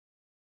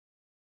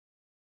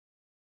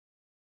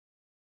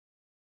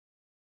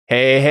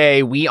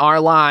Hey, we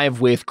are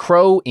live with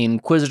Crow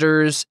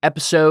Inquisitors,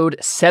 episode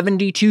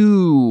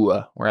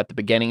 72. We're at the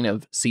beginning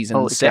of season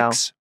Holy 6. cow.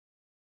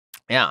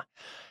 Yeah.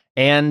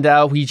 And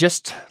we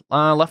just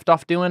left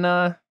off doing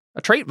a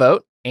trait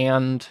vote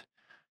and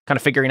kind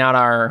of figuring out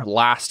our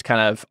last kind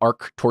of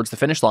arc towards the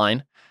finish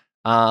line.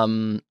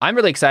 I'm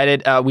really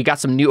excited. We got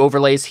some new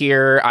overlays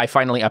here. I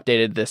finally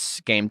updated this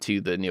game to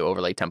the new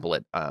overlay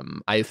template.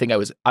 I think I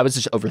was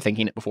just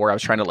overthinking it before. I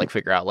was trying to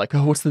figure out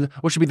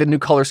what should be the new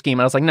color scheme.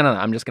 And I was like, no,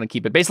 I'm just gonna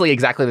keep it basically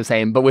exactly the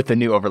same, but with the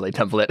new overlay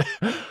template,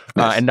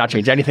 and not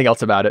change anything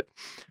else about it.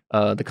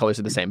 The colors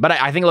are the same, but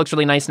I think it looks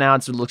really nice now.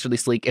 It looks really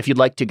sleek. If you'd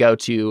like to go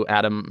to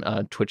Adam,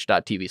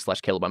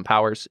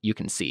 twitch.tv/CalebUnPowers, you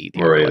can see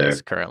the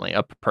overlays currently.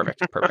 Oh,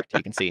 perfect.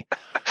 You can see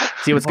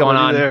what's going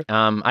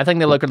on. I think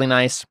they look really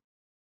nice.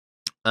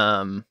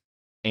 Yeah,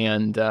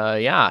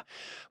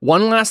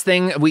 one last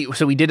thing,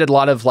 we did a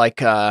lot of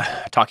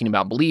talking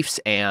about beliefs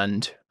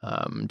and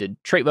did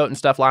trait vote and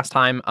stuff last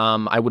time.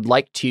 I would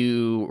like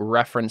to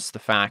reference the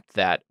fact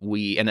that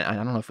and I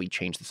don't know if we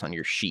changed this on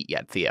your sheet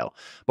yet, Theo,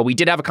 but we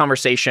did have a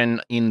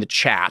conversation in the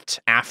chat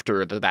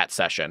after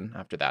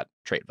that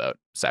trait vote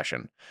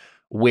session,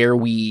 where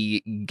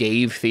we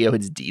gave Theo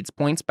his deeds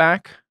points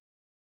back.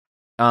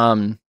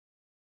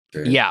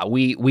 Yeah,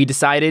 we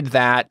decided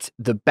that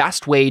the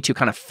best way to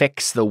kind of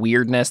fix the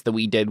weirdness that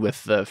we did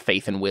with the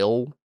faith and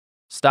will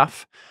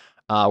stuff,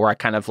 where I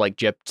kind of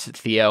gypped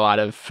Theo out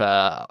of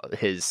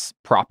his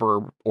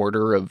proper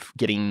order of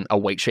getting a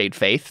white shade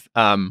faith.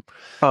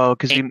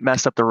 Because you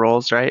messed up the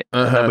rolls, right?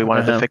 And then we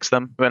wanted to fix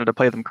them. We wanted to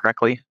play them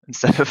correctly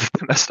instead of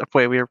the messed up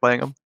way we were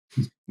playing them.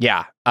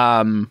 Yeah.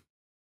 And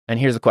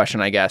here's the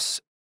question, I guess.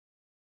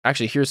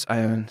 Actually, here's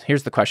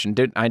the question.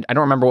 I don't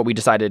remember what we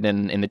decided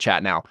in the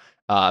chat now.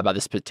 About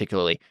this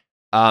particularly.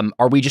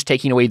 Are we just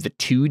taking away the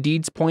 2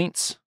 deeds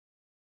points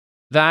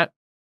that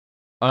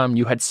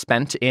you had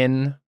spent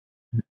in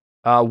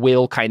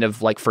will kind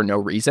of for no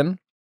reason,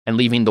 and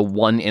leaving the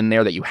 1 in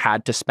there that you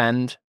had to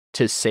spend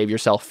to save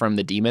yourself from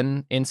the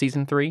demon in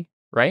season 3,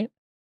 right?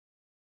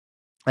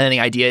 And then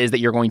the idea is that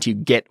you're going to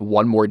get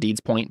 1 more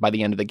deeds point by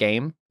the end of the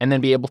game and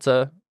then be able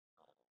to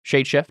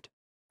shade shift.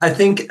 I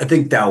think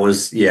that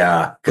was,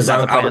 because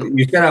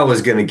you said I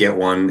was going to get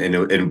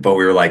 1, but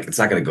we were like, it's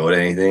not going to go to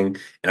anything,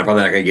 and I'm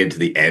probably not going to get it to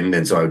the end,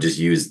 and so I would just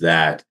use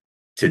that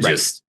to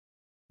just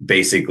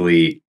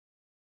basically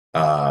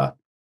white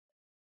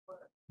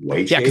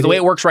shade. Yeah, because the way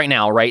it works right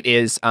now, right,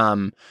 is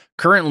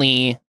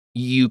currently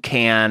you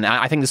can,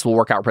 I think this will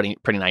work out pretty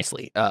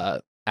nicely,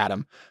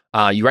 Adam.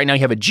 Right now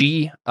you have a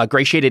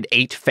gray shaded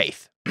 8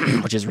 faith,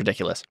 which is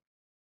ridiculous.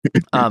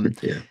 And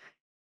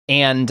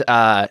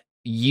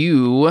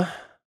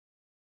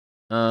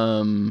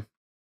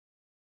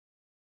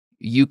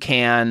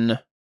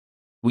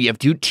we have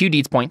two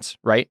deeds points,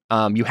 right?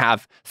 You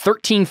have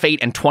 13 fate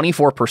and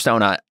 24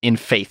 persona in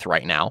faith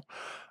right now,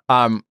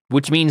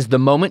 which means the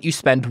moment you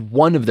spend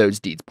 1 of those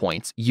deeds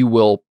points, you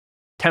will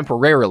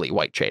temporarily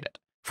white shade it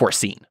for a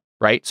scene,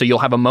 right? So you'll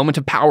have a moment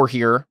of power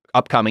here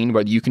upcoming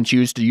where you can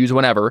choose to use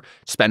whenever,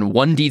 spend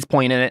 1 deeds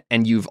point in it,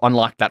 and you've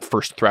unlocked that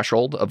first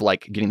threshold of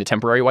getting the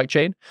temporary white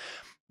shade.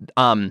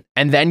 And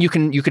then you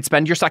could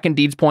spend your second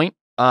deeds point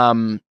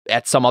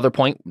at some other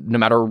point, no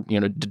matter,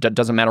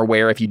 doesn't matter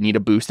where. If you need a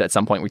boost at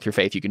some point with your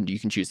faith, you can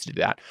choose to do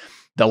that.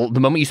 The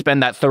moment you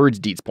spend that 3rd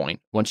deeds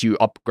point, once you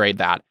upgrade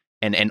that,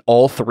 and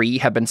all 3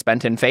 have been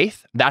spent in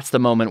faith, that's the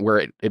moment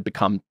where it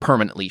becomes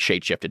permanently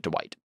shade shifted to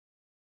white.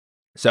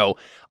 So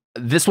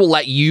this will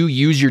let you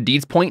use your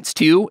deeds points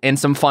too in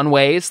some fun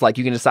ways. You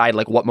can decide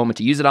what moment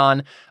to use it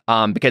on.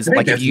 Because I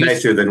think that's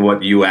nicer than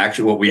what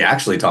we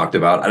actually talked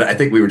about. I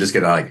think we were just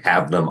gonna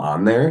have them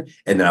on there,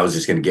 and then I was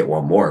just gonna get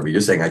 1 more. But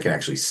you're saying I can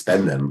actually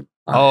spend them.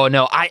 Oh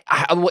no!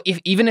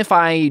 Even if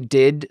I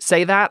did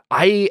say that,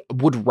 I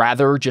would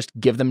rather just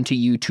give them to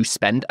you to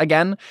spend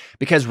again,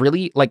 because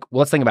really,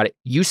 let's think about it.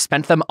 You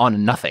spent them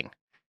on nothing.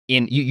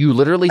 You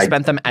literally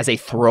spent them as a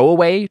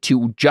throwaway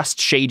to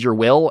just shade your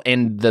will,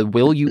 and the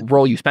will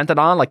roll you spent it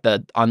on,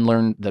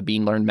 the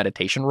being learned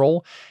meditation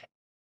roll,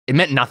 it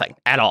meant nothing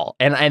at all.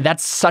 And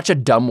that's such a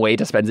dumb way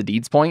to spend a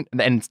deeds point,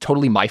 and it's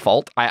totally my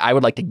fault. I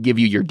would like to give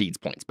you your deeds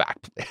points back.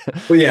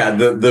 Well, yeah,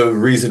 the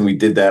reason we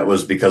did that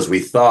was because we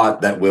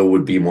thought that will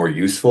would be more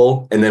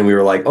useful, and then we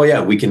were like, oh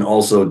yeah, we can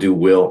also do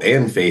will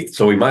and faith,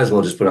 so we might as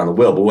well just put it on the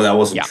will. But that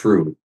wasn't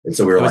true. And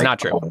so we were not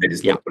true. I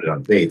just put it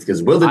on faith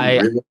because Will didn't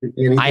really do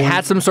anything. I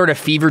had some sort of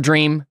fever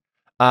dream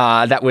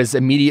that was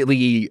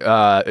immediately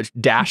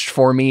dashed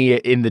for me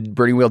in the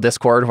Burning Wheel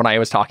Discord when I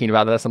was talking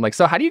about this. I'm like,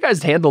 so how do you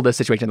guys handle this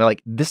situation? They're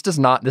like, this is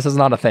not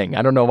a thing.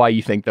 I don't know why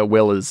you think that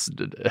Will is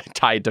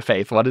tied to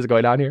faith. What is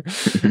going on here?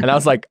 And I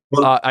was like,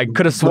 I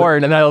could have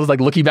sworn. And then I was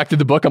looking back through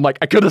the book. I'm like,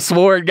 I could have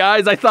sworn,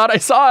 guys. I thought I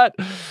saw it.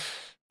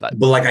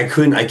 But I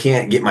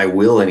can't get my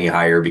will any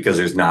higher because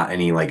there's not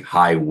any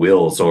high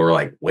will. So we're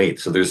like, wait,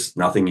 so there's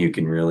nothing you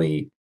can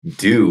really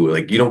do.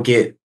 You don't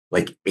get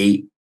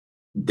 8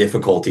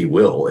 difficulty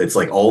will. It's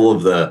all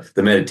of the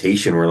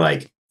meditation were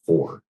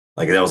 4.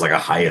 Like that was like a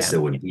highest it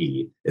would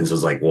be. And so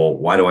it's like, well,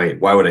 why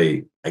would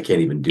I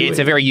can't even do it. It's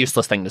a very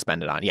useless thing to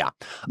spend it on. Yeah.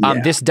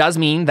 This does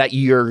mean that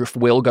your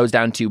will goes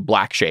down to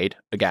black shade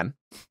again.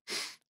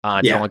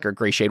 It's no longer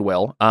gray shade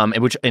will. And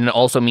it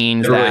also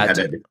means that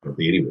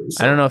anyways,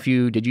 so. I don't know if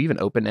did you even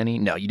open any?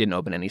 No, you didn't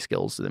open any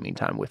skills in the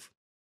meantime with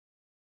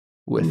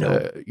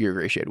your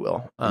gray shade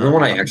will. The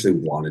one I actually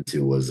wanted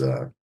to was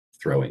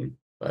throwing,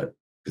 but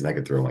because I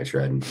could throw my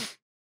shred.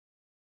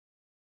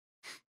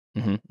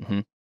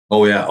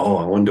 Oh yeah. Oh,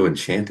 I wanted to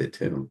enchant it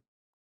too.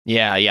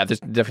 Yeah. There's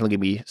definitely gonna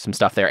be some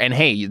stuff there, and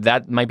hey,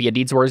 that might be a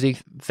deeds-worthy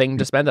thing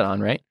to spend it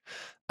on, right?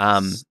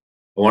 I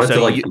wanted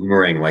to like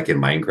boomerang like in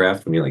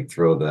Minecraft when you like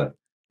throw the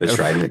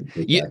trident.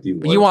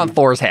 You want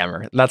Thor's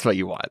hammer. That's what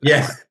you want.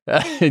 Yeah.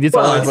 It's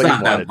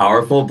not that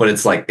powerful, but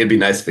it's like it'd be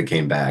nice if it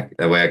came back.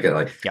 That way I could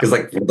like because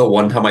like the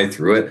one time I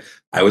threw it,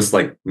 I was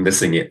like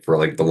missing it for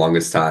like the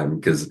longest time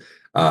because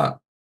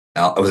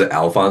was it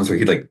Alfons where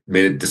he like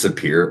made it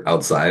disappear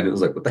outside? It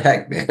was like, what the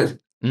heck, man?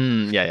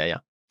 Yeah.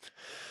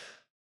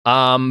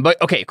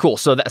 But okay, cool.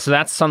 So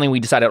that's something we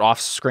decided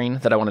off screen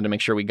that I wanted to make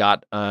sure we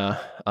got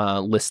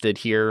listed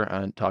here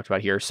and talked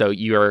about here. So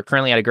you are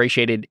currently at a gray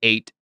shaded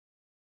 8.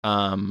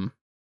 A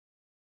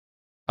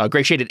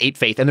gray shaded 8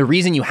 faith, and the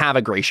reason you have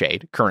a gray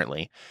shade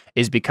currently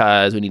is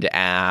because we need to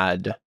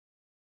add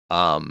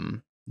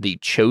the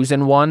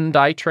chosen one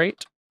die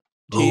trait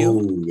to you.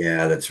 Oh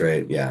yeah, that's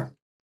right. Yeah.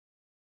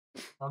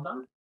 Well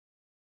done.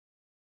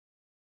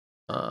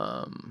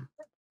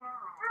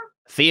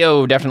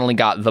 Theo definitely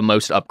got the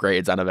most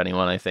upgrades out of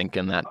anyone, I think,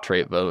 in that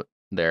trait vote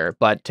there.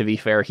 But to be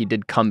fair, he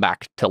did come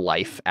back to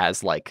life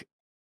as like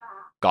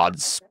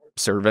God's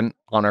servant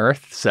on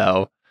Earth,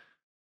 so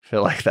I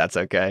feel like that's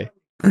okay.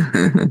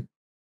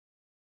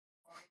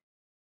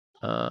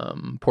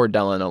 Poor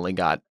Dellon only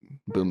got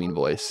booming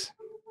voice.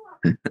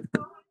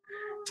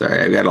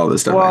 Sorry, I got all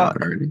this stuff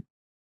out already.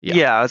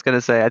 Yeah, I was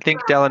gonna say I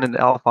think Dellon and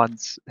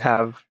Alfons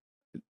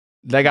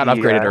they got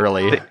upgraded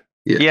early.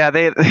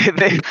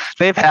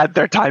 They've had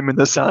their time in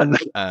the sun.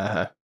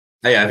 Yeah,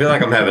 I feel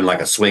like I'm having like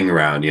a swing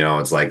round. You know,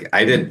 it's like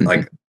I did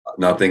like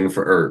nothing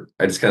I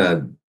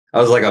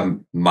was like a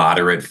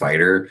moderate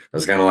fighter. I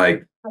was kind of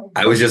like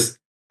I was just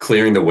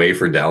clearing the way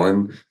for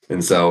Dellon,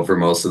 and so for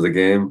most of the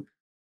game.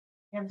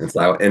 And so,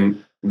 I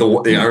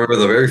remember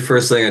the very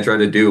first thing I tried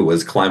to do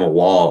was climb a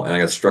wall, and I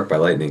got struck by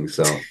lightning.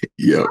 So,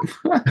 yep,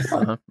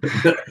 I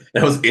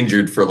was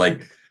injured for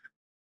like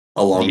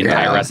a long the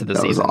entire rest of the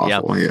season.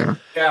 Awful,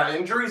 yeah,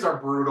 injuries are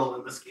brutal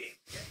in this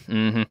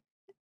game.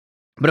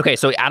 But okay,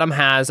 so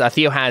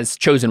Theo has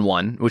chosen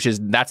one,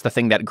 that's the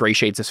thing that gray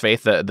shades his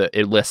faith.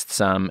 It lists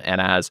and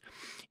as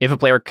if a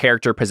player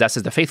character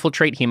possesses the faithful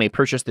trait, he may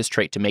purchase this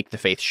trait to make the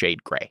faith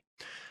shade gray.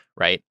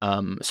 Right.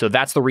 So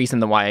that's the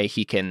reason why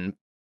he can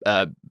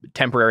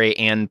temporary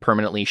and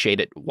permanently shade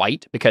it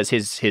white, because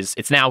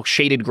it's now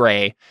shaded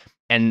gray,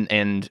 and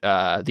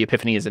the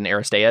Epiphanies and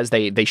Aristeas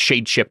they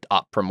shade shift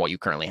up from what you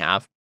currently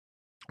have.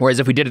 Whereas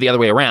if we did it the other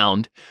way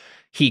around,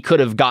 he could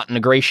have gotten a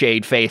gray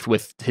shade faith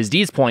with his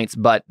deeds points,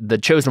 but the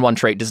chosen one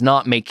trait does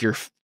not make your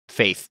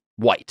faith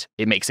white.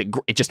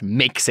 It just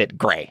makes it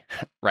gray,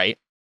 right?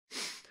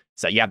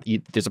 So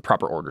there's a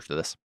proper order to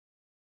this.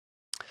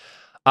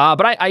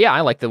 But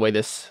I like the way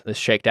this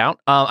shaked out.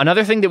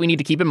 Another thing that we need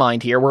to keep in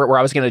mind here, where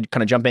I was going to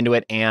kind of jump into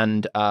it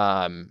and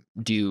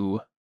do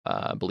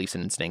beliefs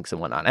and instincts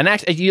and whatnot. And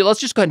actually, let's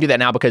just go ahead and do that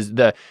now, because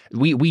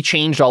we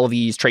changed all of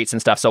these traits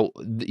and stuff. So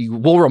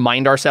we'll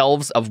remind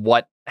ourselves of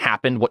what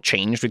happened, what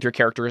changed with your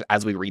characters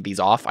as we read these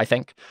off, I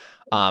think.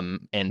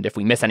 And if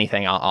we miss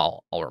anything,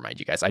 I'll remind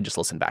you guys. I just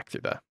listened back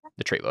through the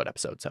trait vote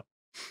episode. So,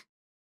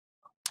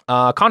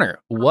 Connor,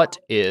 what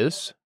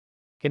is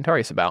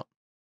Cantarius about?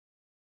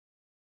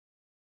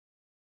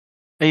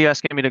 Are you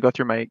asking me to go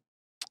through my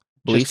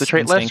just the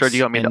trait list, or do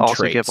you want me to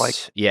also give like?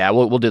 Yeah,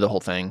 we'll do the whole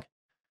thing.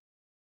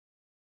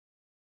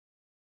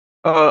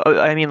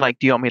 I mean, like,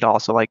 do you want me to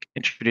also like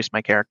introduce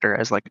my character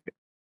as like?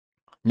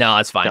 No,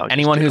 that's fine.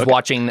 Anyone who's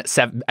watching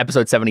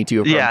episode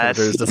 72 of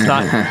Worldbuilders does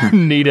not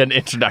need an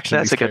introduction.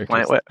 That's a good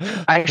point.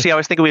 Actually, I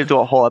was thinking we'd do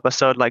a whole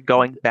episode like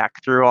going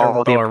back through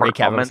all the important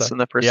moments in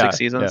the first 6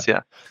 seasons.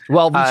 Yeah.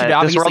 Well, we should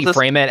obviously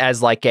frame it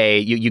as like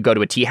you go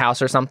to a tea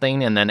house or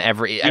something, and then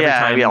every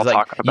time I'll like,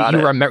 talk about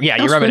you remember,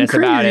 you reminisce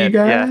about it.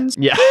 Guys.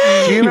 Yeah.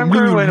 Do you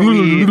remember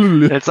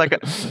when it's like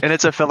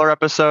it's a filler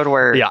episode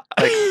where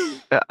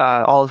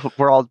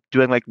we're all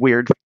doing like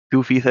weird,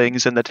 goofy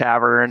things in the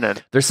tavern,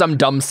 and there's some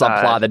dumb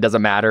subplot that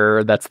doesn't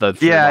matter. That's the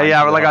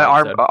like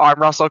an arm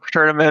wrestle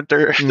tournament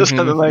or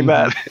something like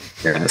that.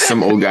 Yeah,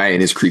 some old guy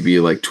and his creepy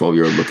like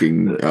 12-year-old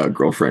looking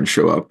girlfriend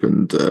show up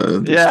and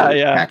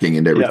hacking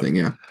into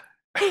everything.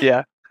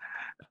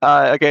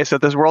 Okay, so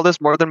this world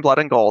is more than blood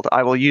and gold.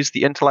 I will use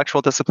the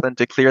intellectual discipline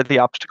to clear the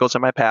obstacles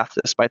in my path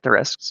despite the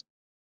risks.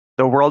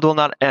 The world will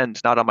not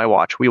end, not on my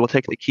watch. We will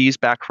take the keys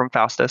back from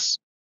Faustus.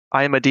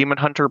 I am a demon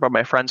hunter, but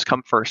my friends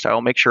come first. I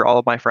will make sure all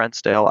of my friends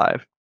stay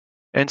alive.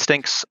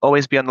 Instincts,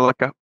 always be on the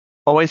lookout.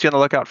 Always be on the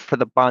lookout for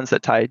the bonds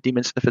that tie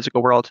demons to the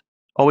physical world.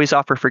 Always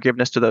offer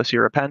forgiveness to those who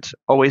repent.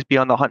 Always be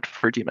on the hunt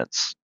for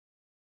demons.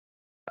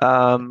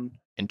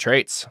 In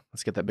traits,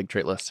 let's get that big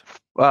trait list.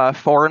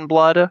 Foreign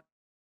blood,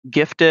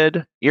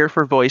 gifted, ear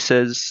for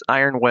voices,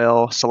 iron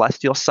will,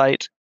 celestial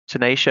sight,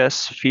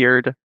 tenacious,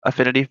 feared,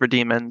 affinity for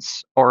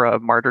demons, aura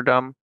of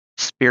martyrdom,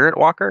 spirit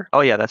walker.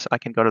 Oh yeah, I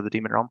can go to the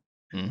demon realm.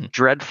 Mm-hmm.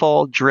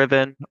 Dreadful,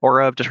 driven,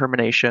 aura of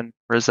determination,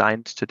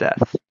 resigned to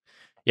death.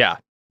 Yeah.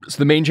 So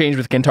the main change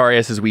with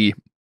Cantarius is we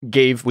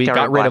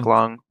got rid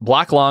of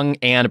Black Lung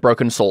and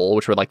Broken Soul,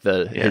 which were like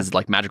his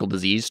like magical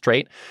disease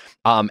trait,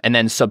 and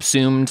then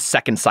subsumed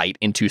Second Sight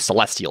into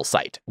Celestial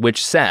Sight,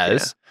 which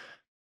says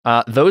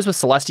those with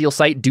Celestial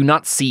Sight do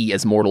not see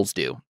as mortals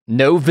do.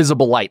 No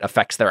visible light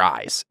affects their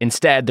eyes.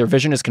 Instead, their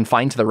vision is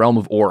confined to the realm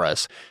of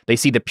auras. They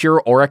see the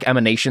pure auric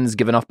emanations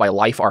given off by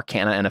life,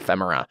 arcana, and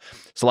ephemera.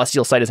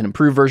 Celestial Sight is an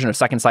improved version of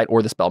Second Sight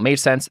or the spell Mage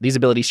Sense. These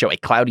abilities show a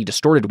cloudy,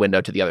 distorted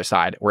window to the other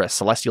side, whereas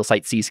Celestial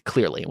Sight sees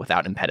clearly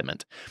without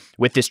impediment.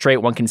 With this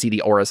trait, one can see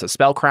the auras of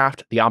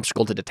spellcraft. The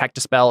obstacle to detect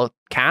a spell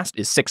cast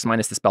is 6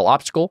 minus the spell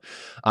obstacle.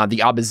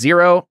 The ob is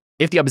 0.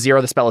 If the ob is 0,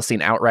 the spell is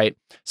seen outright.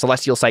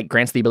 Celestial Sight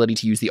grants the ability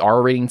to use the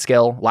aura rating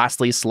skill.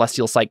 Lastly,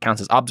 Celestial Sight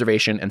counts as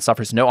observation and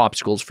suffers no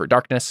obstacles for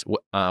darkness.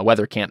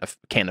 Weather can't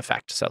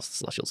affect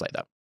Celestial Sight,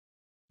 though.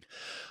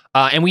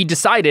 And we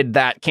decided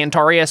that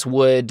Cantarius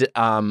would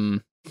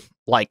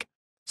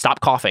stop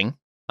coughing.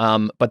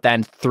 But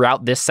then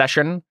throughout this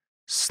session,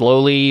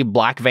 slowly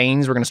black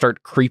veins were going to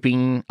start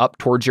creeping up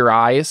towards your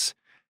eyes.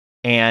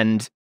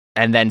 And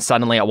then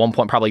suddenly at one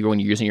point, probably when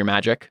you're using your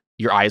magic,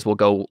 your eyes will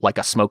go like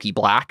a smoky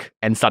black,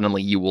 and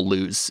suddenly you will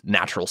lose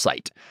natural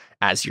sight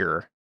as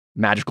your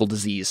magical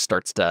disease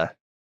starts to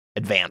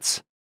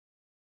advance.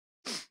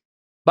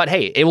 But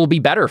hey, it will be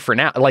better for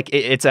now. Like,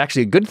 it's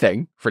actually a good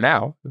thing for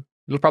now.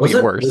 It'll probably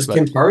get worse. Was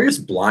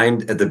Cantarius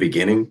blind at the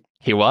beginning?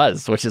 He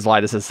was, which is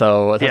why this is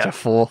such a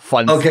full,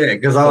 fun. Okay,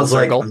 because I was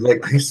like,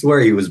 I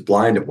swear he was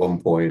blind at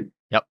one point.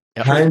 Yep.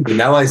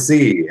 Now I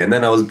see, and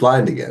then I was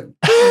blind again.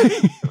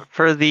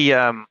 For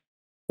the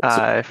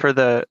for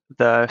the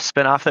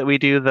spin-off that we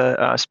do,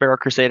 the Sparrow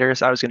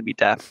Crusaders, I was going to be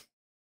deaf.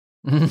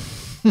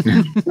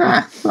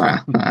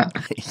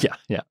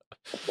 Yeah.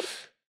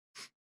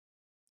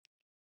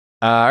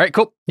 All right,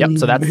 cool. Yep.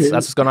 So that's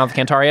what's going on with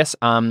Cantarius.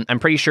 I'm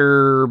pretty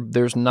sure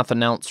there's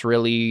nothing else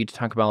really to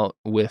talk about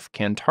with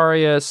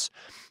Cantarius.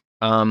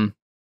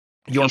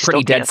 You're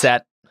pretty dead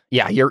set.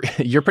 Yeah,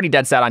 you're pretty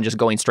dead set on just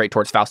going straight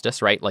towards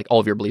Faustus, right? Like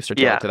all of your beliefs are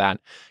tailored to that.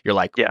 You're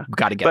like,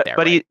 got to get there.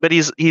 But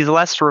he's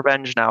less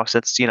revenge now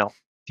since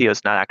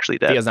Theo's not actually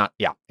dead. Theo's not.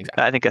 Yeah,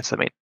 exactly. I think that's the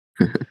main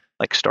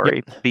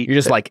story. Yep. You're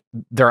just like,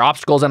 there are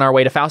obstacles on our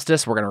way to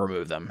Faustus. We're gonna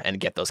remove them and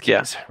get those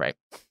keys, right?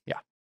 Yeah.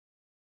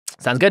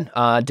 Sounds good.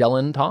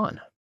 Dellon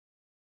Ton.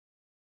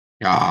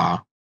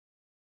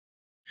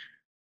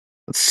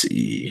 Let's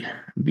see.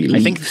 Beliefs.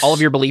 I think all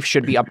of your beliefs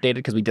should be updated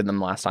because we did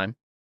them last time.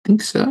 I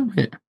think so.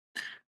 Yeah.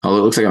 Although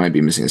it looks like I might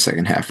be missing a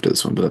second half to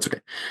this one, but that's okay.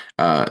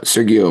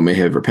 Sergio may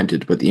have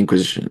repented, but the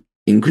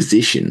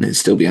Inquisition is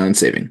still beyond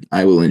saving.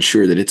 I will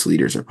ensure that its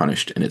leaders are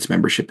punished and its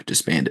membership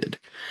disbanded.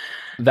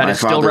 That is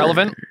still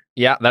relevant.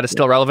 Yeah, that is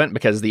still relevant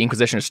because the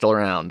Inquisition is still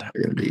around.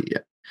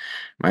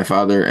 My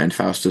father and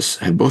Faustus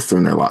have both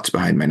thrown their lots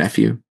behind my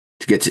nephew.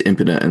 To get to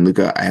Impina and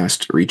Luca, I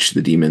must reach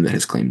the demon that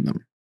has claimed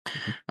them.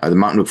 The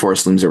mountain before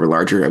us looms ever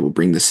larger. I will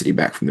bring the city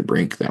back from the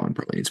brink. That one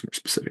probably needs more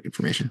specific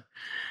information.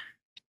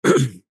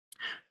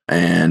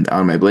 And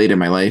on my blade and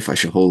my life, I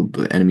shall hold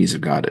the enemies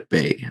of God at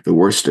bay. The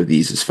worst of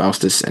these is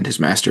Faustus and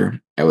his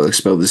master. I will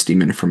expel this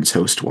demon from his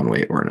host one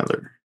way or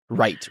another.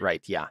 Right,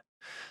 yeah.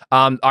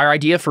 Our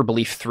idea for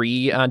Belief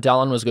 3,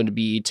 Dellon, was going to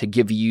be to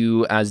give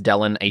you, as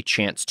Dellon, a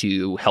chance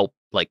to help,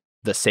 like,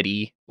 the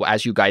city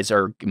as you guys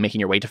are making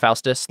your way to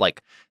Faustus.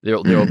 Like, there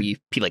will be,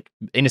 like,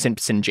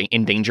 innocents in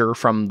danger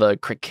from the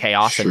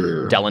chaos,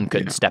 and Dellon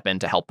could step in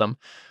to help them.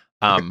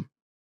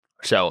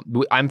 So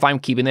I'm fine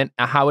keeping it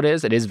how it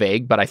is. It is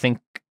vague, but I think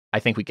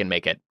we can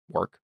make it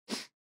work.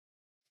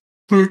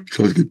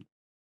 Sounds good.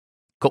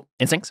 Cool.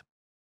 Instincts?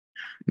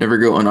 Never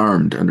go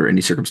unarmed under any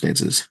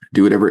circumstances.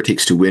 Do whatever it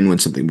takes to win when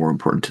something more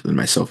important than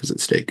myself is at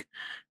stake.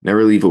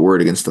 Never leave a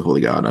word against the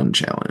Holy God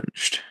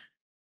unchallenged.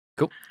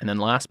 Cool. And then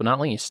last but not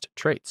least,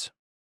 traits.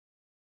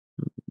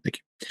 Thank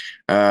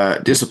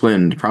you.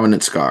 Disciplined,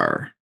 prominent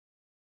scar.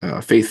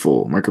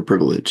 Faithful, mark of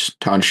privilege,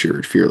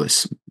 tonsured,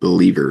 fearless,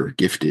 believer,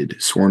 gifted,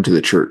 sworn to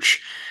the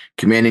church,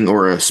 commanding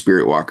aura,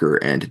 spirit walker,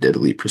 and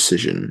deadly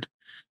precision.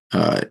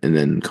 And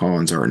then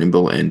cons are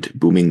nimble and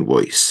booming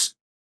voice.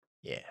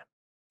 Yeah.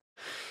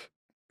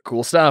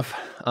 Cool stuff.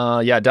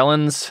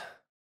 Dellon's,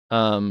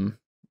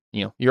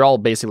 you're all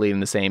basically in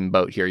the same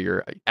boat here.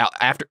 You're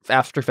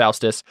after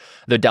Faustus,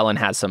 though Dellon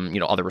has some,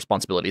 other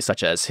responsibilities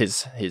such as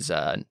his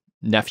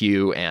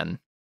nephew and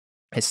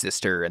his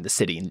sister and the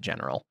city in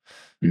general.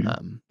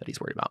 That he's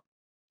worried about.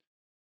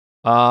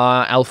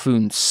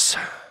 Alfons,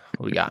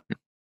 what we got?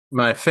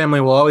 My family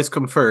will always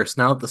come first.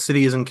 Now that the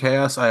city is in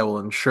chaos, I will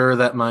ensure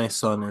that my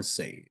son is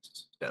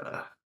saved.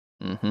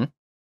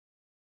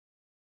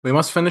 We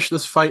must finish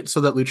this fight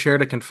so that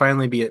Lucerta can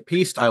finally be at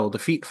peace. I will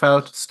defeat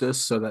Faustus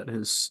so that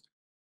his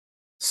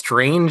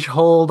strange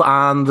hold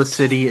on the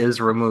city is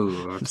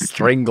removed.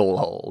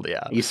 Stranglehold,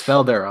 yeah. You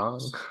spelled it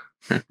wrong.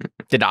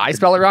 Did I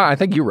spell it wrong? I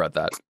think you wrote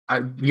that.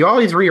 You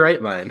always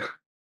rewrite mine.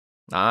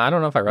 I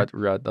don't know if I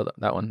wrote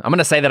that one. I'm going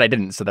to say that I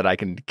didn't so that I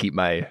can keep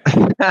my...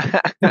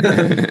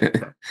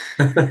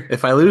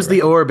 If I lose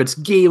the orb, it's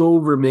game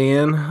over,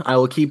 man. I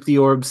will keep the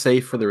orb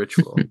safe for the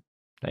ritual.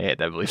 I hate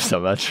that belief so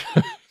much.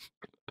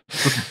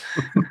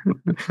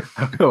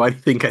 I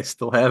think I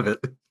still have it.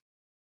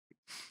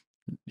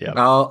 Yeah.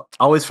 I'll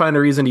always find a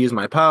reason to use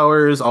my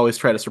powers, always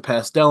try to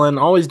surpass Dellon,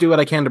 always do what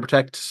I can to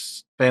protect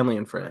family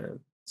and friends.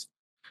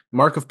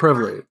 Mark of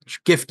privilege,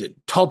 gifted,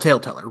 tall tale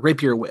teller,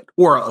 rapier wit,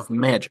 aura of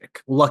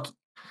magic, lucky,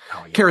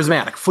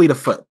 charismatic, fleet of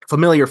foot,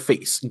 familiar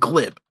face,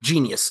 glib,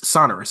 genius,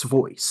 sonorous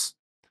voice.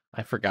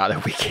 I forgot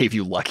that we gave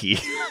you lucky.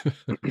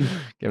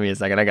 Give me a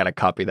second. I got to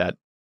copy that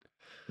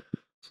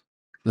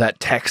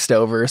text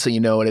over so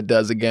you know what it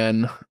does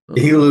again.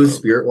 Did he lose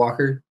Spirit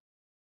Walker?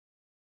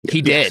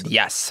 He did,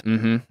 yes.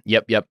 Mm-hmm.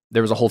 Yep.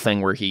 There was a whole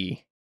thing where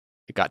it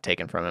got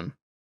taken from him.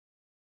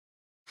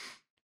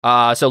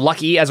 So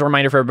lucky, as a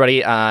reminder for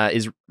everybody,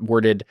 is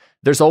worded,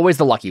 there's always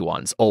the lucky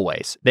ones,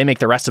 always. They make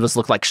the rest of us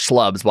look like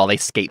schlubs while they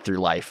skate through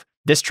life.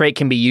 This trait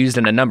can be used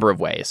in a number of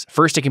ways.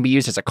 First, it can be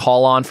used as a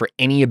call-on for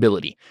any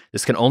ability.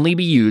 This can only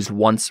be used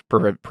once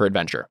per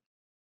adventure.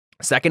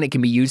 Second, it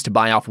can be used to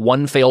buy off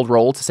one failed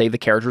roll to save the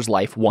character's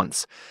life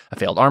once. A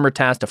failed armor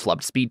test, a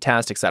flubbed speed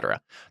test,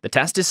 etc. The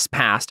test is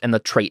passed and the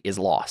trait is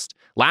lost.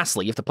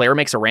 Lastly, if the player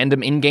makes a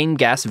random in-game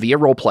guess via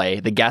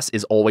roleplay, the guess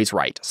is always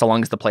right, so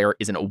long as the player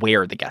isn't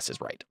aware the guess is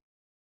right.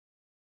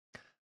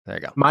 There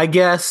you go. My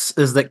guess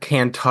is that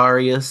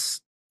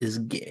Cantarius is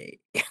gay.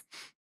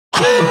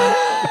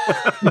 That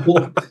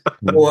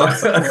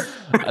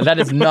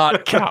does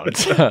not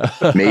count.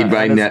 Made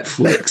by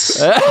Netflix.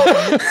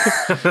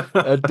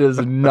 That does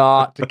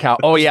not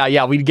count. Oh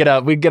yeah. We'd get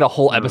a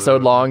whole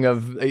episode long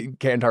of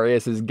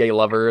Cantarius's gay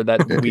lover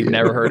that we've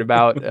never heard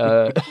about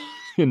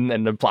in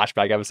the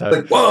flashback episode.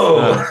 Like,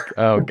 whoa!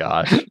 Oh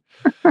gosh.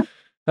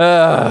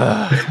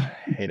 I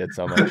hate it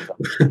so much.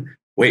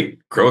 Wait,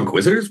 Crow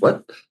Inquisitors?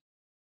 What?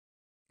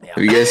 Yeah.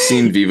 Have you guys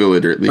seen Viva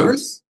Literally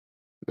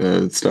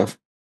stuff?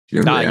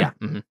 You know Yeah.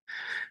 Mm-hmm.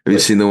 Have you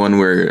seen the one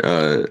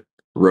where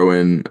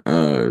Rowan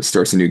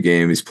starts a new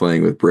game? He's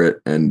playing with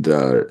Britt, and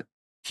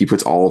he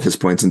puts all of his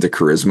points into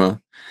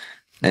charisma.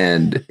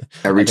 And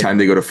every time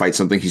they go to fight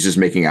something, he's just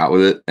making out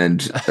with it, and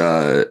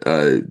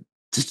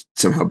just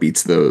somehow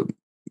beats the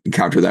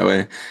encounter that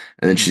way.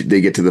 And then they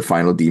get to the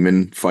final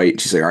demon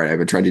fight. She's like, "All right, I've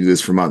been trying to do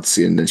this for months."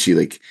 And then she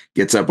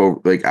gets up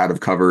out of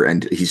cover,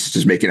 and he's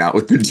just making out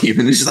with the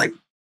demon. And she's like,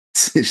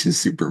 she's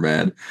super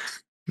mad.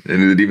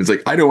 And the demon's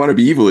like, "I don't want to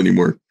be evil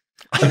anymore."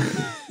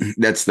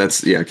 that's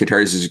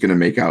Cantarius is going to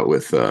make out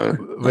with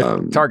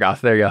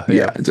Targoth. There you go.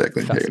 Yeah,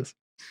 exactly.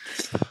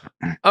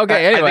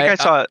 Okay. Anyway, I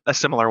think I saw a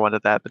similar one to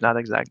that, but not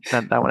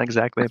that one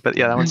exactly. But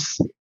yeah, that one's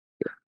so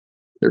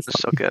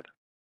good.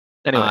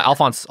 Anyway,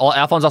 Alfons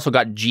also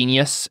got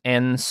genius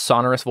and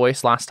sonorous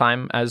voice last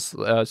time as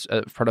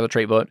part of the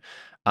trait vote.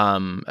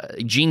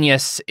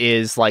 Genius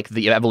is like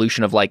the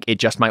evolution of like it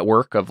just might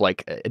work, of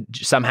like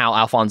somehow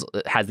Alfons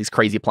has these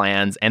crazy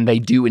plans and they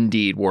do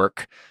indeed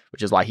work,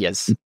 which is why he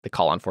has the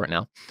call on for it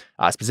now,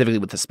 specifically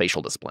with the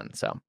spatial discipline.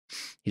 So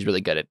he's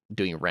really good at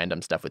doing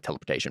random stuff with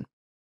teleportation.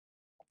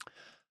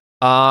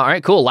 All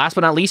right, cool. Last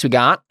but not least, we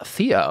got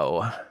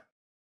Theo.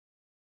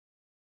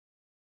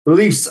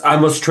 Beliefs: I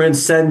must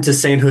transcend to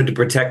sainthood to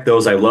protect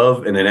those I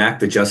love and enact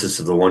the justice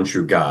of the one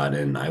true God,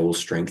 and I will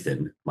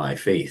strengthen my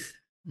faith.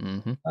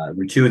 Mm-hmm.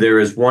 Number 2, there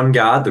is one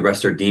God, the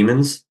rest are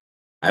demons.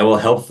 I will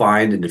help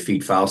find and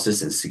defeat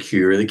Faustus and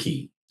secure the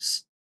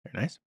keys.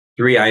 Very nice.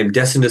 3, I am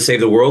destined to save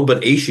the world,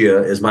 but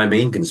Asia is my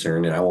main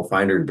concern, and I will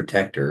find her and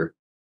protect her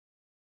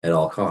at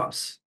all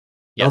costs.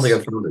 Yes. I don't think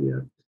I've found her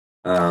yet.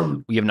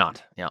 We have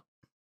not. Yeah.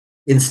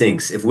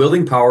 Instincts: if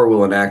wielding power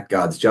will enact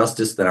God's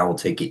justice, then I will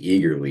take it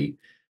eagerly.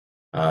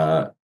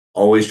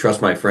 Always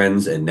trust my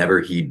friends and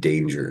never heed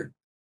danger.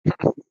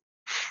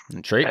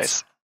 And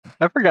traits. Nice.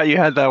 I forgot you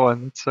had that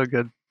one. It's so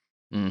good.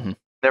 Mm-hmm.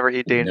 Never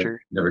heed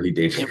danger. Never heed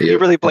danger. You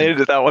really played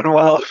into that one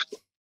well.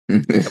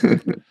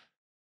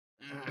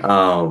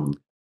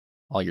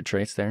 All your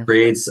traits there.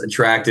 Traits: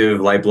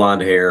 attractive, light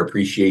blonde hair,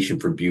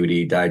 appreciation for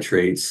beauty, dyed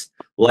traits.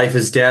 Life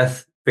is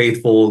death,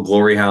 faithful,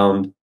 glory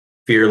hound,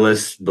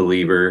 fearless,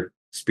 believer,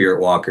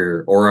 spirit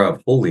walker, aura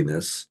of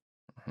holiness.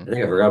 I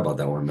think I forgot about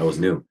that one. That was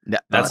new.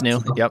 That's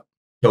new. Yep.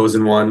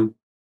 Chosen one.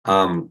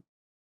 And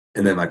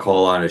then my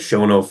call on is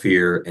show no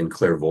fear and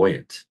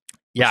clairvoyant.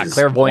 Yeah,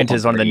 clairvoyant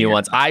is one of the new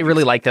ones. I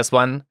really like this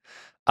one.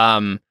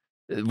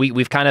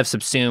 We've kind of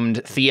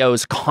subsumed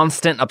Theo's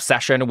constant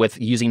obsession with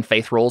using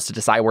faith rolls to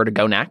decide where to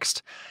go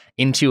next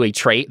into a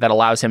trait that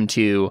allows him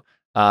to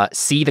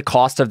see the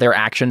cost of their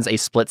actions a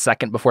split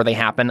second before they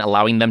happen,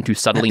 allowing them to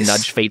subtly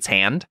nudge fate's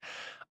hand.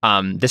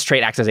 This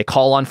trait acts as a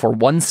call on for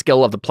one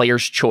skill of the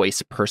player's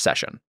choice per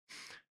session.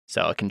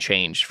 So it can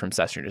change from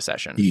session to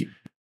session.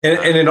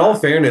 And in all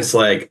fairness,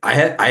 like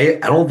I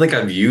don't think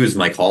I've used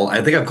my call.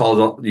 I think I've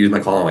used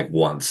my call on like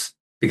once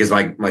because so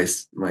I've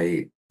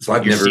Your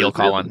never seal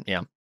call really, on.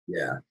 Yeah.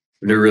 Yeah.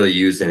 I've never really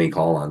used any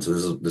call on.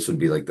 So this would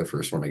be like the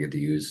first one I get to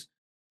use.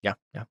 Yeah.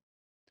 Yeah.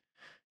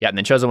 Yeah, and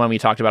then Chosen One we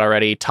talked about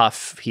already.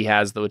 Tough, he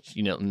has the, which,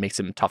 makes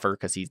him tougher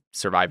because he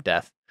survived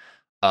death.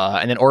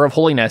 And then Aura of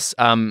Holiness.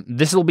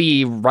 This will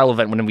be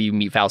relevant when we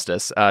meet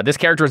Faustus. This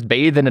character is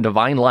bathed in a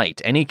divine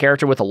light. Any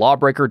character with a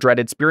Lawbreaker,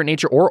 Dreaded, Spirit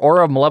Nature, or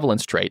Aura of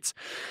Malevolence traits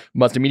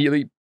must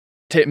immediately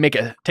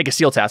take a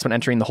seal test when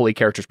entering the holy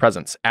character's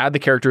presence. Add the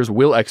character's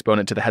will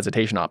exponent to the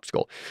hesitation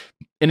obstacle.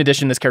 In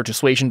addition, this character's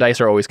suasion dice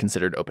are always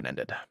considered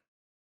open-ended.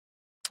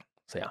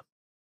 So yeah.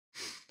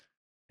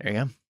 There you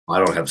go. I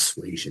don't have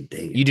suasion.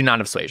 Dang. You do not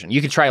have suasion.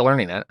 You could try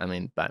learning it. I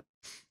mean, but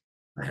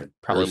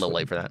probably a little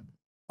late for that.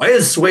 Why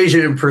is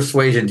suasion and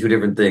persuasion two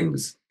different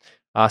things?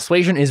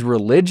 Suasion is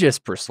religious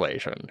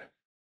persuasion.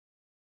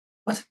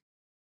 What?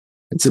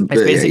 It's a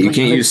bit, you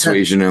can't use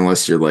suasion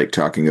unless you're like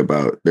talking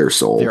about their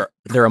soul.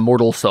 Their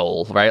immortal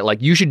soul, right?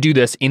 Like you should do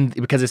this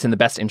because it's in the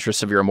best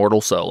interest of your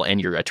immortal soul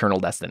and your eternal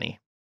destiny.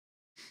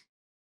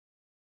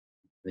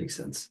 Makes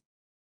sense.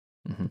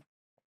 Mm-hmm.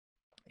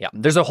 Yeah,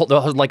 there's a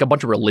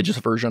bunch of religious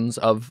versions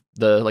of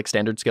the like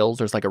standard skills.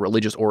 There's like a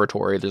religious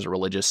oratory. There's a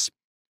religious.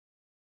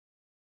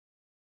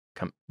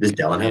 Does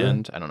Dellon have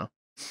it? I don't know.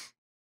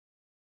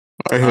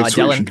 I have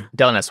suasion.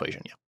 Dellon has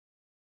suasion.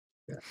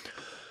 Yeah.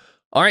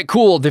 All right,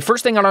 cool. The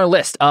first thing on our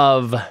list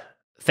of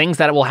things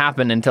that will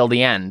happen until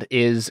the end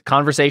is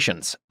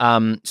conversations.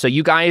 So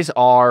you guys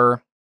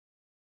are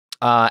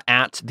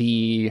at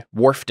the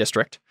Wharf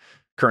District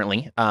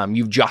currently.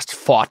 You've just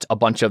fought a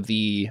bunch of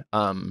the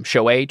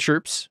Shoei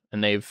troops,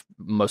 and they've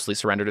mostly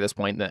surrendered at this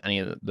point. Any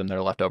of them that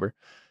are left over.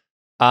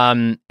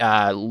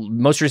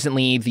 Most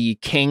recently, the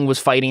king was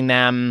fighting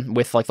them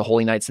with like the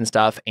Holy Knights and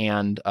stuff,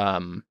 and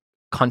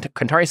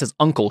Cantarius'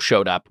 uncle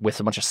showed up with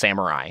a bunch of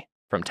samurai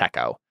from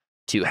Techo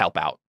to help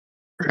out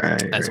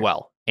as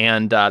well.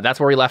 And that's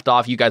where we left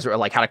off. You guys were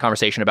like had a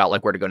conversation about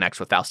like where to go next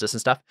with Faustus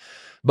and stuff.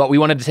 But we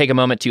wanted to take a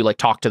moment to like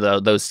talk to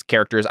those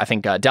characters. I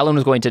think Dellon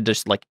was going to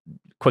just like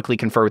quickly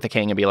confer with the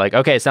king and be like,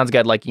 okay, sounds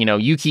good. Like,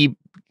 you keep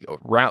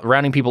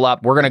rounding people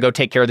up. We're going to go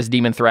take care of this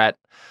demon threat.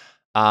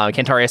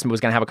 Cantarius was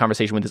going to have a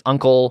conversation with his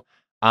uncle.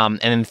 And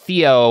then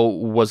Theo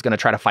was going to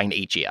try to find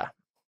Achia.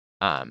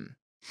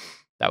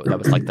 That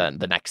was like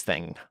the next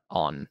thing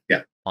on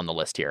the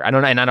list here. I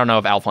don't know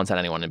if Alfons had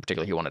anyone in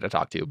particular he wanted to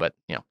talk to, but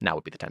now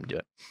would be the time to do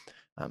it.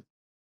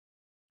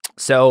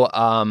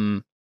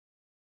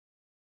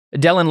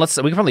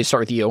 Dellon, we can probably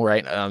start with you,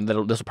 right? This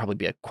will probably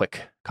be a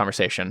quick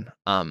conversation.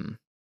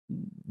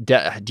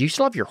 Do you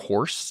still have your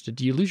horse? Did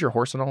you lose your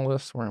horse in all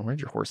this? Where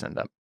did your horse end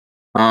up?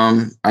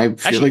 I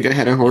feel like I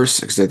had a horse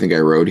because I think I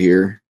rode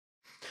here.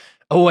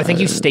 Oh, I think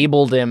you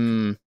stabled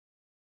him.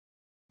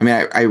 I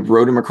mean, I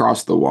rode him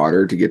across the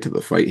water to get to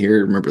the fight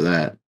here. Remember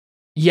that?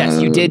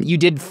 Yes, you did. You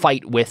did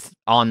fight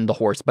on the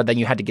horse, but then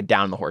you had to get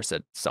down the horse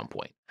at some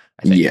point.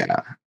 I think.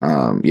 Yeah.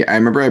 I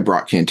remember I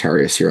brought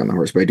Cantarius here on the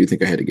horse, but I do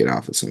think I had to get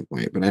off at some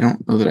point. But I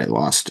don't know that I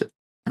lost it.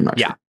 I'm not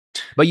sure.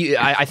 But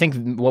I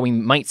think what we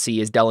might see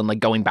is Dellon like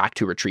going back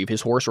to retrieve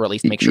his horse, or at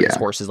least make sure his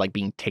horse is like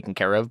being taken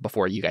care of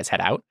before you guys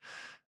head out.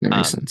 That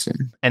makes sense. Yeah.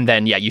 And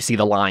then you see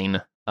the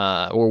line,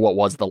 or what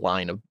was the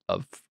line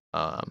of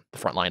the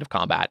front line of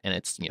combat, and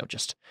it's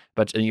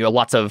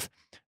lots of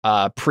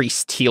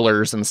priest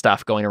healers and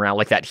stuff going around,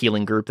 like that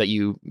healing group that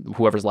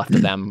whoever's left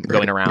of them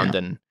going around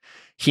and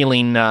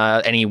healing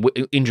any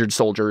injured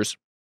soldiers.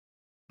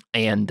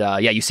 And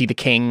you see the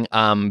king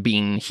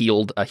being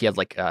healed. He has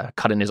like a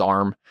cut in his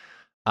arm,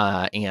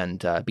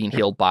 and being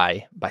healed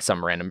by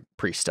some random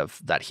priest of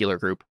that healer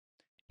group.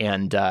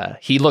 And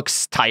he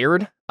looks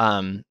tired.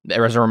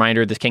 As a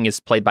reminder, this king is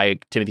played by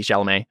Timothée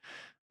Chalamet.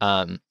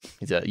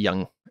 He's a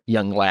young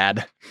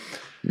lad.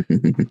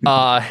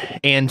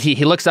 And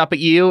he looks up at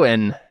you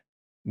and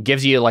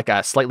gives you like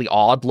a slightly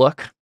awed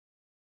look.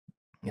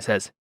 He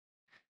says,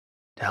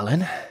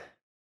 Dellon.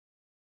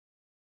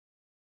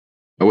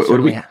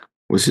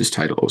 What's his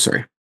title? Oh,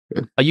 sorry.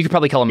 You could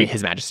probably call him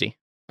His Majesty.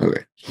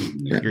 Okay.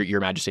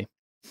 Your Majesty.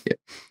 Yeah.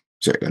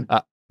 Sorry, go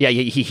ahead.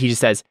 He just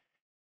says,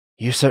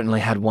 you certainly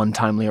had one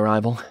timely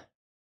arrival.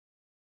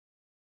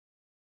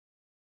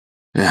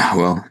 Yeah,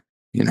 well,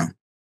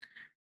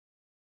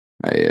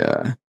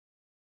 I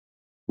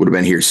would have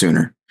been here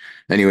sooner.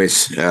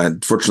 Anyways,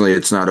 fortunately,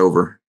 it's not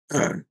over.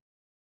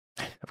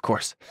 Of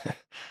course.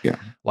 Yeah.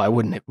 Why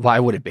wouldn't it? Why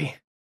would it be?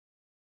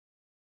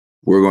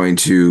 We're going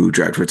to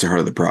drive towards the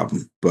heart of the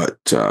problem, but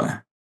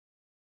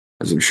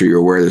as I'm sure you're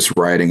aware, there's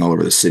rioting all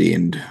over the city,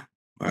 and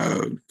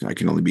I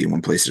can only be in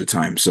one place at a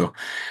time. So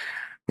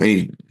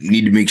I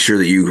need to make sure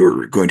that you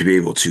are going to be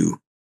able to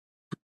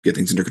get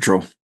things under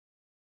control.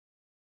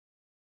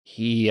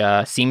 He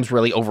seems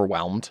really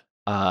overwhelmed,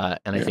 and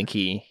I think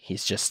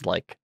he's just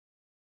like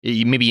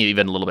maybe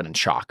even a little bit in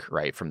shock,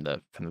 right, from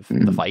the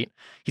fight.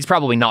 He's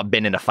probably not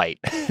been in a fight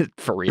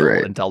for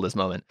real until this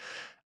moment,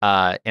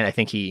 and I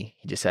think he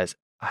just says,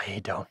 I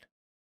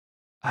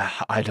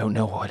don't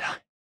know what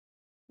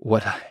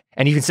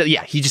and you can say,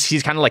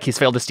 he's kind of like he's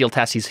failed the steel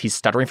test. He's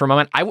stuttering for a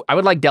moment. I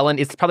would like Dellon.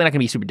 It's probably not going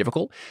to be super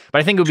difficult, but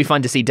I think it would be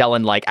fun to see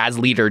Dellon like as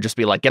leader, just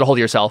be like, get a hold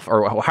of yourself,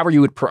 or however you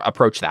would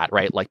approach that,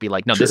 right? Like be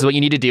like, no, this is what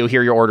you need to do.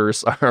 Here are your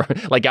orders.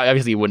 Like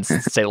obviously you wouldn't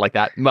say it like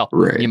that. Well,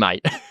 you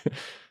might.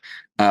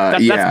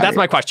 That's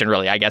my question,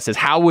 really. I guess is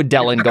how would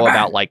Dellon go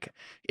about like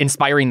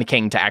inspiring the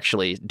king to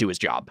actually do his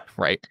job,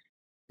 right?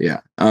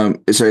 Yeah.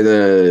 Sorry,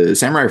 the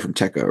samurai from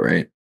Teco,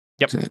 right?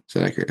 Yep. Is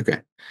that accurate?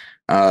 Okay.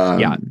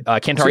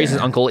 Cantarius'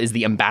 uncle is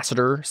the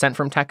ambassador sent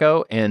from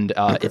Teco, and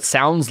it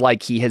sounds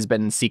like he has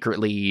been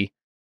secretly,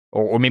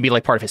 or maybe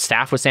like part of his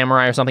staff was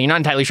samurai or something. You're not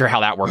entirely sure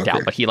how that worked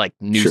out, but he like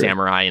knew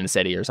samurai in the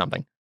city or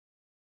something.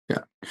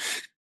 Yeah.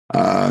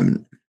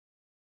 I'm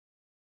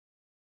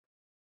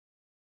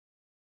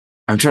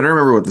trying to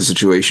remember what the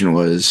situation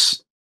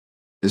was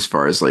as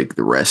far as like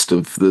the rest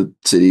of the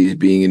city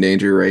being in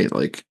danger, right?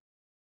 Like,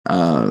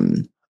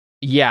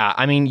 yeah,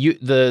 I mean, you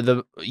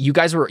were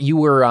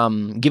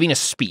giving a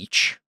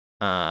speech,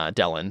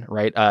 Dellon,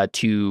 right?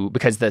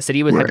 Because the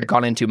city had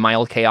gone into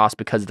mild chaos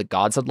because the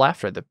gods had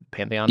left, or the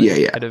pantheon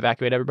had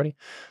evacuated everybody.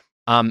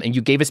 And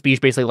you gave a speech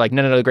basically like,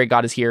 no, the great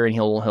god is here and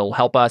he'll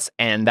help us.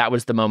 And that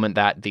was the moment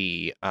that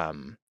the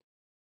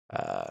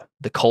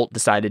cult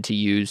decided to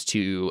use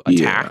to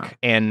attack.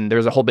 And there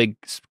was a whole big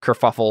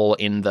kerfuffle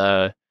in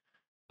the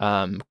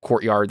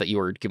courtyard that you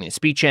were giving a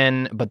speech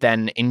in, but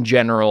then in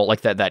general, like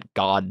that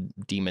god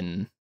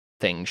demon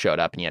thing showed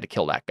up and you had to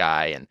kill that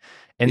guy,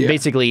 and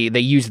basically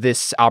they used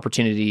this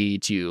opportunity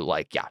to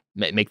like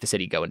make the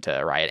city go into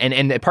a riot,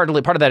 and part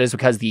of that is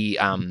because the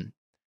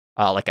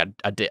like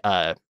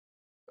a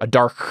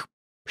dark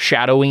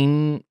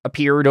shadowing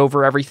appeared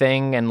over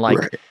everything, and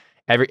like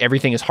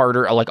everything is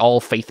harder, like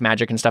all faith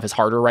magic and stuff is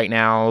harder right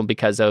now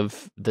because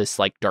of this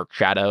like dark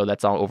shadow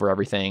that's all over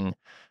everything.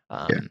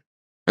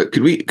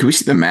 Could we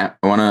see the map?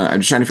 I'm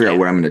just trying to figure out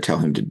what I'm going to tell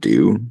him to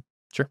do.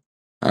 Sure.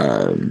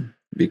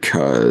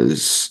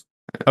 Because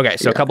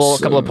so a couple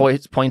of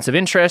points of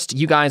interest.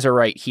 You guys are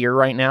right here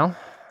right now.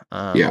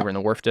 Over in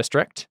the Wharf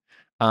District.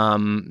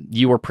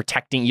 You were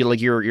protecting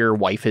your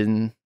wife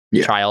and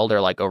child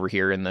are like over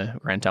here in the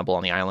Grand Temple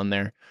on the island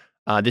there.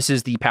 This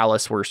is the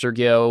palace where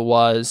Sergio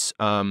was.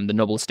 The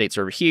noble estates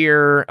are over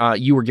here.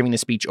 You were giving the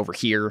speech over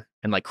here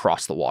and like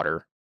cross the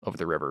water over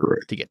the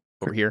river to get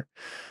over here.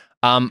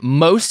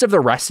 Most of the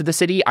rest of the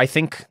city, I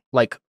think,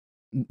 like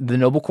the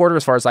noble quarter,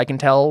 as far as I can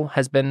tell,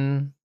 has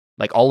been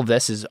like all of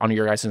this is under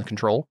your guys'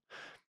 control.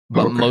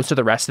 But most of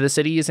the rest of the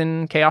city is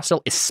in chaos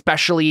still.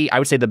 Especially, I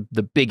would say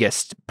the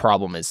biggest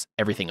problem is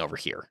everything over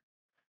here,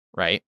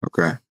 right?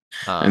 Okay,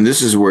 and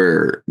this is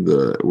where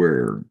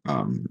oh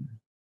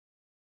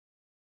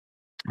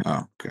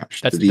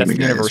gosh, that's the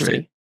university.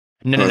 Right?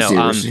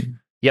 No.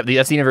 Yep,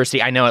 that's the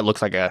university. I know it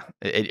looks like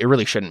it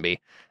really shouldn't be.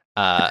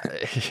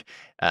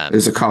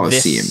 There's a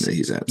Coliseum that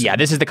he's at. Yeah,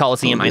 this is the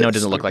Coliseum. I know it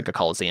doesn't look like a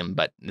Coliseum,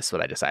 but this is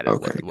what I decided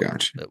what it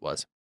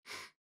was.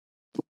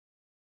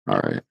 All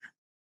right.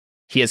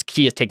 He is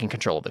taking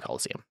control of the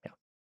Coliseum. Yeah.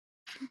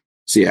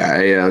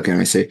 So can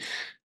I say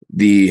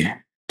the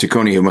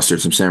Taconi have mustered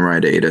some samurai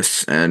to aid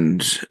us,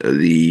 and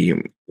the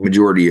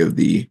majority of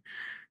the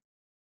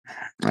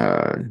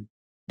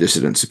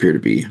dissidents appear to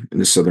be in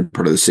the southern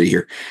part of the city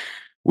here.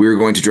 We're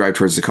going to drive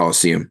towards the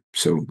Coliseum,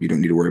 so you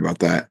don't need to worry about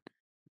that.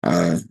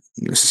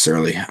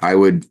 Necessarily. I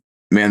would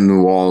man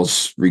the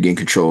walls, regain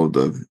control of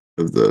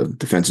the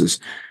defenses,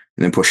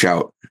 and then push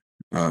out.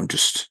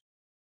 Just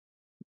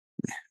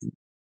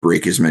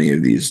break as many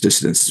of these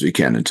dissidents as we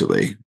can until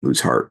they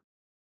lose heart.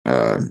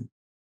 And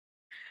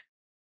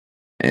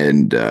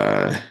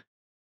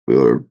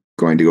we're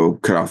going to go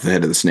cut off the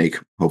head of the snake.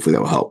 Hopefully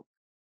that will help.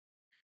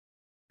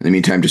 In the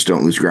meantime, just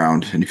don't lose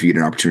ground. And if you get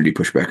an opportunity,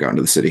 push back out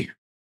into the city.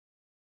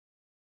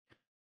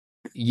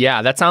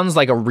 Yeah, that sounds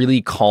like a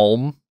really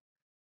calm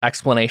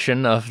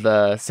explanation of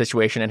the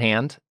situation at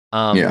hand.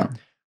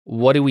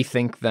 What do we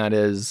think that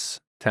is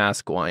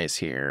task-wise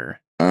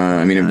here?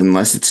 I mean,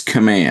 unless it's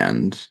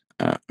command,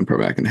 I'm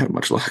probably not going to have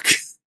much luck.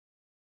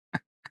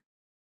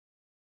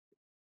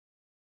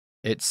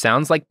 It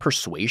sounds like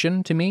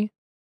persuasion to me.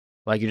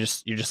 Like you're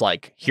just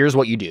like, here's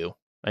what you do,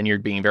 and you're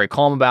being very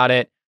calm about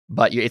it.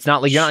 But it's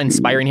not like you're not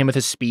inspiring him with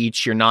his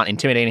speech. You're not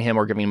intimidating him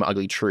or giving him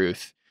ugly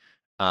truth.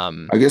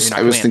 I guess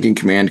I was thinking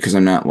command because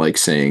I'm not like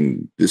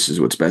saying this is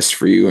what's best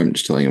for you. I'm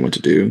just telling him what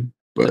to do.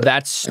 But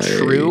that's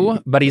true.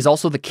 But he's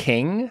also the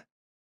king.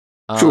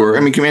 Sure. I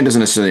mean, command doesn't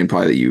necessarily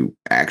imply that you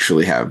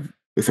actually have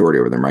authority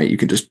over them, right? You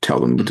can just tell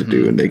them what to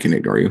do and they can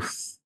ignore you.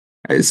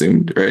 I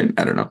assumed, right?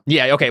 I don't know.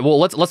 Yeah. Okay. Well,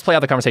 let's play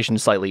out the conversation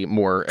slightly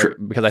more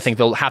because I think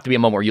there'll have to be a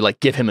moment where you like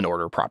give him an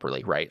order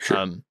properly, right?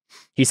 Sure.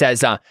 He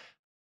says, I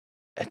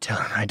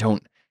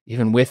don't.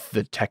 Even with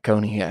the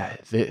Teconia,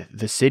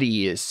 the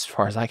city, as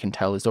far as I can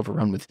tell, is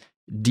overrun with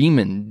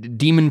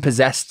demon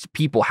possessed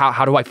people.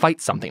 How do I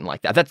fight something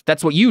like that?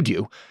 That's what you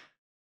do.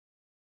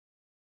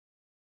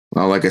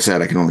 Well, like I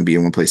said, I can only be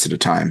in one place at a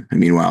time. And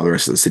meanwhile, the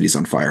rest of the city's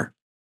on fire.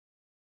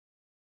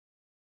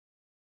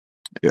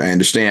 I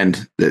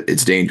understand that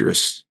it's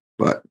dangerous,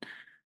 but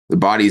the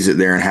bodies that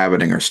they're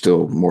inhabiting are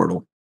still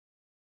mortal.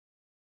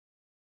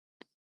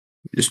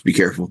 Just be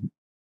careful.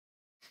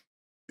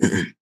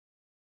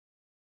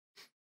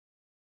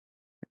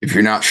 If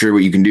you're not sure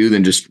what you can do,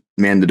 then just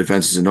man the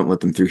defenses and don't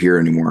let them through here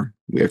anymore.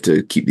 We have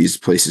to keep these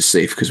places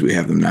safe because we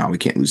have them now. We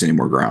can't lose any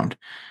more ground.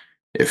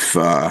 If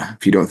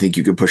you don't think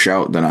you can push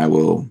out, then I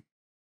will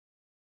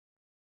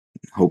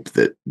hope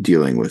that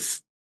dealing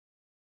with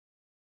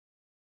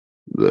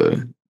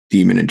the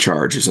demon in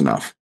charge is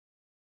enough.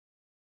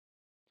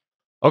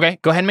 Okay,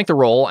 go ahead and make the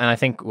roll, and I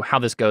think how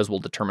this goes will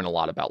determine a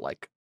lot about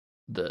like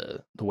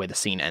the way the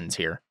scene ends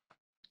here.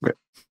 Okay.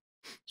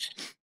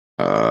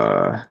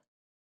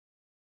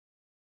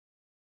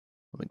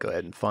 Let me go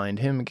ahead and find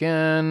him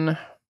again.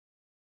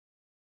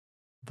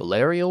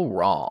 Valerio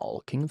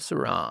Rahl, King of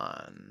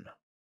Ceran.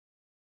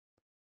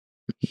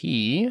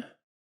 He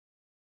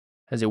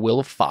has a will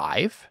of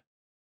 5.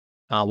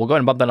 We'll go ahead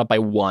and bump that up by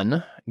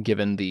 1,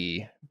 given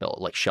the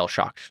like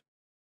shell-shocked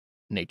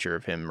nature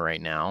of him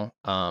right now.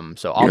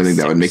 So I think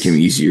that would make him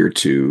easier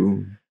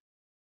to.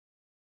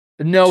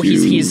 No,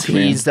 he's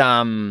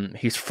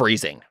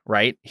freezing,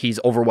 right? He's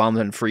overwhelmed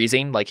and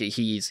freezing. Like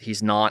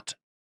he's not.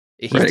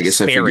 He's right,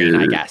 despairing,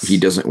 I guess. If he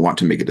doesn't want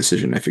to make a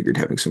decision, I figured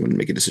having someone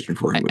make a decision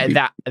for him would be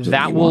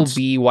that will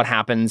be what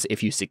happens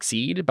if you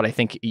succeed. But I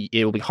think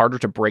it will be harder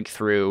to break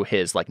through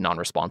his like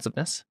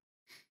non-responsiveness.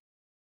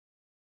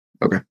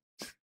 Okay.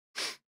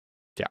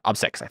 Yeah, ob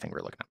 6. I think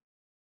we're looking at.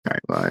 All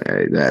right.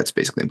 Well, that's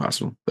basically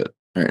impossible. But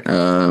all right.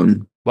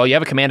 Well, you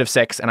have a command of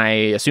 6, and I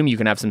assume you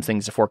can have some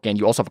things to fork in.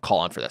 You also have a call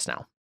on for this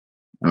now.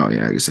 Oh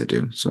yeah, I guess I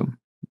do. So,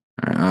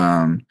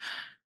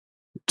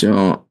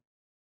 don't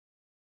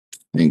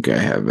think I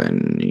have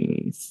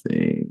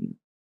anything.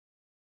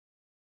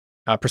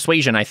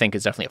 Persuasion, I think,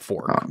 is definitely a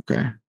 4. Oh,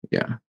 okay.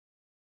 Yeah.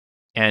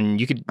 And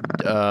you could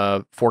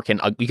fork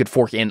in. You could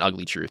fork in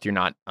ugly truth. You're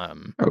not.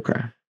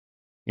 Okay.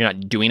 You're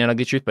not doing an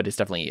ugly truth, but it's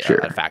definitely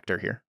a factor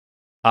here.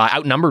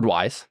 Outnumbered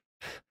wise.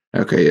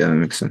 Okay, yeah, that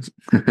makes sense.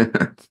 All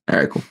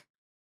right, cool.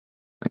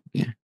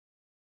 Yeah.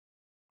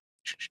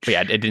 But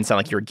yeah, it didn't sound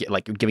like you were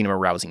giving him a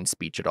rousing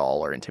speech at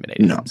all or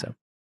intimidating him. So.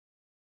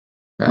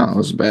 Well, it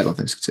was bad, all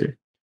things considered.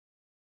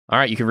 All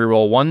right, you can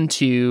reroll 1,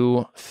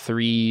 2,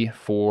 3,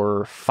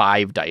 4,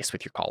 5 dice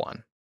with your call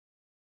on.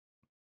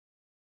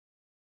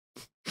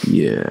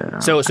 Yeah.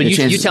 So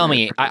you tell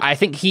me. I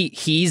think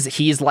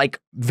he's like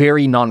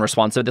very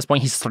non-responsive at this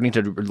point. He's starting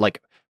to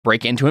like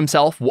break into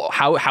himself.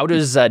 How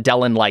does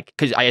Dellon like?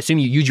 Because I assume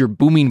you use your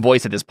booming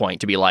voice at this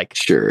point to be like,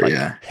 sure, like,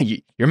 yeah,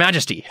 Your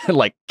Majesty,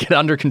 like get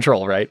under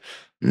control, right?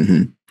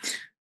 Mm-hmm.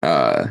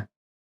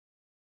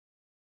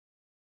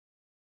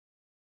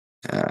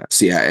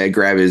 See, I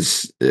grab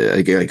his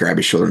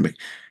shoulder and be,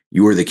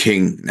 you are the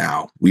king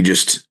now. We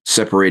just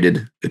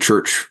separated the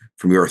church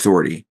from your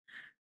authority.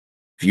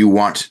 If you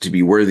want to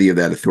be worthy of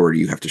that authority,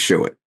 you have to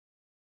show it. If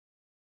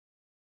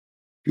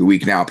you're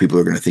weak now, people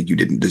are going to think you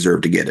didn't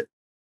deserve to get it.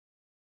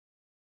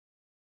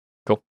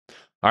 Cool.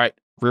 All right.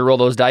 Reroll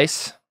those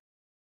dice.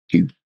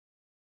 2.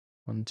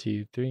 1,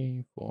 2,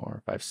 3,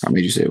 4, 5. How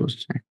many did you say it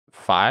was?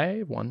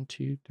 5. 1,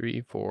 2,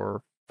 3,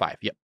 4, 5.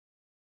 Yep.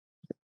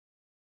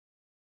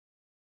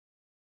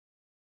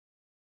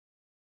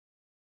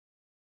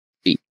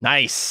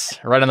 Nice.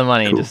 Right on the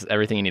money. Cool. Just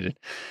everything you needed.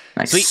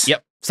 Nice. Sweet.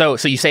 Yep. So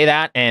you say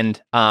that,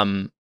 and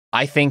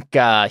I think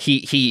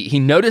he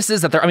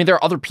notices that there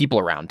are other people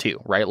around too,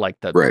 right? Like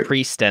the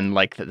priest and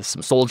like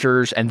some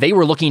soldiers, and they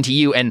were looking to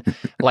you and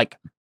like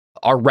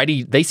are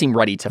ready. They seem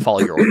ready to follow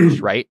your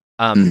orders, right?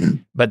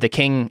 But the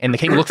king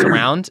looks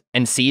around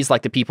and sees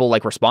like the people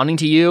like responding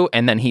to you,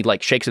 and then he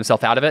like shakes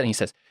himself out of it and he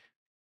says,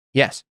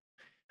 yes,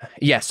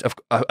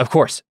 of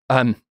course.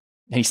 And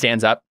he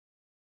stands up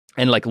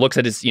and like looks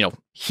at his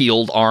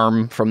healed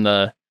arm from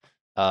the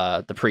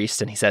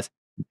priest, and he says,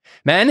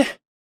 men,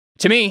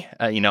 to me,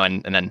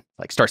 and then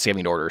like starts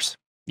giving orders.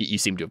 You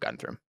seem to have gotten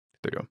through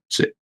him.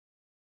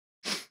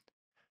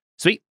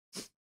 Sweet.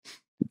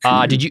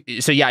 Did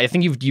you? So yeah, I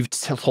think you've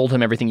told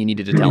him everything you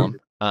needed to tell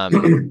him.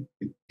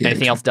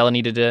 Anything else Dellon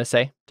needed to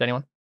say to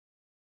anyone?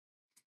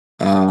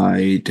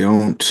 I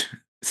don't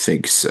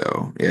think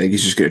so. Yeah, I think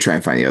he's just gonna try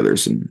and find the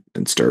others and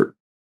start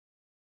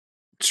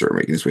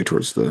making his way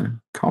towards the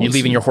columns. You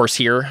leaving your horse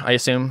here, I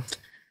assume?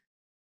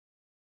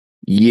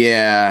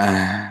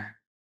 Yeah,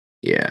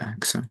 I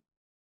think so.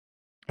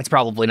 It's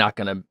probably not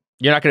gonna.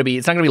 It's not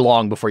gonna be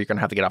long before you're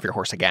gonna have to get off your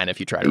horse again if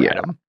you try to ride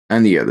him.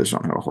 And the others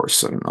don't have a horse,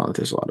 so I don't know that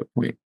there's a lot of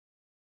point.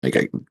 Like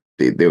I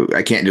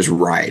can't just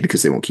ride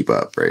because they won't keep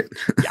up, right?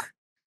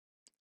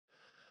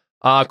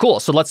 Yeah. Cool.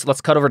 So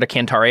let's cut over to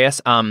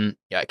Cantarius.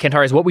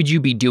 Cantarius, what would you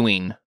be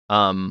doing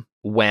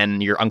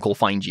when your uncle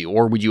finds you,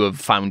 or would you have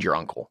found your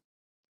uncle?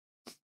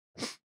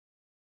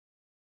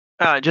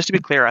 Just to be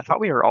clear, I thought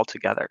we were all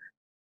together.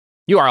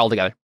 You are all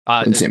together.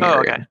 In the same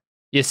area. Okay.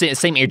 Yeah,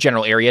 same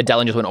general area.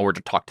 Dellon just went over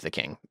to talk to the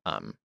king.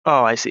 Oh,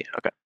 I see.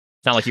 Okay.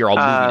 It's not like you're all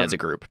moving as a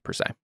group per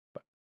se.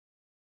 But.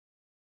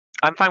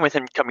 I'm fine with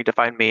him coming to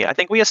find me. I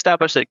think we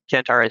established that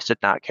Cantarius did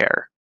not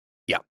care.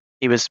 Yeah.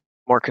 He was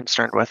more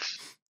concerned with.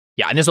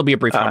 Yeah, and this will be a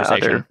brief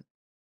conversation.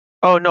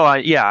 Oh no,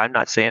 I'm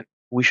not saying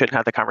we shouldn't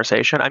have the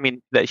conversation. I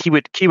mean that he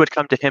would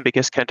come to him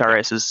because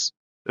Cantarius is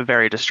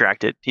very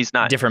distracted. He's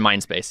not different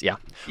mind space. Yeah.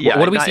 Yeah.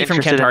 What do we see from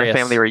Cantarius? In a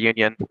family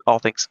reunion, all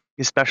things,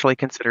 especially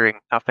considering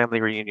how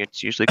family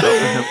reunions usually go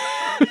for him.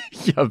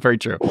 Yeah, very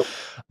true.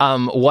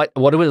 What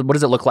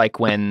does it look like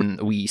when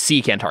we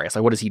see Cantarius?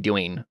 Like, what is he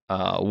doing?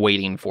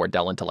 Waiting for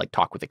Dellon to like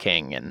talk with the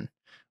king and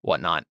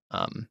whatnot.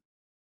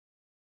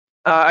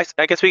 I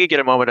guess we could get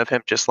a moment of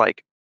him just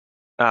like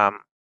he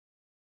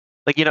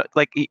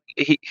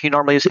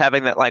normally is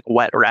having that like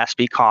wet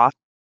raspy cough,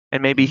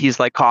 and maybe he's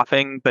like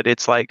coughing, but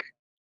it's like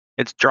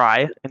it's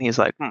dry, and he's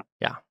like,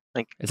 Yeah.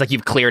 like It's like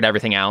you've cleared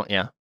everything out.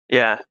 Yeah.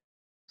 yeah,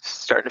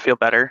 starting to feel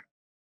better,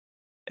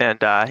 and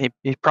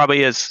he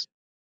probably is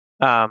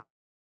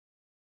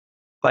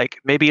like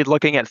maybe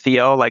looking at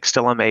Theo like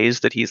still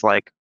amazed that he's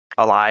like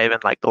alive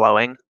and like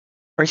glowing,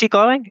 or is he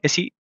glowing? He's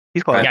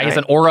glowing? Yeah, he has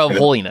right? an aura of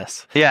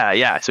holiness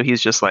Yeah. So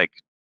he's just like,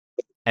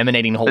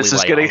 emanating holy this is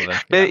light gonna.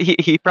 off of him.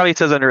 He probably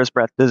says under his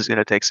breath, "This is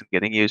gonna take some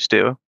getting used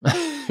to."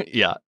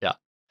 Yeah.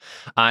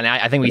 And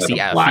I think we Like see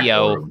a black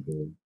Theo. orb.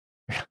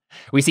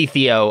 We see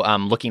Theo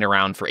looking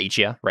around for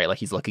Achia, right? Like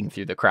he's looking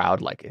through the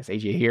crowd, like, is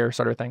Achia here,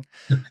 sort of thing.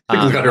 He's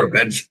under a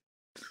bench.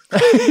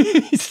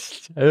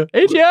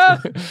 Achia!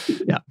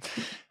 Yeah.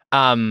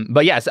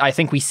 But yes, I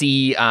think we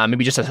see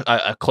maybe just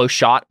a close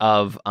shot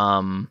of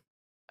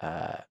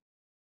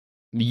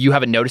you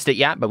haven't noticed it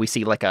yet, but we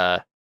see like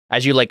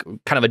as you like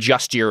kind of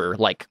adjust your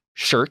like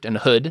shirt and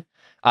hood,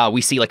 we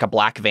see like a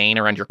black vein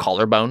around your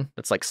collarbone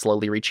that's like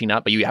slowly reaching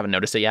up, but you haven't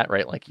noticed it yet,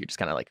 right? Like you're just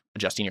kind of like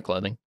adjusting your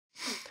clothing.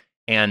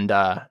 And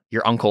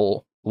your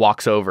uncle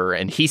walks over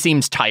and he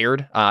seems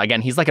tired.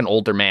 Again, he's like an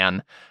older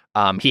man.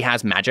 He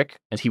has magic,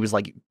 and he was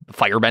like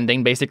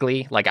firebending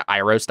basically, like an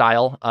Iroh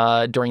style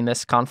during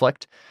this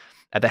conflict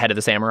at the head of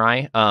the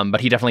samurai. But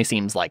he definitely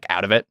seems like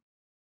out of it.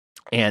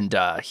 And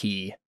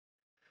he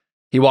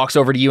walks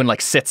over to you and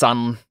like sits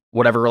on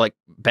whatever like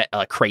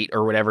crate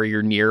or whatever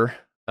you're nearest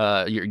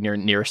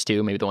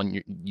to, maybe the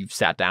one you've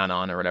sat down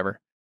on or whatever.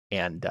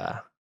 And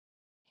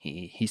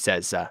he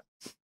says,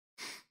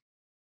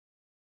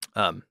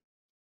 do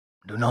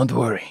not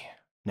worry,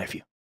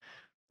 nephew.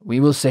 We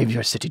will save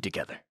your city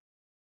together.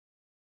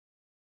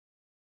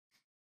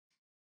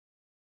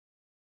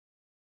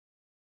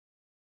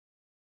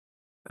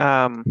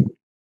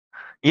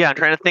 Yeah, I'm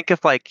trying to think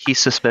if like he's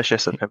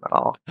suspicious of him at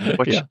all.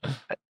 Which Yeah.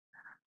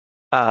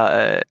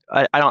 I'm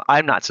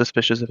not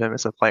suspicious of him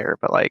as a player,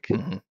 but like,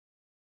 Mm-hmm.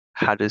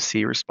 how does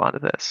he respond to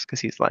this?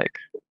 Because he's like,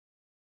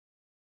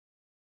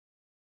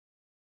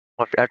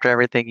 after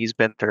everything he's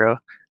been through.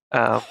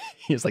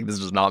 He's like, this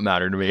does not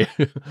matter to me.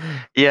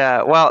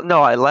 Yeah, well,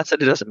 no, less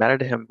that it doesn't matter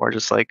to him, more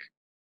just like,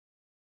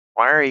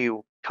 why are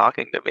you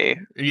talking to me?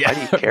 Yeah, Why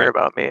do you care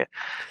about me?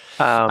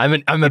 I'm a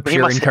he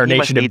pure must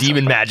incarnation of need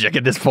demon something. magic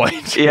at this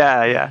point.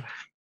 Yeah.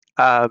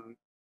 I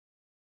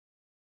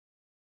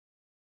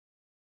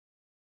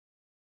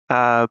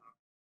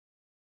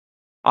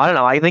don't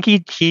know. I think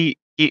he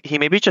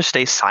maybe just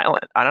stays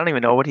silent. I don't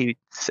even know what he's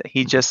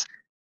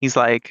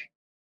like,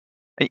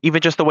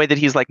 even just the way that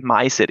he's like,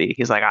 my city.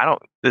 He's like,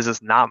 this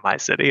is not my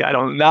city. I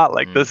don't not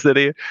like this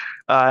city.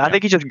 I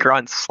think he just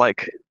grunts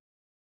like,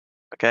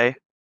 okay.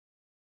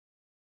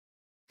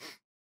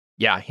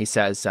 Yeah, he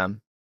says,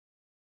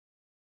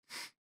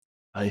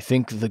 I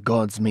think the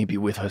gods may be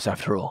with us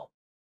after all.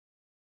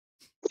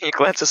 He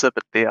glances up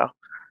at Theo.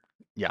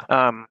 Yeah.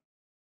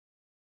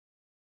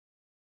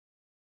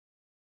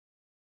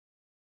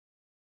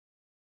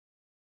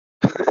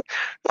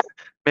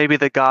 Maybe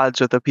the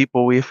gods are the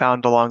people we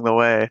found along the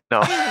way.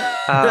 No.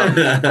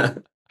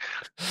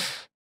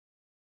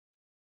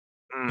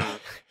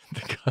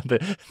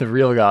 The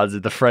real gods are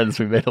the friends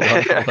we made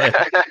along the way.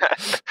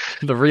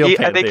 The real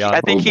pantheon.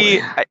 I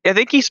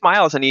think he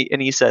smiles and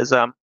he says,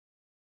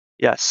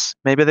 yes,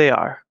 maybe they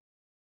are.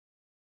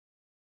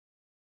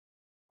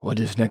 What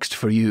is next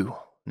for you,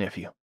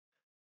 nephew?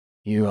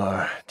 You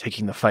are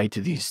taking the fight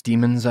to these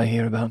demons I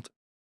hear about?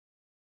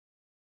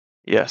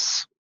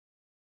 Yes.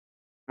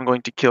 I'm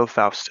going to kill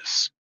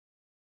Faustus.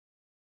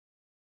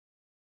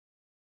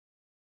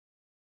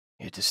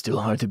 It is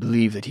still hard to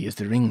believe that he is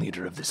the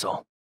ringleader of this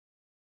all.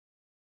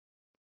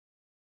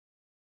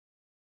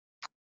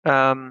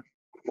 Not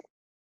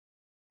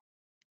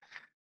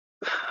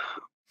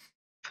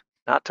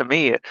to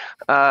me.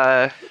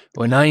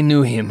 When I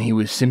knew him, he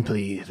was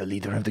simply the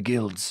leader of the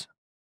guilds.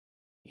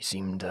 He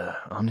seemed an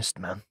honest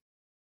man.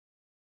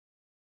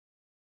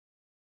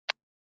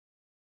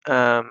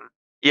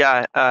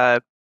 Yeah.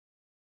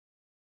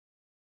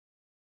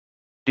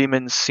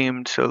 Demons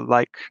seem to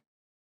like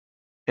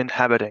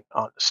inhabiting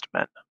honest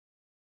men.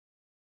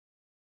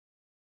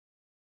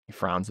 He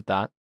frowns at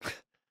that.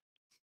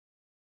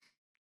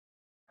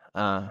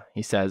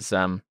 He says,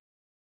 I'm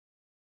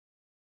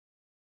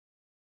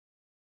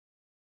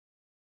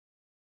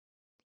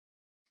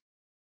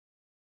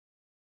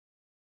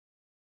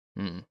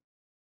gonna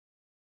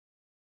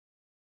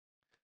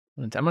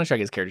check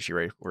his character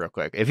sheet real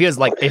quick. If he had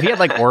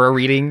like aura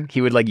reading,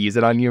 he would like use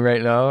it on you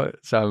right now.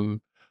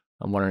 So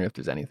I'm wondering if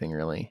there's anything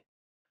really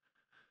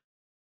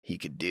he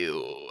could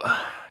do.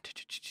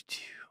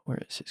 Where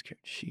is his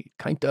character sheet?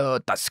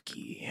 Kinda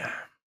dusky.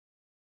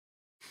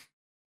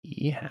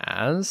 He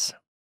has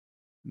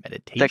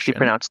meditation. It's actually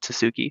pronounced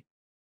Tsuki.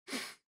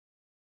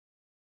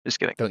 Just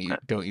kidding.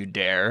 Don't you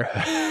dare.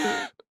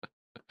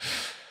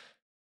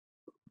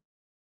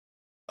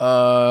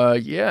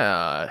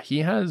 Yeah, he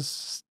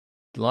has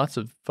lots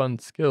of fun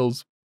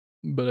skills,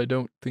 but I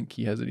don't think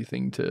he has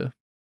anything to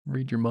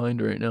read your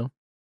mind right now.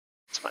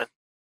 It's fine.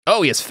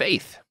 Oh, he has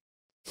faith.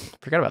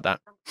 Forgot about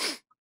that.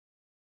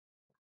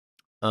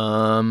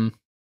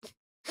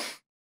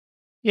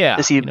 Yeah.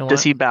 Does he you know does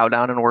what? he bow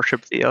down and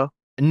worship Theo?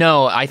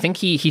 No, I think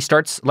he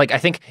starts like I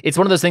think it's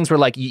one of those things where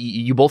like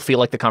you both feel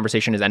like the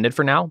conversation is ended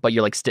for now, but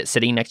you're like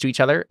sitting next to each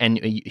other,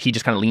 and he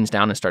just kind of leans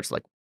down and starts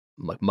like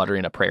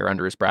muttering a prayer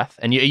under his breath,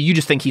 and you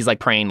just think he's like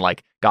praying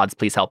like God's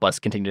please help us,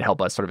 continue to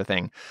help us, sort of a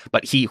thing.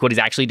 But what he's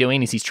actually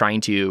doing is he's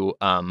trying to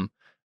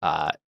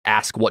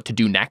ask what to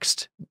do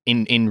next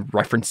in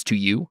reference to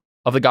you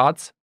of the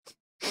gods.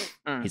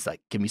 He's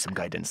like, give me some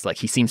guidance. Like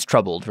he seems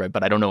troubled, right?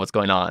 But I don't know what's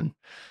going on.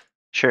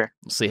 Sure.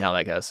 We'll see how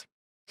that goes.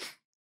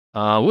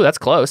 Ooh, that's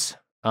close.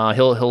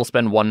 He'll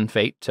spend 1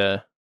 fate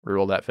to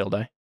reroll that fail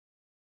die.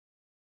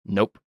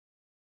 Nope.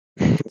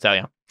 So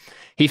yeah,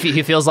 he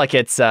feels like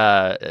it's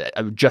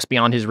just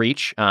beyond his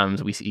reach. So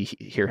we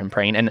hear him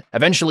praying, and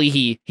eventually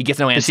he gets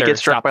no answer. Does he get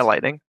struck by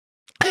lightning?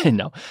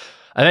 No.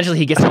 Eventually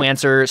he gets no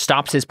answer,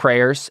 stops his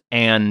prayers,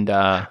 and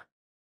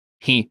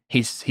he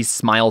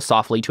smiles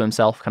softly to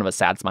himself, kind of a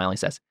sad smile. He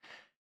says,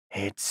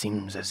 "It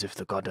seems as if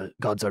the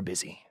gods are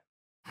busy,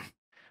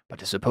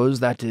 but I suppose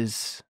that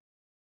is."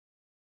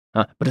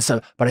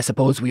 But I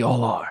suppose we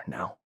all are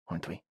now,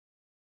 aren't we?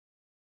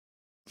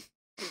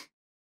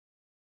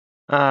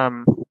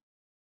 I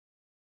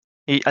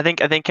think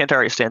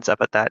Cantarius stands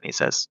up at that and he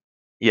says,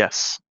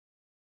 "Yes."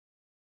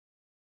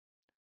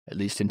 At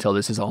least until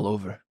this is all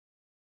over.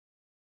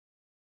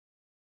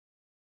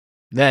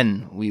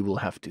 Then we will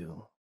have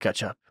to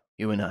catch up,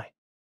 you and I.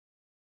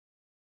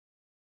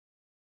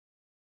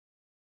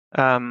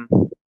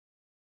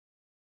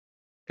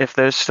 If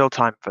there's still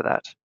time for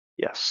that,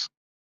 yes.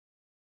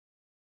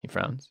 He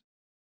frowns.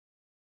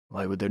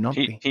 Why would there not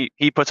be?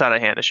 He puts out a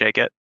hand to shake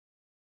it,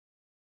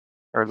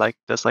 or like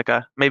just like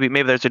a maybe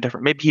there's a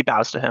different, maybe he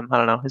bows to him. I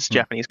don't know. It's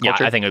Japanese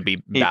culture. Yeah, I think it would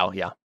be bow.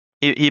 Yeah.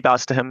 He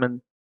bows to him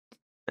and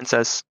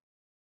says,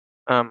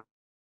 "I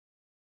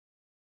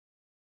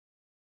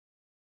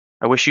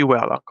wish you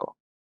well, Uncle."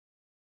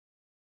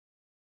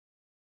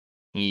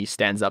 He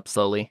stands up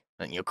slowly,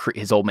 and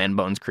his old man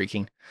bones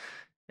creaking,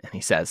 and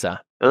he says,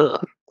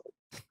 Ugh.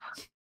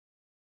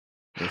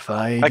 "If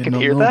I can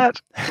hear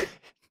that."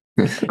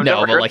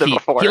 No, but like he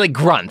like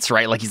grunts,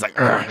 right? Like he's like,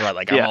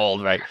 like I'm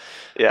old, right?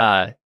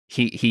 Yeah.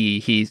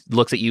 He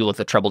looks at you with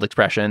a troubled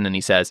expression, and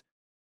he says,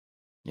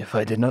 "If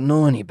I did not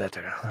know any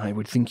better, I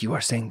would think you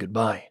are saying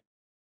goodbye."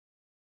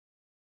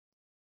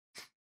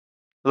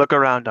 Look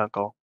around,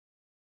 Uncle.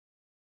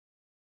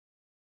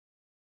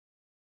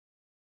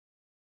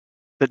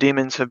 The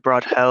demons have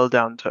brought hell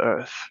down to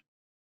earth.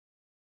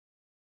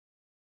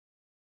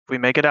 If we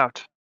make it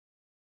out,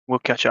 we'll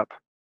catch up.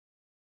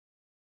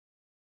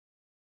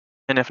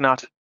 And if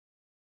not,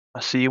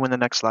 I'll see you in the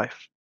next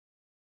life.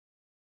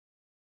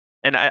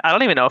 And I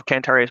don't even know if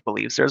Cantarius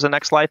believes there's a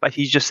next life.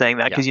 He's just saying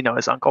that because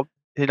his uncle,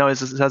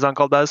 his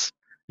uncle does.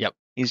 Yep.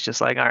 He's just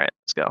like, all right,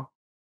 let's go.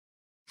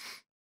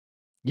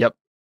 Yep.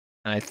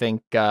 I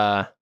think.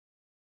 And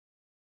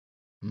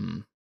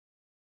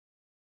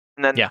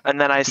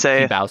then I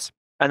say, he bows.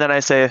 And then I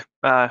say,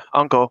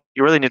 Uncle,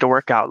 you really need to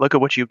work out. Look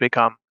at what you've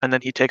become. And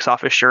then he takes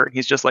off his shirt and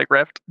he's just like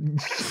ripped.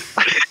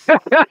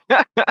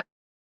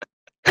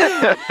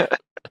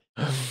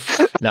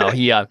 No,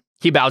 he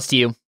bows to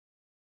you.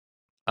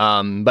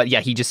 But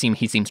yeah, he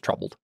seems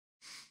troubled.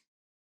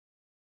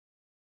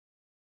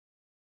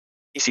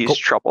 He seems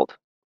troubled.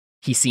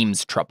 He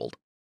seems troubled.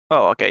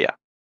 Oh, okay, yeah.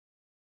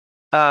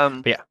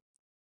 But yeah.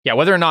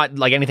 Whether or not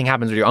like anything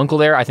happens with your uncle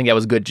there, I think that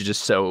was good to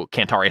just show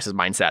Cantarius'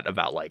 mindset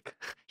about like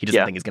he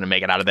doesn't think he's gonna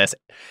make it out of this,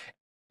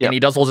 and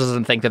he also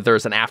doesn't think that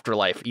there's an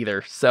afterlife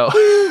either. So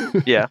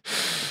yeah.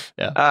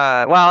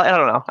 Well, I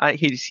don't know.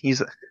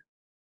 He's.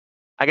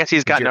 I guess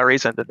he's got no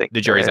reason to think the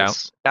jury's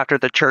out after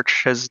the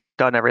church has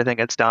done everything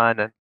it's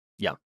done, and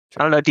yeah,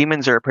 I don't know.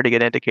 Demons are a pretty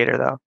good indicator,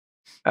 though.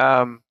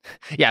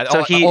 Yeah,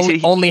 so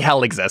only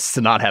hell exists,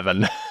 not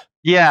heaven.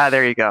 Yeah,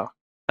 there you go.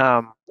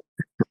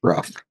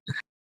 Rough.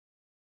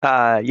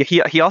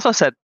 He also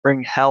said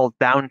bring hell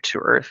down to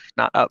earth,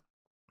 not up,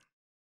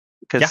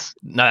 because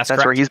that's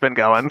where he's been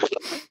going.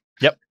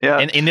 Yep. Yeah.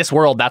 And in this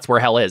world, that's where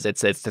hell is.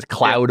 It's a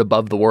cloud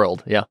above the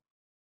world. Yeah.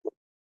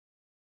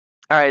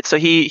 All right. So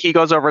he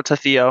goes over to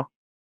Theo,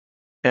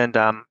 and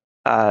what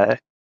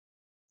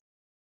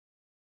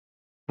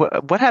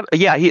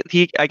happened? Yeah.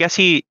 He I guess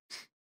he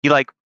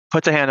like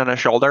puts a hand on his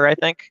shoulder. I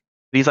think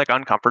he's like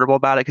uncomfortable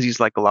about it because he's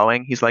like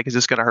glowing. He's like, "Is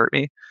this gonna hurt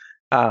me?"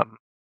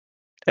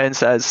 And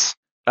says.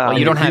 Well,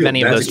 you don't have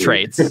any of those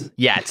traits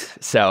yet,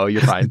 so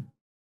you're fine.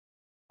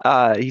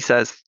 He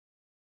says,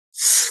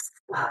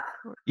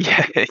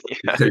 "Yeah."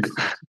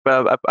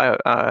 But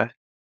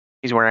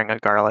he's wearing a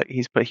garlic.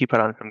 He put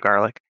on some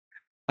garlic.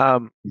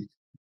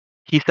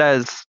 He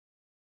says,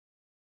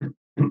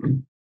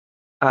 to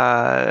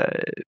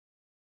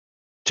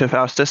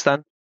Faustus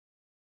then.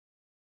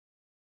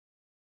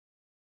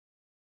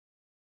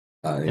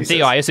 And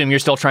Theo, I assume you're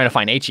still trying to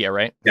find Achia,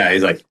 right? Yeah,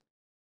 he's like,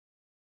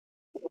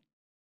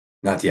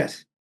 not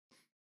yet.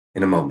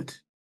 In a moment.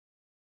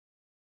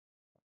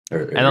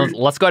 And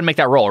let's go ahead and make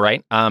that roll,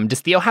 right? Does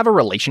Theo have a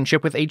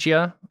relationship with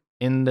Agia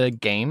in the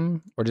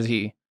game, or does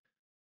he?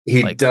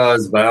 He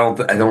does, but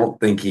I don't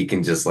think he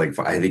can just like.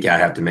 I think I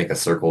have to make a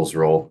circles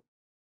roll.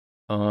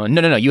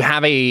 No. You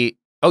have a.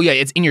 Oh yeah,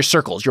 it's in your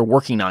circles. You're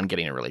working on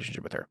getting a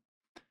relationship with her.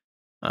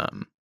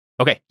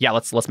 Okay, yeah.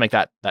 Let's make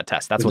that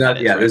test. That's what that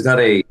is. Yeah, right? there's not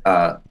a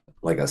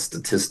like a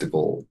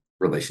statistical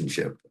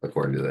relationship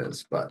according to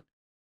this, but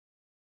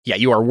yeah,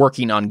 you are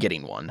working on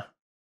getting one.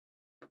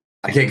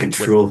 I can't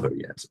control her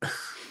yet.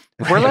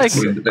 We're like,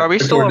 are we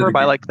still over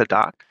by like the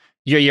dock?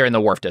 You're in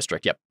the wharf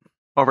district. Yep.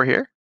 Over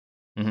here?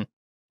 Mm-hmm.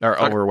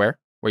 Or over where?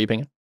 Where are you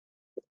pinging?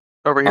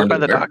 Over here by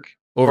the dock.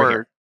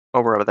 Over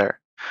there.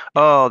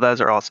 Oh,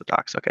 those are also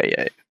docks. Okay,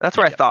 yeah. That's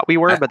where I thought we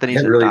were, but then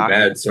he's really dock.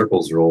 bad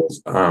circles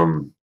rolls.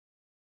 Let's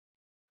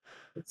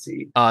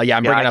see.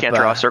 I'm bringing up. I can't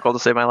draw a circle to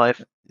save my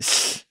life.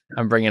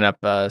 I'm bringing up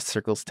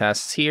circles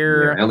tests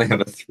here. I only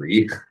have a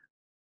 3.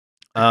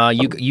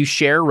 You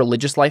share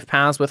religious life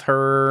paths with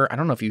her. I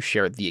don't know if you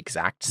share the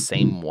exact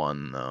same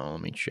one though.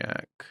 Let me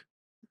check.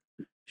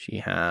 She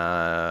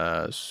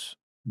has.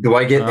 Do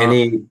I get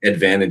any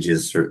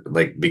advantages for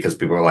like because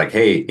people are like,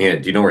 "Hey,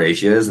 do you know where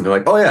Asia is?" And they're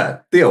like, "Oh yeah,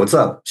 Theo, what's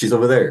up? She's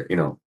over there." You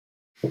know.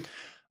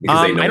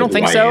 I don't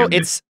think so.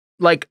 It's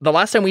like the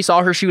last time we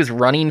saw her, she was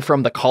running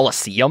from the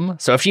Colosseum.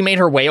 So if she made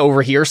her way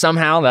over here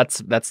somehow,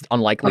 that's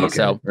unlikely. Okay,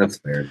 so that's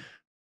fair.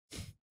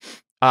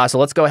 So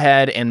let's go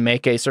ahead and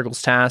make a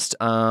circles test.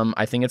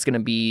 I think it's going to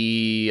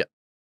be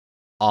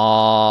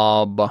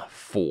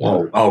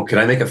OB4. Oh, can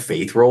I make a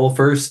faith roll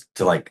first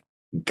to like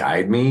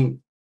guide me?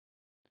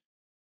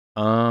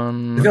 I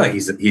feel like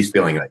he's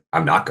feeling like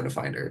I'm not going to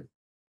find her.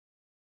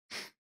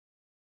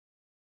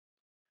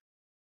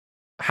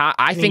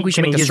 I think we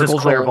should make the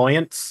circles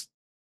clairvoyance.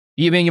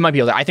 You might be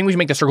able to. I think we should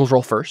make the circles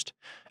roll first,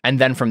 and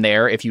then from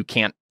there, if you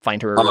can't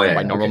find her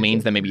by normal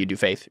means, then maybe you do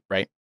faith,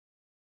 right?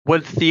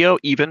 Would Theo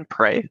even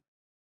pray?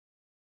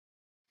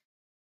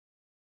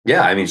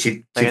 Yeah, I mean,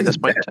 she at this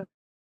point.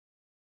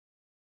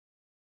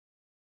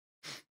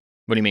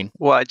 What do you mean?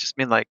 Well, I just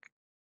mean like.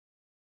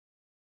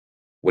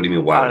 What do you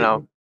mean? Why? I don't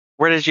know.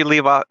 Where did you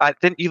leave off?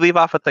 Didn't you leave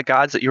off with the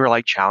gods that you were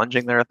like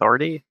challenging their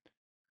authority?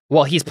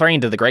 Well, he's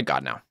praying to the great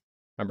god now.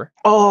 Remember?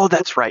 Oh,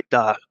 that's right.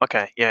 Duh.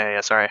 Okay. Yeah.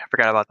 Sorry, I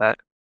forgot about that.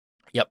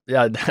 Yep.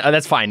 Yeah,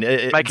 that's fine.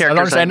 My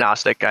character's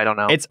agnostic. I don't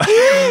know. It's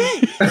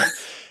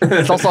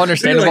it's also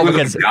understandable like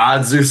because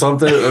gods or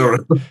something. I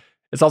don't know.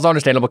 It's also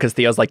understandable because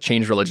Theo's like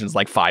changed religions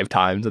like 5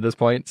 times at this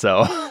point.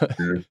 So,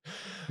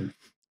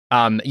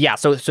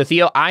 So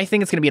Theo, I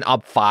think it's going to be an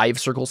OB5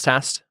 circles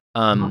test.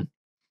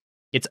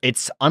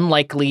 It's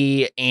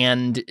unlikely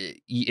and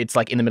it's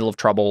like in the middle of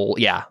trouble.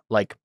 Yeah,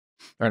 like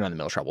or not in the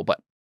middle of trouble,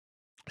 but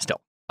still,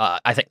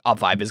 I think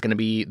OB5 is going to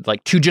be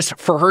like just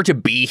for her to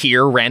be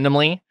here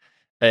randomly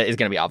is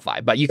going to be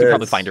OB5. But you can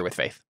probably find her with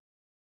faith.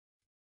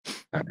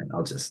 All right,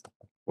 I'll just.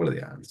 What are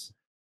the odds?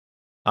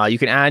 You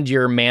can add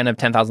your man of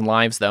 10,000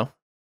 lives though.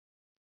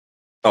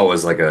 Oh,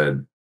 as like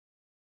a.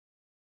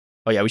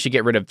 Oh yeah, we should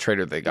get rid of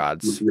Traitor of the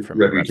Gods from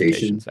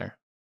reputations there.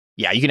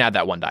 Yeah, you can add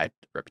that 1 die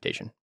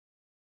reputation.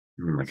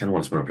 I kind of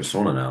want to spin a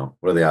persona now.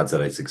 What are the odds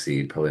that I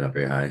succeed? Probably not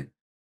very high.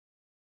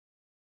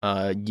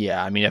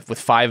 Yeah, I mean, if with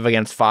 5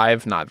 against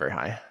 5, not very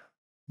high.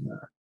 Nah.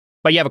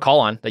 But you have a call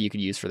on that you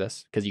could use for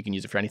this because you can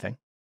use it for anything.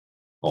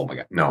 Oh my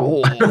god,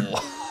 no!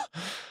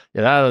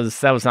 Yeah,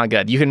 that was not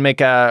good. You can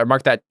make a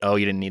mark that. Oh,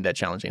 you didn't need that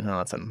challenging. Oh,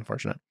 that's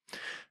unfortunate.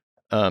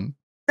 I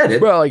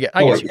did. Well, I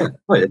guess you did.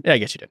 Yeah, I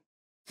guess you did.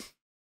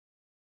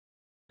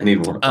 I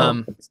need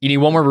one. You need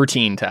one more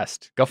routine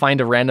test. Go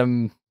find a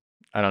random,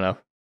 I don't know,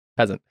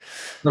 peasant.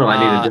 No, I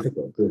need a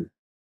difficult too.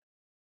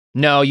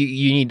 No,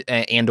 you need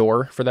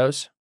and/or for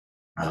those.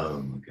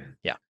 Oh, okay.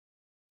 Yeah.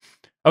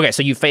 Okay,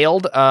 so you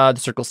failed the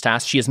circles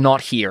task. She is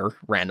not here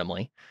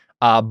randomly,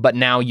 but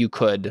now you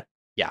could,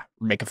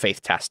 make a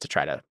faith test to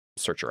try to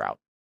search her out.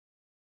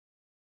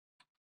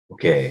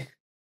 Okay.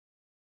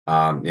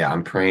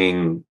 I'm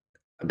praying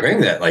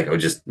that like I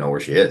would just know where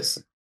she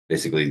is.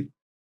 Basically,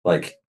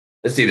 like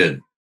let's see the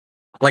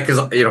like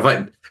because if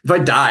I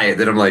die,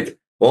 then I'm like,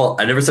 well,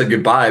 I never said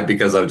goodbye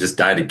because I've just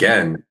died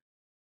again.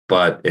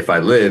 But if I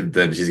live,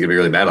 then she's gonna be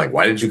really mad. Like,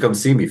 why didn't you come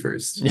see me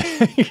first?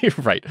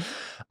 Right.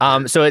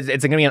 So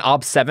it's gonna be an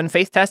OB7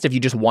 faith test if you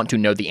just want to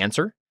know the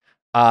answer.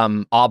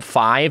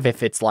 OB5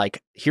 if it's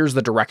like here's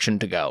the direction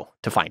to go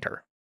to find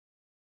her.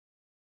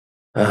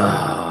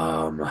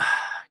 Kind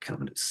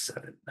of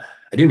 7.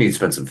 I do need to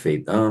spend some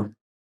faith though.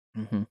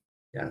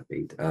 Yeah,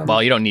 faith.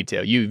 Well, you don't need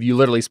to. You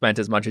literally spent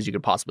as much as you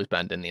could possibly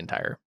spend in the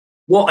entire.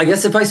 Well, I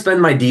guess if I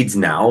spend my deeds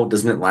now,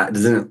 doesn't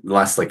it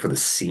last like for the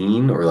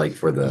scene or like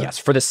for the? Yes,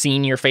 for the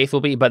scene your faith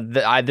will be, but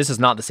this is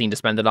not the scene to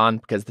spend it on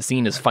because the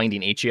scene is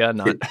finding Agia,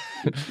 not.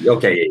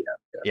 Okay.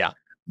 Yeah.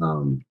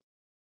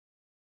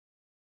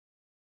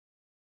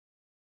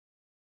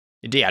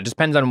 Yeah, it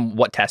depends on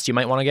what test you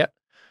might want to get.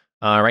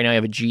 Right now you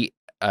have a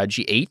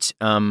G8.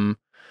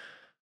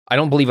 I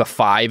don't believe a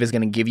 5 is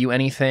going to give you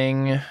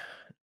anything.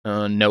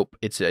 Nope,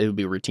 it would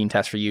be a routine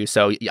test for you.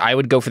 So I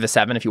would go for the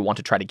 7 if you want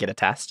to try to get a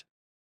test,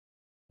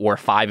 or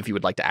 5 if you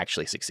would like to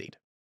actually succeed.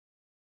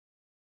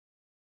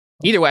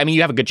 Either way, I mean,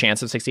 you have a good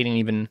chance of succeeding.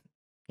 Even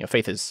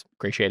faith is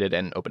gratiated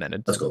and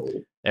open-ended. Let's go.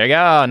 There you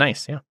go.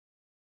 Nice. Yeah.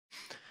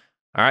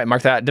 All right,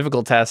 mark that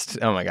difficult test.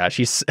 Oh my gosh,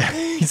 he's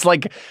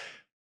like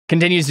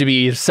continues to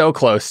be so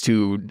close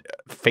to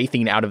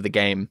faithing out of the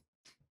game.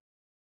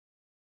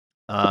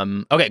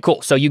 Okay,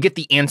 cool. So you get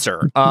the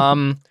answer.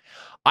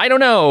 I don't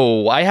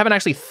know. I haven't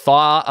actually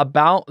thought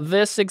about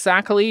this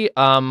exactly.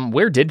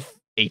 Where did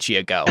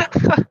Achia go?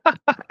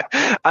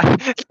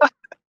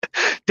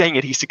 Dang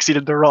it, he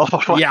succeeded the roll.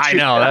 Yeah, I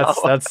know.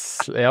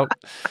 That's yep.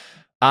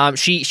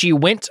 She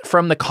went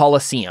from the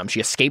Colosseum.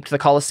 She escaped the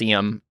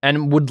Colosseum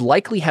and would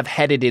likely have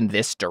headed in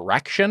this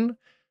direction,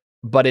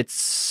 but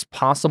it's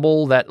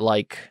possible that,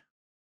 like,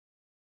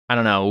 I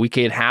don't know, we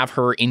could have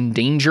her in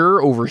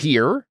danger over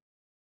here,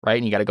 right?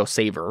 And you got to go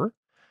save her.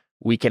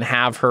 We can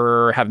have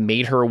her have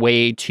made her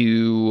way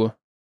to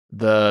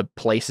the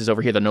places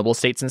over here, the noble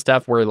estates and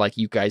stuff, where, like,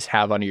 you guys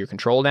have under your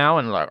control now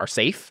and are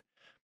safe.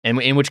 And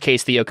in which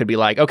case Theo could be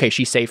like, okay,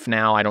 she's safe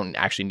now. I don't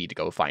actually need to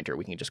go find her.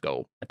 We can just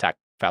go attack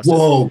Faustus.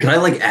 Whoa, can I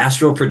like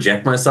astral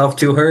project myself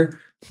to her?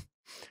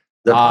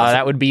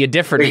 That would be a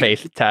different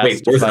faith test.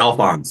 Wait, where's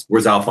Alfons?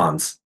 Where's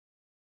Alfons?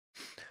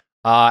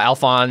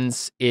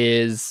 Alfons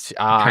is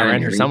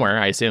around here somewhere,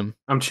 I assume.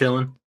 I'm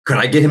chilling. Could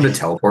I get him to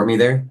teleport me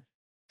there?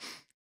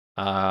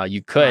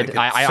 You could.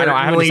 I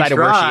haven't decided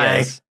where she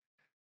is.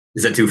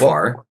 Is it too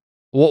far?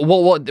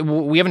 Well,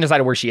 we haven't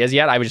decided where she is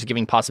yet. I was just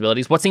giving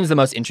possibilities. What seems the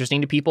most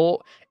interesting to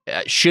people?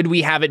 Should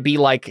we have it be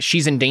like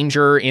she's in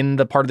danger in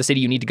the part of the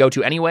city you need to go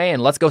to anyway,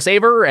 and let's go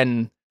save her?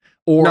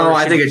 Or no,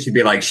 I think it should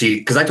be like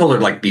because I told her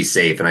to like be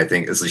safe, and I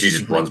think she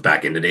just runs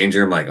back into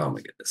danger. I'm like, oh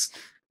my goodness.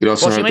 We'd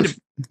also have to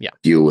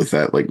deal with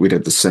that. Like we'd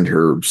have to send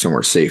her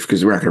somewhere safe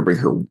because we're not going to bring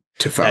her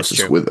to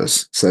Faustus with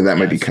us. So that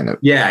might be kind of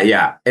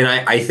yeah. And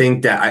I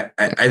think that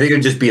I think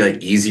it'd just be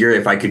like easier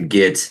if I could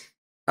get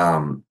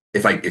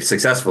if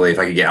successfully, if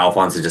I could get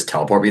Alfons to just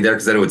teleport me there,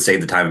 because then it would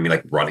save the time of me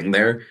like running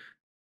there.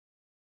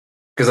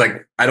 Because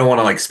like I don't want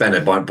to like spend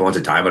a bunch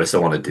of time, but I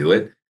still want to do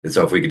it. And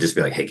so if we could just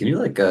be like, hey, can you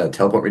like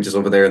teleport me just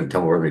over there and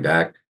teleport me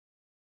back?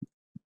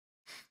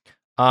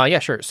 Yeah,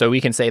 sure. So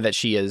we can say that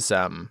she is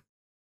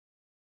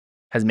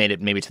has made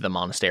it maybe to the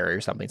monastery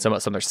or something, some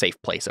other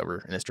safe place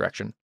over in this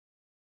direction.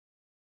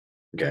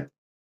 Okay.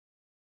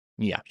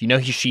 Yeah,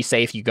 she's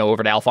safe. You go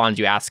over to Alfons.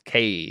 You ask,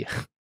 hey,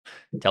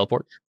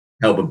 teleport.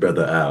 Help a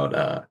brother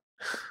out.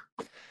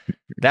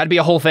 That'd be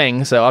a whole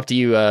thing. So up to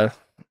you,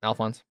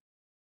 Alfons.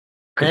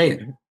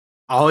 Hey,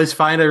 always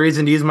find a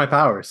reason to use my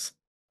powers.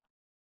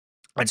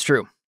 That's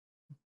true.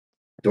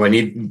 Do I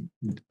need?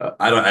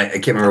 I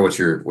can't remember what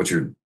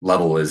your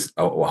level is.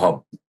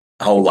 How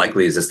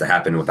likely is this to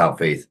happen without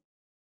faith?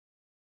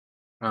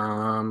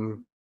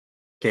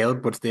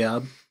 Caleb, what's the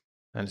odd?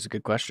 That is a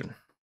good question.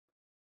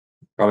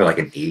 Probably like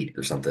an 8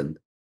 or something.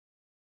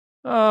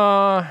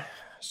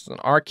 It's an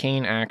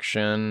arcane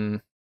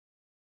action.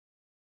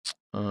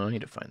 I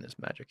need to find this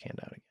magic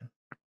handout again.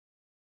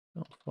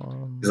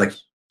 It's like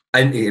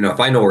if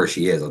I know where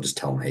she is, I'll just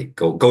tell him, hey,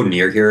 go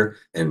near here,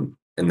 and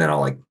then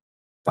I'll like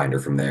find her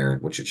from there,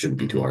 which it shouldn't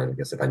be too hard. I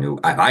guess if I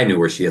knew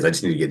where she is, I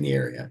just need to get in the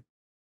area.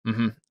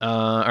 Mm-hmm.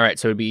 All right,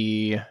 so it'd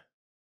be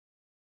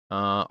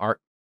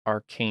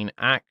arcane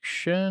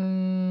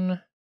action.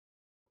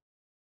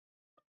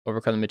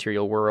 Overcome the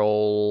material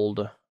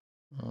world.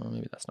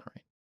 Maybe that's not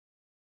right.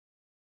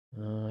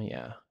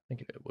 Yeah, I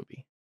think it would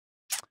be.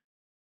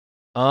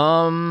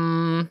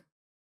 Trying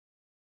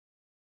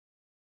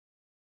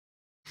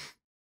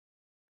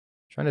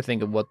to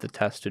think of what the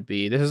test would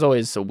be. This is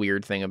always a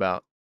weird thing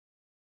about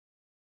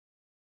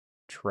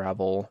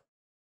travel.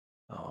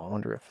 Oh, I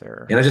wonder if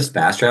they're. Can I just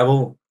fast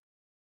travel?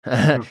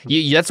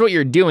 That's what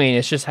you're doing.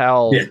 It's just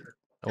what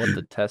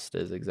the test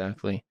is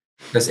exactly.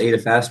 Press A to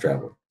fast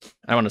travel.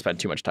 I don't want to spend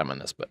too much time on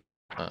this, but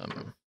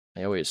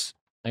I always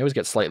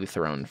get slightly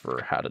thrown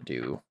for how to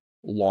do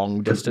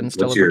long distance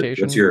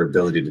teleportation. What's your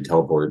ability to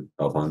teleport,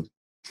 Alfons?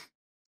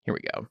 Here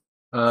we go.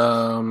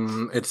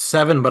 It's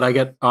 7, but I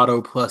get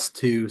auto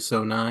 +2,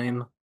 so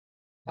 9.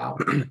 Wow.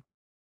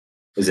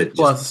 Is it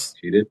plus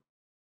shaded?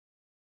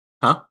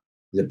 Huh?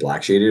 Is it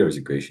black shaded or is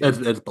it gray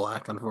shaded? It's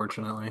black,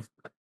 unfortunately.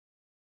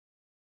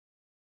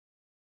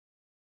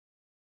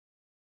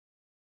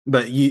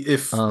 But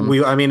if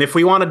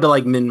we wanted to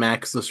like min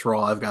max this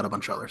roll, I've got a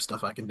bunch of other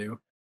stuff I can do.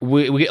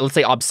 We let's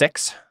say ob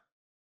 6.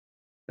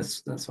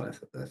 That's why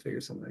I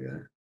figured something like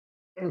that.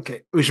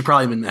 Okay, we should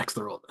probably min max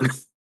the roll then.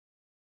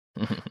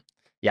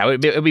 Yeah,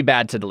 it'd be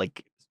bad to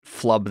like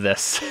flub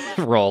this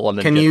roll and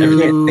then can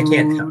you? I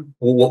can't.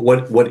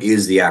 What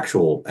is the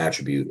actual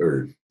attribute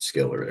or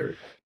skill or whatever?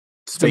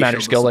 It's a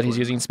magic skill that he's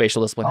using,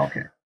 spatial discipline. Oh,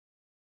 okay.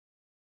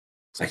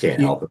 I can't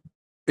help it.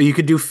 You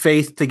could do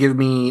faith to give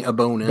me a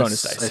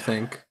bonus dice. I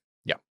think.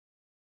 Yeah.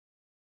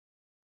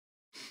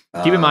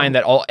 Keep in mind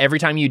that every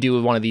time you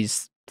do one of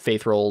these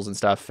faith rolls and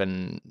stuff,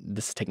 and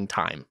this is taking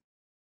time.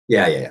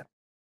 Yeah.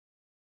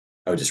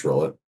 I would just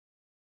roll it.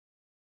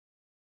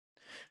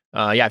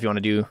 Yeah, if you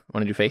want to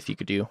do faith, you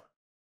could do.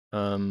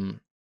 The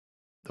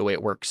way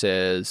it works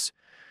is,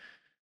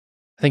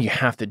 I think you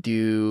have to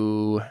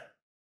do.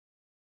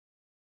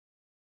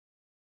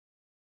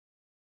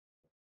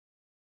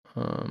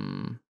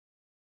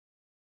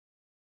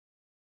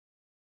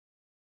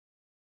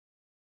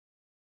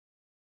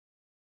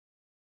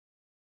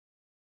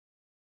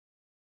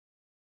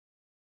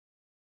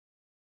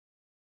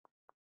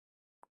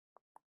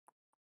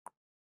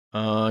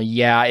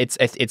 Yeah,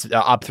 it's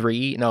up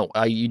 3. No,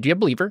 do you have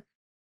believer?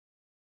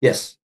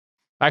 Yes.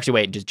 Actually,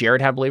 wait, does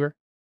Jared have believer?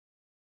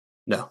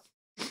 No.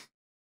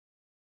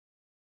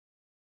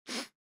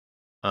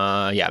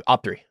 Yeah,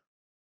 up 3.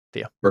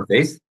 Theo. For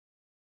faith?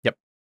 Yep.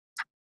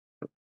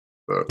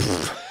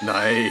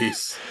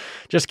 Nice.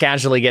 Just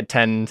casually get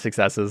 10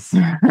 successes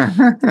on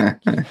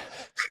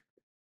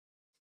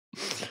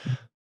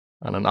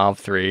an op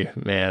 3.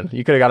 Man,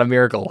 you could have got a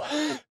miracle.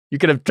 You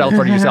could have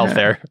teleported yourself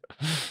there.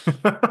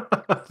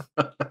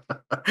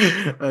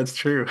 That's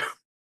true.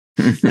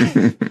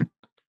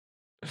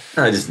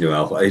 I just knew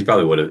Alphonse. He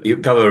probably would have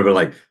been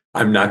like,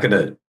 I'm not going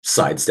to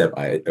sidestep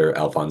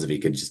Alphonse if he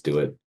could just do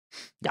it.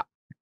 Yeah.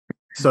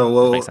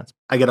 So makes sense.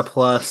 I get a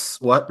plus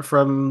what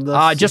from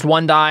this? Just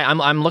 1 die.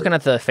 I'm looking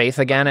at the faith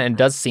again, and it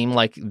does seem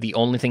like the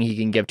only thing he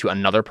can give to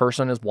another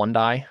person is 1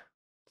 die,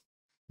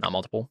 not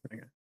multiple.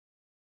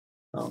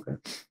 Oh, okay.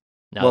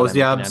 What was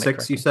the ob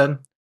 6 you said?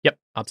 Yep,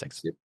 ob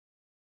 6. Yep.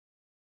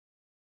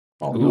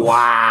 Oh,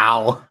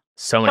 wow.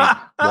 So many ones.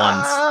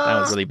 That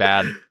was really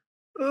bad.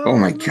 Oh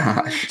my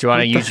gosh. Do you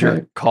want to use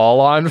your call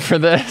on for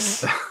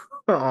this?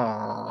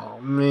 Oh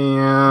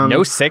man. No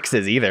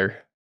 6s either.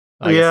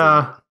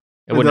 Yeah.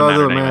 It wouldn't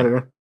matter.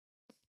 Anyway.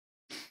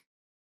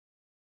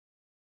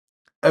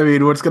 I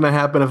mean, what's gonna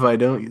happen if I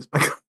don't use my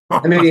call?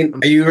 I mean,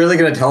 are you really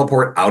going to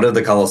teleport out of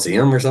the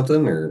Colosseum or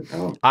something? Or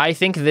I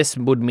think this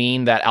would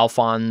mean that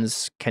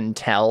Alphons can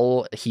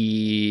tell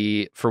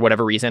for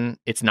whatever reason,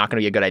 it's not going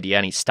to be a good idea,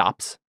 and he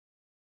stops.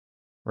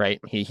 Right?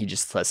 He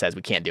just says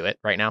we can't do it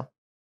right now.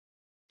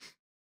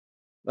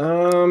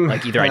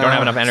 Like either I don't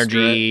have enough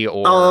energy,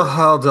 or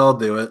I'll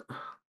do it.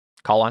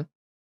 Call on.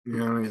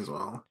 Yeah, me as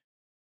well.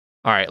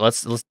 All right,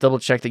 let's double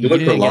check that you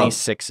didn't get any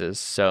 6s,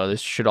 so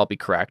this should all be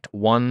correct.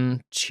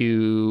 1,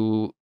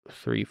 2,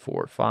 3,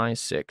 4, 5,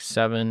 6,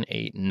 7,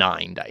 8,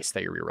 9 dice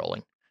that you're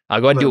rerolling.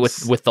 I'll go ahead and do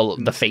it with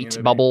the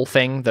fate bubble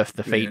thing, the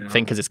fate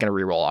thing, because it's going to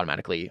reroll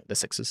automatically the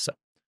 6s.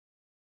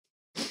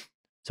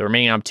 So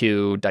remaining up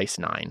to dice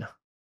 9.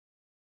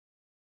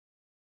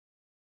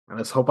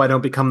 Let's hope I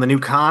don't become the new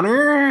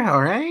Connor.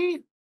 All right.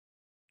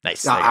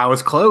 Nice. I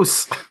was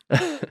close.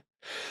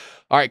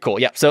 All right, cool.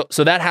 Yeah. So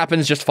that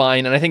happens just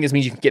fine, and I think this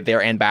means you can get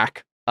there and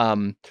back.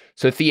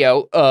 So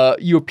Theo,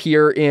 you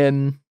appear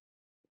in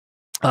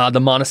the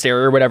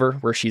monastery or whatever,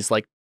 where she's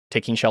like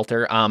taking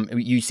shelter.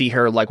 You see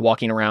her like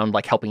walking around,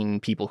 like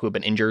helping people who have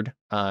been injured,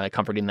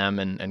 comforting them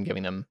and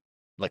giving them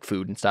like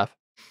food and stuff.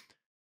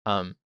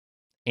 And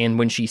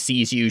when she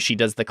sees you, she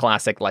does the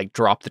classic like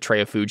drop the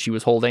tray of food she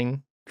was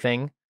holding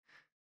thing.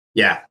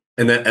 Yeah,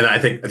 and I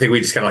think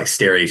we just kind of like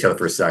stare at each other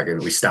for a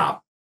second. We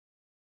stop,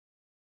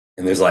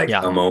 and there's like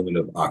a moment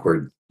of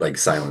awkward like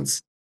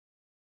silence.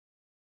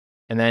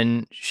 And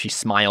then she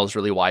smiles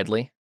really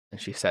widely,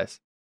 and she says,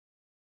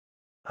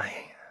 I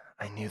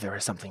knew there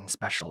was something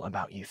special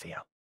about you,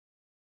 Theo.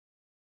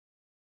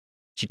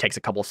 She takes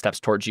a couple of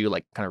steps towards you,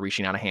 like kind of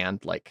reaching out a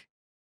hand, like.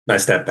 I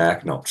step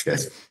back. No, just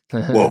guys.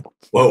 Whoa,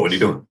 what are you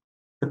doing?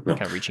 No.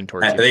 Kind of reaching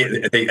towards you.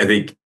 I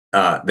think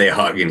they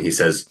hug, and he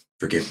says,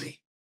 "Forgive me."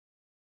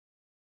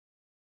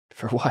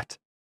 For what?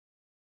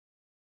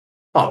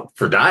 Oh,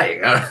 for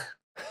dying.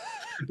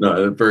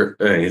 No,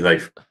 he's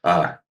like,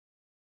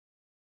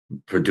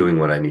 for doing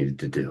what I needed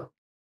to do.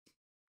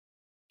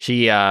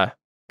 She kind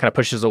of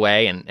pushes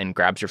away and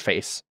grabs your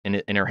face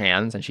in her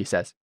hands, and she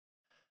says,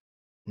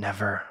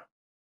 never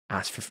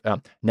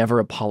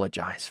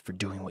apologize for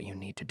doing what you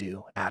need to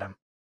do, Adam.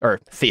 Or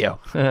Theo.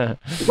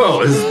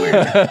 Whoa, this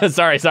is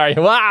weird. Sorry.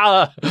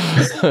 Wow.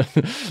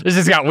 This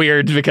just got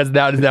weird because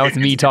now it's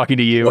me talking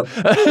to you.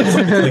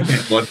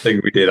 One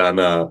thing we did on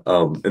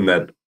in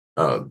that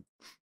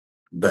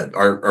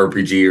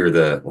RPG or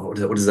the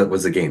what is that?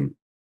 What's the game?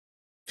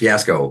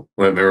 Fiasco.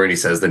 Remember when he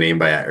says the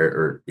name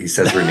or he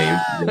says her name?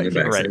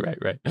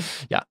 Right.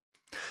 Yeah.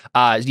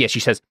 She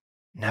says,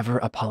 never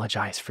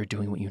apologize for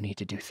doing what you need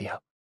to do, Theo.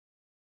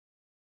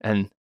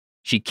 And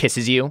she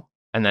kisses you,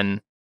 and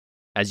then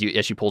as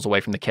she pulls away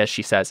from the kiss,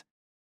 she says,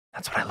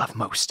 that's what I love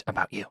most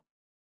about you.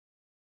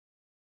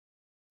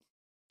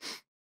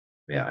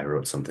 Yeah, I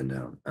wrote something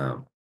down. I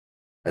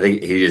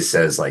think he just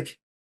says, like,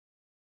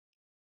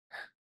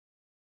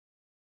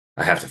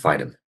 I have to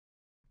fight him.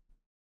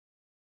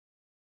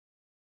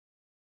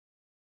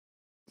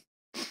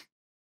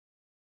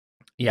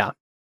 Yeah.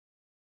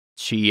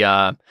 She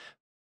kind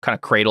of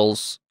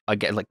cuddles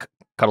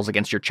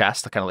against your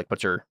chest, kind of like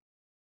puts her,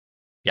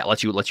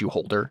 lets you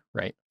hold her,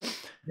 right?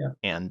 Yeah.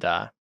 And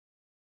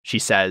she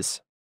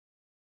says,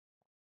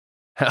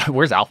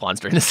 where's Alfons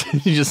during this?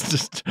 He's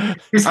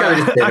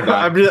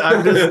I'm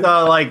just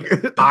like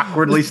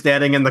awkwardly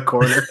standing in the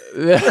corner.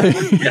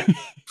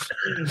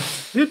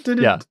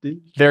 Yeah,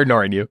 they're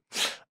ignoring you.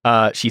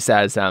 She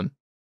says, I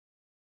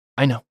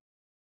know.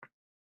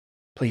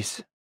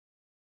 Please.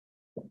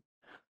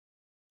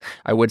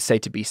 I would say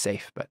to be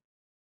safe, but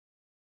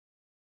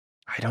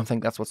I don't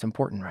think that's what's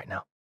important right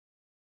now.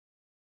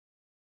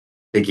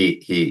 I think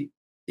he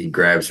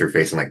grabs her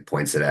face and like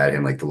points it at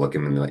him, like to look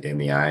him in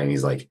the eye, and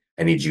he's like,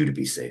 "I need you to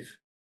be safe.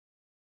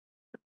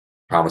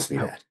 Promise me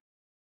that."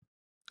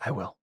 I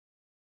will.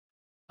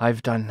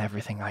 I've done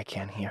everything I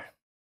can here.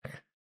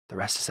 The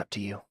rest is up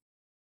to you.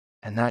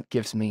 And that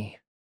gives me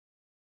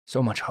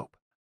so much hope.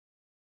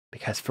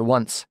 Because for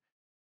once,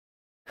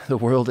 the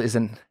world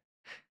isn't...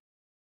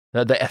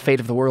 The fate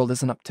of the world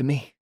isn't up to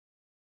me.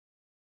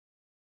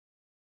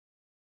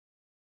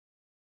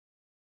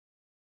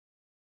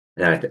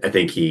 And I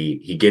think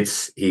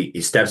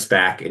he steps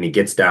back and he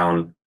gets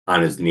down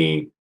on his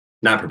knee,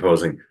 not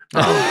proposing.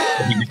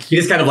 He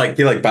just kind of like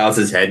bows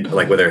his head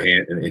like with her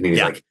hand, and he's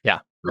like,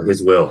 "For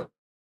His will,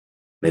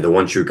 may the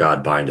one true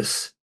God bind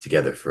us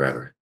together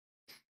forever."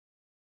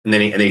 And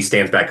then he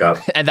stands back up.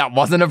 And that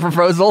wasn't a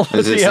proposal.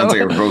 It sounds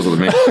like a proposal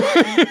to me.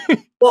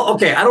 Well,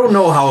 okay, I don't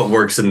know how it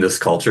works in this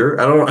culture.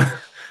 I don't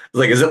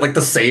like. Is it like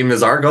the same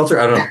as our culture?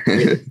 I don't know.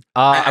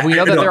 We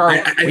know that there are.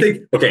 I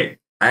think okay.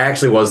 I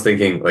actually was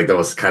thinking like that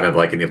was kind of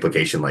like an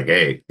implication, like,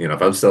 hey,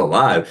 if I'm still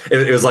alive,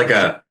 it was like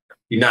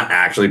you're not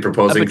actually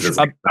proposing because it's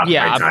like not the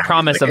right time. A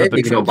promise like, of a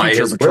betrothal. By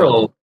His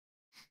will,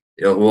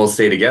 we'll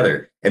stay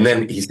together. And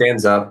then he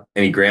stands up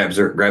and he grabs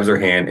her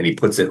hand and he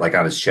puts it like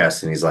on his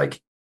chest and he's like,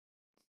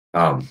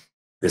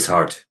 "This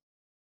heart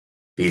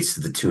beats to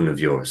the tune of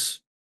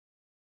yours."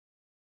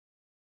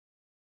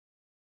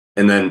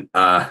 And then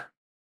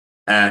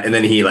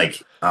he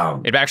like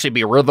it'd actually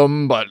be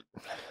rhythm, but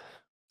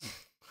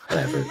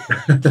whatever.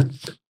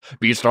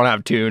 Beats don't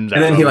have tunes.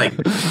 And then he like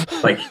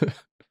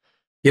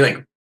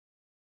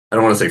I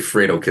don't want to say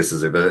Fredo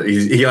kisses her, but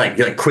he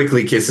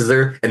quickly kisses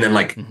her and then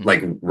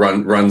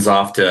runs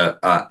off to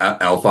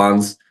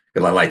Alfons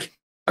and like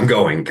I'm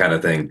going kind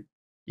of thing.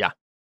 Yeah.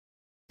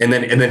 And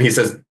then he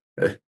says,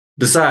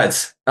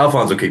 "Besides,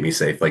 Alfons will keep me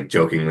safe," like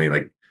jokingly,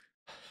 like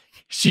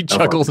she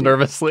chuckles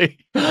nervously.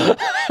 I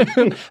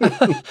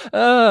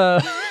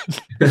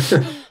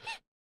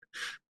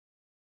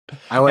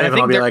would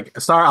even be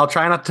like, "Sorry, I'll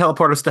try not to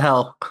teleport us to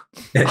hell."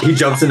 He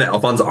jumps into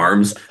Alphon's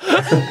arms.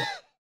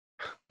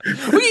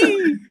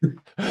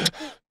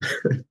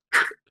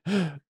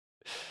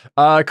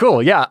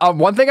 Cool. Yeah.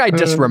 One thing I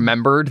just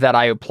remembered that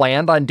I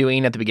planned on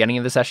doing at the beginning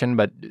of the session,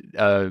 but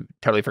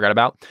totally forgot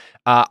about.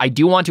 I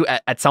do want to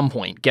at some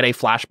point get a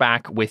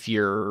flashback with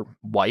your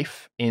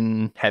wife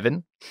in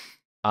heaven,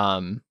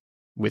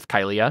 with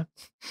Kylia.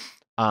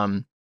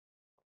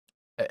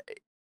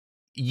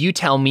 You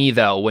tell me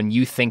though, when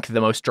you think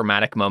the most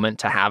dramatic moment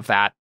to have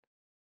that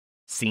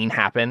scene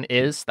happen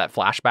is that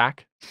flashback.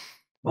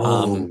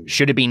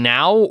 Should it be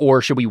now,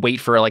 or should we wait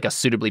for like a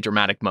suitably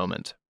dramatic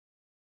moment?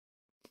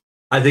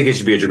 I think it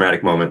should be a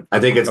dramatic moment. I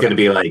think it's going to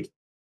be like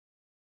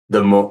I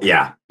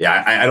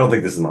don't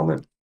think this is the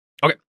moment.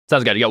 Okay,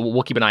 sounds good. Yeah,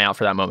 we'll keep an eye out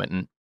for that moment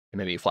and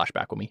maybe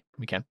flashback when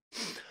we can.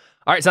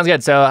 All right, sounds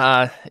good.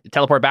 So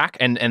teleport back,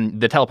 and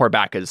the teleport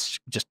back is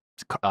just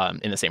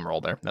in the same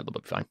role there. That'll be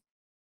fine.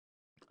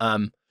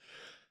 And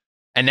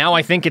now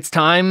I think it's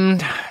time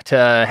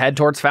to head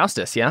towards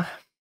Faustus. Yeah.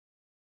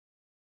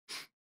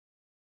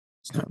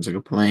 Sounds like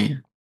a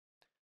plan.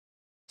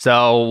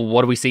 So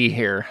what do we see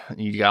here?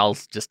 You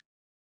guys just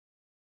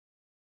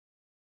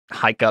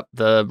hike up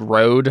the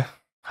road,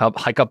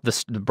 hike up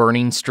the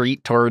burning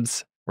street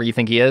towards where you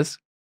think he is?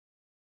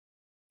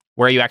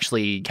 Where are you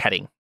actually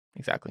heading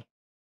exactly?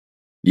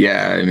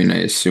 Yeah, I mean, I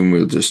assume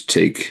we'll just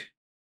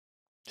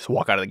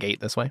walk out of the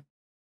gate this way.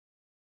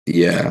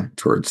 Yeah,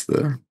 towards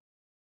the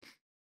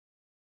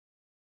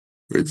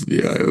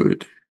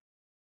iode.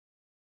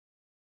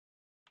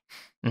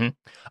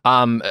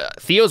 Mm-hmm.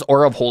 Theo's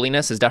aura of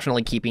holiness is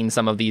definitely keeping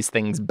some of these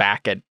things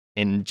back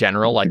in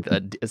general. Like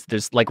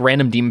there's like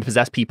random demon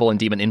possessed people and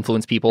demon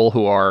influenced people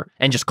who are,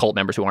 and just cult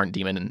members who aren't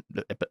demon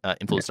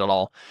influenced at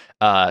all,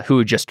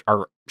 who just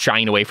are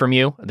shying away from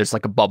you. There's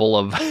like a bubble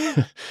of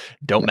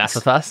don't mess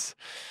with us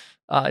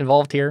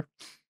involved here.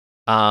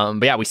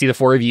 But yeah, we see the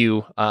four of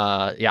you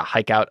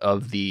hike out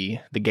of the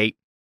gate,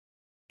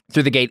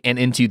 through the gate and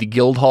into the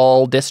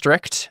Guildhall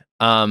district.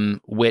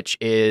 Which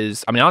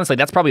is, I mean, honestly,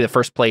 that's probably the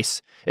first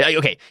place.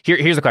 Okay,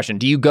 here's the question.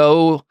 Do you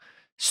go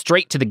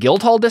straight to the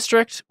Guildhall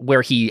district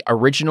where he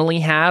originally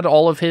had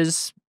all of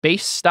his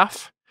base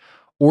stuff?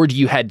 Or do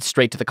you head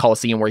straight to the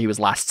Colosseum where he was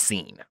last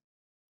seen?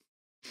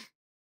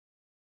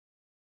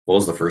 What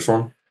was the first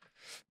one?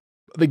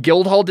 The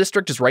Guildhall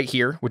district is right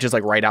here, which is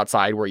like right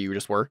outside where you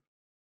just were.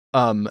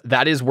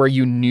 That is where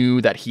you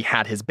knew that he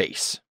had his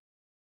base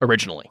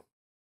originally.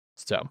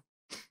 So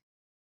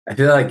I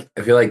feel like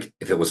if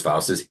it was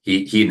Faustus,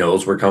 he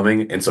knows we're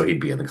coming, and so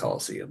he'd be in the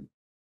Colosseum.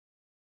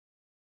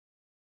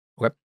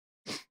 Okay,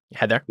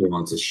 head there. He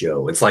wants a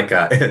show. It's like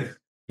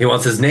he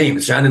wants his name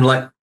shining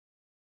light.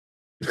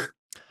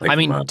 I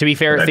mean, to be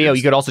fair, Theo,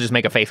 you could also just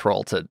make a faith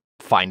roll to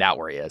find out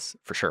where he is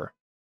for sure.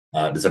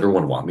 Does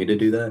everyone want me to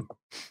do that,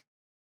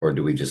 or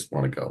do we just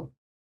want to go?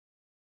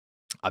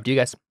 Up to you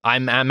guys.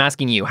 I'm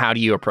asking you, how do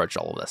you approach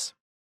all of this?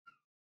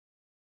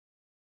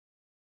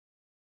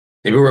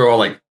 Maybe we're all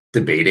like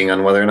debating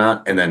on whether or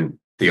not, and then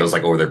Theo's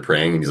like over there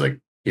praying, and he's like,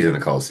 He's in the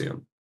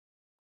Coliseum.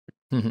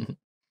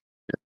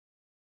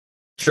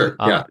 Sure.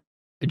 Yeah.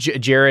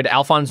 Jared,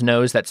 Alfons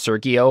knows that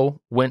Sergio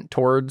went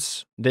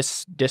towards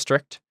this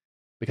district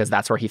because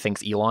that's where he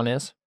thinks Elon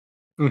is.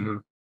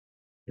 Elon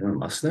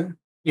Musk there?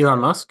 Elon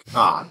Musk?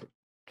 I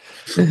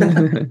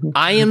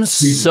am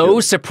so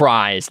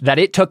surprised that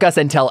it took us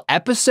until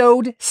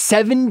episode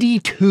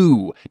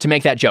 72 to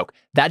make that joke.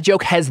 That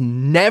joke has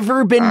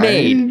never been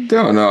made.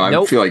 I don't know.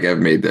 I feel like I've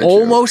made that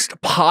almost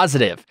joke.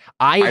 Positive.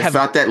 I have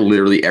thought that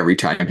literally every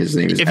time his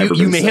name is ever been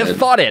you may said. have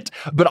thought it,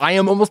 but I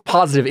am almost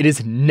positive it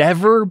has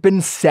never been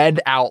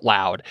said out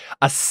loud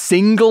a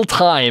single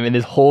time in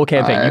this whole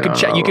campaign.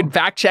 You can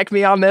fact check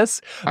me on this,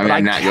 but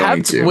I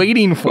kept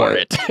waiting for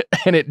it,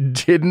 and it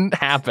didn't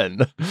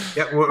happen.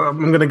 Yeah, well, I'm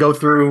going to go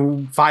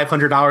through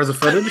 500 hours of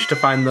footage to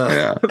find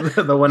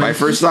the one. My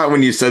first thought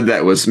when you said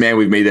that was, man,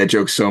 we've made that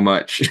joke so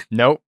much.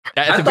 Nope.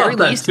 At the very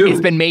least, it's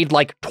been made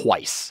like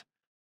twice.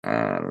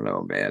 I don't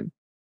know, man.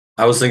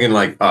 I was thinking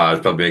like, I was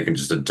probably making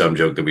just a dumb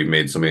joke that we've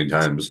made so many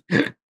times.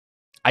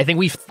 I think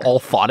we've all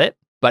thought it,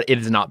 but it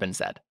has not been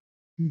said.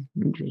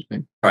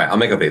 Interesting. All right, I'll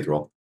make a faith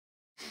roll.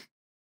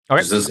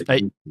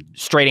 Okay.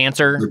 Straight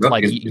answer.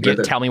 Like,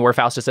 tell me where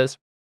Faustus is.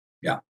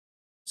 Yeah.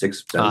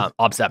 6, 7.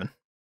 Ob 7.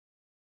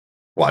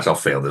 Watch, I'll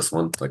fail this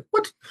one. Like,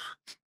 what?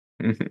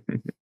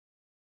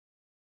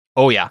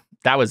 Oh yeah,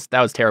 that was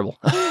terrible.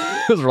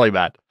 It was really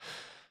bad.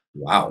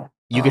 Wow.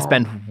 You could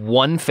spend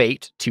 1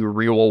 fate to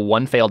reroll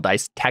 1 failed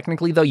dice.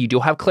 Technically, though, you do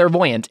have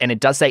clairvoyant, and it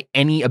does say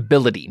any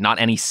ability, not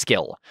any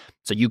skill.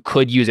 So you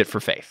could use it for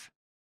faith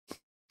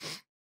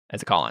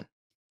as a call-on.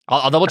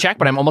 I'll double check,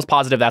 but I'm almost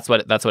positive that's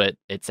what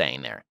it's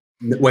saying there.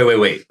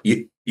 Wait.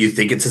 You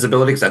think it says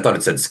ability? Because I thought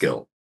it said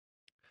skill.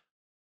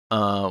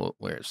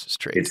 Where's this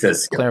trait? It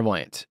says skill.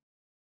 Clairvoyant.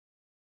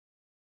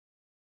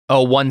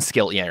 Oh, 1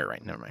 skill. Yeah, you're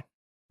right. Never mind.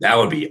 That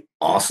would be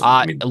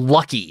awesome.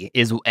 Lucky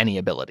is any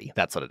ability.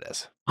 That's what it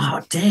is. Oh,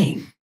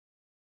 dang.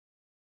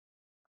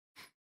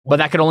 But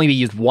that could only be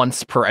used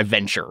once per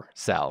adventure.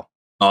 So.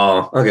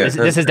 Oh, okay.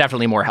 This is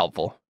definitely more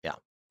helpful. Yeah.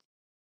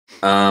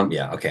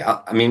 Yeah. Okay.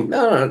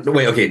 No.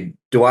 Wait. Okay.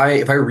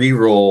 If I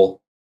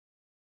re-roll,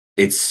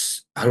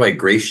 how do I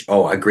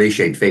I gray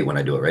shade fate when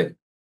I do it, right? If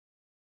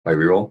I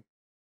re-roll.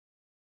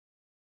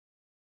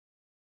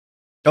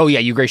 Oh yeah,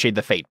 you gray shade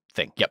the fate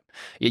thing. Yep.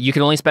 You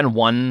can only spend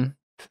 1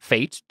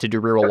 fate to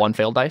do reroll 1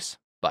 failed dice,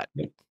 but.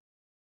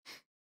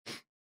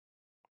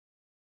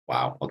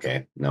 Wow.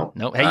 Okay. No.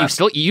 Hey,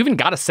 you even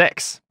got a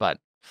 6, but.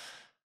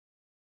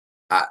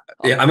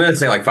 Yeah, I'm gonna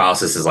say like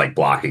Faustus is like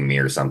blocking me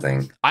or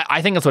something.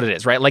 I think that's what it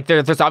is, right? Like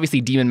there's obviously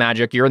demon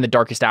magic. You're in the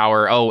darkest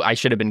hour. Oh, I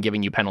should have been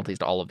giving you penalties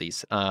to all of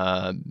these.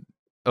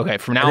 Okay,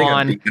 from now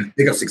on, I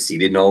think I've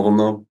succeeded in all of them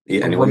though.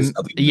 Yeah, anyways,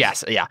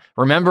 yes, yeah.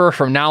 Remember,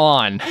 from now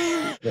on,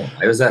 why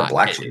was that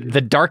black shade? The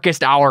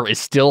darkest hour is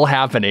still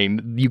happening.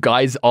 You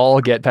guys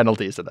all get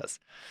penalties to this.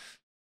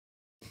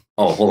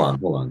 Oh, hold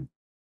on.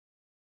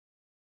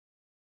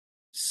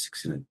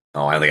 6 and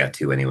I only got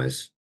 2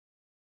 anyways.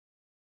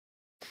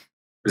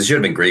 This should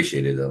have been gray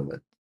shaded though. But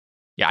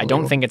yeah, I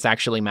don't think it's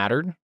actually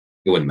mattered.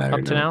 It wouldn't matter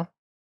up to now.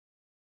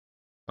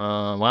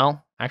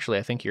 Well, actually,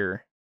 I think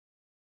your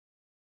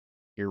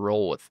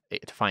roll to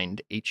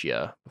find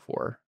Achia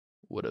before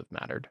would have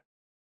mattered.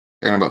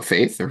 Talking about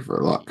faith or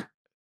for luck?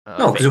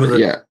 No, because it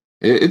was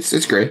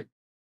it's great.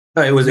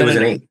 No, it was an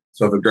 8.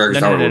 So if the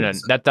darkest hour. No.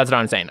 That's what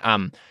I'm saying.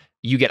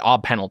 You get all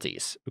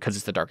penalties because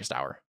it's the darkest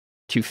hour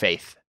to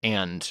faith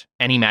and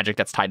any magic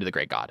that's tied to the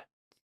great god.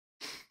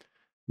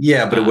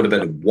 Yeah, but it would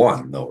have been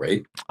 1 though,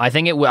 right? I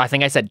think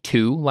I said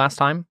 2 last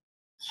time.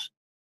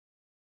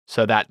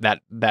 So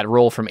that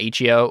roll from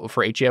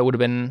Achia would have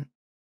been.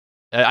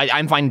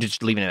 I'm fine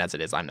just leaving it as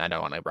it is. I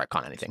don't want to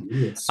retcon anything.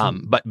 Yes.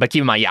 But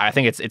keep in mind, yeah, I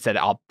think it's at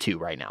op 2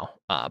 right now.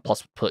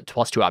 Plus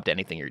 2 op to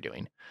anything you're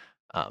doing.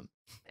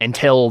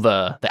 Until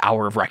the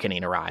hour of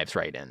reckoning arrives,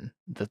 right, and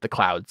the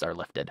clouds are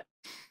lifted.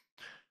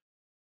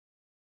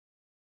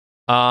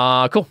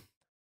 Cool.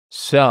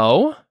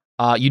 So.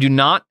 You do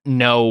not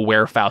know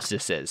where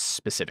Faustus is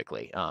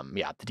specifically.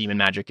 The demon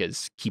magic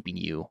is keeping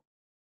you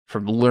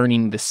from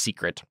learning the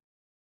secret.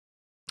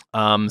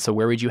 So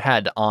where would you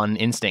head on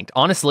instinct?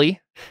 Honestly,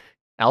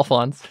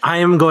 Alfons. I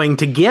am going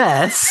to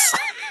guess.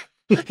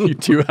 You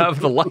do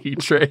have the lucky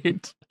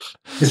trait.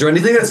 Is there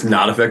anything that's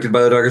not affected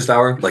by the darkest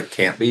hour? Like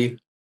can't be?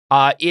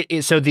 It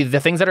is. So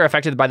the things that are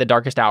affected by the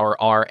darkest hour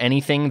are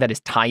anything that is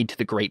tied to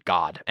the great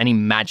god, any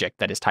magic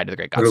that is tied to the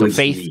great god. So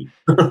faith.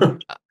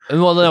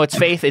 Well, no, it's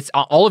faith. It's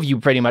all of you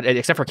pretty much,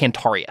 except for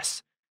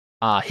Cantarius.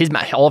 All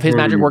of his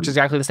magic works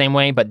exactly the same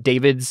way, but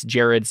David's,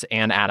 Jared's,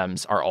 and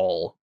Adam's are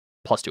all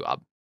 +2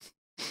 ob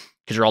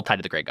because you're all tied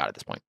to the great god at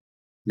this point.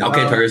 Now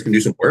Cantarius can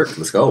do some work.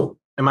 Let's go.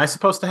 Am I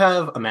supposed to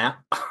have a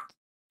map?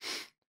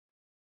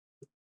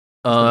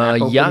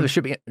 Yeah, there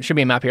should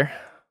be a map here.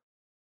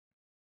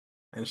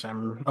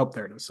 I'm up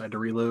there to decide to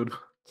reload.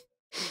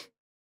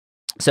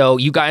 So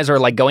you guys are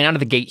like going out of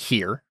the gate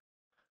here,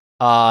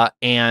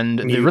 and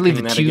really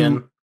the 2.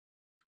 Again?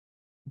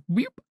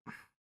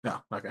 Yeah,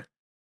 okay.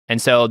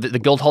 And so the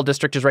Guildhall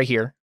district is right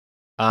here.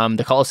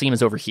 The Colosseum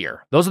is over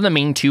here. Those are the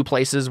main two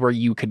places where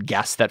you could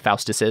guess that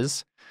Faustus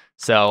is.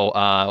 So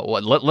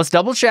let's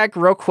double check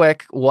real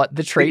quick what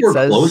the trait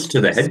says. We're close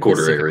to the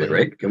headquarters area,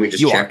 right? Can we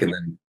just check and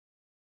then?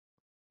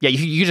 Yeah,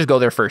 you just go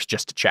there first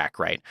just to check,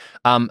 right?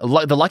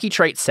 The lucky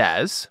trait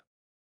says,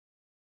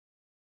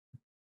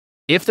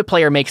 if the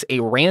player makes a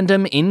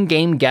random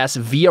in-game guess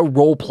via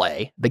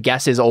roleplay, the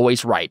guess is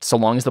always right, so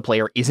long as the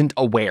player isn't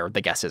aware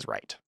the guess is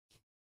right.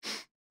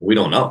 We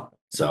don't know.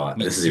 So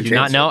this is your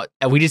chance. Not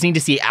know. We just need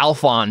to see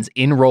Alfons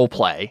in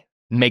roleplay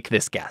make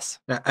this guess.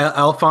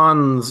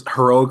 Alfons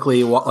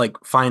heroically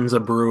finds a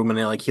broom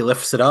and he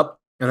lifts it up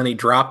and then he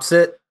drops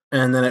it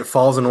and then it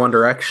falls in one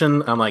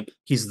direction. I'm like,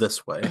 he's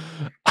this way.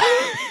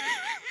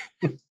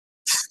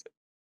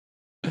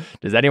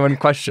 Does anyone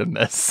question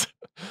this?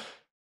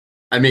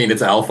 I mean,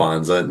 it's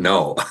Alfons.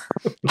 No.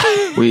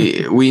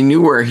 we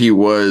knew where he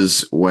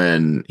was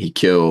when he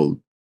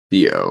killed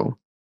Theo.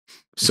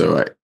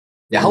 So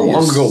how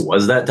long ago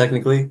was that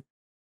technically?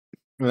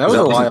 That was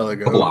a while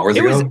ago. A couple hours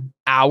ago? Was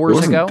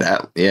hours ago?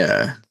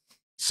 Yeah.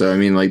 So, I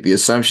mean, the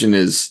assumption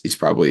is he's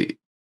probably...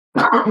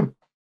 I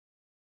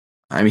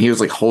mean, he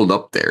was, holed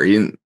up there. He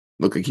didn't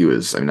look like he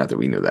was... I mean, not that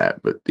we knew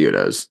that, but Theo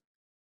does. It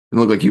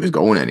didn't look like he was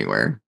going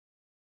anywhere.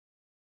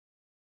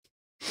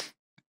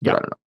 Yeah. I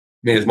don't know.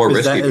 I mean, it's more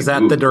risky. Is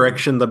that the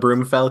direction the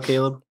broom fell,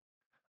 Caleb?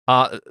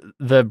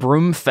 The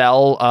broom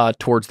fell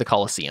towards the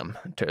Colosseum,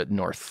 to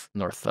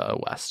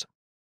northwest.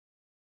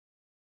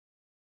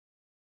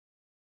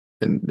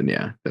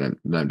 Then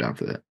I'm down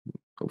for that.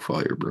 Go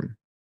follow your broom.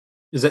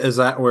 Is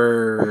that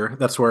where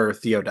that's where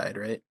Theo died,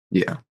 right?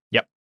 Yeah.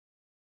 Yep.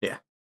 Yeah.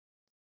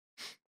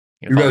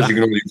 You realize you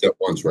can only use that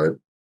once, right?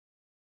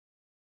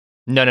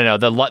 No.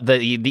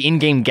 The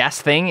in-game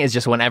guess thing is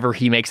just whenever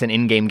he makes an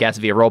in-game guess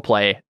via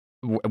roleplay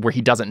where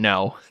he doesn't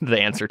know the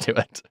answer to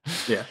it.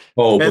 Yeah.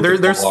 Oh,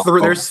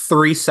 there's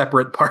three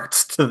separate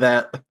parts to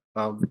that.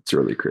 It's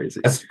really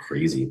crazy. That's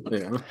crazy.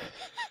 Yeah.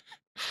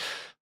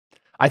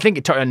 I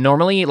think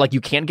normally,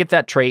 you can't get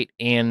that trait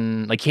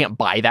in, can't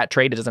buy that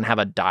trait. It doesn't have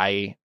a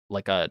die,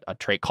 a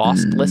trait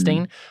cost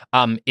listing.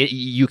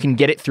 You can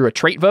get it through a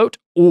trait vote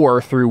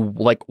or through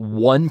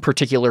one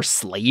particular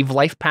slave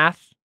life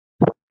path.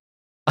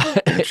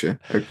 Gotcha.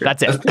 Okay.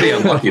 That's it. That's pretty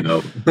unlucky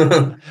though.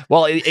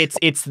 Well,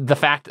 it's the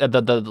fact that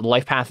the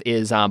life path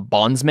is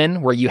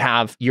bondsman, where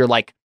you're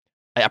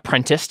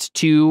apprenticed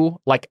to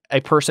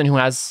a person who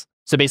has.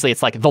 So basically,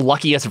 it's the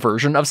luckiest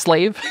version of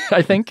slave.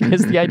 I think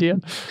is the idea.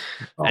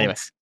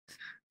 Anyways,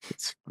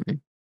 it's funny.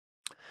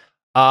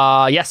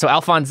 Yeah. So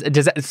Alfons,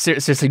 does that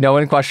seriously no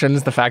one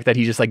questions the fact that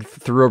he just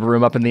threw a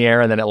broom up in the air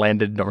and then it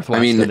landed northwest?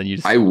 I mean, and then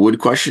I would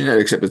question it,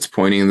 except it's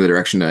pointing in the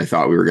direction that I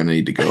thought we were going to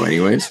need to go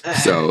anyways.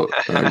 So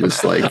I was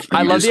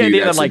I love the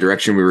idea that the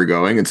direction we were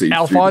going, and so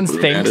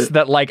Alfons thinks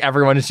that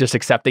everyone is just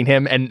accepting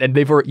him, and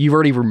you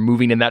already were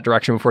moving in that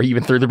direction before he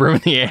even threw the broom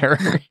in the air.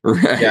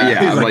 Right?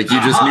 Yeah, I'm you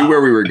just knew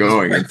where we were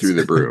going and threw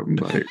the broom.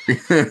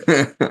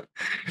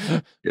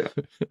 Yeah.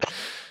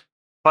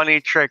 Funny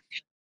trick,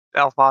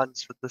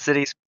 Alfons, with the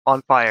city's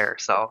on fire,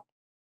 so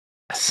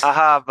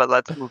but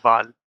let's move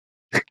on.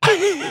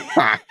 Theo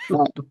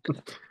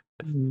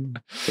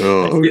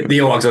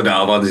walks up to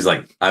Alfons, he's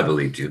like, I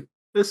believed you.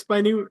 This is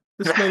my new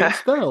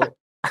spell.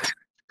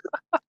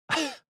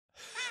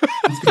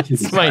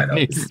 It's my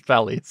new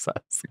spell, he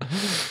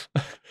says.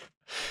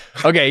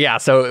 Okay, yeah,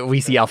 so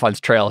we see Alfons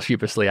trail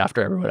sheepishly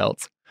after everyone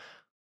else.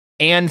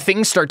 And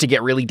things start to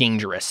get really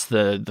dangerous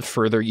the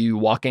further you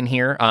walk in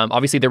here.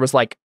 Obviously, there was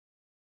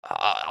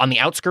on the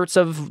outskirts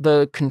of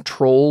the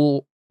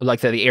control,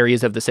 the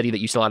areas of the city that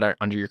you still had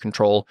under your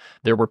control,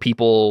 there were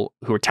people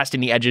who were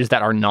testing the edges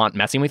that are not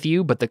messing with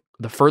you. But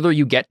the further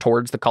you get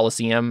towards the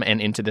Colosseum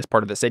and into this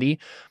part of the city,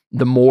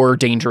 the more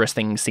dangerous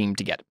things seem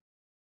to get.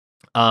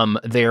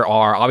 There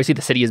are, obviously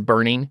the city is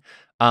burning,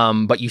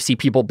 but you see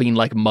people being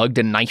mugged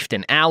and knifed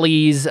in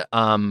alleys.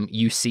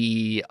 You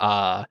see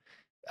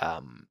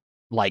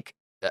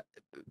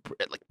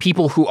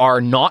people who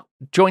are not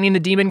joining the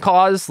demon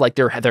cause,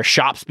 their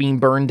shops being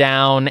burned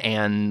down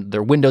and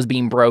their windows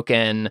being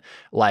broken.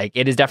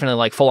 It is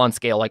definitely full on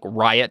scale,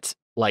 riot,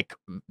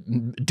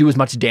 do as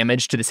much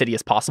damage to the city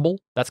as possible.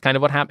 That's kind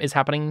of what is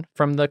happening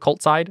from the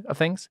cult side of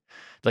things,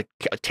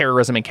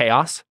 terrorism and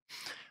chaos.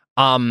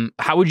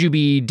 How would you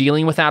be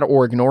dealing with that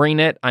or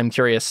ignoring it? I'm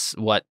curious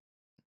what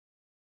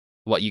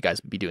you guys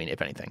would be doing, if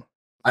anything.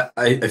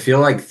 I feel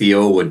like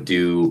Theo would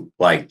do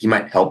he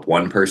might help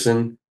one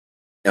person.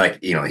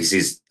 He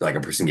sees a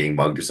person getting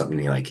bugged or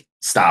something, and he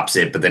stops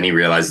it, but then he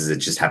realizes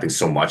it's just happening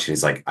so much, and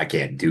he's like, I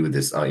can't do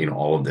this,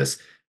 all of this.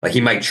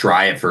 He might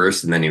try it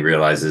first, and then he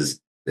realizes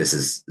this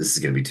is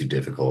going to be too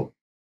difficult.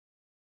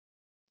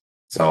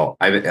 So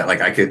I don't know.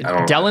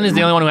 Dellon is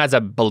the only one who has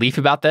a belief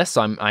about this,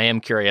 so I am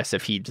curious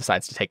if he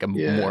decides to take a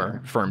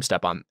more firm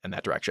step in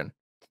that direction.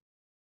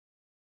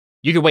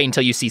 You could wait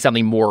until you see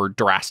something more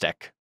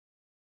drastic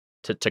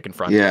to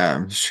confront. Yeah,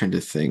 I'm just trying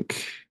to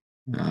think.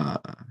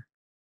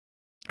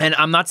 And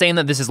I'm not saying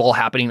that this is all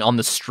happening on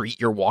the street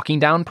you're walking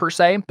down per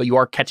se, but you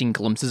are catching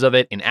glimpses of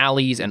it in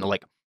alleys and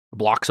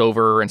blocks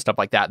over and stuff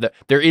like that.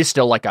 There is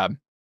still a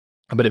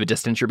a bit of a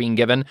distance you're being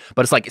given,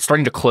 but it's like it's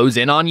starting to close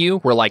in on you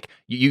where like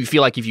you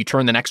feel like if you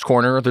turn the next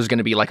corner, there's going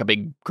to be like a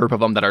big group of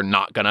them that are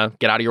not going to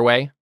get out of your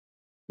way.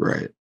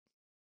 Right.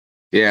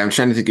 Yeah, I'm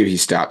trying to think if he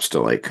stops to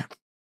like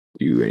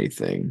do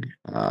anything.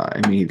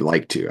 I mean, he'd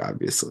like to,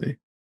 obviously.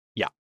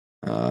 Yeah.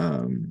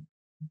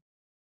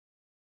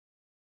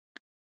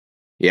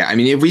 Yeah, I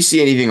mean, if we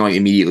see anything like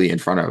immediately in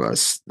front of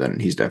us, then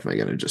he's definitely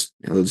going to just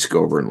let's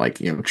go over and like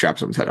chop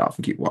someone's head off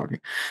and keep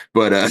walking.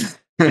 But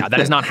yeah, that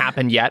has not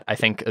happened yet. I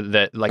think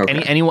that like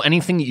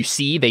anything that you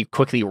see, they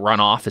quickly run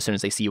off as soon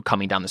as they see you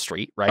coming down the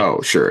street, right?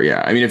 Oh, sure,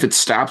 yeah. I mean, if it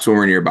stops when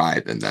we're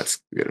nearby, then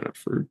that's good enough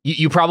for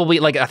you. Probably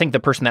like I think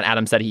the person that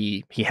Adam said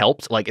he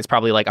helped, like it's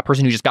probably like a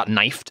person who just got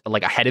knifed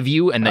like ahead of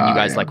you, and then you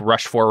guys like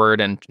rush forward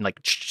and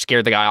like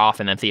scared the guy off,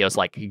 and then Theo's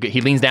like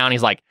he leans down,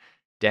 he's like,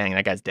 dang,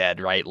 that guy's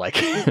dead, right? Like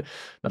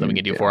nothing we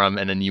can do for him,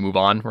 and then you move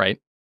on, right?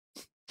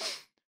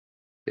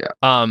 Yeah.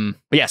 But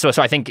yeah, so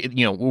I think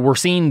we're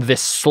seeing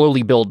this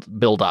slowly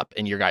build up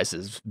in your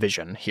guys'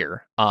 vision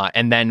here,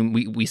 and then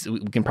we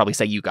can probably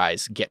say you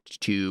guys get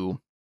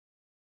to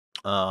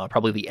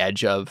probably the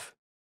edge of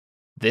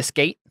this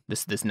gate,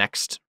 this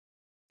next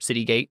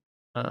city gate,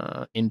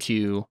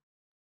 into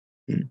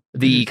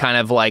the kind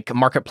of like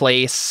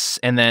marketplace,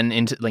 and then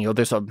into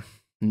there's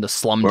the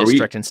slum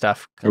district and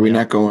stuff. Are we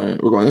not going?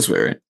 We're going this way,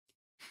 right?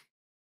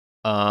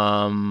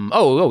 Yeah.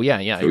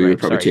 So we would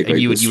probably take, like,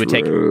 you would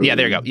take. road. Yeah,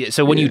 there you go. Yeah,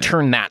 so when you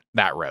turn that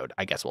road,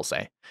 I guess we'll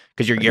say,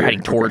 because you're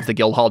heading towards the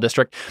Guildhall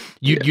district,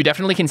 you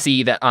definitely can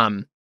see that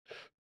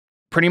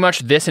pretty much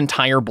this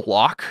entire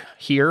block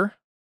here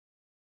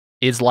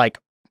is like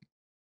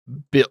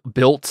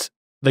built.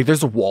 Like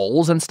there's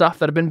walls and stuff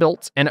that have been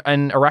built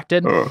and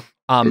erected.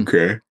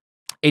 Okay.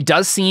 It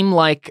does seem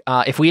like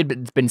if we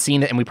had been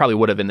seeing it, and we probably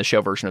would have in the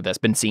show version of this,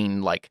 been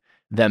seeing like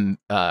them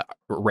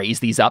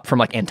raise these up from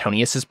like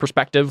Antonius's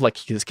perspective, like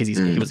because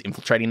he was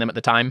infiltrating them at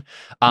the time.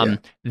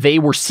 They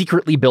were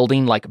secretly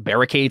building like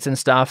barricades and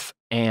stuff,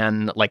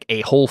 and like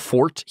a whole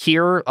fort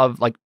here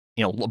of like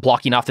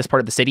blocking off this part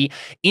of the city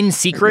in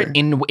secret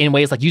in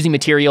ways like using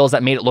materials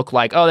that made it look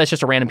like, oh, that's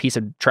just a random piece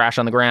of trash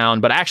on the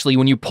ground, but actually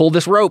when you pull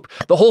this rope,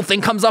 the whole thing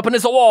comes up and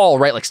it's a wall,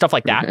 right? Like stuff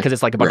like that, because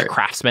it's like a bunch of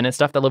craftsmen and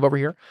stuff that live over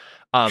here.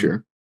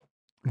 Sure.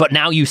 But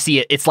now you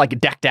see it's like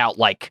decked out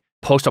like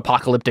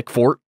post-apocalyptic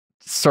fort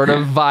sort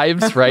of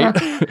vibes, right?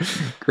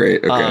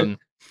 Great. Okay.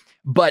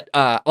 But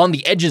on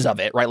the edges of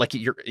it, right? Like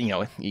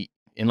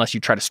unless you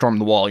try to storm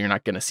the wall, you're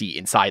not going to see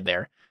inside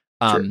there.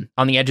 On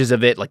the edges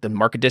of it, like the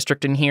market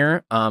district in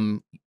here,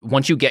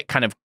 once you get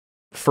kind of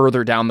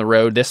further down the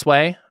road this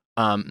way,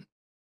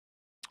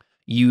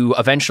 you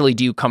eventually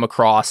do come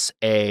across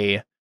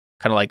a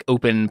kind of like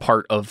open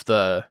part of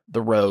the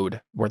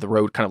road where the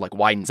road kind of like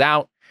widens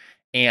out.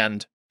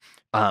 And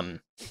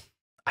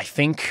I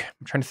think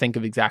I'm trying to think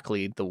of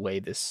exactly the way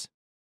this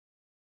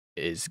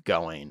is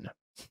going.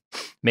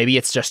 Maybe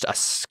it's just a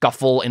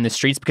scuffle in the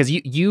streets, because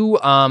you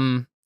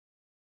I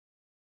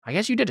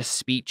guess you did a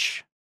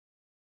speech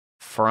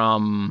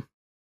from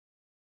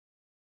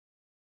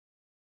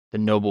the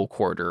noble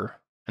quarter.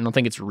 I don't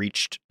think it's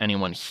reached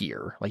anyone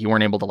here. Like you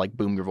weren't able to like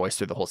boom your voice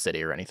through the whole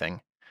city or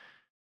anything.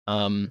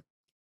 Trying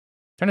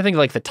to think of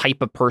like the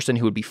type of person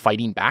who would be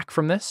fighting back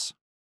from this.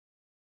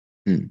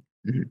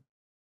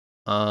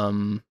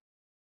 Mm-hmm.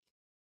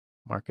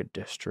 Market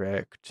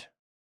district.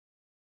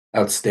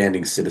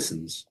 Outstanding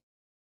citizens.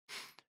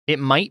 It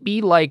might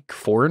be like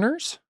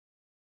foreigners,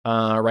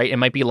 right? It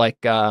might be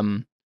like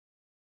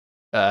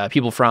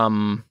people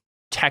from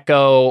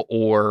Teco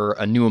or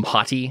Nuum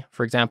Hati,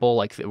 for example,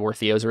 like where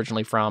Theo's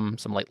originally from,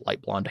 some like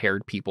light blonde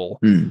haired people.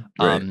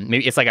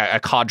 Maybe it's like a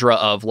cadre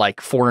of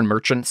like foreign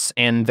merchants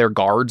and their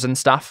guards and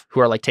stuff who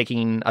are like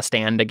taking a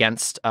stand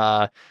against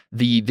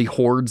the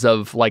hordes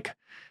of like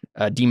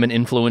demon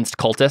influenced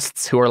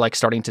cultists who are like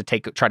starting to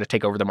try to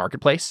take over the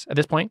marketplace at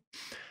this point.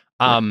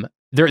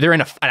 They're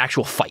in an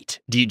actual fight.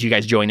 Do you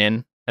guys join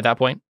in at that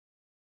point?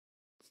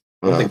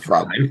 I don't think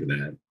probably for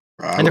that.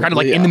 And they're kind of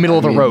like in the middle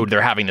of the road.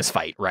 They're having this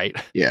fight, right?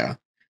 Yeah,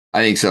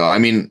 I think so. I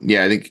mean,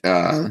 yeah, I think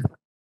I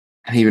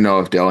don't even know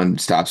if Dellon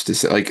stops to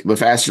say, like, the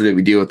faster that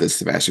we deal with this,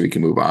 the faster we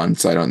can move on.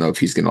 So I don't know if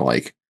he's gonna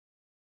like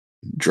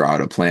draw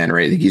out a plan,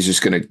 right? I think he's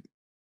just gonna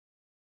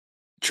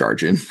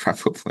charge in,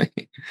 probably.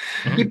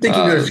 I keep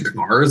thinking there's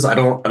cars. I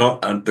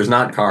don't. There's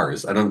not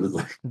cars. I don't.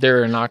 Like,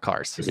 there are not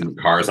cars. There's some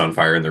cars on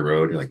fire in the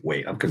road. You're like,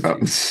 wait, I'm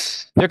confused.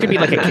 There could be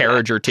like a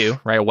carriage or two,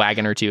 right? A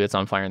wagon or two that's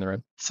on fire in the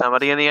road.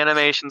 Somebody in the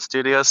animation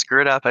studio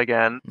screwed up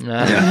again.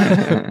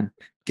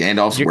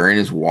 Gandalf's wearing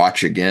his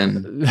watch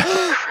again.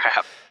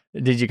 Crap.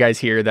 Did you guys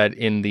hear that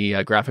in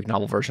the graphic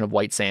novel version of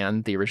White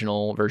Sand, the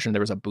original version, there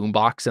was a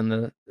boombox in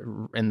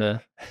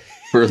the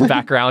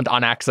background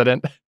on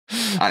accident?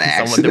 On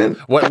accident?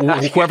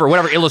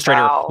 Whatever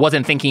illustrator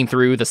wasn't thinking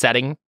through the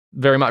setting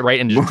very much,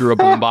 right? And just drew a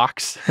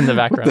boombox in the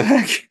background. What the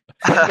heck?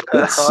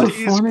 That's How so do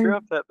you funny. screw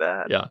up that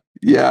bad?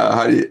 Yeah,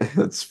 how do you?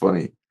 That's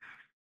funny.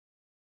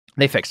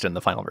 They fixed it in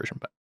the final version,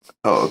 but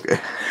okay.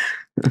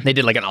 They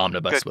did like an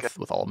omnibus Good.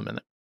 with all of them in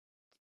it.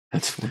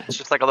 That's funny. It's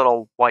just like a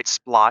little white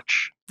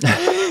splotch.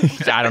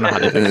 I don't know how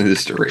to do it. And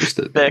just erased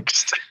it.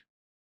 Fixed.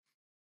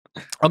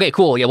 Okay,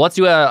 cool. Yeah, let's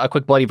do a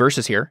quick bloody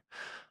versus here.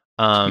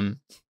 And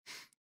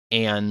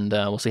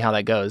we'll see how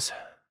that goes.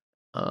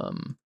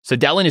 So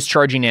Dellon is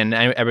charging in.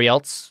 Everybody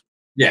else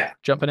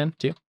jumping in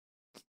too?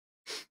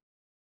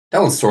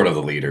 Dellon's sort of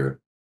the leader.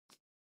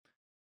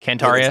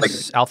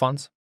 Cantarius,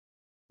 Alfons?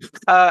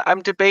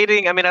 I'm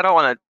debating. I mean, I don't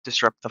want to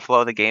disrupt the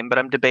flow of the game, but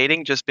I'm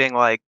debating just being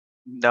like,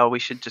 no, we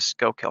should just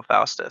go kill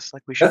Faustus.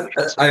 Like we should.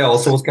 I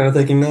also was kind of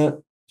thinking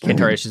that.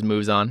 Cantarius just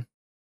moves on.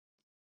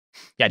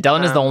 Yeah,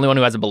 Dellon is the only one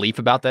who has a belief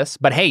about this.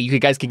 But hey, you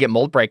guys could get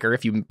Moldbreaker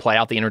if you play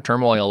out the inner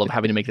turmoil of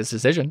having to make this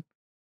decision.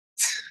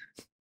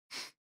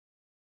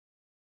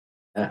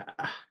 Do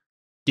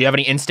you have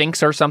any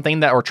instincts or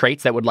something or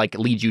traits that would like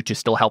lead you to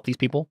still help these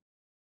people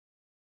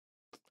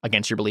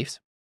against your beliefs?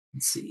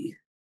 Let's see.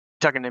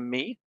 Talking to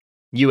me?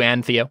 You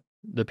and Theo,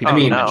 the people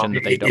you mentioned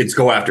that they don't. It's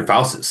go after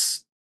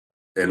Faustus.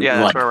 And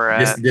that's where we're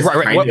at.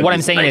 Right. What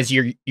I'm saying is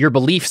your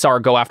beliefs are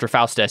go after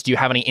Faustus. Do you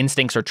have any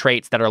instincts or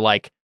traits that are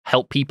like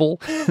help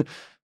people?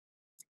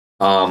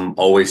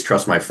 Always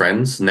trust my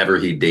friends. Never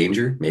heed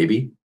danger.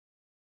 Maybe.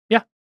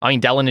 Yeah. I mean,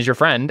 Dellon is your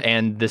friend,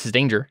 and this is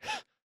danger.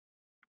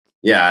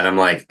 Yeah, and I'm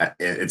like,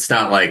 it's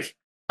not like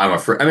I'm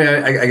afraid. I mean,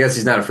 I guess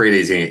he's not afraid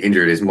he's getting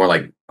injured. It's more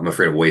like I'm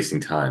afraid of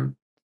wasting time.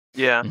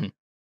 Yeah. Mm-hmm.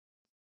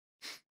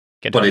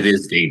 But it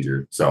is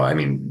danger. So, I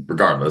mean,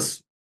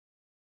 regardless.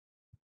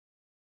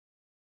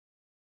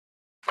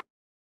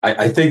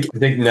 I think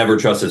never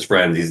trust his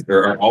friends.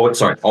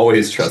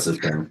 Always trust his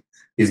friend.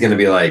 He's going to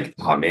be like,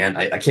 oh, man,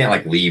 I can't,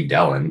 like, leave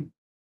Dellon.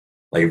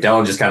 Like, if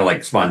Dellon just kind of,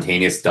 like,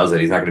 spontaneous does it,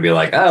 he's not going to be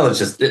like, oh,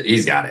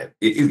 he's got it.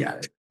 He's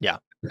got it. Yeah.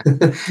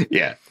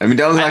 Yeah. I mean,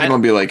 Dellon's not going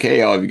to be like,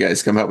 hey, all of you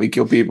guys come help me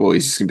kill people.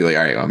 He's just going to be like,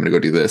 all right, well, I'm going to go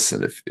do this.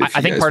 And if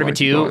I think part of it,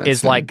 too,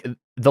 is, like,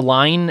 the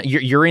line,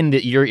 you're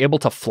able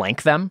to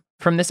flank them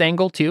from this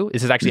angle, too.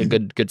 This is actually a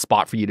good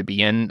spot for you to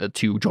be in,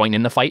 to join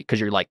in the fight, because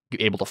you're, like,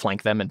 able to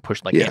flank them and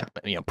push, like,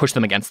 push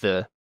them against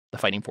the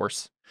fighting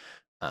force.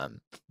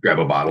 Grab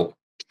a bottle.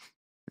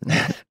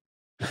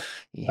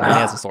 He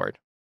has a sword.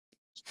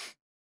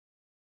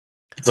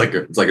 It's like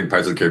in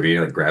Pirates of the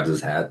Caribbean, like grabs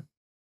his hat.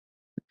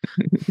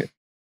 Can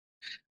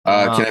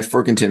I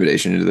fork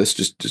intimidation into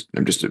this?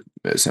 I'm just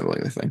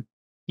assembling the thing.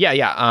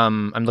 Yeah.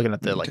 I'm looking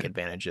at the like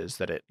advantages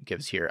that it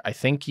gives here. I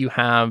think you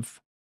have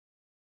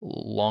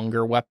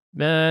longer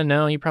weapon.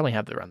 No, you probably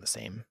have around the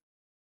same.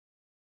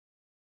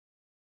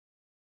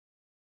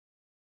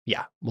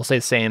 Yeah, we'll say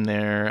the same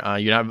there.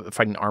 You're not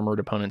fighting armored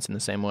opponents in the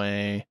same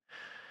way.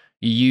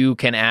 You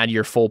can add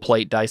your full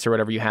plate dice or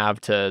whatever you have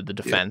to the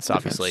defense,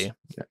 obviously.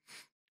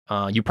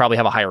 Yeah. You probably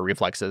have a higher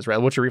reflexes, right?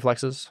 What's your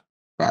reflexes?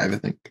 5, I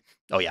think.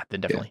 Oh, yeah, then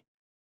definitely.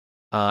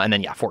 Yeah. And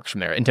then, forks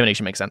from there.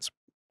 Intimidation makes sense.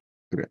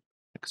 Okay.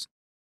 Thanks.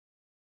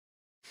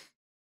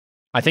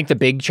 I think the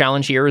big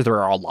challenge here is there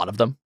are a lot of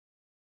them.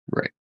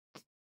 Right.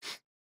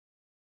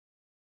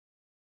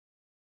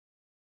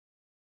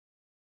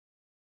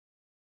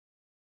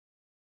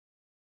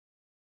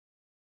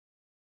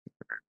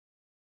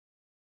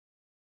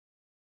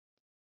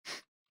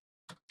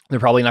 They're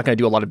probably not going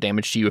to do a lot of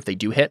damage to you if they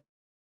do hit,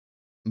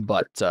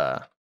 but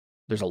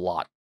there's a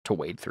lot to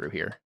wade through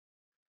here.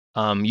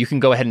 You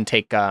can go ahead and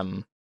take,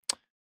 I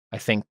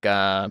think,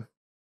 10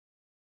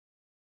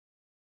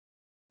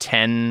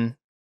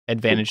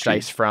 advantage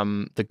dice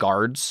from the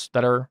guards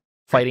that are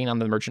fighting on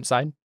the merchant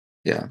side.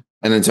 Yeah.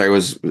 And then, sorry,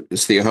 was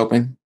Theo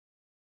helping?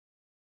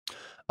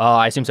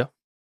 I assume so.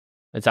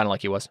 It sounded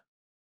like he was.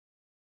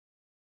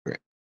 Great.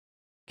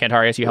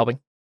 Cantarius, you helping?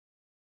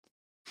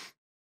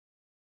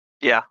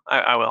 Yeah,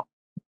 I will.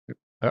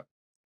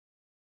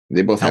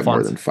 They both have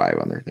more Alfons? than 5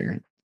 on their thing,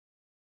 right?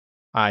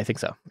 I think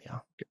so. Yeah.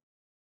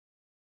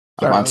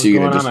 Alfons, you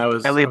gonna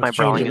just I leave my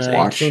brawling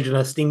watch? Changing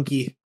a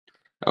stinky.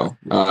 Oh,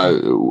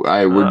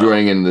 we're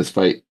joining in this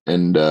fight,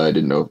 and I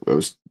didn't know if I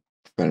was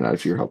finding out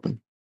if you were helping.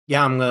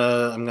 Yeah, I'm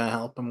gonna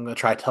help. I'm gonna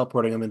try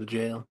teleporting him into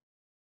jail.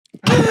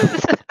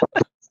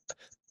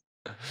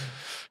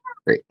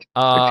 Great.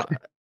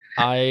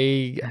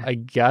 I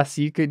guess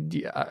you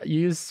could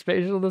use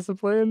spatial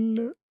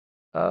discipline.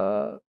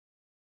 I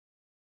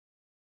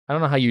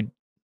don't know how you.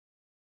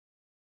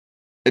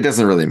 It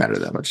doesn't really matter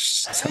that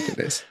much. Second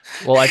base.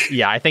 Well,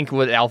 I think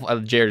what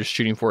Jared is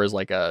shooting for is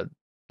like a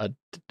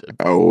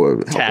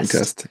helping test.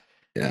 test.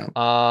 Yeah.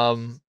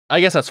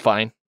 I guess that's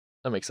fine.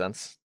 That makes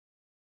sense.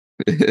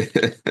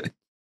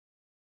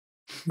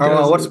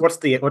 Oh, what's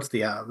the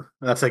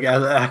That's like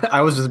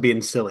I was just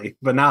being silly,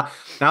 but now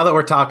that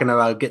we're talking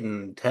about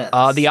getting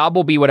tests, the ob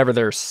will be whatever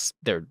their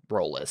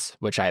roll is,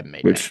 which I haven't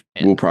made. Which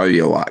will probably be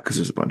a lot because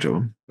there's a bunch of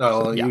them.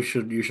 Oh, so, yeah.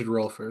 you should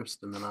roll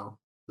first, and then I'll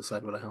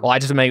decide what I help. Well,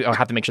 I'll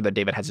have to make sure that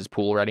David has his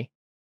pool ready.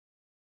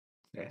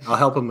 Okay. I'll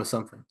help him with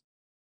something.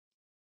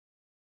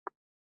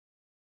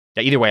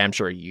 Yeah. Either way, I'm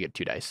sure you get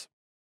 2 dice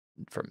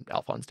from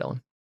Alfons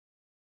Dellon.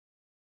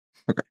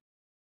 Okay.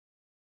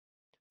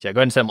 Yeah,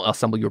 go ahead and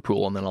assemble your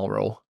pool, and then I'll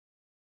roll.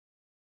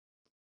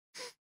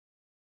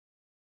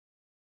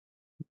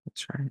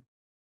 That's right.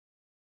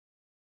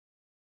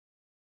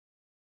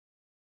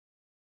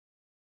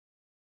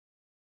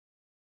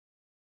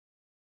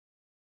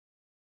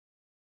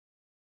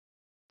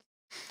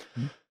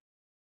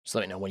 Just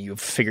let me know when you've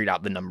figured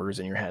out the numbers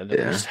in your head.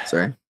 Yeah,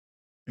 sorry.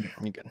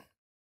 You're good.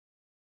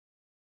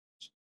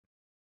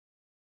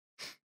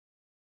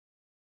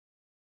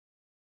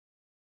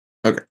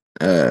 Okay,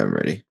 I'm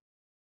ready.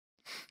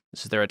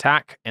 This is their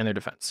attack and their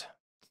defense.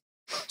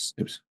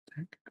 Oops.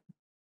 All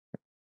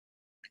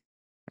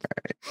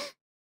right.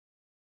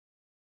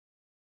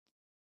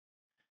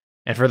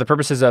 And for the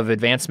purposes of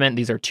advancement,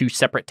 these are two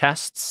separate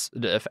tests: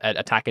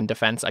 attack and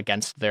defense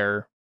against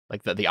their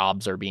the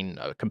obs are being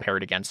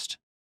compared against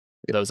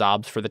those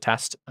obs for the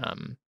test.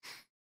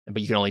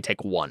 But you can only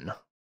take one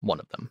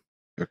of them.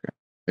 Okay.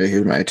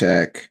 Here's my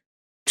attack.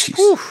 Jeez.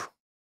 Whew.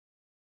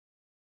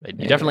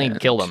 You definitely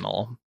kill them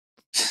all.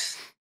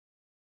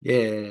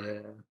 Yeah.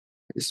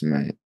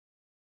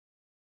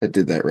 I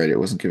did that right. It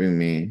wasn't giving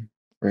me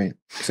right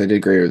because I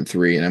did greater than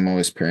 3, and I'm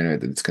always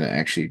paranoid that it's going to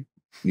actually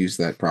use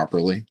that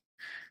properly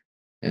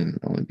and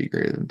only be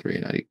greater than 3,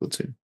 not equal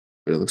to.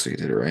 But it looks like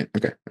it did it right.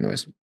 Okay.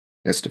 Anyways,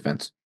 that's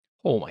defense.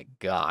 Oh my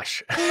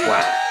gosh!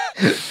 Wow.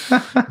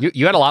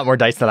 you had a lot more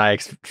dice than I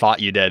thought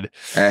you did.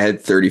 I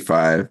had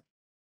 35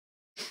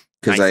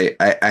 because Nice.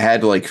 I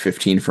had like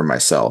 15 for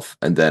myself,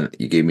 and then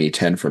you gave me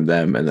 10 from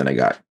them, and then I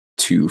got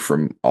 2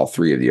 from all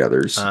 3 of the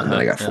others, and then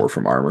I got 4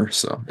 from armor,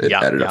 so it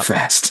added up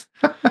fast.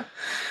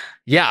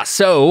 Yeah,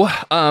 so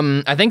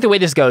I think the way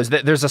this goes,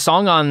 there's a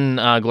song on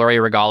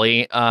Gloria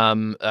Regali.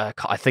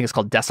 I think it's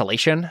called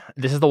Desolation.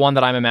 This is the one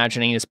that I'm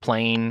imagining is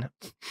playing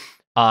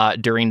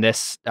during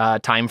this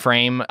time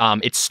frame.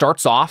 It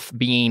starts off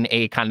being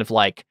a kind of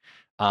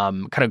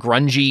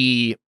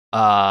grungy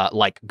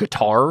like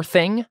guitar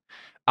thing.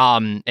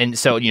 And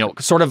so,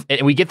 sort of,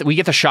 we get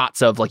the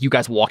shots of like you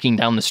guys walking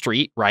down the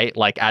street, right?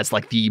 Like as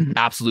like the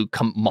absolute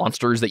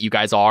monsters that you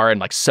guys are, and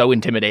like so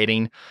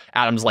intimidating.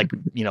 Adam's like,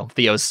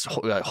 Theo's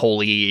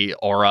holy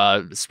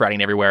aura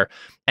spreading everywhere.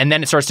 And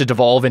then it starts to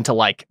devolve into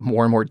like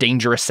more and more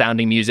dangerous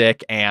sounding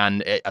music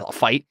and a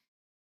fight.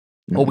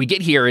 What we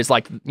get here is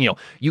like,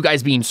 you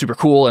guys being super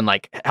cool and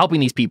like helping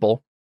these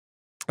people.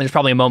 There's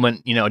probably a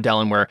moment,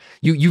 Dellon, where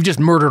you've just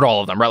murdered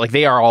all of them, right? Like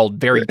they are all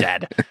very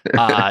dead.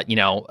 Cut,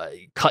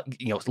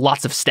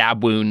 lots of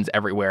stab wounds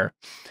everywhere,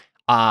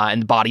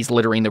 and bodies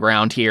littering the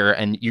ground here.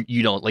 And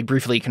you don't like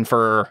briefly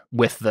confer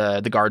with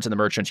the guards and the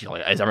merchants. You're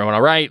like, is everyone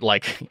all right?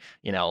 Like,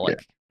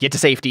 get to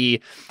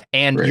safety,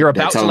 and you're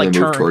about to like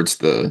turn move towards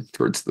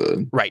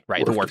the right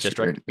the wharf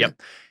district. Right?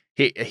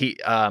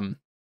 Yep.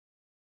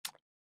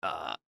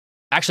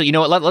 Actually, you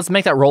know what? Let's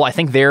make that roll. I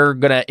think they're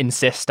gonna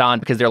insist on,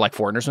 because they're like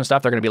foreigners and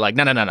stuff. They're gonna be like,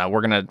 no. We're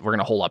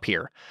gonna hole up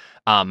here.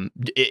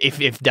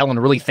 If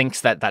Dellon really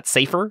thinks that that's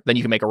safer, then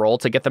you can make a roll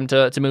to get them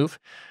to move.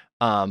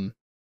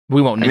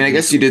 We won't. I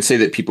guess you did say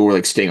that people were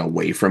like staying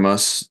away from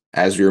us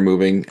as we were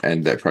moving,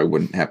 and that probably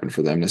wouldn't happen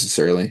for them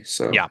necessarily.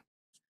 So yeah,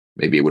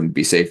 maybe it wouldn't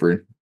be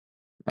safer.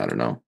 I don't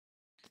know.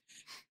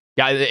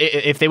 Yeah,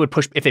 if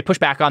they push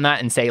back on that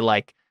and say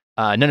like,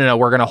 no,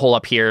 we're gonna hole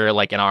up here,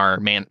 like in our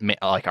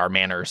our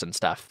manors and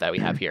stuff that we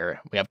have here.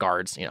 We have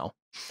guards,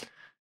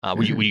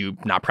 Would you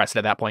not press it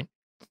at that point?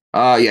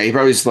 Yeah, he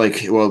probably was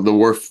like, well, the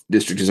wharf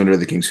district is under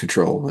the king's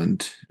control,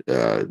 and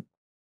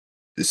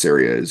this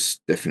area is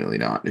definitely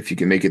not. If you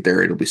can make it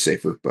there, it'll be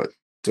safer, but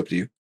it's up to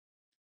you.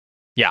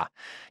 Yeah,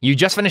 you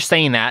just finished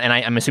saying that, and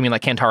I'm assuming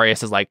like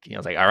Cantarius is like,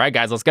 it's like, all right,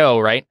 guys, let's go,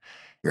 right?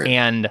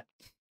 And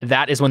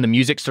that is when the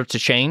music starts to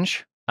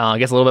change. It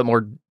gets a little bit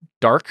more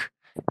dark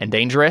and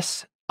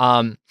dangerous.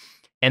 And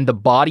the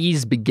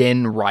bodies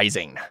begin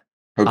rising.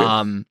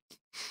 Okay.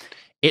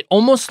 It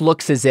almost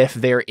looks as if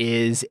there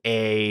is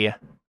it's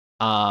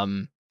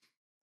kind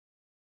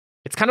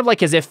of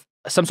like as if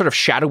some sort of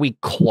shadowy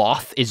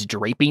cloth is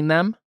draping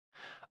them.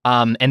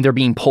 And they're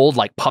being pulled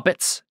like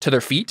puppets to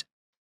their feet.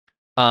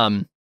 It's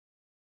kind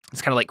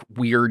of like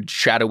weird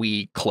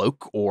shadowy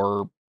cloak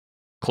or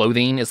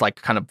clothing is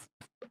like kind of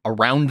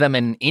around them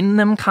and in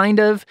them kind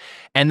of.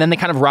 And then they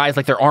kind of rise,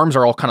 like their arms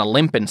are all kind of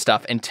limp and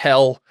stuff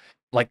until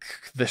like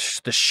the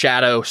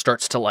shadow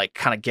starts to like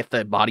kind of get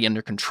the body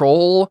under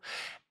control,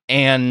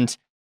 and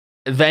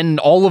then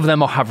all of them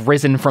have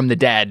risen from the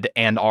dead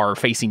and are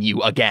facing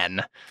you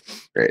again,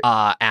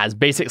 as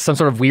basic some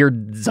sort of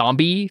weird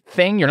zombie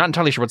thing. You're not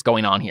entirely sure what's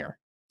going on here.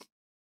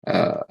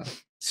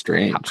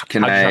 Strange.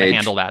 Can I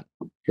handle that?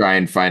 Try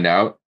and find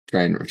out.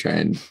 Try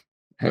and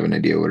have an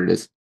idea what it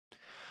is.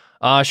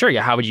 Sure.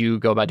 Yeah. How would you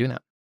go about doing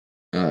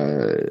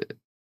that?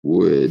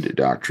 Would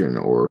doctrine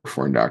or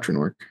foreign doctrine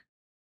work?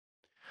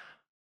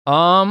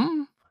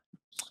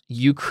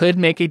 You could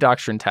make a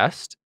doctrine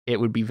test. It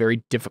would be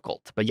very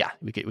difficult, but yeah,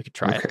 we could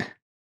try it.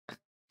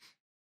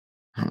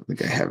 I don't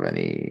think I have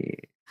any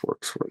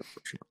forks for it.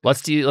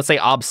 Let's say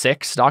Ob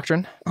 6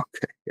 doctrine.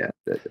 Okay, yeah.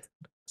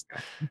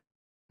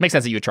 Makes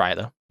sense that you would try it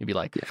though. You'd be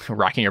like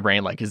racking your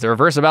brain, like, is there a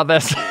verse about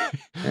this?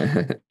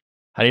 I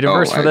need a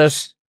verse for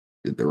this.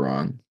 Did the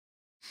wrong.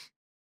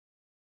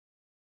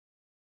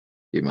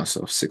 Gave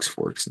myself 6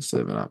 forks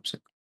instead of an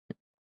opposite.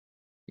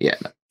 Yeah.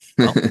 No.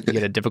 Well, you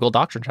get a difficult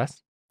doctrine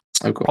test.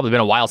 Oh, cool. Probably been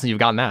a while since you've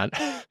gotten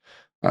that.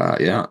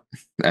 Yeah.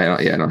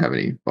 I don't have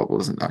any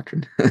bubbles in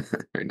Doctrine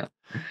right now.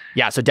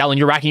 Yeah, so Dellon,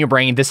 you're racking your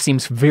brain. This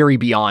seems very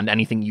beyond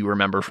anything you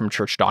remember from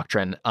Church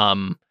Doctrine.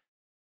 I'm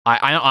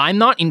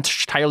not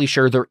entirely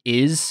sure there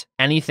is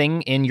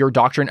anything in your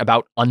doctrine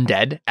about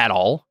undead at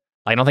all.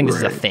 I don't think this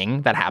is a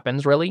thing that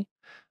happens, really.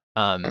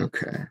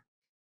 Okay.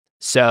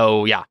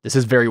 So, yeah, this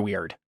is very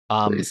weird.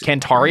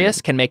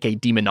 Cantarius can make a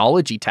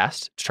demonology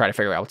test to try to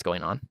figure out what's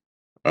going on.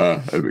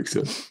 That makes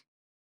sense.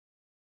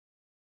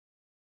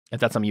 If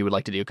that's something you would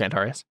like to do,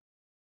 Cantarius.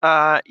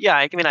 Yeah,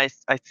 I mean, I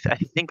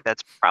think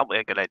that's probably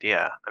a good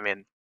idea. I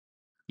mean,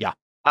 yeah.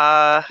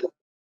 Yeah,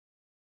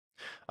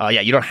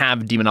 you don't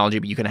have demonology,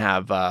 but you can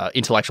have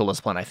intellectual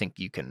discipline. I think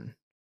you can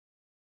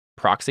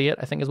proxy it,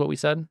 I think is what we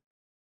said.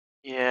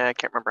 Yeah, I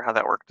can't remember how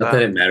that worked. Not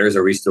that it matters.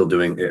 Are we still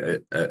doing,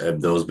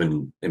 have those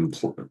been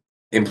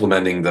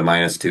implementing the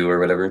 -2 or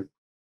whatever?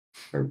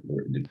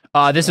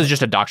 This is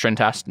just a doctrine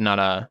test, not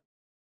a,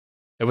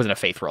 it wasn't a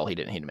faith roll. He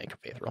didn't make a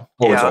faith roll.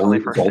 Oh, yeah, it's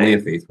only a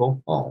faith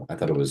roll? Oh, I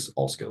thought it was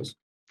all skills.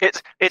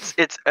 It's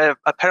a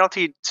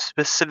penalty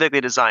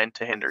specifically designed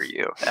to hinder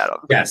you, Adam.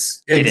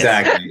 Yes,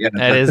 exactly. Yeah.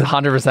 That is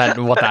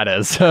 100% what that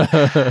is.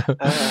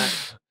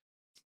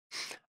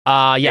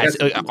 Yes.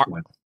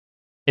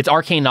 It's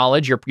arcane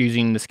knowledge. You're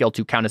using the skill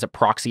to count as a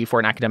proxy for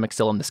an academic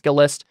skill in the skill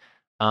list.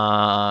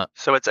 So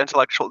it's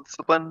intellectual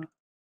discipline?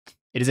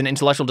 It is an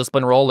intellectual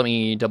discipline roll. Let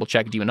me double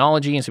check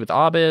demonology and see what the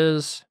ob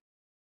is.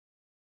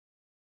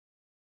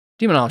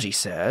 Demonology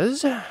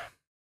says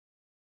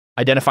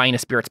identifying a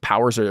spirit's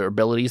powers or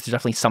abilities. There's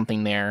definitely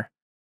something there.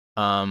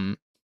 Let's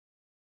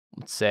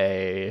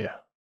say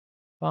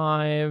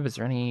 5. Is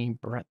there any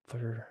breadth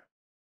or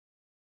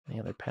any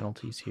other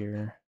penalties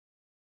here?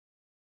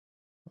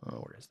 Oh,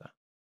 where is that?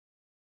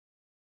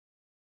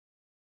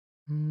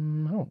 I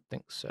don't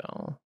think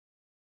so.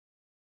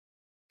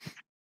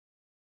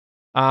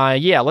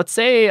 Yeah, let's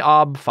say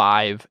ob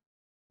 5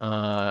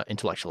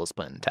 intellectual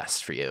discipline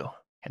test for you,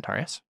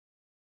 Cantarius.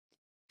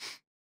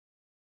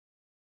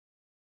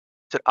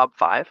 Is it ob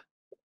 5?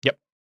 Yep.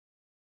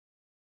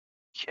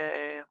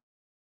 Okay.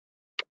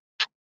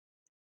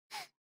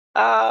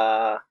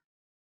 I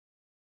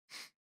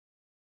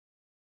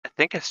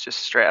think it's just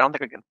straight. I don't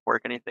think we can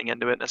work anything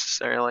into it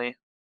necessarily.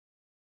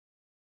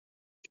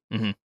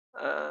 Mm-hmm.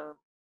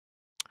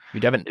 You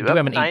do have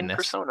an 8 in this.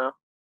 Persona.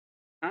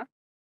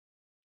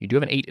 You do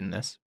have an 8 in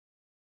this.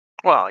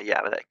 Well,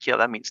 yeah, but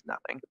that means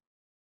nothing.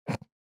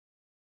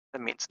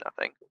 That means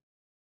nothing.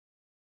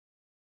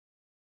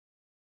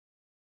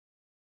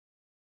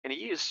 Can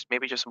you use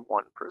maybe just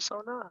one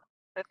persona?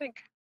 I think.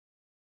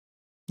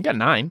 You got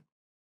 9.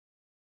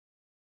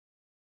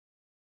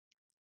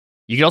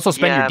 You could also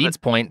spend your deeds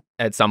point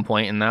at some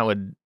point, and that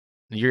would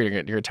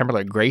you're a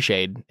temporary gray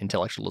shade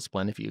intellectual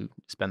discipline if you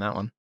spend that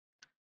one.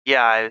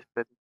 Yeah, I've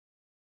been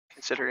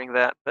considering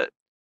that, but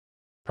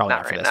probably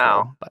not for right this now.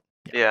 Roll, but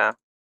yeah.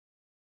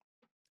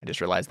 I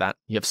just realized that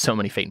you have so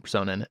many fate and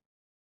persona in it.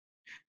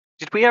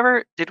 Did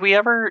I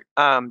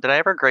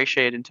ever gray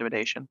shade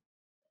intimidation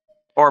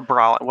or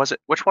brawling?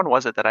 Which one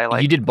was it that I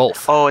liked? You did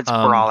both. Oh, it's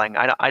brawling.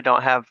 I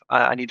don't have.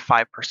 I need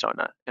 5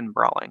 persona in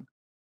brawling.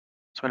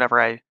 So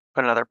whenever I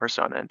put another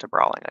persona into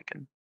brawling, I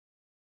can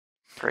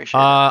gray shade.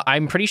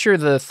 I'm pretty sure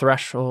the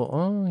threshold.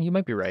 Oh, you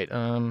might be right.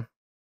 I'll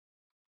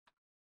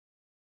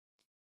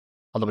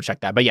double check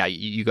that. But yeah,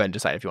 you go ahead and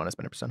decide if you want to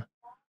spend a persona.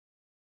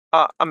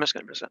 I'm just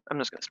gonna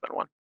spend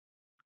 1.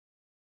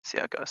 See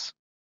how it goes.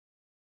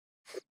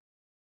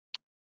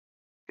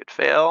 Good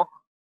fail.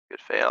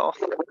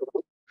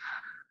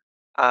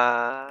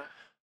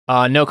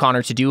 No,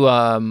 Connor, to do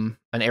an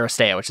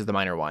Aristea, which is the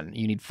minor one,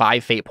 you need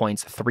 5 fate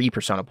points, 3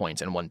 persona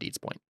points, and 1 deeds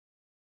point.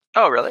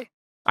 Oh, really?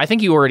 I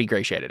think you already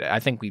gray shaded it. I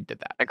think we did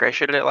that. I gray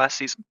shaded it last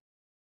season.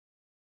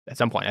 At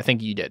some point, I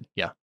think you did.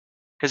 Yeah.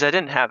 Because I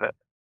didn't have it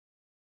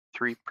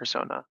 3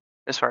 persona,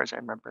 as far as I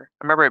remember.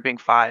 I remember it being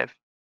 5.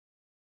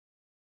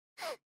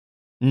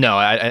 No,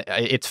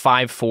 it's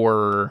 5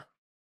 for.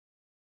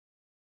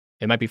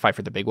 It might be 5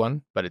 for the big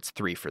one, but it's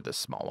 3 for the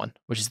small one,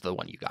 which is the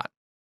one you got.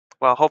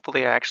 Well,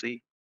 hopefully I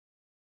actually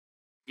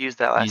used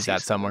that last season.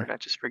 That somewhere. Not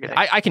just forgetting.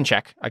 I can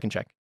check. But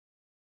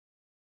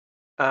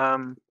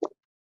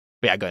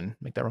yeah, go ahead and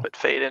make that roll. Put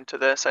fate into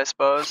this, I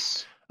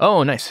suppose.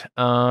 Oh, nice.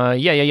 Yeah.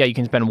 You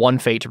can spend 1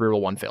 fate to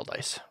reroll 1 failed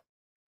dice. Of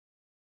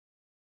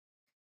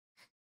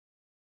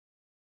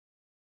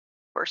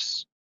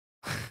course.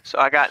 So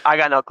I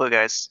got no clue,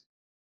 guys.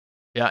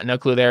 Yeah, no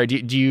clue there. Do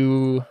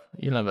you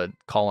don't have a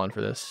call on for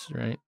this,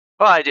 right?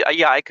 Well, I do.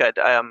 Yeah, I could.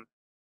 I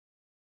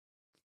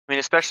mean,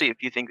 especially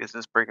if you think this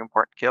is a pretty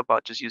important kill,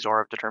 but just use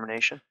Aura of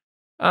Determination.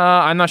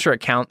 I'm not sure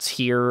it counts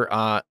here.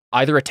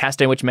 Either a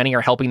test in which many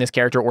are helping this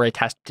character or a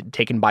test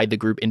taken by the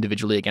group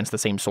individually against the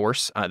same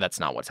source.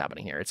 That's not what's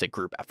happening here. It's a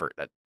group effort.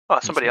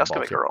 Somebody else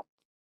can make a roll.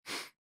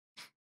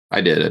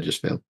 I did. I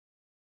just failed.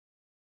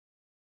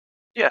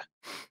 Yeah.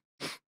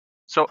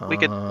 So I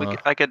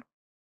could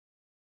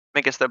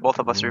make it so that both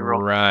of us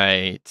reroll.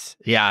 Right.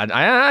 Yeah.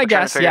 I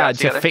guess. Yeah.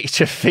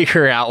 To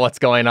figure out what's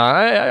going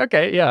on.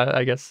 Okay. Yeah.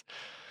 I guess.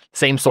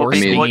 Same source.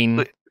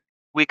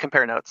 We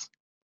compare notes.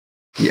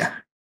 Yeah.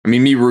 I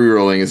mean, me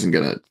rerolling isn't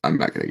gonna. I'm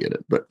not gonna get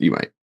it, but you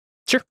might.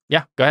 Sure.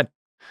 Yeah. Go ahead.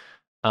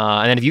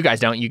 And then if you guys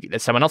don't,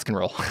 someone else can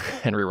roll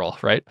and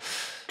reroll, right?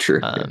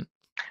 Sure.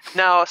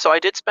 No, so I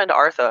did spend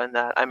Artha in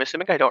that. I'm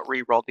assuming I don't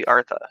re-roll the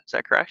Artha. Is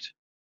that correct?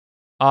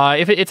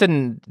 If it's a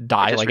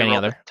die Just like any re-roll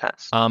other. the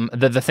test.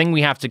 The thing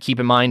we have to keep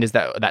in mind is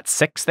that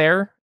 6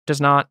 there does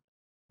not,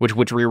 which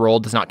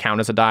reroll does not count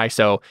as a die.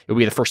 So it would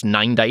be the first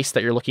 9 dice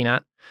that you're looking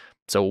at.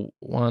 So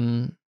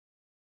 1,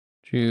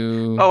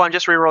 2. Oh, I'm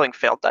just re-rolling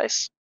failed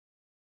dice.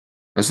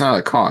 That's not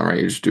a con, right?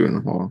 You're just doing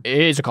the whole. It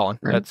is a calling.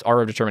 Right. That's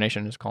our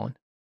determination is calling.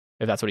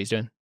 If that's what he's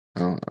doing.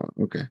 Oh,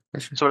 okay.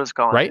 Gotcha. So what is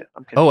calling? Right?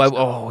 I'm confused now.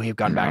 Oh, we've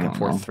gone back I and don't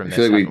forth know. from I this.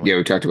 feel like haven't we?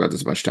 we talked about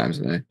this a bunch of times,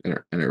 and I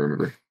don't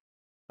remember.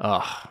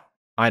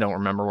 I don't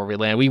remember where we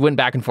landed. We went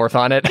back and forth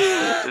on it.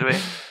 Did we?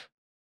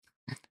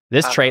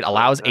 This trait don't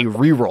allows a remember.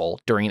 reroll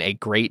during a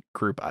great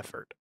group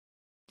effort,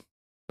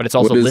 but it's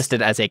also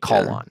listed as a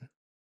call yeah. on.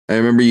 I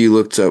remember you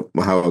looked up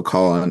how a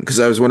call on, because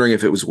I was wondering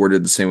if it was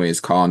worded the same way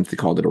as call on, if they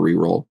called it a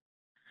reroll.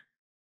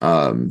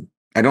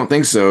 I don't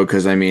think so,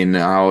 because I mean,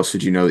 how else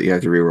would you know that you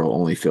have to reroll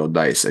only failed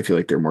dice? I feel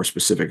like they're more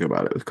specific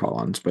about it with call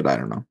ons, but I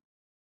don't know.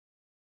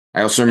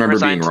 I also remember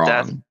being Resigned to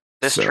death. wrong.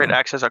 This so- trait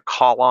acts as a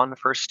call-on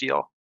for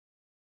steal.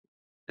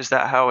 Is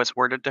that how it's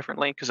worded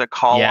differently? Because a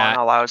call-on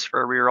Yeah. allows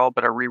for a reroll,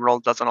 but a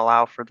reroll doesn't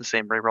allow for the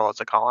same reroll as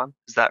a call-on.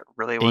 Is that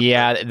really what?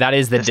 Yeah, that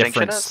is the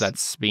distinction difference is?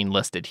 that's being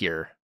listed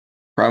here.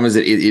 Problem is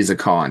that it is a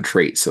call on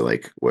trait, so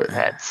like what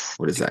That's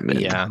does that mean?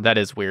 Yeah, that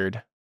is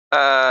weird.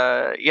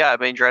 yeah. I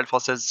mean, Dreadful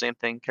says the same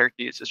thing.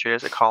 Character uses trait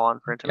as a call-on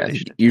for Yeah,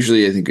 intimidation.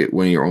 usually I think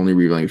when you're only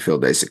rerolling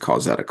failed dice, it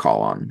calls that a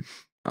call on.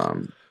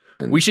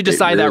 And We should it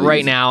decide that rarely right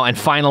is- now and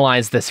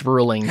finalize this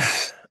ruling.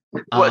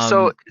 What?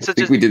 So I think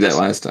just we did that this-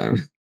 last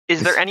time.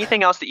 Is there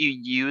anything else that you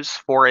use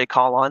for a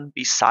call-on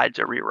besides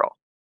a reroll?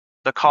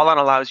 The call-on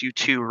allows you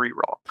to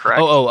reroll, correct?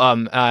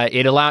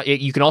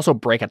 You can also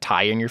break a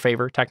tie in your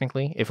favor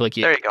technically if like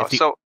There you go. if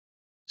the-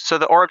 So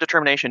the Aura of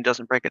Determination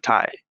doesn't break a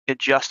tie. It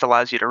just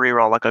allows you to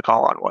reroll like a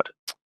call-on would.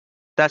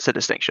 That's the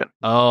distinction.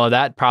 Oh,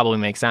 that probably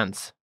makes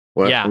sense.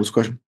 What? Yeah. What was the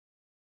question?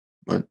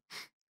 What?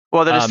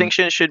 Well, the Um,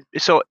 distinction should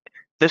so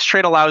this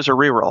trait allows a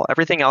reroll.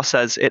 Everything else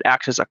says it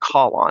acts as a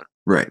call-on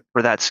Right.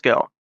 for that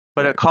skill.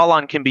 But a Right.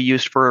 call-on can be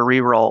used for a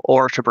reroll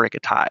or to break a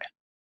tie.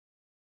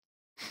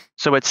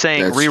 So it's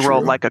saying That's reroll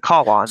true. like a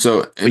call-on.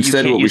 So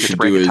instead, can't what we use it to should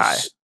break do a is tie.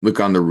 look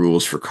on the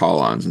rules for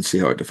call-ons and see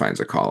how it defines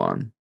a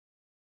call-on.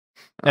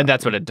 And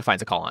that's what it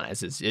defines a call on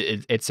as.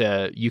 It's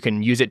a you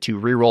can use it to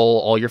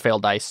reroll all your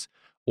failed dice,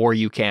 or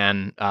you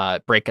can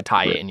break a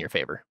tie Right. in your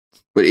favor.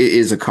 But it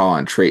is a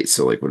call-on trait,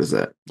 so like, what does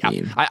that Yeah,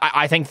 mean?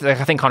 I think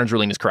Connor's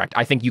ruling is correct.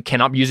 I think you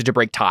cannot use it to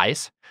break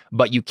ties,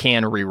 but you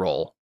can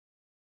reroll,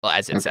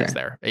 as it says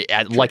there,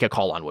 like a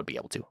call on would be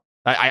able to.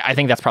 I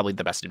think that's probably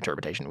the best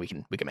interpretation we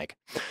can make.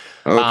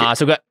 Okay.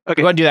 So go ahead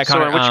and do that, So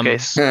Connor. in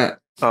which case,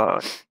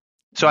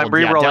 so I'm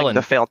well, yeah, rerolling Dellon.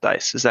 the failed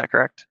dice. Is that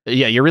correct?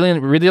 Yeah, you're really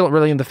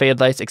in the failed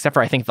dice, except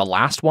for I think the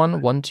last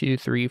one. 1, 2,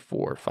 3,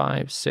 4,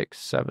 5, 6,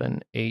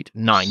 7, 8,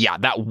 9. Yeah,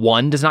 that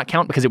one does not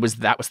count because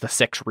that was the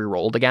 6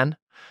 rerolled again.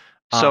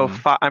 So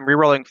I'm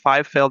rerolling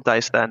 5 failed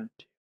dice then,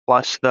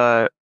 plus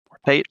the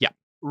fate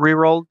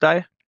rerolled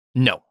die,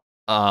 No.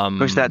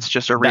 because that's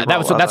just a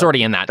reroll. That's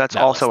already in that. That's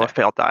that also a list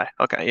there. failed die.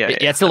 Okay, yeah.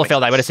 It's still that a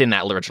failed makes die, but sense. it's in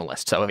that original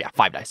list. So yeah,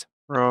 5 dice.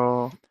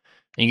 Roll.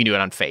 And you can do it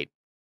on fate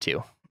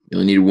too. You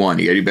only need 1.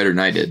 You got to do better than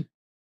I did.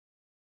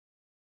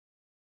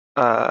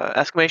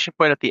 Exclamation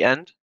point at the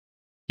end.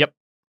 Yep.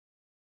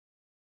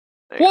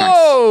 There you go.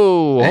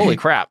 Whoa! Nice. Holy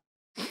crap!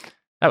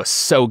 That was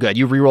so good.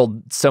 You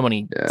rerolled so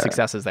many Yeah.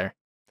 successes there.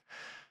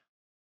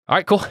 All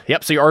right, cool.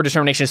 Yep. So your Aura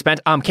Determination is spent.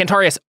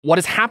 Cantarius, what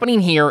is happening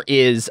here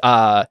is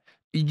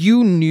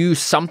you knew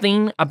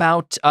something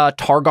about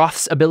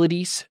Targoth's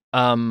abilities.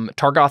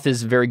 Targoth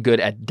is very good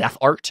at Death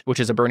Art, which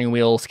is a burning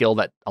wheel skill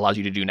that allows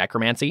you to do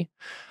necromancy.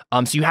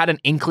 So you had an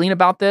inkling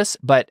about this,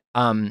 but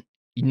I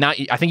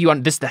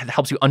think this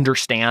helps you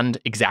understand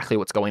exactly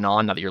what's going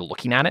on now that you're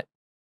looking at it.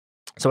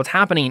 So what's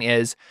happening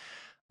is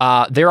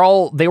they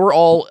were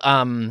all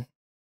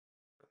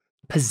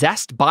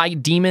possessed by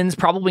demons,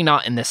 probably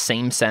not in the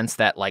same sense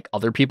that like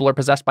other people are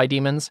possessed by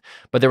demons,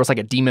 but there was like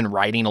a demon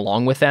riding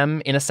along with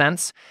them in a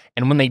sense.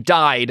 And when they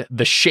died,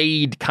 the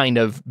shade kind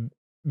of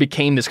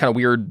became this kind of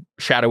weird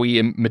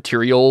shadowy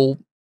material,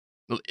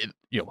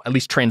 at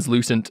least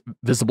translucent,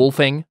 visible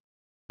thing.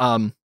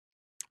 And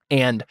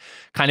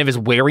kind of is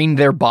wearing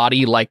their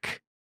body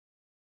like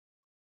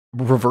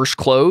reverse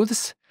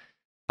clothes.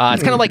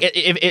 It's kind of like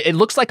it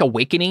looks like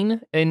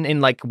Awakening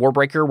in like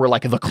Warbreaker, where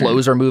like the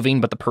clothes are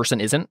moving but the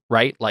person isn't,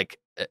 right? Like,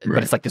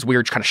 but it's like this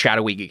weird kind of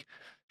shadowy.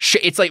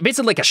 It's like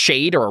basically like a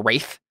shade or a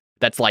wraith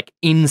that's like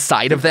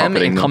inside of them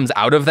and comes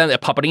out of them,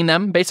 puppeting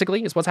them.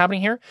 Basically, is what's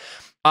happening here.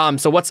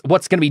 So what's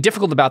going to be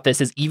difficult about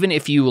this is even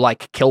if you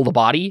like kill the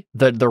body,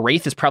 the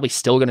wraith is probably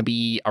still going to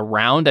be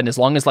around, and as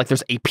long as like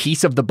there's a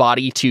piece of the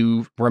body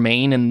to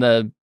remain in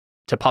the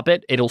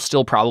puppet, it'll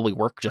still probably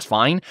work just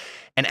fine.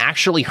 And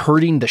actually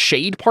hurting the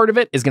shade part of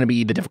it is going to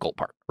be the difficult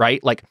part,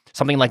 right? Like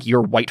something like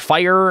your white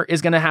fire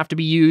is going to have to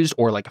be used,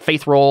 or like a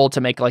faith roll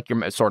to make like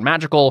your sword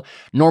magical.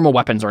 Normal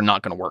weapons are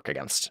not going to work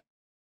against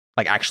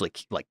like actually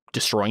like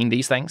destroying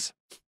these things.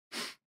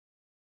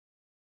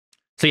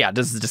 So yeah,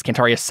 does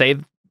Cantarius say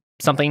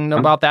something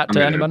about that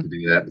to anyone?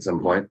 Do that at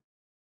some point.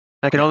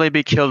 I can only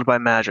be killed by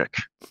magic.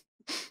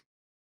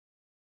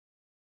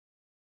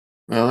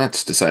 Well,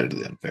 that's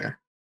decidedly unfair.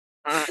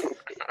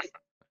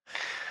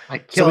 I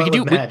kill we could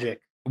do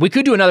magic. We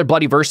could do another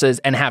Bloody Versus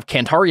and have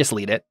Cantarius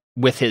lead it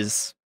with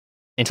his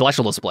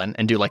intellectual discipline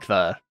and do like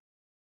the,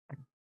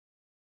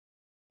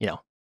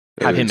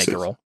 have him make the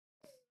roll.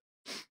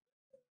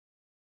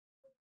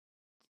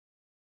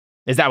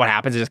 Is that what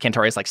happens? Is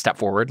Cantarius like step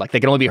forward? Like they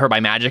can only be hurt by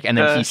magic, and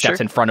then he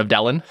steps in front of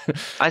Dellon.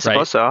 I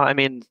suppose so. I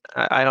mean,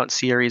 I don't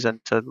see a reason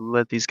to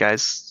let these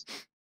guys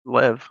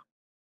live.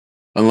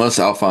 Unless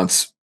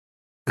Alfons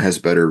has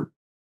better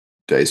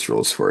dice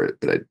rolls for it,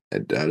 but I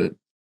doubt it.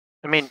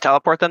 I mean,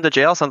 teleport them to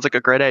jail sounds like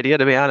a great idea,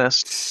 to be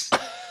honest.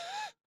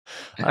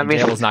 I mean,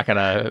 jail's not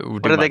gonna.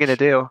 What are they gonna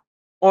do?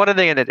 What are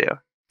they gonna do?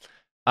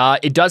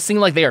 It does seem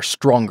like they are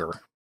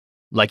stronger.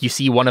 Like you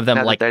see one of them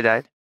Now like that they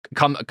died.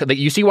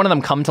 you see one of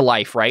them come to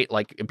life, right?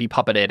 Like be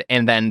puppeted,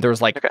 and then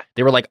there's like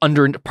they were like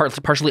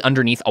partially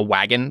underneath a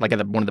wagon, like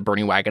one of the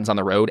burning wagons on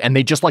the road, and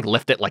they just like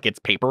lift it like it's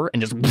paper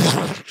and just.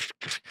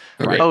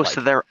 Right? Oh,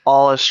 so they're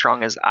all as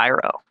strong as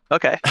Iroh.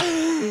 Okay.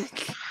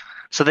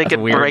 So they could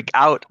break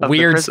out of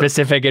weird the prison.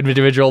 Specific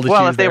individual.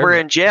 Well, if they were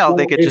in jail,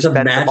 they could just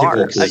bend the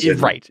bars.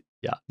 Right.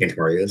 Yeah.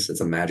 Cantarius, it's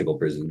a magical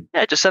prison.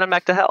 Yeah, just send them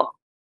back to hell.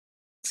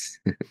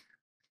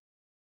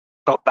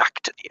 Go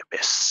back to the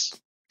abyss.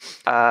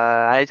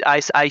 I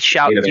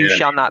shout, you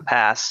shall not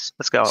pass.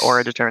 Let's go. Or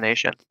a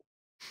determination.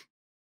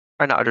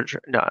 Or not,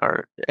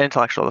 or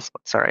intellectual.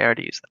 Sorry, I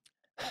already used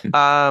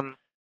that.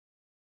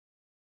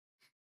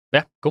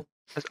 Yeah, cool.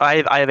 I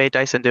have 8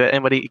 dice into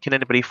it. Can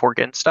anybody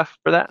forget stuff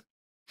for that?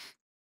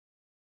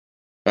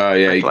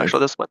 Yeah.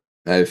 Intellectual discipline.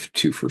 I have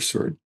 2 for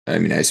sword. I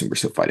mean, I assume we're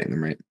still fighting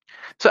them, right?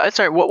 So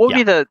sorry, what would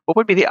be the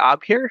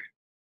ob here?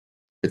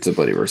 It's a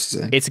bloody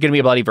versus thing. It's going to be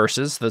a bloody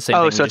versus. The same.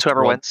 Oh, thing so it's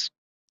whoever wins.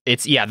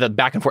 It's the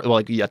back and forth. Well,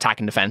 like attack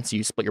and defense.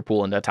 You split your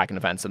pool into attack and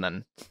defense, and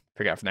then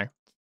figure out from there.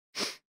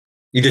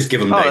 You just give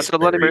them. Oh, that's what a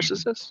bloody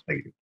versus is.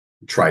 Like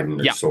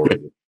trident or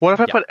sword. What if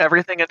I put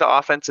everything into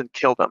offense and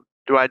kill them?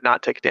 Do I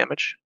not take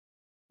damage?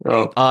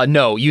 Oh.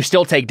 No, you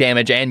still take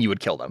damage, and you would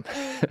kill them.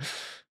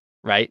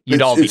 Right?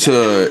 It's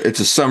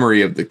a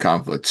summary of the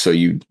conflict. So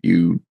you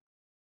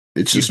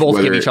just both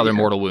give each other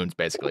mortal wounds,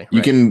 basically.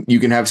 You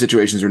can have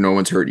situations where no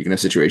one's hurt. You can have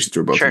situations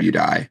where both of you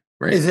die.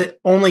 Right? Is it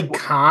only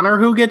Connor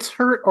who gets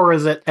hurt, or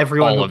is it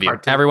everyone? All of you.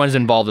 Everyone's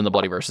involved in the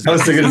bloody versus. I'm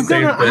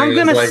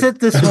gonna sit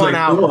this one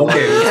out.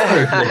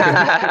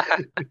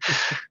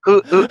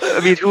 Cool,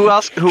 okay. Who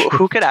else?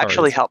 Who could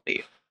actually help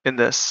me in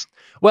this?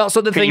 Well,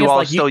 so the thing is,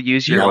 like, still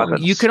use your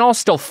weapons. You can all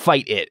still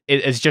fight it.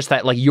 It's just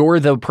that, like, you're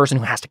the person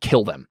who has to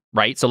kill them,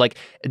 right? So, like,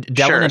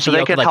 Dellon and so Theo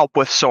they can like, help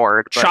with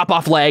sword, chop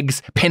off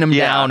legs, pin them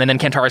down, and then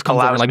Cantarius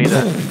comes over and like,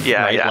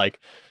 right?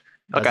 Like,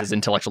 that's his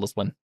intellectual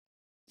discipline.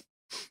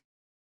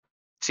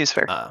 Seems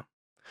fair.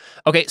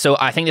 Okay, so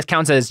I think this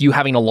counts as you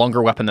having a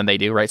longer weapon than they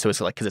do, right? So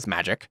it's like because it's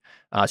magic,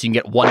 so you can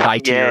get 1 die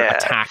to your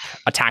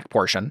attack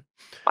portion.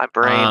 My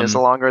brain is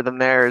longer than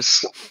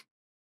theirs.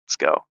 Let's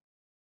go.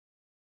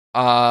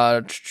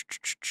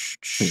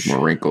 There's more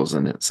wrinkles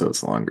in it, so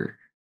it's longer.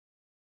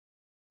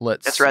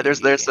 That's right.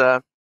 There's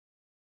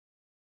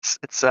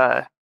it's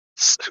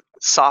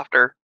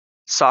softer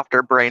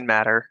brain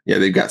matter. Yeah,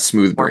 they've got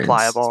smooth brains. More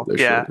pliable. So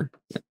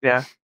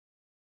Yeah.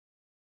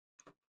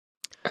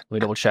 Let me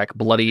double check.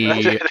 Bloody.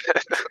 I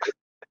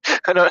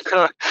don't,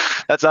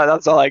 that's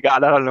all I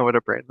got. I don't know what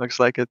a brain looks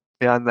like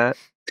beyond that.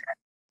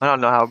 I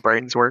don't know how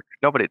brains work.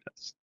 Nobody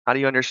does. How do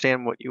you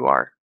understand what you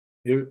are?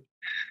 How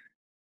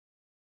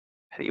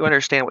do you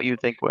understand what you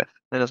think with?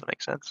 That doesn't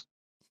make sense.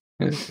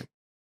 It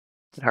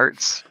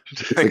hurts.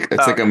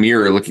 It's like a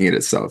mirror looking at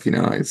itself, you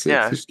know? What does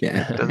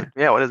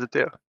it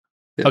do?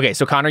 Okay,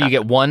 so Connor, you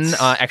get 1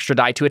 extra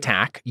die to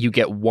attack. You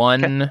get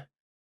 1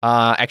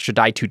 extra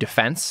die to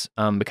defense,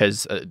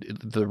 because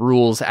the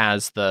rules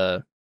as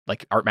the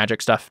like art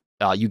magic stuff,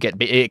 you get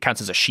it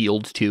counts as a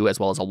shield too, as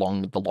well as the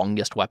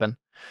longest weapon.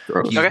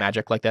 You use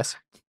magic like this.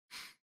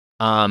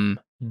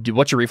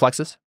 What's your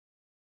reflexes?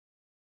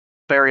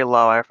 Very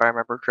low, if I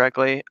remember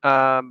correctly.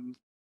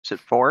 Is it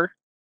 4?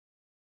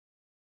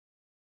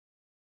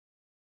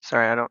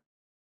 Sorry, I don't.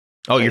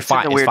 Oh, you're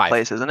 5. It's a weird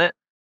place, isn't it?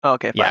 Oh,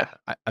 okay, 5. Yeah,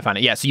 I found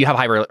it. Yeah, so you have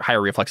higher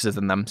reflexes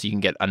than them, so you can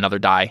get another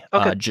die,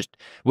 Okay.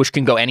 Which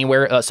can go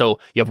anywhere. So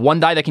you have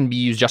 1 die that can be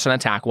used just on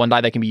attack, 1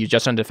 die that can be used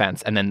just on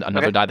defense, and then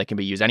another die that can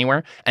be used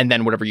anywhere, and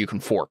then whatever you can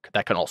fork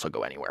that can also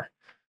go anywhere.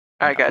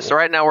 All right, guys. So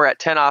right now we're at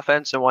 10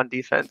 offense and 1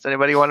 defense.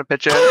 Anybody want to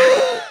pitch in?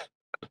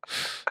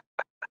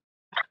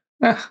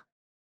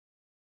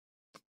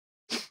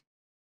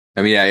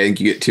 I mean, I think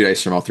you get 2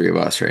 dice from all 3 of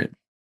us, right?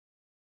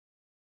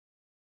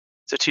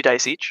 So 2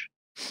 dice each.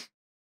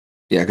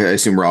 Yeah, because I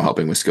assume we're all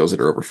helping with skills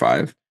that are over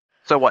 5.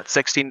 So what?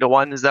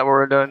 16-1? Is that what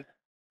we're doing?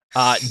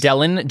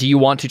 Dellon, do you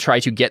want to try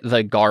to get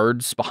the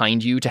guards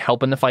behind you to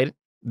help in the fight?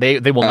 They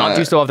will not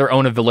do so of their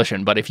own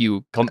volition, but if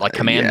you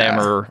command them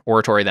or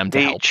oratory them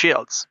to help.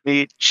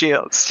 Meat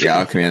shields. Yeah,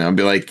 I'll command them. I'll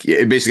be like,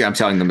 basically, I'm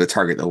telling them to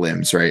target the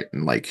limbs, right,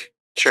 and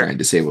try and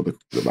disable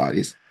the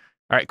bodies.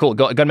 All right, cool.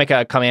 Go and make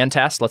a command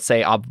test. Let's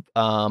say 5,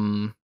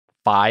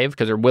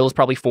 because their will is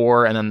probably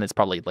 4, and then it's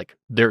probably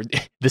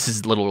this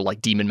is little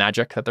demon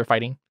magic that they're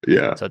fighting.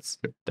 Yeah, so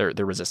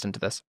they're resistant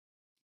to this.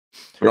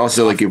 But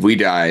also, if we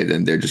die,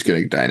 then they're just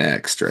going to die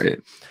next,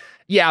 right?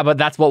 Yeah, but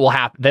that's what will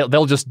happen.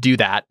 They'll just do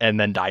that and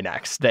then die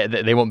next.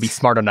 They won't be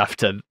smart enough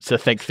to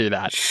think through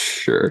that.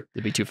 Sure.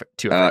 It'd be too.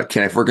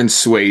 Can I work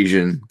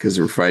Suasion because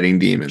we're fighting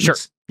demons? Sure.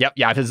 Yep.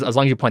 Yeah. As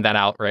long as you point that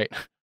out, right?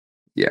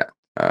 Yeah.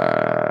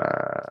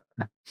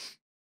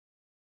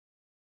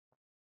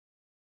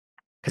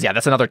 Because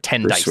that's another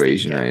 10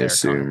 persuasion, dice. I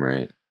assume,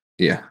 right?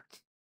 Yeah.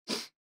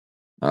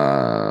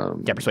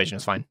 Yeah, persuasion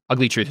is fine.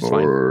 Ugly truth is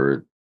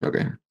fine.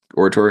 Okay.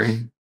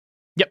 Oratory.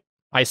 Yep.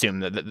 I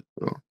assume that.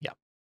 Yeah.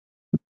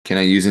 Can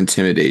I use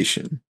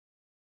intimidation?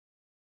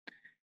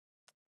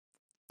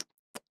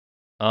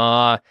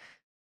 I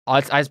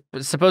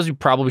suppose you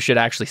probably should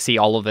actually see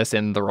all of this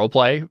in the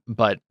roleplay,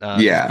 but I'm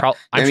sure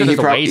there's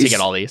a way to get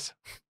all these.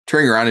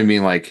 Turning around and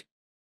being like,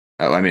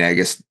 I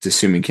guess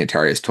assuming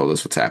Cantarius told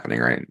us what's happening,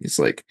 right? He's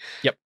like,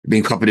 yep,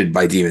 being puppeted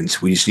by demons.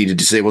 We just need to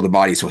disable the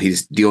body so he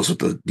deals with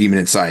the demon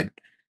inside.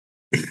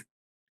 Get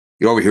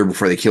over here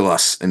before they kill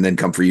us, and then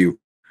come for you.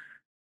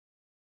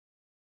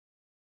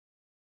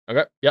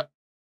 Okay. Yep.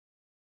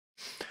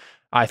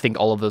 I think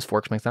all of those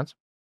forks make sense.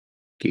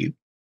 Okay.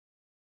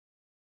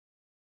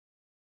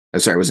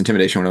 Sorry, was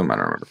intimidation one of them? I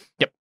don't remember.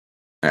 Yep.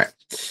 All right.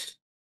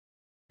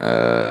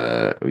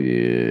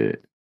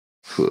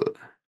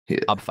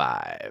 Up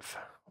 5.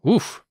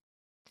 Oof.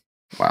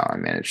 Wow, I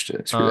managed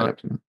to screw that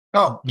up.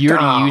 Oh, you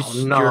already used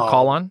your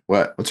call on?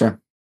 What? What's wrong?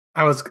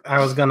 I was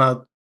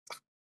gonna.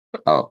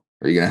 Oh,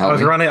 are you gonna help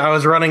me? I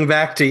was running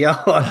back to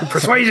yell on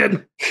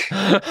persuasion.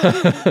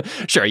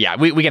 Sure. Yeah,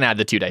 we can add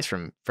the 2 dice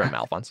from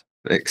Alfons.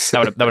 Thanks.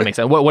 That would make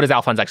sense. What does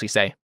Alfons actually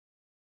say?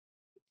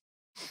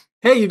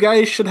 Hey, you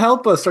guys should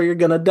help us, or you're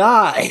gonna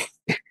die.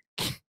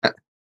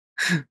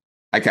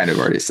 I kind of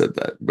already said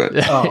that, but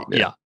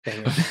yeah.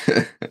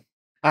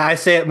 I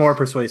say it more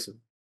persuasive.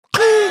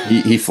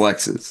 He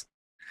flexes.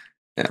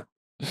 Yeah.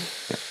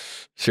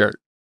 Sure.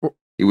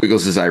 He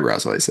wiggles his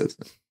eyebrows while he says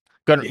it.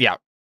 Good. Yeah.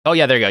 Oh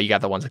yeah, there you go. You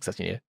got the 1 success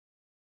you needed.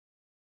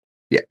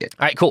 Yeah. All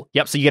right, cool.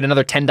 Yep. So you get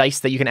another 10 dice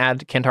that you can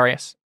add,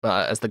 Cantarius,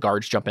 as the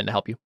guards jump in to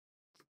help you.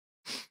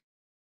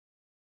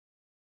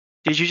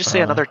 Did you just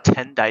say another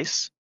 10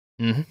 dice?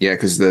 Mm-hmm. Yeah,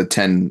 because the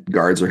 10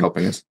 guards are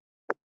helping us.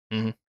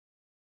 Mm-hmm.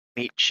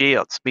 Meat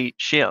shields.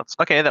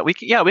 Okay, we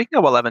can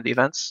go 11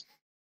 defense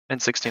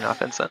and 16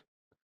 offense then.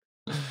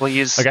 We'll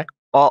use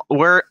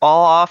we're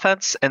all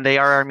offense and they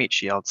are our meat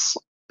shields.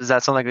 Does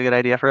that sound like a good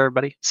idea for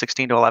everybody?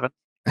 16 to 11.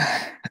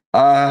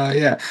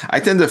 Yeah. I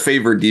tend to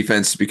favor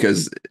defense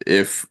because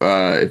if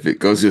it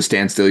goes to a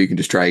standstill, you can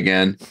just try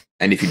again,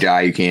 and if you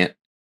die, you can't.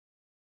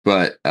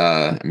 But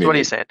what are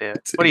you saying,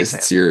 dude? What are you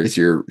saying? It's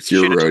your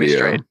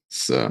rodeo.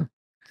 So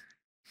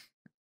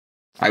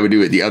I would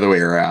do it the other way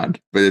around,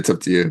 but it's up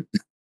to you.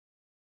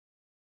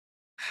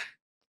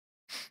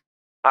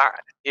 All right,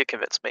 you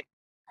convinced me.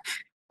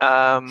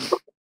 Convinced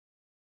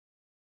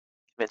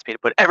me to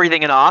put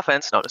everything in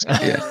offense. No, just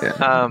kidding.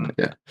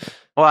 Yeah.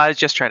 Well, I was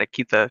just trying to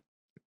keep the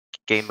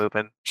game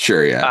moving.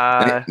 Sure,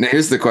 yeah. Now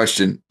here's the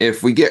question: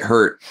 if we get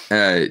hurt,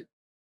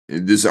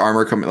 does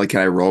armor come? Can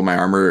I roll my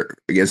armor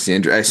against the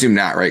injury? I assume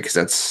not, right?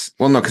 Because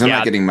I'm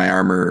not getting my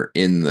armor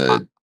in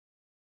the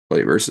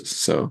Bloody Versus.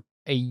 So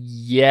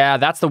yeah,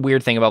 that's the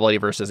weird thing about Bloody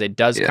Versus. It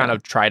does kind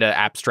of try to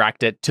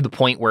abstract it to the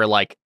point where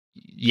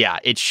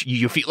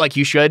you feel like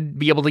you should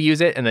be able to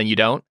use it, and then you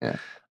don't. Yeah.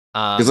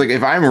 Because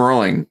if I'm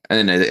rolling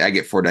and then I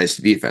get 4 dice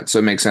to defense, so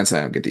it makes sense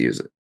I don't get to use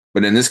it.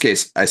 But in this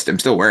case, I'm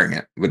still wearing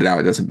it, but now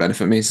it doesn't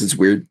benefit me. So it's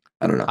weird.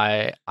 I don't know.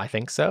 I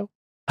think so.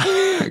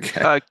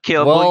 Okay.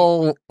 Caleb,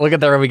 well, we'll get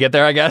there when we get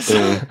there, I guess.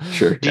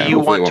 Sure. Do you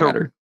want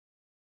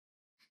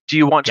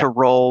to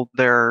roll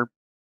their?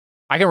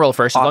 I can roll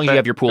first as long as you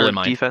have your pool in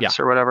mind. Defense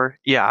or whatever.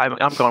 Yeah,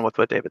 I'm going with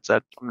what David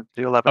said. I'm going to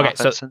do 11. Okay,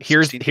 so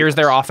here's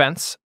their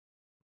offense,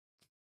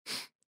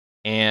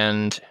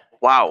 and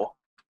wow.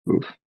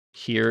 Oof.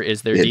 Here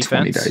is their defense.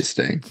 20 dice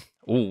staying.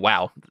 Oh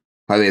wow.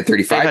 Probably had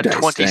 35 dice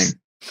 20. staying.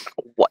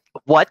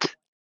 What?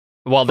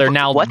 Well, they're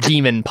now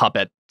demon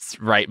puppets,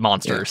 right?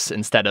 Monsters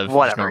instead of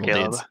whatever,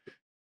 normal dudes.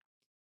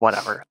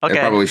 Whatever. Okay. They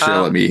probably should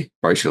have let me.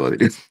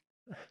 Do.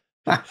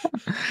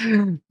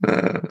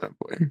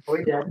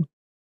 We did.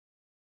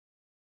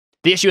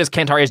 The issue is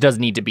Cantarius does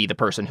need to be the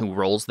person who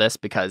rolls this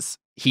because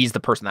he's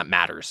the person that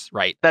matters,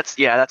 right? That's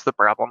the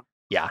problem.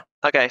 Yeah.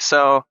 Okay,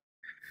 so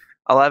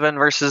 11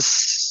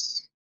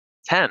 versus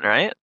 10,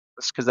 right?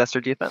 Because that's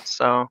their defense.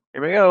 So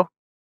here we go.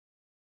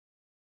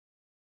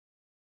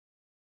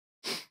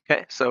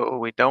 Okay, so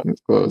we don't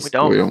win.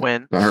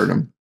 Don't hurt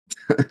them.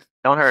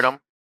 Don't hurt them.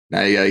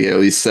 Now you gotta get at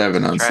least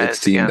 7 on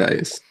 16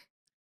 dice.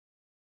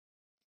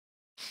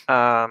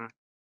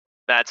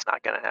 That's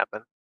not gonna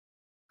happen.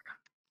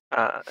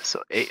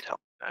 So 8 health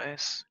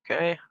dice.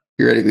 Okay.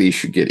 Theoretically, you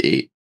should get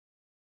 8.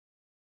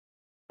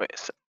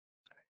 Wait.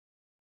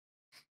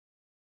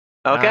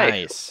 Okay.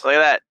 Nice. Look at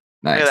that.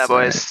 Nice. Look at that,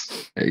 boys.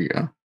 Right. There you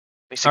go.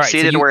 We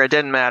succeeded where it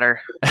didn't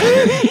matter.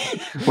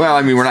 Well,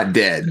 I mean, we're not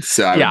dead,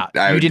 so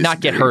you did not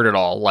get hurt at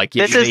all. Like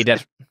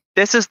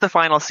this is the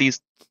final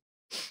season.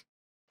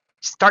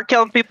 Start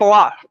killing people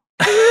off.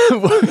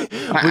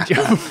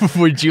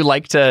 would you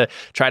like to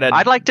try to?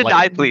 I'd like to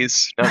die,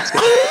 please.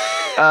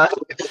 No,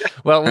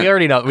 well,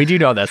 we do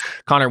know this.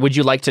 Connor, would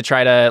you like to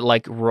try to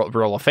like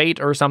roll a fate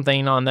or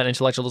something on that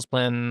intellectual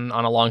discipline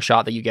on a long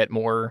shot that you get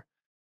more?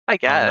 I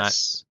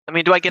guess. I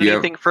mean, do I get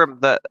anything from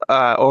the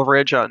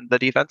overage on the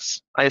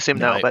defense? I assume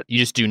no, but you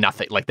just do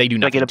nothing. Like they do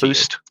nothing. I get a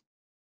boost.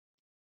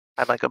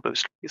 I'd like a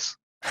boost, please.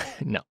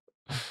 No.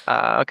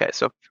 Okay,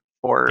 so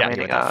 4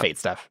 remaining fate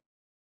stuff.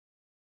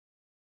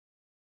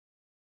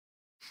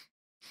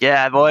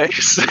 Yeah,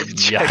 boys.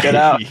 Check it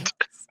out.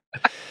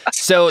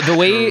 So the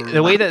way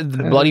that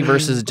the Bloody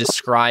Versus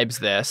describes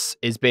this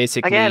is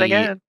basically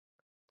again.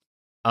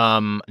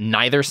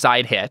 Neither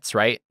side hits,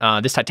 right?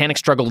 This titanic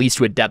struggle leads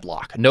to a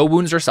deadlock. No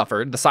wounds are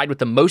suffered. The side with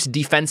the most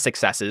defense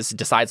successes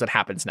decides what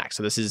happens next.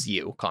 So this is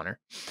you, Connor.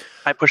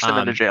 I push them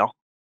into jail.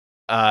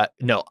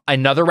 No,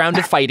 another round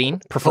of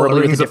fighting,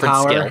 preferably with a different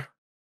skill.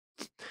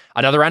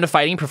 Another round of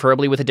fighting,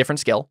 preferably with a different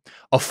skill.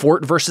 A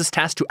fort versus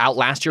test to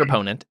outlast your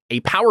opponent. A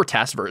power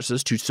test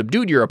versus to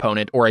subdue your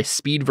opponent, or a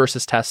speed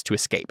versus test to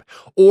escape.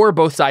 Or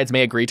both sides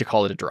may agree to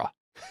call it a draw.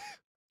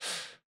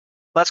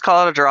 Let's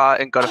call it a draw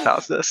and go to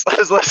Faustus.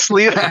 Let's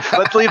leave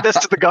this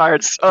to the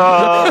guards.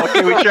 Oh,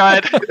 okay, we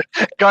tried.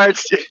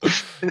 Guards,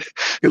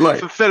 good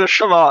luck. Finish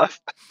them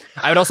off.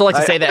 I would also like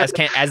to say that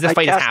as this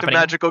fight is happening, a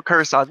magical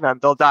curse on them.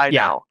 They'll die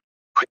now.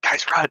 Quick,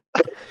 guys, run!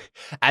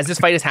 As this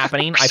fight is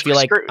happening, I feel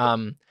like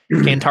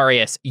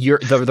Cantarius,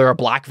 there are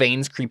black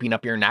veins creeping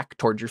up your neck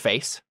towards your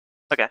face.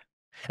 Okay.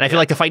 And I feel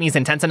like the fighting is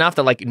intense enough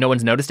that like no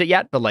one's noticed it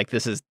yet, but like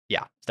this is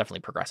it's definitely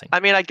progressing. I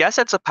mean, I guess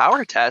it's a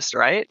power test,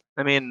 right?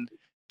 I mean,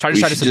 try to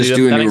just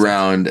do a new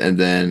round and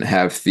then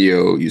have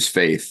Theo use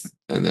faith,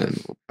 and then.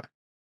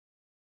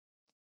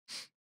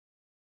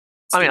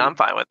 I mean, I'm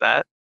fine with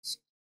that.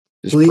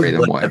 Just pray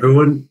them let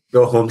everyone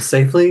go home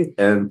safely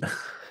and.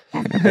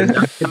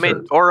 I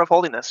mean, Aura of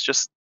Holiness,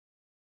 just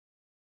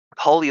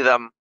holy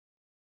them.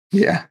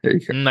 Yeah, there you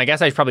go. I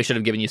guess I probably should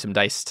have given you some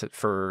dice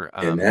for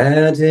them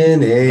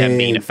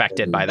being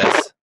affected by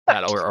that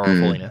Aura of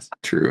Holiness.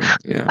 True,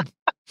 yeah.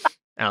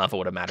 I don't know if it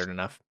would have mattered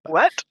enough. But.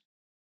 What?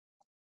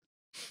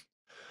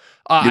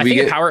 I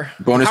think power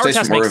dice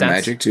test from Aura makes of sense.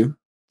 Magic too?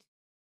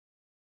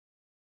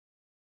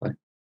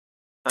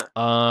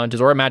 Does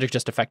Aura of Magic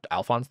just affect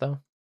Alfons though?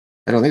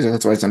 I don't think so.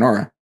 That's why it's an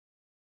Aura.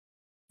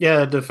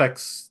 Yeah, it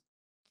affects.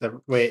 Yeah,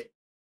 right.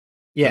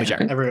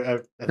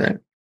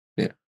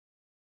 Yeah.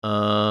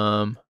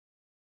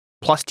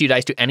 Plus 2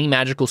 dice to any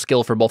magical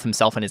skill for both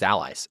himself and his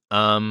allies.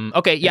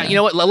 Okay, yeah. You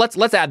know what?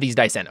 Let's add these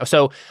dice in.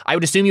 So I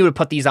would assume you would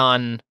put these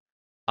on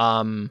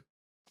offense,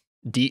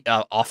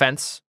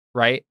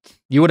 right?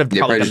 You would have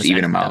probably just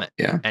even them out.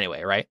 Yeah.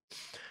 Anyway, right?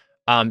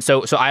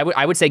 So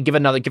I would say give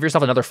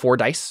yourself another 4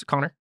 dice,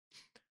 Connor.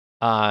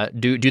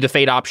 Do the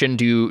fate option.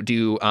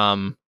 Do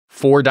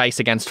 4 dice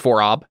against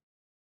 4 ob.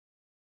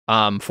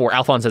 For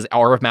Alphonse's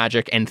Aura of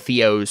Magic and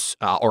Theo's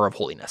Aura of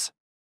Holiness.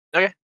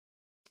 Okay.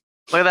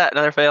 Look at that,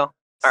 another fail.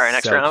 All right,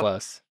 next round.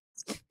 Close.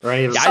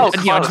 Right. Yeah, I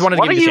just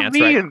wanted to give you a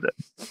chance,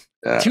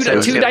 right?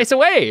 Two dice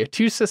away.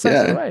 2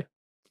 successes away.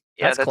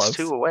 Yeah, that's close.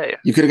 2 away.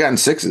 You could have gotten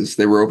 6s.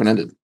 They were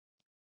open-ended.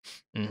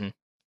 Mm-hmm.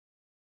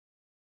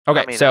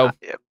 Okay,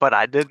 but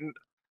I didn't.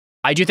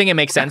 I do think it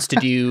makes sense to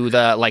do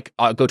the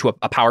go to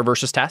a power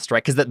versus test,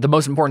 right? Because the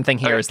most important thing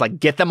here is like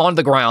get them on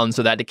the ground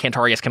so that the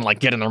Cantarius can like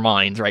get in their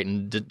minds, right,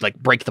 and like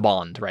break the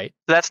bond, right?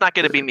 So that's not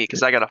going to be me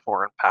because I got a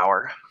 4 in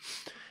power.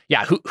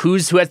 Yeah, who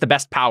has the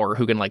best power?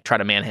 Who can like try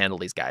to manhandle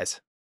these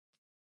guys?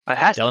 It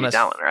has to be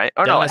Dellon, right?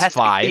 Oh no, it has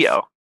 5. To be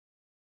Theo.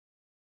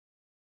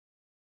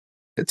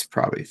 It's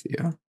probably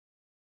Theo.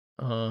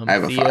 I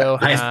have Theo a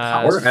 5.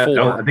 Power? 4. I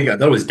thought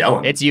it was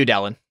Dellon. It's you,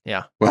 Dellon.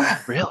 Yeah.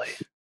 Really?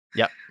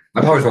 Yep.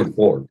 My power's on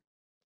 4.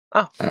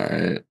 Oh. All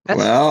right.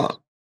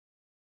 Well,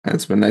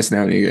 it's been nice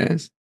knowing you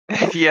guys.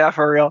 Yeah,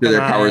 for real.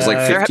 Their power's like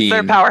 15.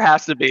 Their power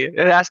has to be.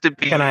 It has to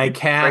be. Can I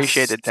cast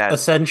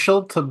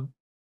Essential to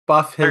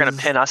buff his... They're going to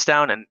pin us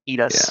down and eat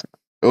us. Yeah.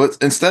 Well,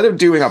 instead of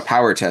doing a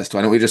power test,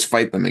 why don't we just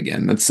fight them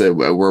again? That's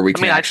where we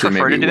can actually maybe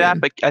I prefer to do win.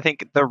 that, but I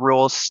think the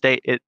rules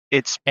state it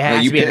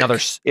has to be another...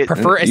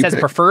 It says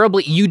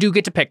preferably... You do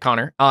get to pick,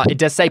 Connor. It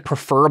does say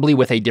preferably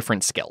with a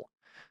different skill.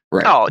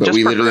 Right. Oh, but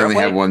we literally only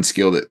have 1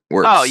 skill that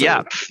works. Oh,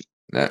 yeah.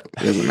 That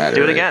doesn't matter.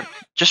 Do it again.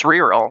 Just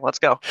reroll. Let's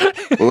go.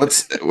 Well,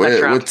 let's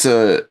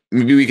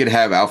maybe we could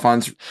have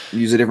Alphons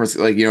use a different,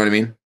 like, you know what I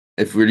mean?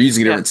 If we're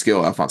using a different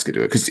skill, Alphons could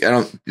do it. Because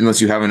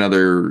unless you have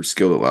another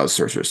skill that allows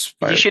sorceress.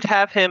 You should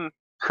have him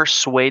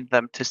persuade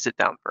them to sit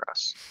down for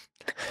us.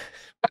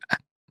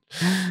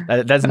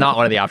 That's not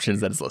one of the options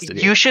that is listed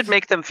here. You should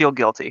make them feel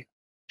guilty.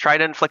 Try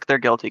to inflict their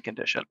guilty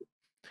condition.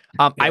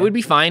 I would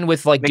be fine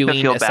with like Make them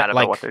doing feel bad about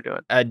like what they're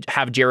doing.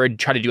 Have Jared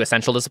try to do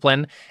essential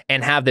discipline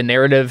and have the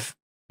narrative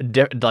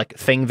like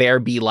thing there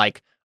be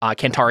like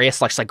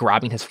Cantarius like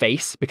grabbing his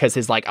face because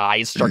his like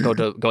eyes start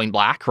going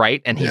black,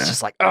 right? And he's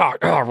just like, oh,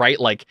 right,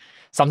 like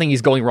something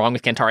is going wrong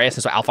with Cantarius,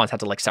 and so Alfons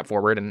had to like step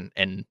forward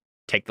and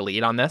take the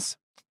lead on this.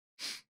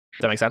 Does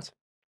that make sense?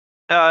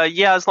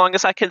 Yeah, as long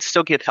as I can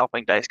still get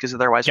helping dice, because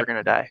otherwise we're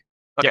gonna die.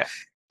 Okay. Yep.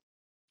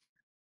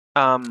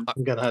 I'm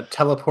gonna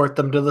teleport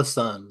them to the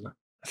sun.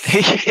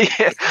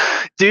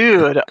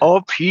 Dude,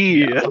 OP.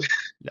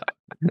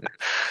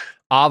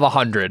 Of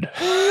 100.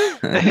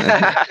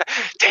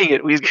 Dang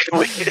it, we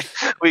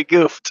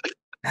goofed.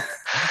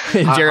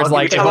 Jared's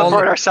like,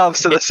 teleport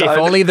ourselves to the sun. If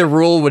only the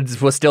rule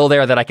was still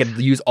there that I could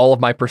use all of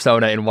my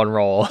persona in one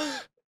roll.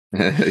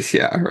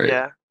 Yeah, right.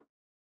 Yeah.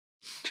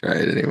 Try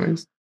it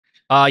anyways.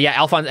 Yeah,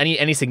 Alfons,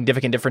 any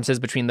significant differences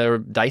between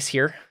the dice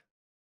here?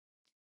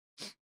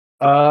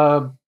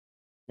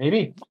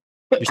 Maybe.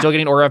 You're still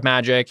getting Aura of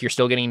Magic. You're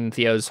still getting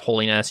Theo's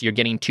Holiness. You're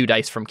getting 2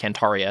 dice from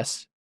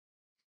Cantarius.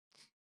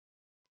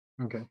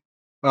 Okay.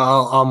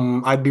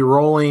 Well, I'd be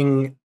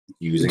rolling.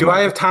 Do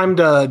I have time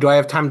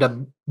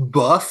to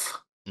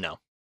buff? No.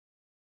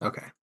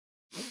 Okay.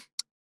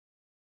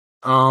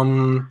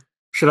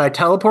 Should I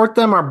teleport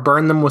them or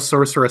burn them with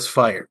Sorcerous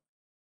Fire?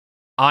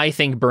 I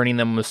think burning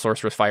them with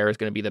Sorcerous Fire is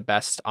going to be the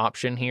best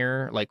option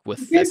here, like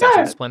with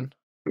Essential Discipline.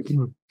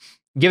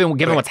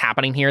 Given what's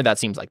happening here, that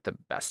seems like the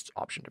best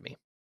option to me.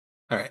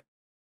 All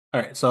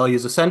right. So I'll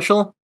use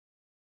Essential.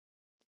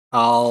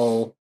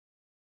 I'll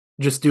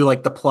just do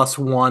like the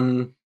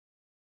 +1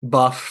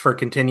 buff for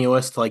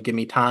continuous to like give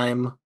me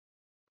time,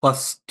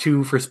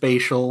 +2 for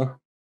spatial.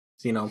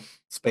 So,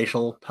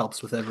 spatial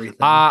helps with everything.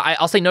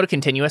 I'll say no to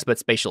continuous, but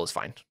spatial is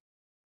fine.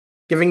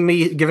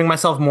 Giving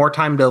myself more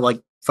time to like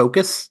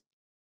focus.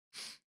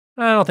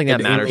 I don't think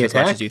that matters as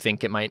much as you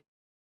think it might.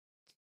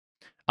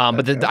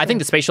 But I think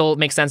the spatial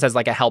makes sense as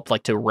like a help,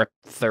 like to rip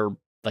their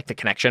like the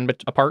connection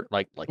apart,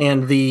 like.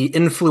 And the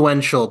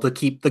influential to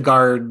keep the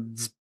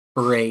guards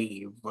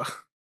brave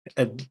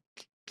and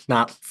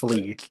not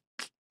flee.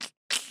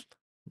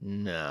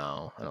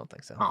 No, I don't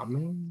think so. Oh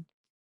man.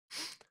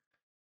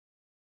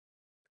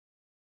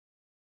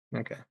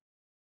 Okay.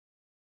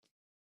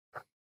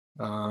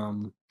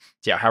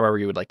 Yeah, however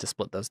you would like to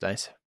split those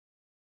dice.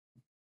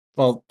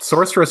 Well,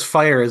 Sorcerous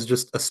Fire is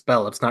just a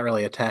spell. It's not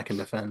really attack and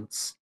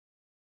defense.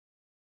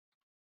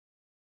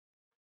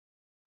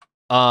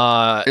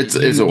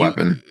 It's a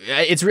weapon.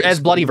 It's as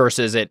bloody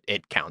versus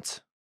it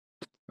counts.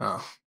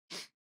 Oh.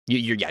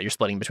 You're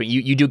splitting between.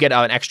 You do get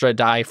an extra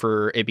die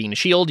for it being a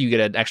shield. You get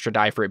an extra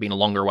die for it being a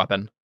longer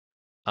weapon.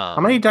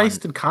 How many dice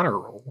did Connor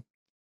roll?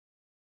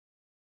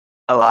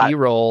 A lot. He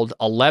rolled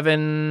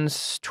 11,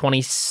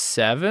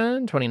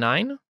 27,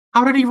 29.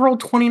 How did he roll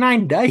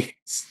 29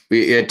 dice?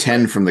 We had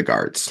 10 from the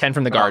guards. 10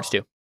 from the guards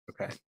too.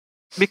 Okay.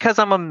 Because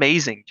I'm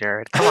amazing,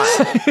 Jared. Come on.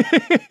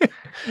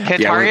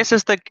 Cantarius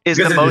is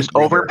the most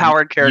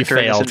overpowered character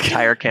in this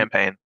entire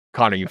campaign.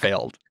 Connor, you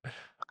failed.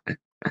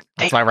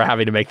 That's why we're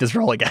having to make this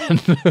roll again.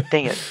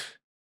 Dang it.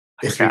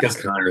 It's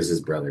because Connor is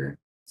his brother.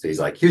 So he's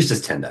like, here's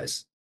just 10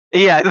 dice.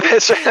 Yeah,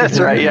 that's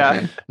right.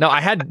 Yeah. No,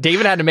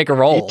 David had to make a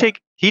roll.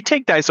 He'd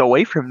take dice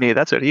away from me.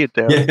 That's what he'd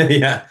do.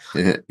 Yeah.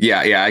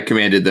 I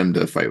commanded them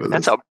to fight with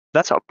us.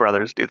 That's how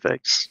brothers do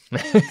things.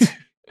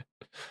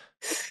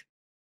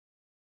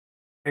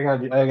 I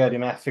gotta do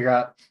math. Figure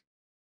out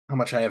how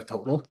much I have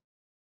total.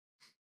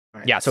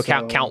 Right, yeah, so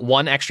count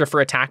 1 extra for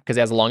attack because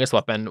it has the longest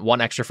weapon,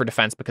 1 extra for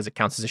defense because it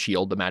counts as a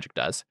shield. The magic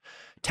does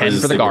 10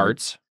 for the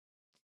guards.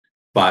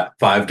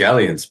 5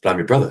 galleons, but I'm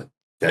your brother.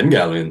 10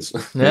 galleons.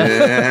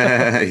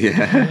 Yeah.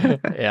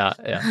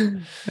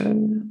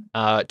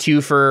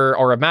 2 for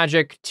Aura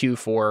Magic, 2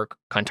 for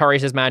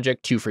Cantarius'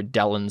 magic, 2 for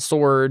Dellon's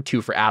sword,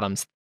 2 for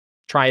Adam's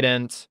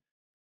trident.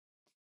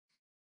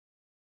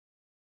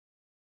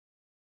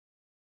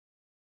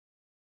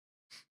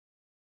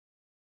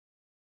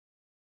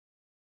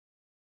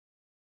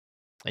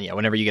 And yeah,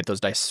 whenever you get those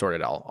dice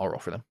sorted, I'll roll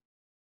for them.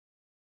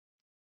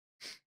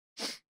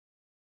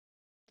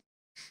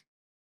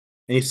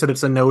 And you said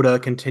it's a nota,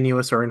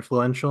 continuous, or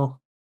influential?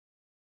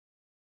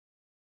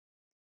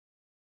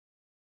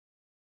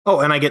 Oh,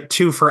 and I get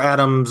 2 for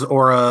Adam's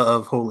Aura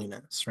of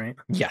Holiness, right?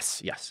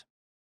 Yes.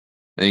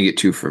 And you get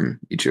 2 from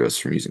each of us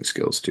from using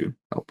skills to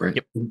help, right?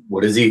 Yep.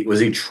 What is he? Was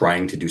he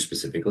trying to do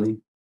specifically?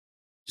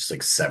 Just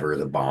like sever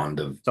the bond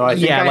of. So I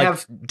think I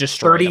have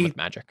destroy them with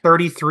magic.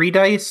 33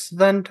 dice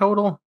then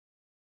total.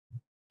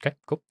 Okay,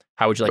 cool.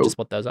 How would you like to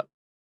split those up?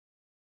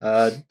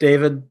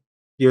 David,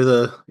 you're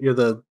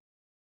the.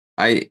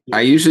 I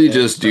usually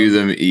just do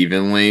them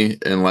evenly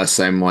unless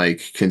I'm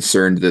like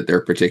concerned that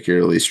they're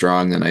particularly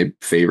strong, and I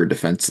favor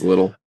defense a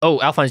little. Oh,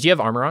 Alfons, do you have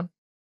armor on?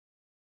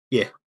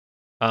 Yeah.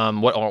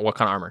 What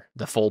kind of armor?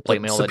 The full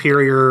plate mail.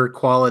 Superior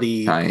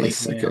quality.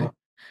 Nice. Plate mail.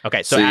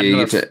 Okay, so add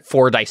another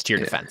 4 dice to your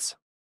defense.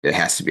 It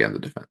has to be on the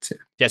defense.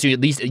 Yeah. So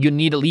you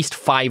need at least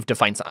 5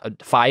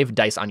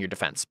 dice on your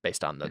defense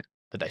based on the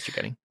dice you're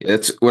getting.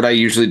 That's what I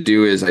usually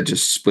do. Is I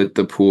just split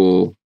the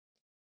pool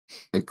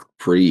like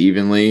pretty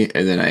evenly,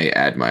 and then I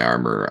add my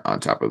armor on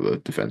top of the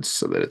defense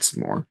so that it's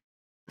more.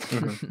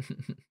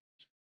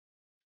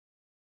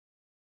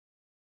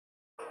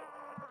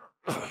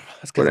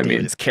 That's because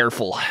David is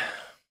careful.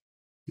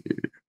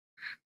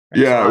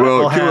 Yeah, so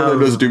well, killing them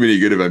doesn't do me any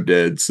good if I'm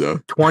dead. So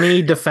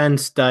 20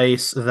 defense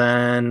dice,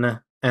 and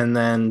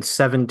then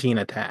 17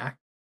 attack.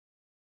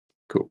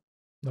 Cool.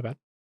 Not bad.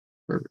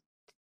 Perfect.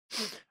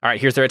 All right,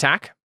 here's their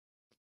attack.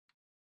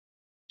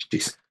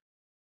 Jeez.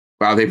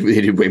 Wow, they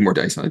did way more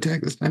dice on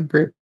attack this time.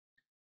 Great.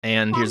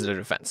 And here's their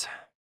defense.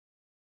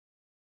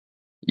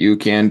 You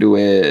can do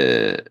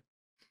it.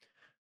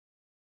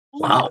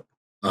 Wow.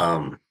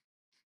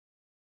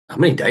 How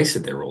many dice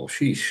did they roll?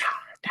 Sheesh.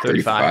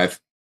 35.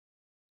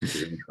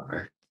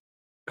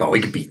 Oh, we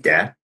could beat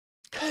that.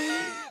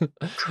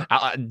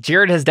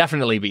 Jared has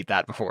definitely beat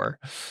that before.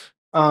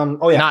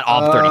 Oh yeah, Not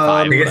all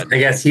 35. I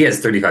guess he has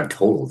 35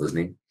 total, doesn't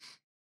he?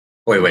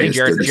 Wait.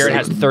 Jared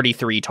has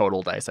 33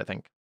 total dice, I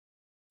think.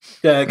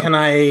 Can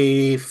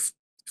I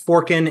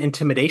fork in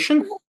intimidation?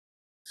 Because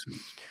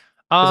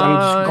I'm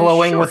just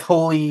glowing with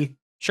holy.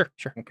 Sure.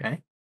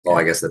 Okay. Oh,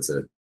 I guess that's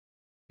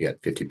you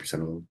got 50% of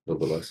them, a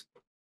little bit less.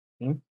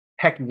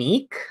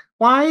 Technique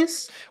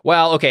wise?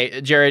 Well,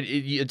 okay,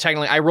 Jared.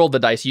 Technically, I rolled the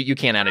dice. You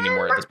can't add any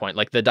more at this point.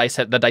 Like the dice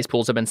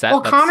pools have been set.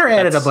 Well, Connor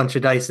added a bunch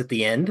of dice at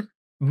the end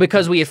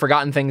because we had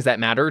forgotten things that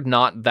mattered.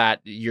 Not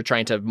that you're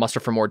trying to muster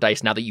for more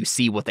dice now that you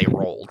see what they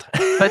rolled.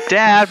 But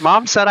Dad,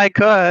 Mom said I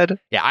could.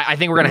 Yeah, I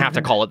think we're gonna have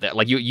to call it that.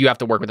 Like you have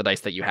to work with the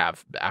dice that you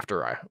have.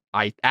 After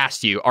I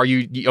asked you, are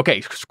you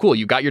okay? Cool,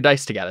 you got your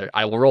dice together.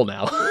 I will roll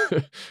now.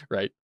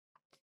 Right.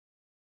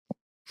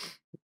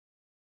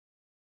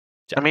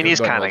 I mean, he's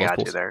kind of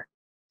got you there.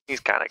 He's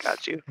kind of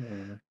got you. Go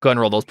ahead and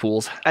roll those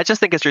pools. I just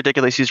think it's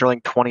ridiculous. He's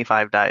rolling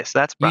 25 dice.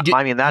 That's. You do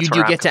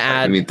get to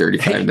add. I mean,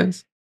 35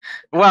 dice.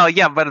 Well,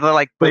 yeah, but they're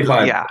like,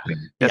 25. yeah.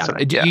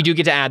 You do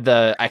get to add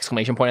the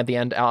exclamation point at the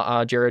end,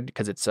 Jared,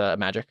 because it's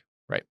magic,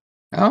 right?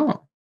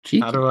 Oh,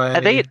 cheeky. How do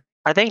I?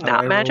 Are they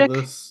not magic?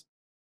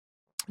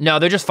 No,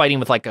 they're just fighting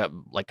with like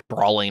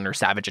brawling or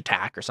savage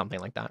attack or something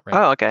like that, right?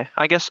 Oh, okay.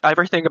 I guess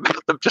everything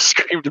about them just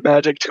screamed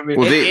magic to me.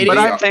 Well, but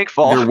I'm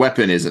thankful. Their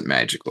weapon isn't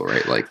magical,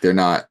 right? Like they're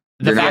not.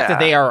 The fact that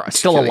they are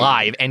still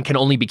alive and can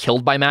only be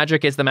killed by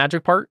magic is the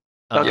magic part.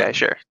 Okay,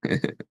 sure.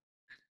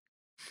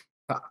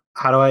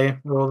 How do I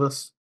roll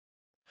this?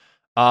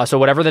 So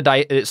whatever the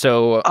die.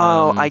 So.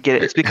 I get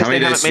it. It's because they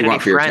haven't made any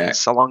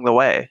friends along the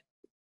way.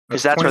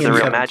 Because that's where the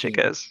real magic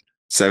is.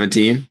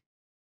 17.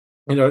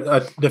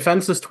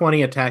 Defense is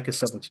 20. Attack is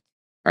 17.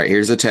 All right,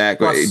 here's attack.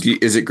 Wait,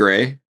 is it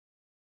gray?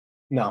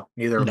 No,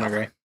 neither of them are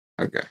gray.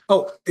 Okay.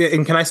 Oh,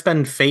 and can I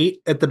spend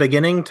fate at the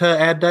beginning to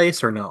add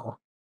dice or no?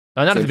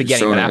 Not at the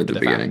beginning, but after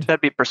the fact.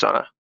 That'd be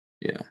persona.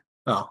 Yeah.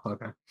 Oh,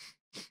 okay.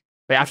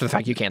 But after the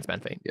fact, you can't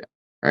spend fate. Yeah.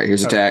 All right,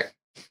 here's attack.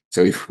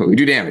 So we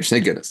do damage.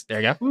 Thank goodness.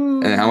 There you go.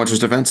 And how much was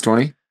defense?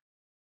 20?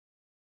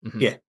 Mm-hmm.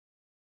 Yeah.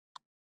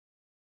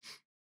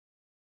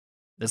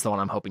 This is the one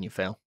I'm hoping you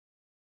fail.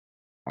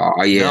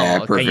 Oh, yeah,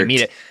 no, perfect. Okay, you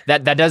meet it.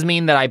 That does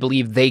mean that I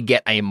believe they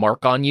get a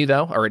mark on you,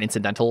 though, or an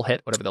incidental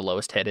hit, whatever the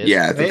lowest hit is.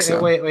 Yeah, I think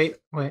so. Wait.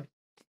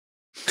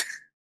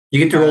 You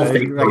get to roll. I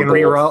can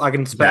reroll. I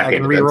can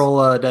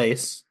reroll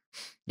dice.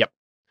 Yep.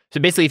 So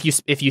basically,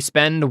 if you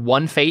spend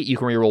one fate, you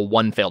can reroll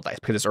one failed dice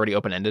because it's already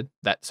open ended.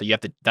 So you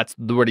have to. That's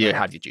the word you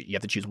have to choose. You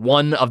have to choose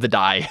one of the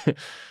die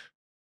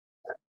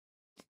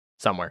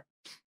somewhere.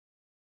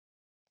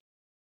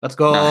 Let's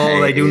go.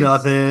 Nice. They do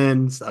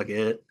nothing. Suck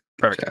it.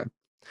 Perfect. Okay.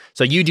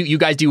 So you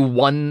guys do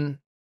one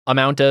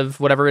amount of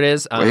whatever it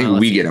is. I think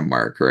we get a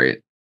mark, right?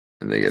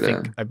 And they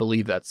get I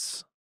believe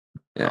that's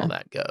how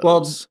that goes.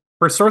 Well,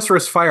 for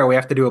Sorcerer's Fire, we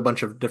have to do a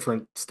bunch of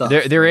different stuff.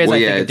 There is, I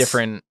think, a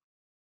different,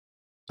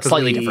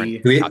 slightly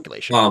different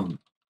calculation.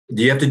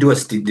 Do you have to do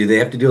do they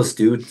have to do a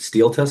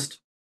steel test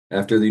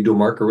after you do a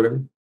mark or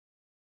whatever?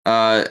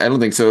 I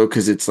don't think so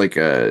because it's like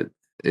well,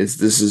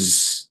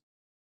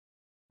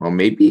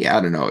 maybe,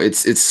 I don't know.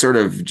 It's sort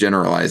of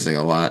generalizing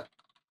a lot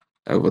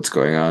of what's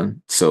going on.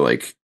 So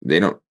like they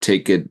don't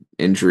take an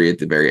injury at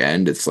the very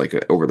end. It's like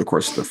over the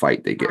course of the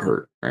fight they get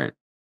hurt, right?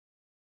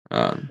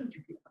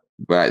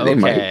 But they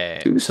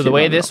might. So the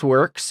way this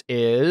works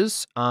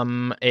is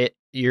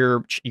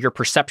your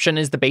perception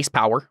is the base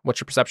power. What's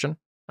your perception,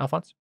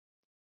 Alfons?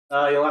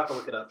 You'll have to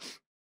look it up.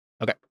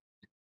 Okay.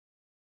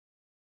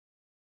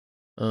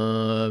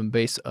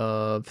 Base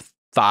of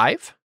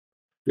 5.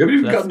 We haven't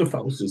even gotten to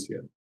Faustus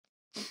yet.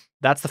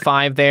 That's the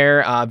 5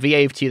 there.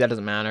 VA of 2, that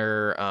doesn't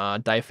matter.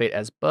 Die Fate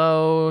as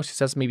bow.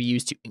 Successes may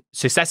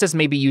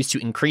be used to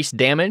increase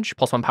damage,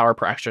 +1 power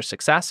per extra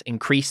success,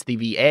 increase the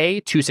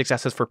VA, 2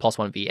 successes for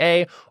 +1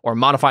 VA, or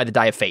modify the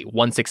Die of Fate,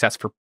 1 success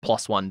for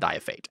 +1 Die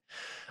of Fate.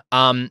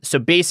 So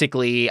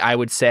basically, I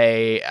would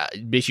say,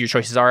 basically your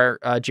choices are,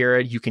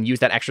 Jared, you can use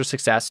that extra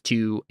success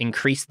to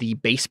increase the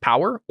base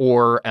power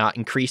or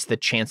increase the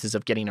chances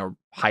of getting a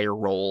higher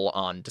roll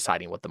on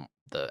deciding what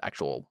the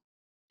actual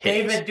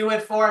hit is. David, do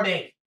it for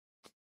me.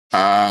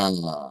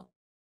 So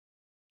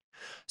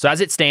as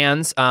it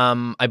stands,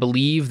 I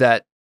believe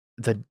that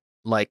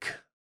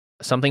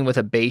something with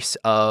a base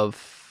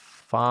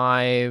of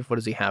 5. What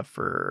does he have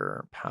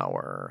for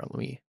power? I'm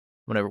going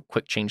to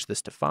quick change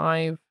this to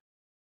 5.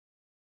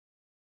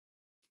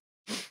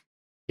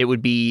 It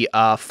would be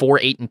 4,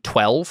 8, and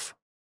 12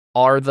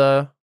 are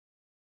the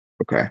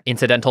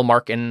incidental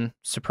mark in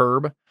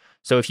superb.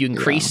 So if you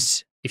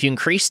increased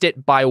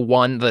it by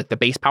 1, the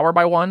base power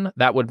by 1,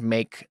 that would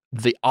make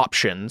the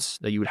options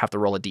that you would have to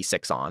roll a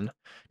d6 on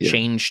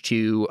change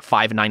to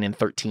 5, 9, and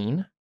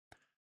 13.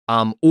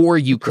 Or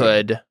you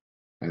could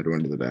add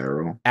 1 to the die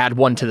roll. Add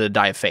 1 to the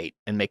die of fate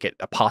and make it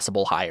a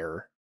possible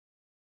higher.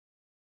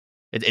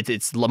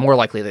 It's more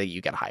likely that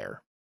you get a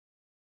higher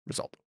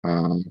result.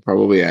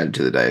 Probably add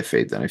to the die of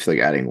fate. Then I feel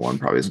like adding 1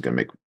 probably isn't going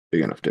to make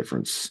big enough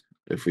difference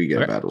if we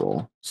get a bad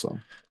roll. So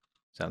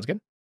sounds good.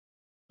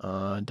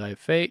 Die of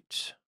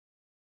fate.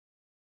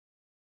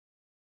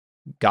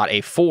 Got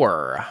a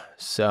 4.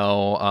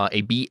 So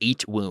a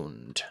B8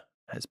 wound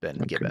has been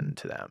given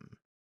to them.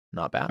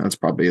 Not bad. That's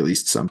probably at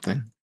least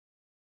something.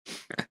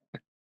 I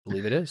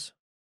believe it is.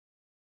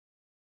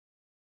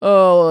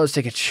 Oh, let's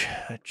take a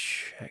check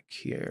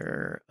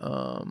here.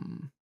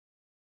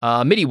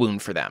 Midi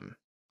wound for them.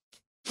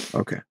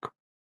 Okay.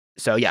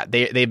 So yeah,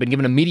 they've been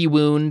given a midi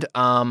wound.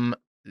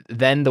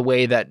 Then the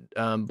way that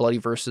Bloody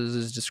Verses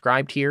is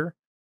described here.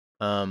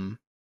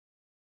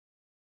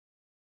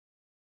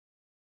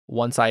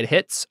 One side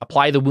hits.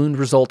 Apply the wound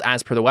result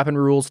as per the weapon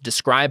rules.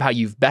 Describe how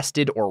you've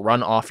bested or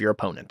run off your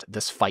opponent.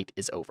 This fight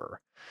is over.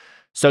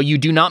 So you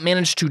do not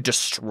manage to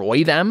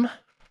destroy them,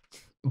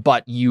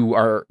 but you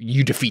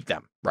defeat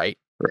them, right?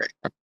 Right.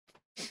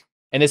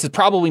 And this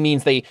probably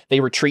means they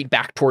retreat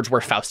back towards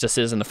where Faustus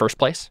is in the first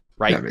place,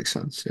 right? That makes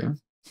sense, yeah.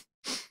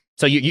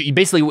 So you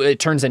basically, it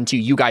turns into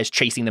you guys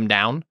chasing them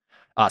down,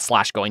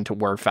 / going to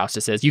where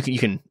Faustus is. You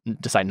can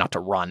decide not to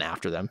run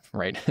after them,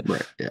 right?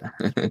 Right, yeah.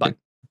 But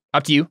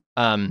up to you.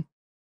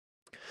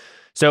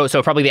 So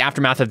probably the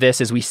aftermath of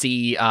this is we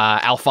see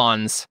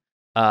Alfons,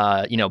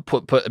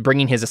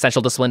 bringing his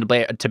essential discipline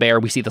to bear.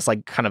 We see this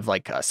kind of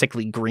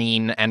sickly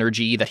green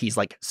energy that he's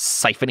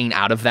siphoning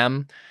out of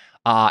them.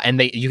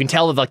 And you can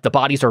tell that the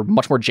bodies are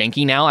much more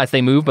janky now as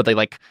they move, but they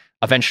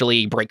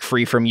eventually break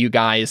free from you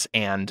guys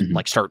and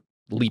start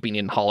leaping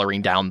and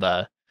hollering down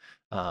the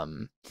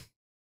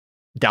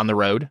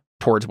road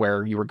towards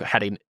where you were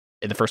heading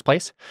in the first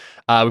place.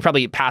 We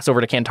probably pass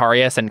over to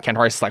Cantarius, and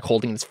Cantarius is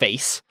holding his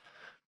face.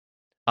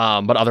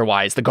 But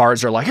otherwise the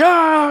guards are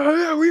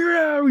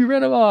we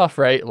ran him off,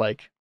 right?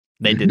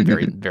 They did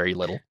very, very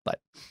little, but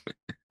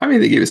I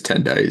mean, they gave us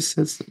 10 dice.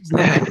 That's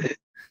not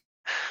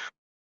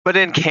but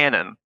in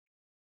canon.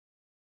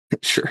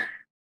 Sure.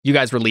 You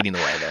guys were leading the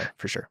way there,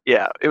 for sure.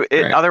 Yeah.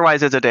 Right.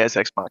 Otherwise, it's a Deus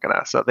Ex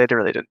Machina, so they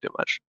really didn't do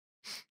much.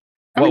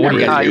 I mean, what do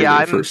you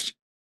guys do?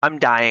 I'm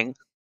dying.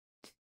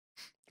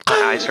 My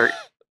eyes hurt.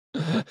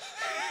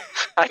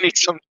 I need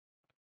some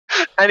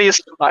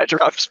eye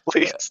drops,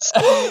 please.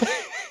 I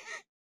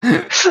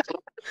don't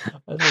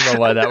know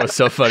why that was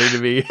so funny to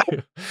me.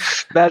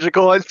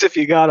 Magical ones if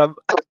you got them.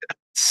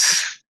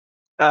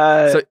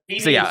 So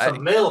yeah,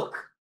 some milk.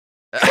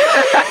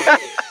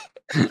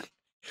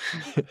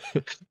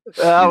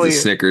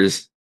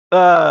 Snickers.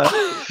 Okay,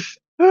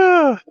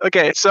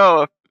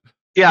 so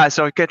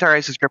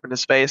Cantarius is gripping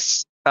his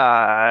face.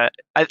 I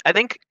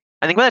think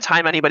by the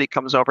time anybody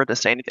comes over to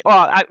say anything,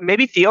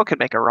 maybe Theo could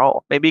make a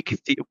roll. Maybe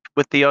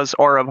with Theo's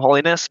aura of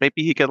holiness,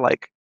 maybe he could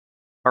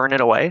burn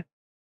it away.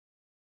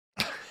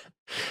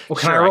 Well,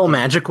 can I roll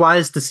magic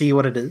wise to see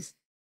what it is?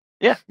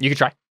 Yeah, you could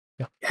try.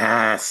 Yeah.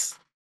 Yes.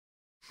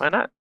 Why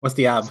not? What's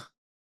the ob?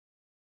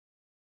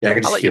 Yeah, I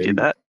can I'll just let you do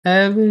that.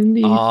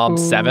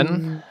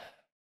 7.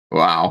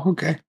 Wow.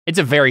 Okay. It's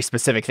a very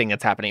specific thing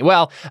that's happening.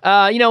 Well,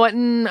 you know what?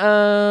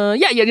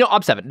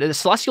 Ob 7. The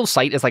Celestial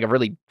Sight is a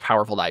really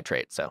powerful die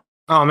trait. So.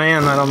 Oh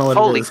man, I don't know what it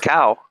is. Holy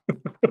cow!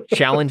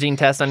 Challenging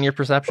test on your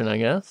perception, I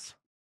guess.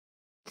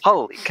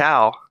 Holy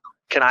cow!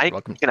 Can I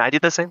do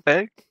the same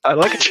thing? I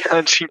like a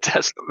challenging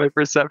test on my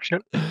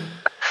perception.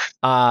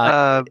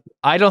 I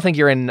don't think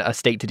you're in a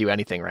state to do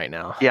anything right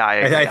now. Yeah,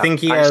 I think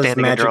he has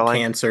magic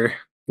cancer.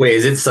 Wait,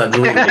 is it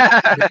suddenly?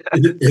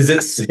 Is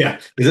it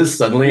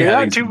suddenly? You're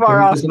not too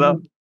far off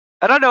though.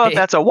 I don't know if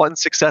that's a 1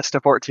 success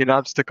to 14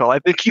 obstacle. I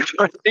think you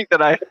think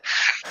that I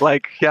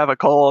have a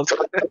cold.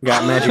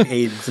 Got magic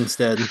AIDS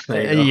instead.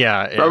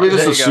 Yeah. Probably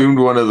just assumed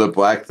one of the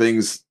black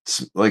things,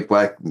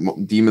 black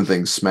demon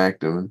things,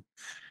 smacked him.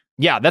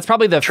 Yeah, that's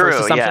probably the first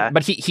assumption. Yeah.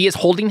 But he is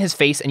holding his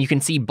face, and you can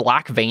see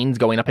black veins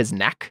going up his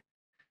neck.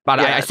 But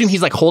I assume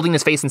he's holding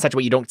his face in such a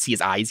way you don't see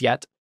his eyes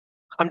yet.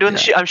 I'm doing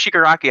I'm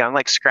Shigaraki. I'm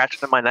scratching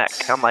in my neck.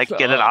 I'm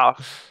get it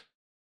off.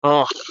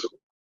 Oh,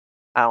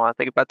 I don't want to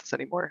think about this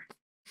anymore.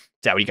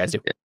 Is that what you guys do?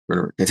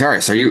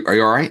 Cantarius, are you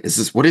all right?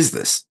 What is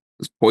this?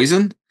 Is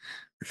poison?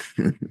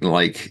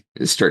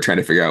 Just start trying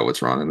to figure out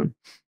what's wrong with him.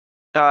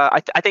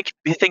 I think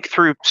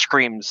through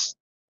screams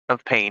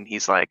of pain,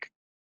 he's I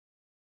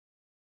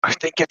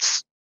think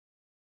it's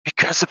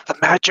because of the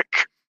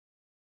magic.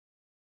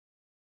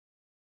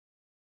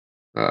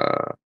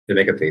 To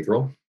make a faith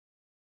roll.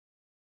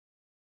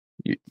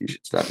 You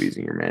should stop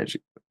using your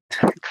magic.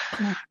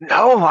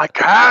 No, I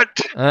can't.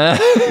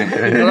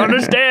 You don't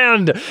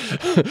understand.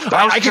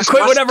 I can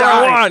quit whenever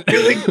I want.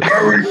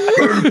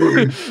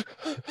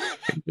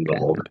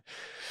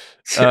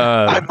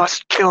 I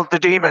must kill the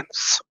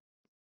demons.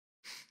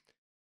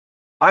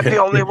 I'm the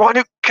only one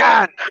who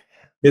can.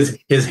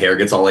 His hair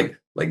gets all like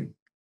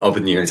up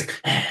in the air. He's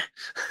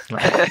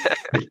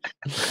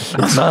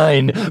like,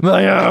 Mine,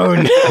 my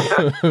own.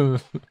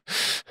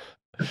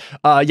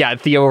 Yeah,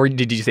 Theo,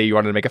 did you say you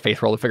wanted to make a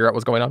faith roll to figure out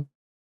what's going on?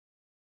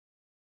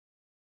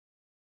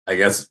 I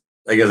guess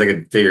I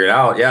could figure it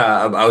out.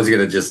 Yeah, I was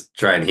gonna just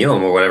try and heal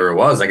him or whatever it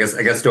was. I guess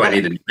I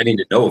need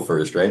to know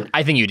first, right?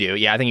 I think you do.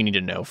 Yeah, I think you need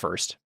to know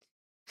first.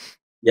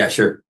 Yeah,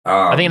 sure.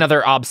 I think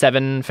another Ob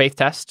 7 faith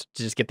test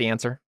to just get the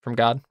answer from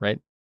God, right?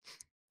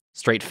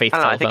 Straight faith. I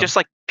don't know. I think just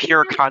like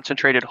pure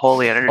concentrated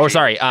holy energy. Or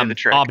sorry,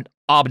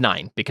 Ob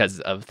 9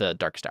 because of the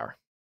Darkest Hour.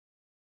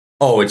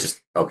 Oh, it's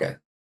just okay.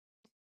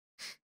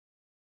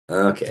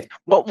 Okay.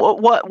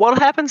 What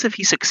happens if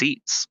he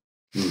succeeds?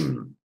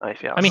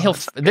 I mean, he'll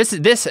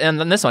this and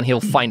then this one he'll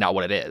find out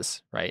what it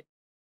is, right?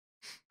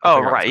 Oh,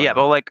 right, yeah,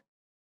 but like,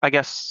 I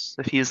guess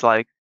if he's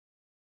like,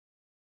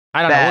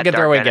 I don't know. We'll get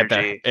there. We get there.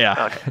 energy.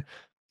 Yeah. Okay.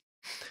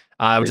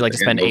 Would you like to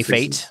spend a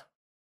fate?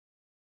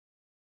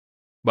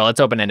 Well,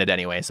 it's open ended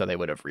anyway, so they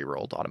would have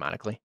re-rolled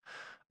automatically.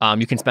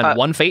 You can spend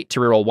one fate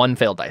to reroll one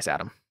failed dice,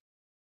 Adam.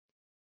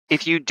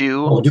 If you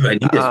do, oh, dude, I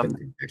need to spend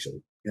it,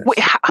 actually. Yes. Wait,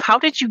 how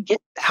did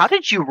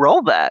you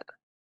roll that?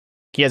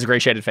 He has a gray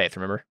shaded faith.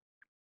 Remember?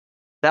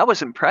 That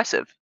was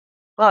impressive.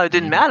 Well, it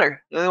didn't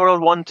matter. They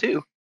rolled 1,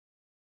 2.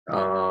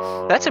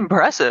 That's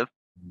impressive.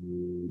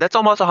 That's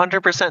almost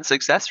 100%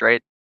 success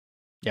rate.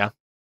 Yeah.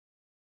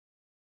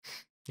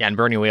 Yeah, and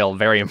Burning Wheel,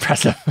 very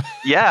impressive.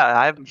 Yeah,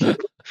 I've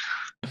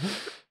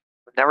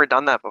never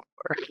done that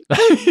before.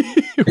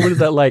 What is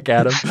that like,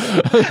 Adam?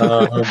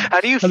 How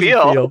do you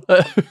feel?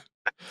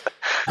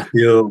 I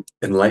feel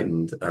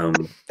enlightened.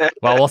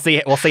 Well, we'll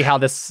see. We'll see how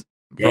this.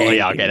 Well,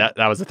 yeah, okay.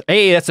 That was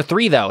hey, that's a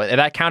 3 though.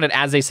 That counted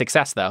as a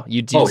success though.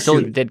 You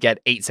still did get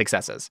 8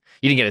 successes.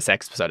 You didn't get a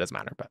 6, so it doesn't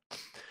matter. But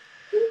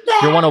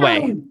you're 1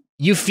 away.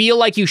 You feel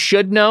like you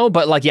should know,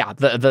 but like yeah,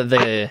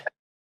 the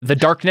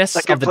darkness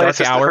of the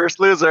dark hour first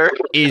loser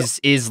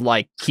is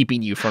like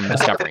keeping you from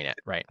discovering it,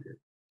 right?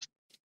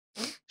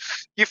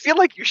 You feel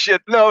like you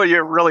should know.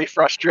 You're really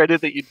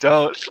frustrated that you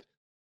don't.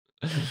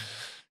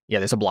 Yeah,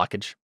 there's a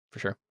blockage for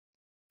sure.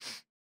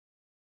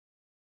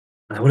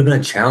 That would have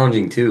been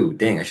challenging too.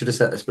 Dang, I should have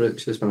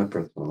spent my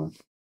personal on.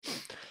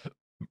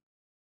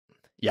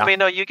 Yeah. I mean,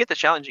 no, you get the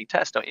challenging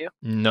test, don't you?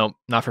 Nope,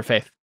 not for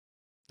faith.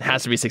 It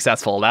has to be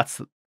successful.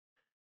 That's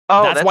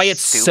that's why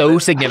it's so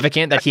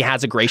significant that he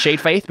has a gray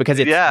shade faith, because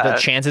the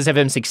chances of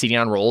him succeeding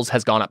on rolls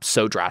has gone up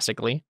so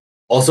drastically.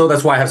 Also,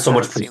 that's why I have so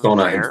much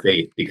persona and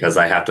faith, because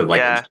I have to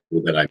ensure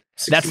that I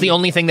succeed. That's the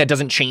only thing that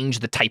doesn't change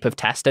the type of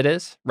test it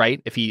is,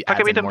 right? If he how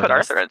come we didn't put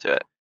Arthur into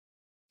it?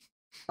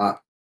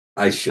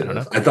 I should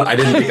have. I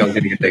didn't think I was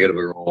going to get that good of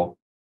a roll.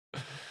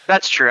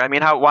 That's true. I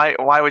mean,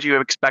 why would you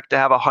expect to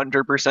have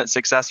 100%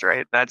 success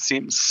rate? That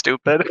seems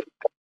stupid.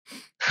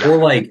 Or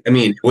like, I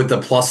mean, with the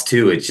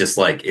 +2, it's just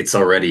like it's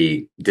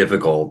already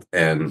difficult,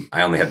 and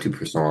I only have 2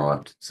 persona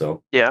left.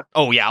 So yeah.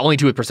 Oh yeah, only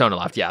 2 with persona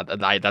left. Yeah,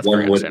 that's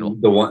very understandable.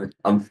 The one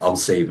I'm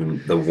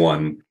saving the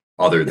one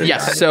other than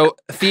yes. So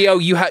Theo,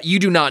 you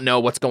do not know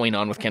what's going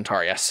on with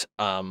Cantarius.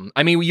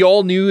 I mean, we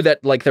all knew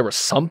that like there was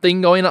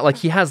something going on. Like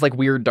he has like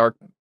weird dark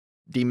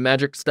demon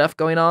magic stuff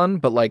going on,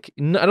 but like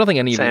I don't think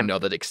any of you know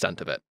the extent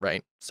of it,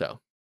 right? So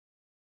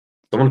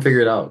someone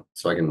figure it out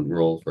so I can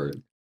roll for it.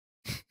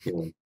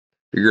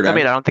 I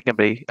mean, I don't think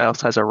anybody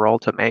else has a role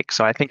to make,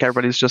 so I think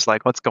everybody's just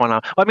like, "What's going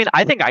on?" Well, I mean,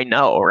 I think I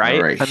know, right?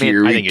 All right, I mean,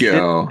 here we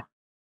go.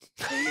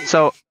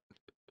 So,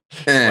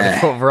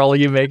 what role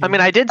you make? I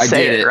mean, I did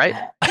say it, right?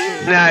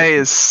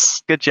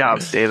 Nice, good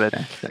job,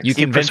 David. You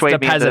convinced a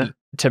peasant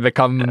to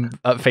become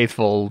a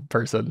faithful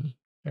person.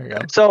 There you go.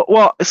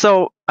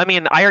 So I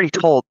mean, I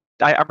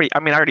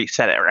already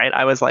said it, right?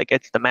 I was like,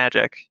 it's the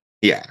magic.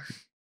 Yeah.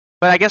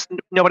 But I guess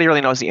nobody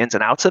really knows the ins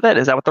and outs of it.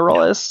 Is that what the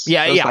role is?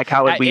 Yeah, so yeah. Like,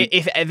 how would we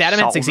if Adam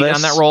had succeeded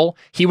on that role,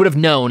 he would have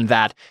known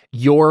that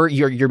your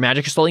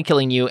magic is slowly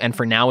killing you, and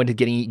for now, into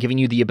giving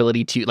you the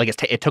ability to like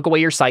it took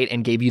away your sight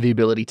and gave you the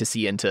ability to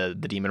see into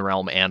the demon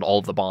realm and all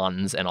of the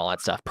bonds and all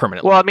that stuff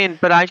permanently. Well, I mean,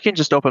 but I can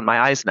just open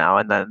my eyes now,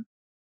 and then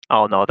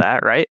I'll know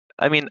that, right?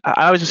 I mean,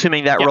 I was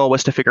assuming that role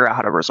was to figure out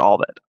how to resolve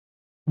it.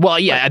 Well,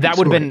 yeah, that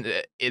would have been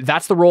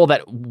that's the role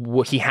that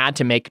he had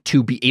to make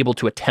to be able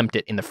to attempt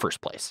it in the first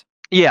place.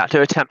 Yeah,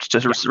 to attempt to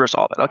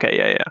resolve it.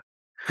 Okay,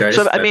 yeah.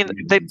 So I mean,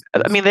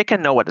 they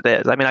can know what it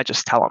is. I mean, I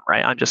just tell them,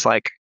 right? I'm just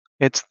like,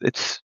 it's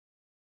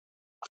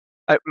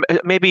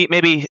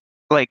maybe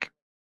like,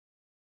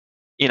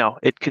 you know,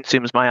 it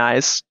consumes my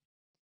eyes.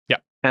 Yeah,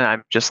 and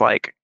I'm just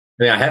like,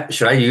 I mean,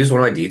 should I use one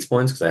of my deeds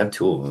points because I have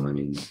 2 of them? I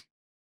mean,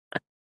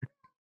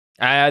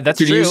 that's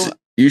true.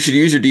 You should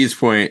use your deeds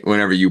point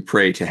whenever you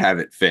pray to have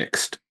it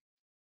fixed.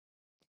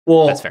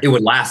 Well, it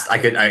would last. I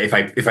could,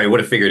 if I would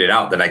have figured it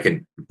out, then I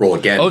could roll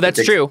again. Oh,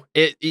 that's true.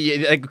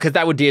 Because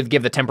that would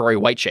give the temporary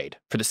white shade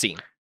for the scene.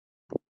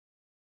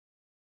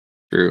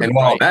 True. And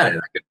while I'm at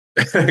it,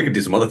 I could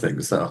do some other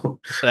things. So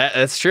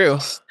That's true.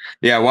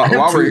 Yeah,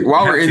 while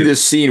we're in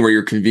this scene where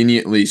you're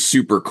conveniently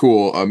super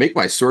cool, make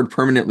my sword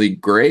permanently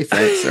gray.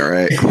 Thanks. All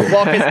right, cool.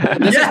 Well,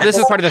 this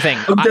is part of the thing.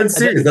 I'm dead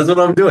serious. That's what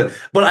I'm doing.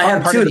 But I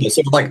have two.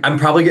 So like, I'm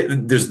probably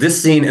getting. There's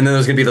this scene, and then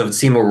there's gonna be the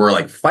scene where we're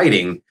like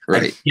fighting.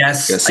 Right.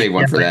 Yes. Gotta save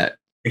one for that.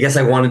 I guess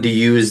I wanted to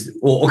use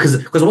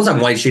because once I'm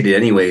white shaded,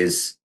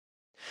 anyways.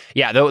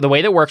 Yeah, the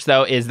way that works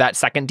though is that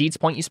second deeds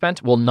point you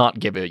spent will not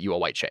give you a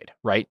white shade,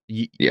 right?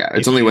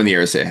 It's only when the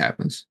RSA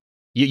happens.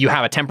 You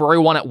have a temporary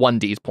one at 1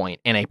 deeds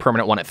point and a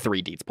permanent one at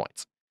 3 deeds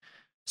points.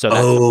 So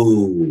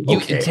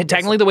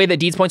technically the way that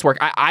deeds points work,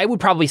 I would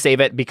probably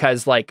save it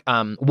because like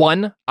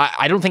one,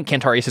 I don't think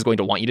Cantarius is going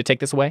to want you to take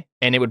this away,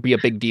 and it would be a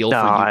big deal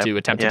for you to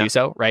attempt to do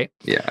so, right?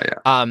 Yeah.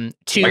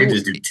 Two, I can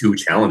just do 2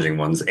 challenging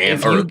ones, and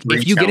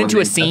if you get into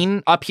a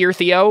scene up here,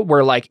 Theo,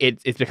 where like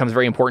it becomes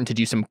very important to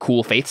do some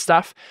cool faith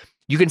stuff,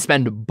 you can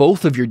spend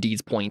both of your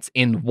deeds points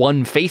in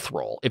 1 faith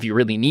roll if you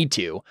really need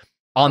to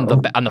on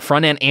the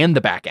front end and the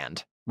back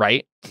end.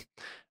 Right.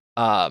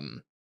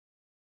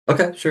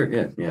 Okay. Sure.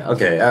 Yeah.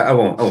 Okay. I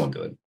won't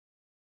do it.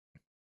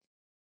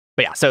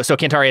 But yeah. So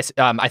Cantarius,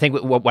 I think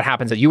what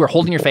happens is you were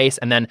holding your face,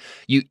 and then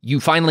you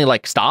finally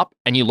like stop,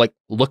 and you like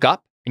look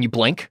up, and you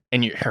blink,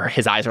 and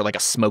his eyes are like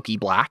a smoky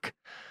black,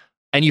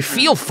 and you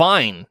feel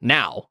fine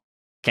now,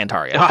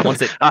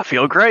 Cantarius. I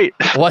feel great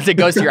once it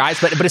goes to your eyes,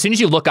 but as soon as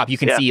you look up, you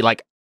can see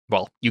like,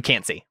 well, you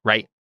can't see,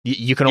 right?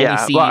 You can only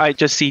see. Well, I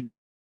just see.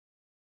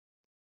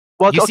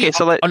 Well, okay,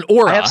 so an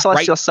aura. I have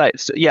celestial right? sight.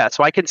 So,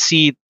 so I can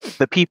see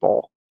the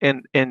people,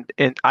 and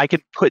I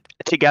can put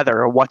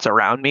together what's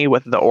around me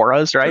with the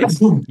auras, right? Yes.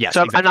 So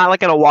exactly. I'm not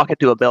like gonna walk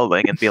into a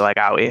building and be like,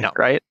 "Owie," No.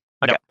 right?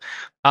 Okay.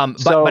 No.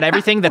 But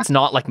everything that's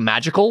not like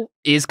magical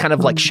is kind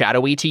of like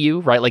shadowy to you,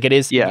 right? Like it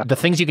is. Yeah. The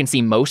things you can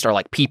see most are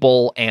like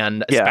people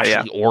and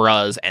especially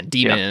auras and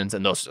demons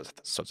and those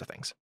sorts of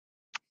things.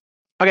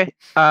 Okay.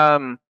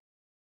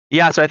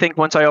 Yeah. So I think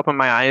once I open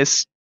my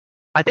eyes,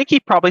 I think he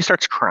probably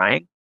starts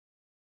crying.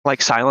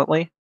 Like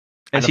silently,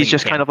 as he's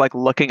just kind of like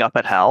looking up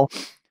at hell.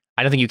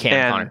 I don't think you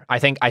can, Connor. I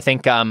think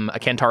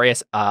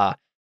Cantarius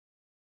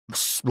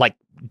like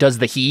does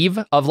the heave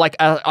of like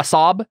a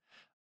sob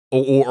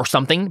or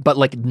something, but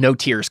like no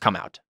tears come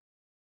out.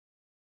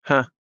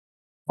 Huh.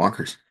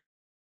 Bonkers.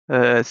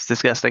 It's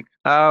disgusting.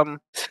 You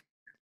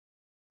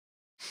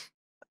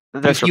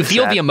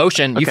feel the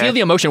emotion. You feel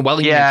the emotion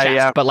welling in your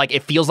chest, but like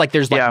it feels like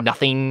there's like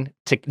nothing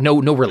to no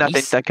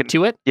release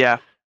to it. Yeah.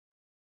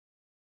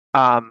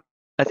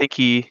 I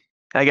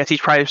guess he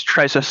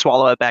tries to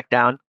swallow it back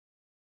down,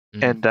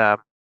 and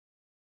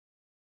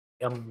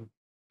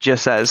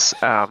just says,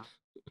 well,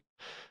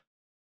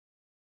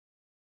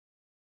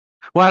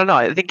 I don't know.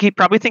 I think he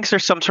probably thinks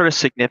there's some sort of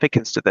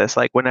significance to this.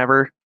 Like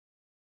whenever,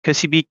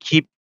 because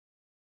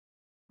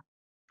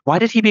why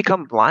did he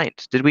become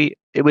blind?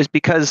 It was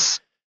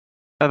because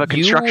of a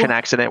construction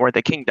accident where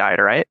the king died,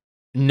 right?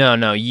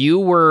 No, you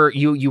were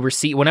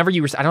whenever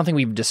you were, I don't think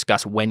we've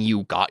discussed when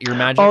you got your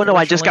magic. Oh no, originally.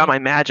 I just got my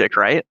magic,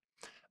 right?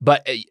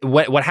 But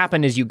what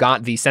happened is you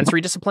got the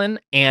sensory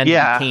discipline and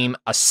became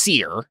a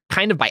seer,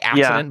 kind of by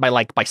accident,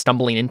 by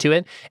stumbling into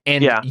it.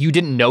 And you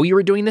didn't know you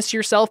were doing this to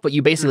yourself, but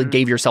you basically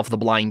gave yourself the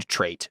blind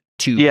trait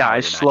to. Yeah, I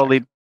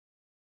slowly,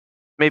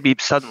 maybe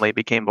suddenly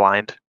became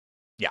blind.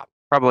 Yeah,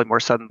 probably more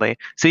suddenly.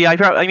 So yeah,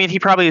 I mean, he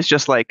probably is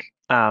just like,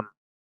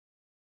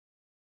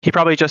 he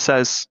probably just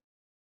says,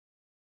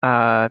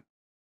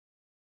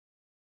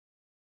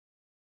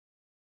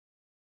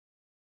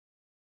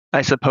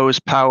 I suppose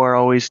power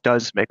always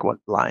does make one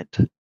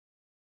blind.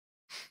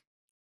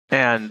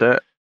 And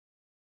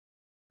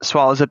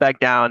swallows it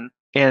back down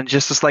and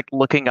just is like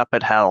looking up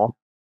at hell.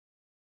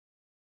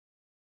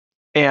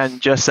 And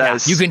just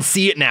says... you can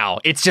see it now.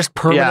 It's just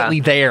permanently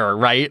there,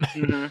 right?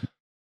 Mm-hmm.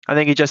 I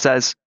think he just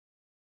says,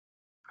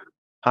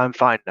 I'm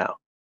fine now.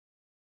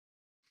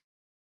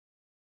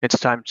 It's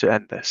time to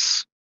end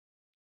this.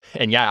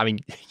 And yeah, I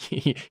mean,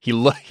 he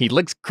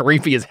looks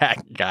creepy as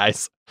heck,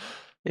 guys.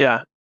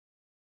 Yeah.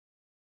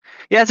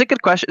 Yeah, it's a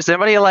good question. Is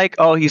anybody like,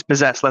 oh, he's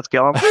possessed, let's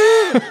kill him?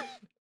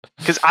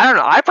 Because I don't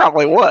know, I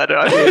probably would.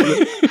 I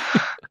mean,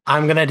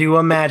 I'm going to do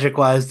a magic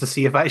wise to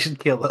see if I should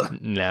kill him.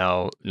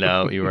 No,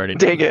 you already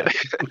dang did it.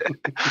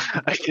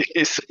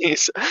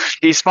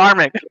 he's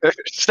farming.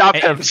 Stop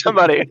him,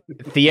 somebody.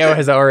 Theo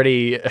has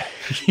already...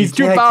 He's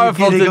too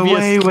powerful to get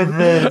away with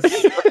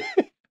this.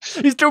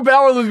 He's too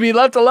powerful to be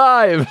left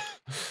alive.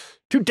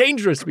 Too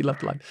dangerous to be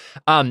left alive.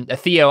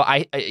 Theo,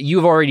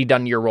 you've already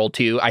done your role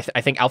too. I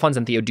think Alfons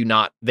and Theo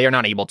they are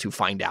not able to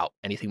find out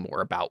anything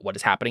more about what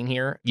is happening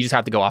here. You just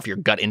have to go off your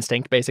gut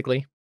instinct,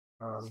 basically.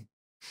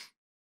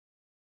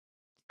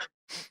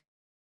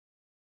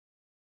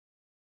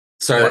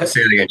 Sorry,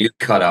 say it again. You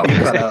cut out.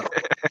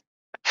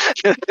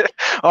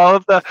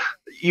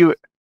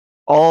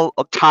 All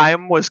of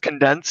time was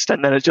condensed,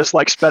 and then it just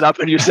like sped up,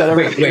 and you said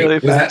everything really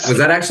fast. Was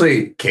that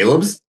actually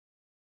Caleb's?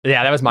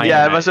 Yeah, that was mine.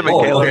 Yeah, it must have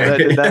been Caleb that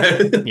did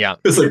that. Yeah. It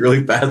was like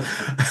really fast.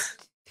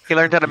 He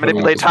learned how to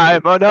manipulate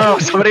time. Oh no,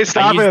 somebody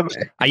stop him.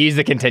 I use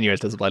the continuous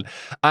discipline.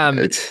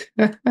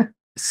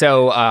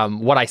 So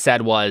what I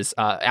said was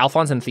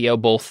Alfons and Theo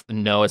both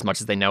know as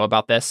much as they know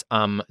about this.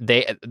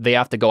 They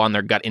have to go on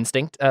their gut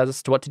instinct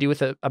as to what to do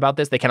with it about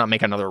this. They cannot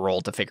make another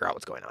roll to figure out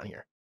what's going on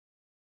here.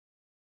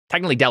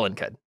 Technically, Dellon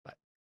could. But.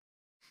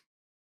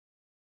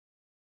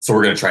 So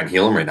we're going to try and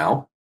heal him right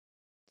now?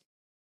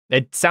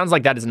 It sounds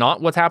like that is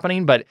not what's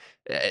happening, but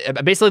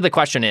basically the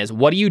question is,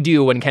 what do you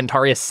do when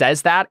Cantarius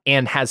says that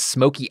and has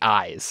smoky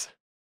eyes?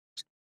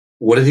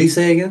 What did he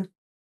say again?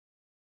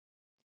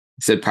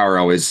 He said power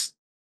always...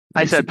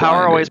 I said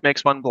power always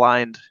makes one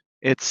blind.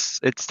 It's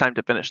time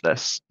to finish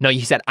this. No,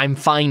 you said I'm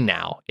fine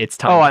now. It's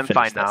time. Oh, to I'm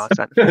finish fine this.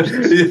 now.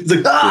 It's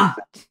like,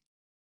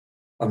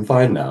 I'm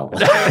fine now.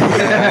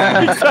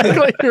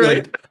 Exactly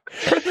right.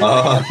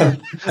 I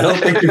don't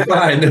think you're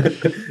fine.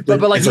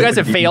 But like you guys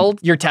have failed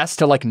your test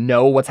to like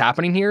know what's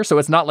happening here, so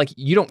it's not like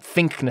you don't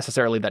think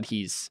necessarily that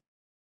he's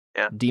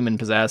demon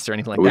possessed or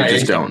anything like that. We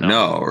just don't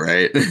know,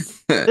 right?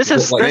 This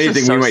is like this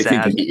anything is so we might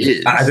sad. think he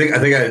is. I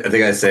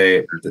think I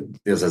say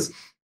Theo says,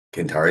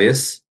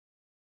 Cantarius,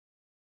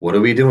 what are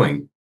we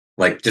doing?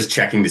 Like just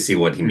checking to see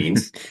what he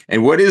means.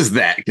 And what is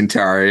that,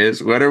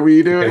 Cantarius? What are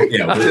we doing?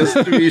 Yeah, just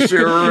to be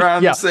sure we're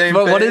on the same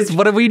but page.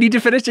 what do we need to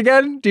finish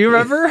again? Do you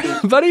remember,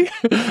 buddy?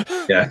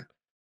 Yeah.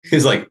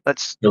 He's like,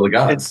 Let's kill the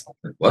gods.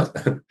 What?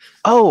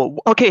 Oh,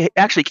 okay.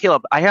 Actually,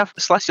 Caleb, I have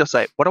celestial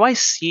sight. What do I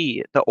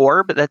see? The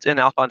orb that's in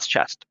Alphon's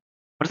chest.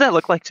 What does that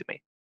look like to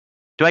me?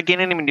 Do I gain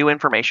any new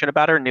information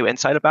about it or new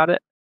insight about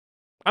it?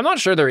 I'm not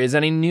sure there is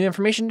any new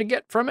information to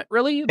get from it,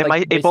 really. Am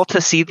I able to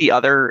see the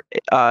other?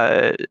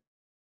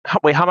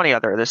 Wait, how many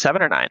other? There's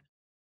 7 or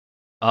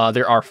 9?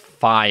 There are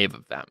 5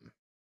 of them.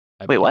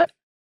 Wait, what?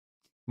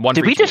 One.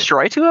 Did we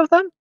destroy 2 of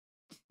them?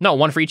 No,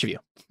 one for each of you.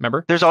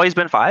 Remember? There's always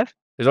been 5?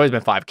 There's always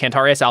been 5.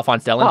 Cantarius,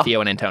 Alfons, Dellon, Theo,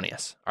 and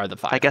Antonius are the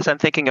 5. I guess I'm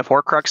thinking of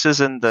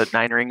Horcruxes and the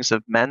 9 rings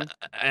of men.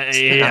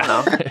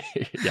 Yeah.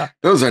 Yeah.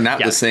 Those are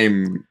not the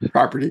same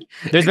property.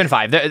 There's been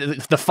 5.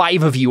 The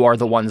 5 of you are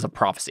the ones of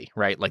prophecy,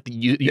 right? Like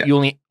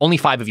you only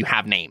 5 of you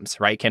have names,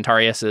 right?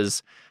 Cantarius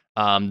is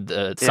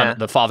the son,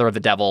 the father of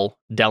the devil.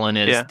 Dellon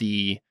is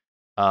the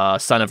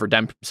son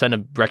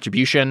of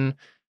retribution.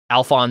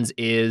 Alfons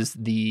is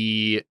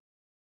the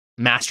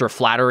master of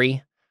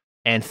flattery,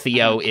 and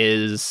Theo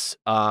is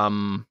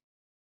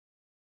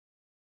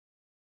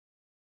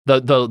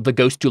the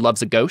ghost who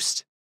loves a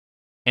ghost.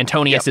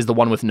 Antonius is the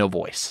one with no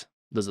voice.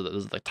 Those are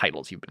the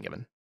titles you've been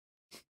given.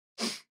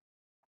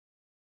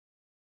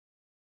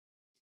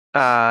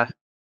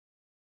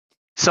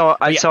 So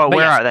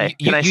where are they?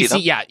 Can I see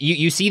them? Yeah,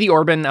 you see the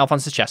orb in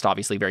Alphonse's chest,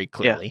 obviously, very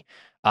clearly.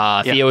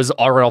 Theo's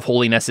aura of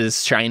holiness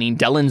is shining.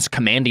 Dellon's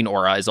commanding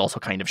aura is also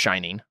kind of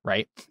shining,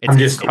 right? I'm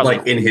just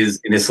like in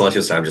his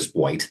celestial side, I'm just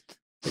white.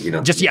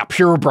 Just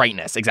pure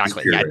brightness,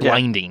 exactly.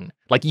 Blinding.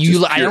 Like you,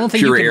 Just I don't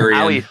think you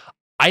can.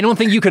 I don't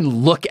think you can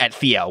look at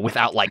Theo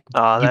without like.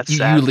 That's you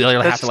sad. literally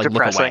That's have to like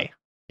depressing. look away.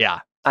 Yeah.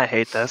 I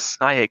hate this.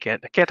 I hate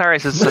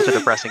Cantarius is such a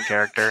depressing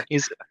character.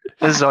 This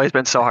has always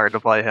been so hard to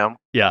play him.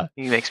 Yeah.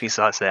 He makes me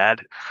so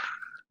sad.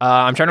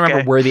 I'm trying to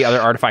remember where the other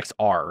artifacts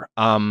are.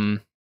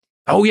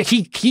 Oh yeah,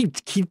 he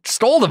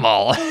stole them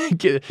all.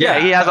 He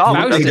has all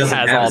of them. Faustus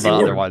has all the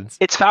other ones.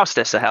 It's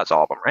Faustus that has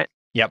all of them, right?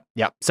 Yep.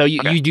 So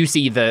you do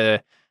see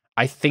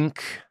I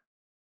think.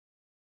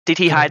 Did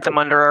he hide them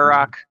under a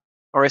rock,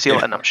 or is he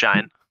letting them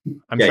shine?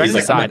 I'm trying to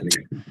decide.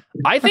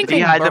 I think Did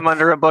he hide them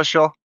under a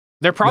bushel?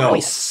 They're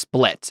probably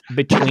split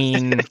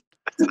between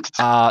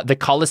the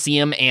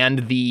Colosseum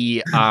and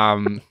the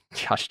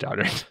gosh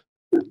darn it.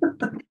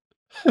 That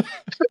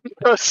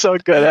was so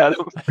good at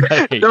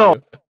him.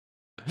 No.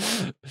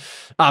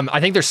 I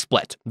think they're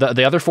split.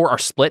 The other 4 are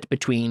split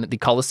between the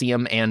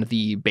Colosseum and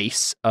the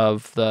base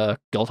of the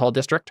Guildhall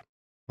district.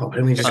 Oh, why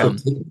don't we just go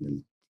take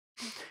them?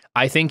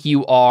 I think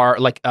you are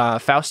like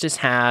Faustus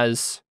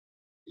has.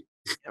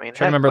 I mean,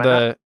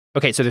 remember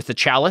okay. So there's the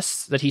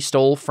chalice that he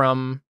stole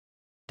from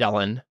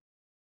Dellon,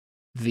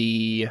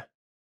 the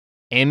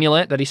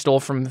amulet that he stole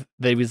from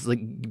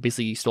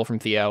basically stole from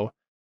Theo,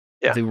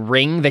 the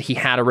ring that he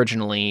had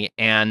originally,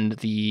 and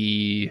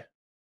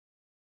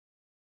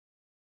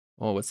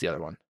what's the other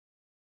one?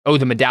 Oh,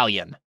 the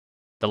medallion,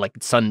 the like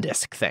sun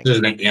disc thing. There's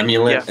an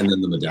amulet and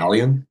then the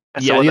medallion.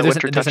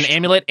 There's an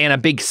amulet and a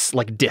big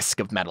like disc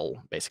of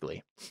metal,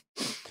 basically,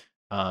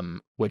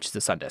 which is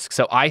the sun disc.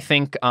 So I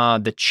think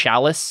the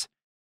chalice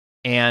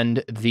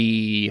and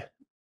the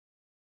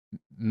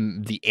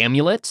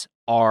amulet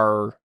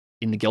are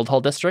in the Guildhall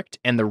district,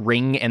 and the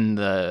ring and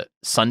the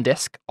sun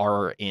disc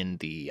are in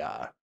the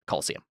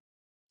Colosseum.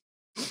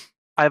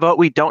 I vote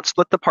we don't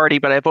split the party,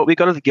 but I vote we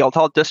go to the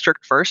Guildhall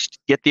district first,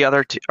 get the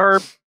other 2,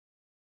 or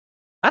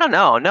I don't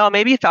know. No,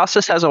 maybe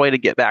Faustus has a way to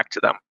get back to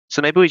them.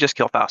 So maybe we just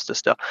kill Faustus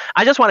still.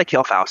 I just want to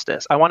kill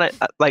Faustus. I want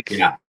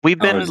to, we've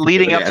been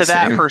leading up to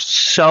that for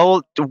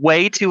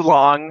way too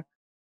long.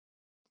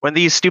 When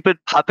these stupid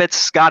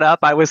puppets got up,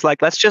 I was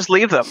like, let's just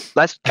leave them.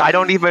 I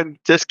don't even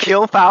just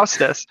kill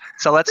Faustus.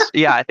 So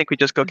I think we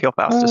just go kill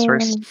Faustus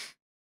first.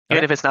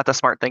 Even if it's not the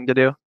smart thing to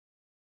do.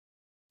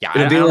 Yeah,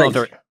 I don't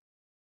know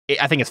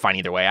I think it's fine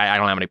either way. I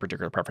don't have any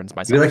particular preference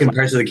myself. It'd be like in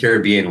Pirates of the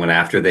Caribbean when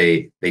after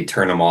they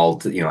turn them all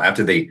to,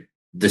 after they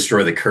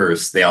destroy the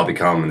curse, they all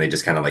become and they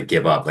just kind of like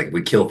give up. Like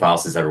we kill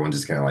Faustus, everyone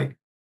just kind of like,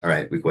 all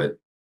right, we quit.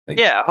 Like,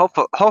 yeah,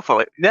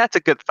 hopefully. That's a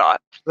good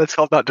thought. Let's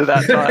hold on to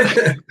that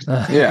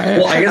thought. Yeah.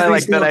 Well, I guess I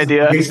like that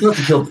idea. We still have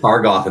to kill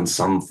Targoth in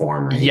some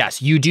form, right? Yes,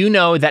 you do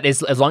know that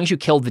as long as you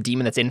kill the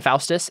demon that's in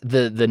Faustus,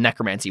 the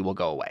necromancy will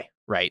go away,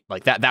 right?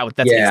 Like that's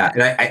yeah.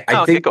 And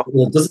I think cool.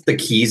 well, doesn't the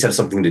keys have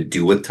something to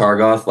do with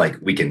Targoth? Like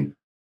we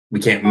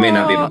may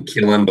not be able to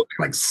kill him, but we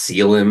can like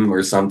seal him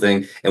or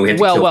something, and we have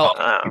to kill.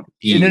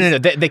 No.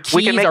 The keys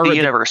we can make are the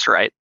universe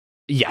right.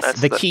 Yes,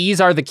 That's the keys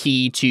are the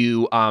key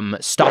to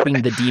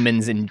stopping the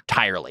demons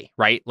entirely,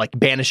 right? Like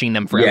banishing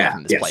them forever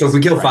from this place. So if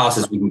we kill right?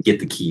 Faustus, we can get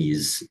the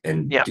keys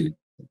and do.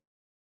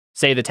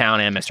 Save the town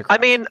and Mr. Krabs. I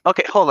mean,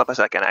 okay, hold up a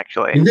second,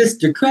 actually.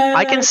 Mr. Krabs.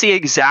 I can see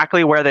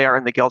exactly where they are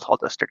in the Guildhall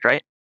district,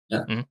 right?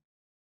 Yeah.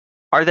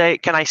 Mm-hmm.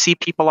 Can I see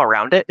people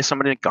around it? Is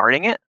somebody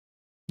guarding it?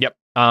 Yep.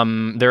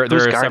 There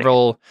are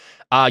several.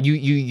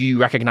 You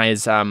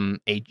recognize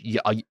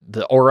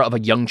the aura of a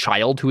young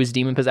child who is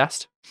demon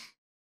possessed.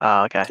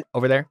 Oh, okay.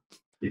 Over there.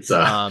 It's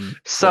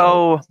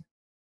so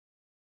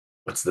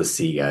what's the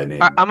C guy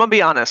name? I'm gonna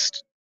be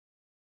honest.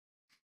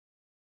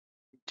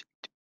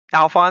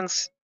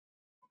 Alfons.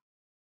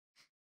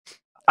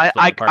 I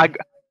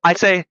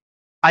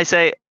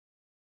say,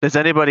 does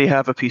anybody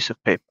have a piece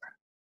of paper?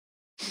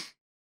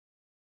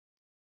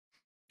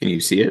 Can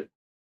you see it?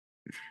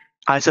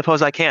 I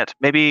suppose I can't.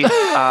 Maybe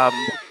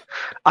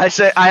I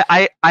say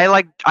I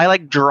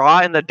like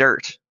draw in the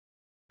dirt.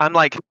 I'm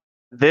like,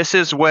 this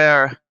is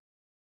where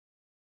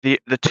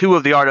the two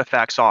of the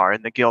artifacts are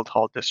in the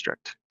Guildhall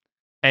district.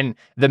 And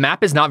the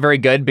map is not very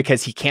good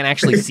because he can't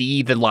actually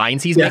see the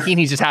lines he's making.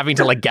 He's just having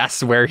to like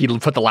guess where he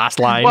put the last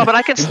line. Well, but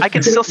I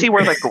can still see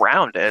where the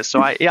ground is.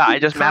 So I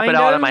just map it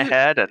out in my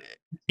head and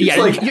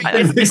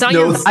it's not.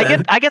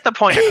 I get the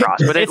point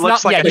across, but it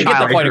looks like a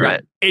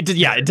child.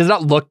 It does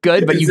not look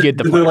good, but you get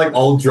the point. They're like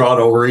all drawn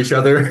over each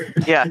other.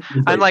 Yeah,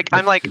 I'm like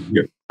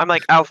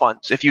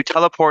Alfons. If you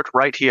teleport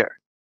right here,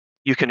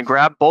 you can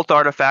grab both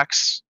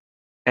artifacts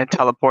and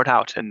teleport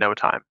out in no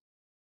time.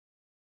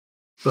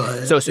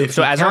 But so if as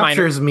he a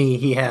reminder, captures me,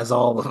 he has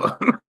all of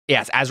them.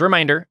 Yes, as a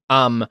reminder,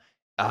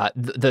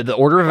 the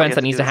order of events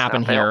that needs to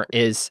happen here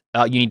is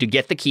you need to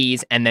get the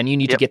keys, and then you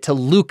need to get to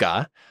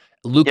Luca.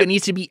 Luca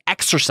needs to be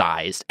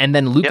exorcised, and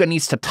then Luca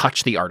needs to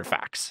touch the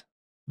artifacts.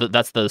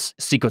 That's the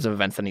sequence of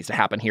events that needs to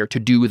happen here to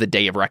do the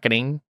Day of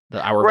Reckoning,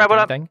 the Hour of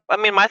Reckoning thing. I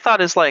mean, my thought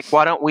is like,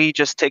 why don't we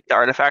just take the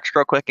artifacts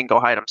real quick and go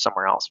hide them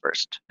somewhere else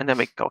first, and then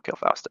we can go kill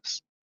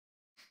Faustus.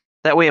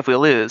 That way, if we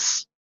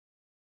lose,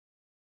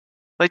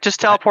 like just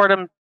teleport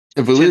him.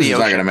 If we lose, it's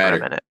not gonna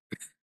matter.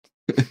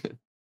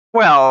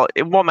 Well,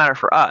 it won't matter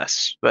for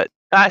us, but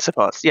I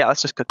suppose. Yeah,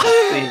 let's just go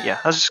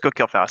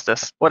kill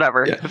Faustus.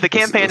 Whatever. Yeah, if the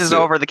campaign is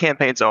over, the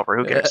campaign's over.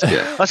 Who cares?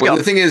 Yeah. Let's go.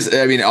 The thing is,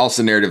 I mean,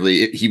 also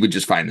narratively, he would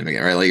just find them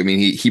again, right? Like, I mean,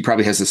 he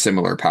probably has a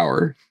similar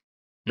power,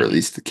 or at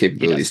least the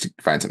capabilities to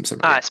find some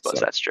similar. I suppose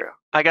that's true.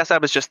 I guess I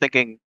was just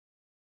thinking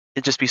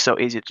it'd just be so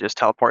easy to just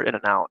teleport in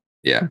and out.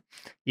 Yeah.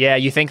 Yeah,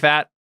 you think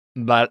that,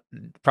 but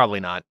probably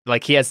not.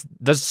 Like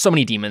there's so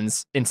many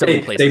demons in so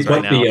many places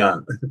right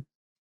now.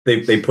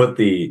 They put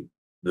the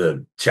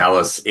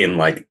chalice in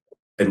like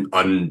an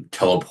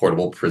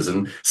unteleportable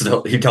prison,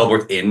 so he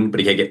teleports in, but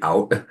he can't get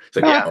out. It's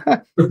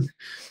like,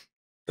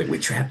 like we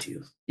trapped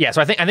you. Yeah,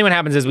 so I think what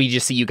happens is we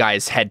just see you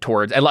guys head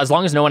towards, as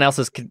long as no one else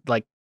is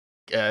like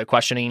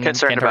questioning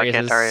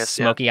Cantarius'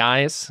 smoky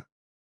eyes.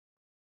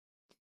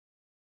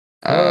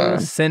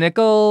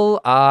 Cynical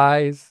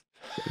eyes.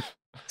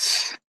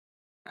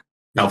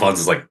 Alfons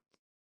is like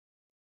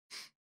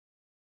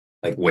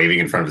waving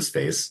in front of his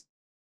face.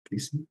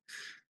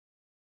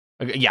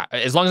 Okay, yeah,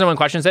 as long as no one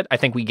questions it, I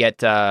think we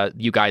get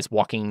you guys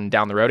walking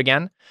down the road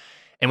again,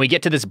 and we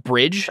get to this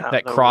bridge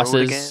that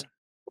crosses.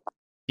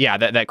 Yeah,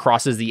 that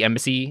crosses the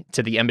embassy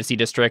to the embassy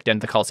district and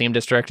the Coliseum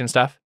district and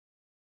stuff.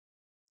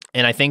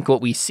 And I think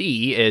what we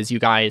see is you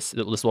guys.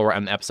 This is where we're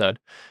on the episode.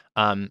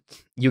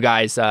 You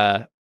guys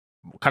kind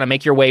of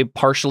make your way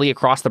partially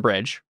across the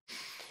bridge,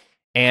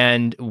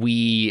 and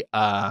we're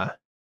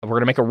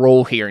gonna make a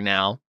roll here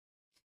now,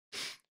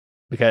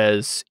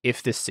 because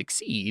if this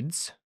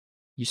succeeds,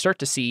 you start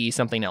to see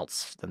something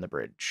else than the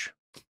bridge.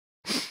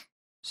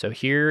 So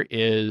here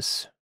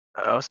is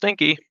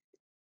stinky.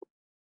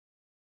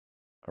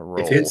 A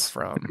roll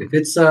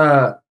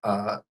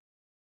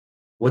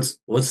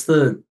what's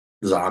the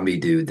zombie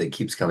dude that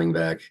keeps coming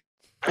back?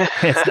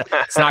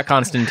 it's not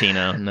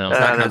Constantino. No, it's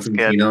not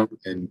Constantino.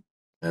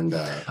 And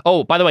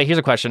oh, by the way, here's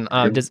a question.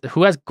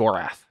 Who has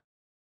Gorath?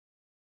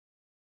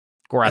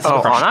 Gorath's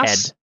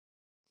crushed head.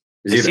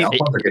 Is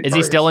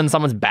he still in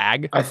someone's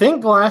bag? I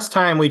think last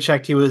time we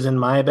checked, he was in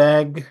my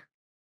bag.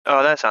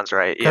 Oh, that sounds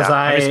right.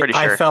 Yeah, because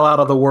I fell out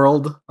of the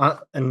world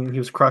and he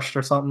was crushed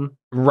or something.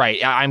 Right.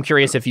 I'm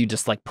curious if you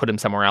just like put him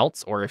somewhere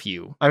else, or if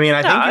you. I mean,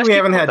 I think we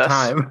haven't had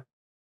time.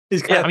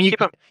 I mean, you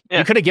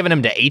could have given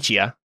him to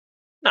Achia.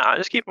 No,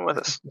 just keep him with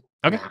us.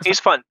 Okay, he's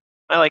fun.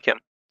 I like him.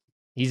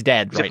 He's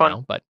dead right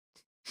now, but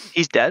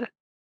he's dead.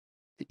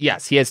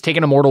 Yes, he has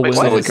taken a mortal wound.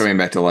 Slowly coming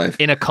back to life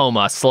in a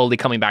coma, slowly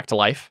coming back to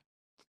life.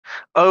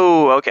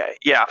 Oh, okay.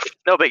 Yeah,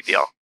 no big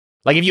deal.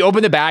 Like if you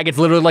open the bag, it's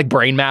literally like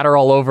brain matter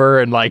all over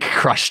and like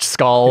crushed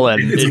skull,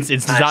 and it's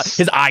Nice. not,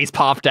 his eyes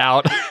popped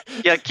out.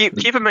 Yeah, keep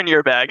him in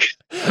your bag.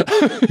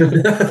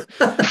 I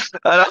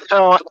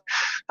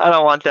don't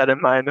want that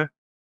in mine.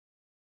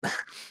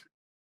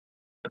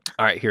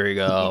 All right, here we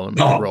go.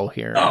 Roll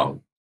here. Oh.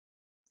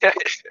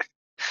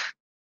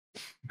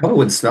 Probably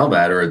wouldn't smell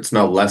bad, or it'd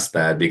smell less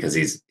bad because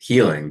he's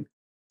healing.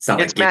 It's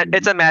not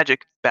It's a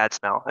magic bad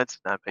smell. It's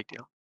not a big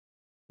deal.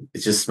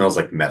 It just smells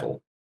like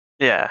metal.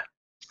 Yeah.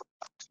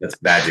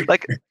 That's magic.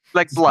 Like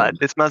blood.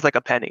 It smells like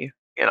a penny,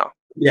 you know.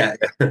 Yeah.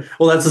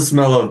 Well, that's the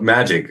smell of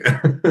magic.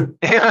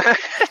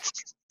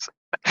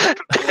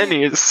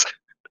 Pennies.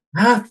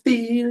 I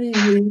feel it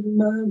in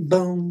my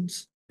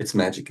bones. It's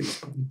magic in the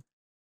bone.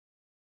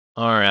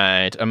 All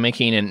right, I'm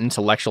making an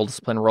intellectual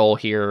discipline roll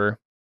here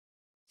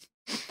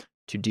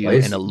to do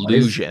an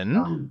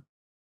illusion.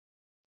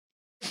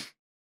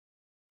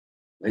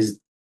 What'd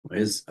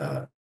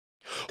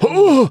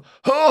you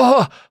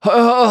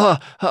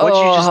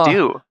just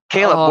do?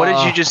 Caleb, what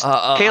did you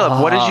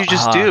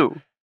just do?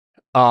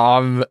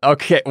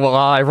 Okay, well,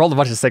 I rolled a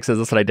bunch of sixes.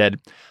 That's what I did.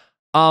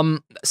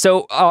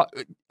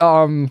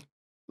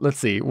 Let's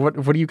see.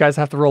 What do you guys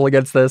have to roll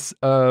against this?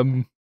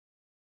 Was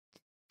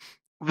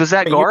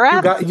that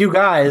Gorath? You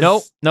guys.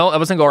 No, that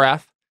wasn't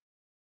Gorath.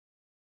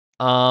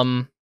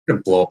 Gonna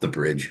blow up the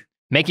bridge.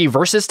 Make a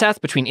versus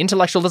test between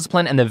intellectual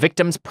discipline and the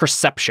victim's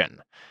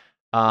perception.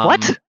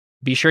 What?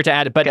 Be sure to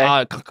add, but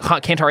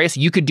Cantarius,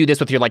 you could do this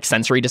with your like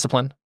sensory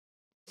discipline.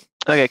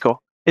 Okay,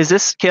 cool. Is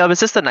this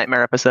the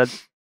nightmare episode?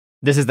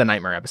 This is the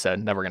nightmare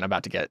episode that we're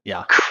about to get.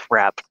 Yeah.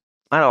 Crap.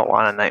 I don't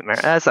want a nightmare.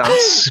 That sounds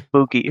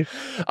spooky.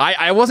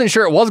 I wasn't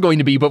sure it was going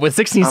to be, but with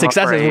 16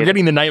 successes, we're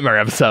getting the nightmare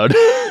episode.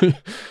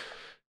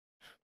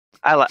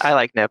 I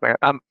like nightmare.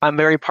 I'm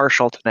very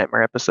partial to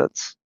nightmare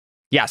episodes.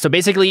 Yeah. So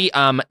basically,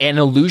 an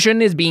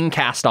illusion is being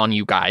cast on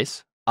you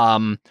guys.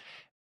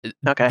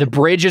 Okay. The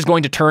bridge is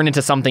going to turn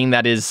into something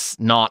that is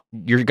not.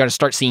 You're going to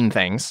start seeing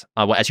things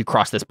as you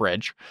cross this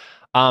bridge.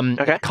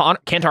 Okay.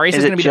 Cantarius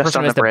is going to be the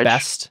person who has the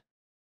best.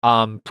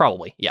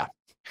 Probably, yeah.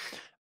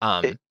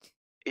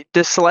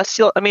 Does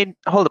celestial? I mean,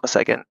 hold up a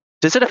second.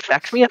 Does it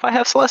affect me if I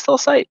have celestial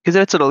sight? Because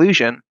if it's an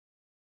illusion,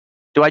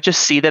 do I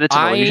just see that it's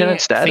an illusion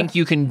instead? I think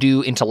you can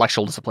do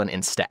intellectual discipline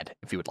instead,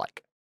 if you would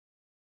like.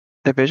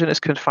 Their vision is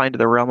confined to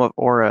the realm of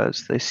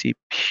auras. They see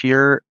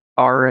pure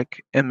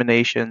auric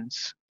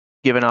emanations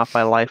given off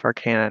by life,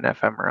 arcana, and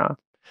ephemera.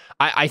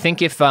 I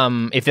think if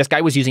this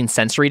guy was using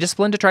sensory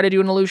discipline to try to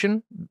do an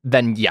illusion,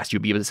 then yes,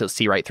 you'd be able to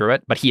see right through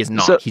it. But he is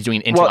not. So, he's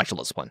doing intellectual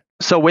discipline.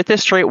 So with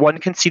this trait, one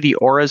can see the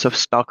auras of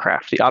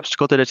spellcraft. The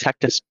obstacle to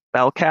detect a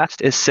spell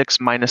cast is 6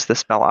 minus the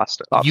spell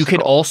obstacle. You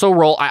could also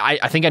roll.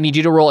 I think I need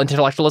you to roll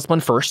intellectual discipline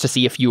first to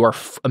see if you are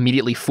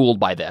immediately fooled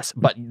by this.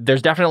 But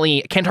there's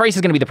definitely Cantarius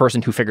is going to be the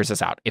person who figures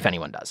this out, if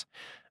anyone does.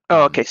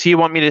 Oh, okay. So you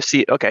want me to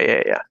see?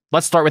 Okay, yeah.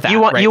 Let's start with that. You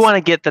want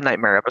to get the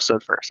nightmare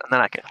episode first, and then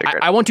I can figure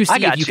it out. I want to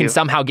see if you can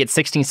somehow get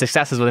 16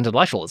 successes with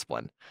intellectual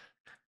discipline.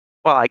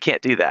 Well, I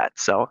can't do that,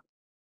 so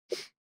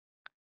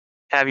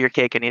have your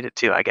cake and eat it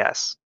too, I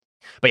guess.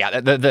 But yeah,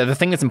 the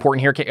thing that's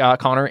important here,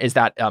 Connor, is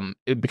that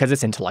because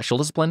it's intellectual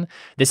discipline,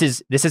 this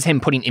is him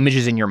putting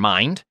images in your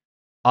mind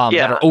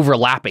that are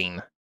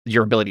overlapping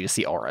your ability to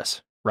see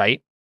auras,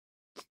 right?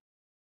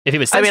 If it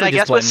was I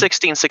guess with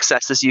 16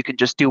 successes, you can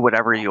just do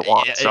whatever you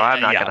want. So I'm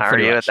not going to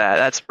argue with that.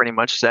 That's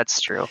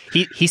true.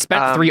 He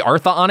spent 3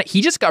 Artha on it.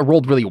 He just got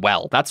rolled really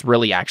well. That's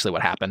really actually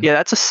what happened. Yeah,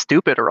 that's a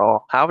stupid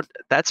roll.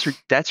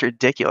 That's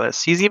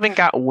ridiculous. He's even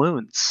got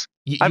wounds.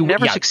 I've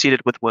never succeeded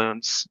with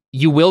wounds.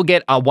 You will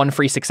get 1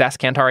 free success,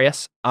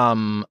 Cantarius.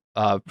 For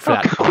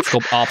that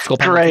obstacle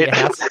penalty it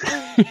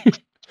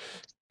has.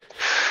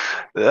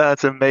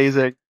 That's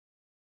amazing.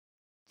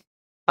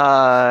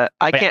 I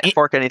can't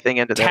fork anything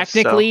into this.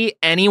 Technically,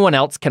 anyone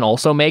else can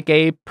also make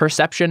a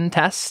perception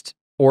test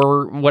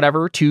or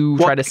whatever to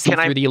try to see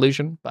through the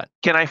illusion. But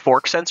can I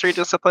fork sensory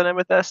discipline in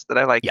with this? That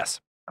I like.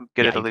 Yes, I'm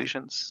good at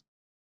illusions.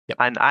 Yep.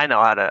 I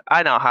know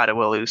how to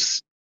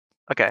illusion.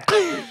 Okay.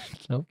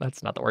 No,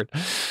 that's not the word.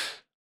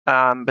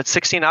 But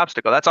 16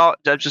 obstacle. That's all.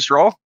 Just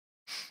roll.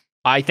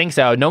 I think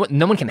so. No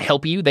one can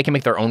help you. They can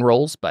make their own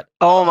rolls. But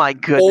oh my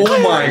goodness!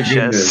 Oh my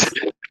goodness!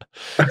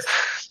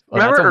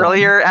 Remember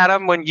earlier,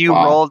 Adam, when you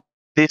rolled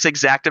this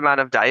exact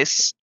amount of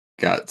dice?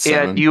 Got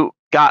 7. And you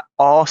got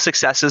all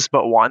successes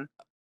but 1?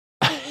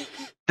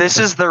 This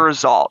is the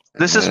result.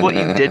 This is what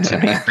you did to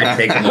me. I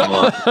take them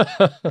all.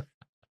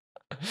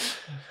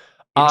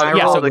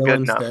 So the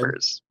good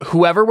numbers.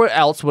 Whoever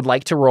else would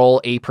like to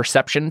roll a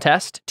perception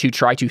test to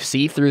try to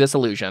see through this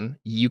illusion,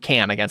 you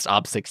can against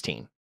Ob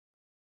 16.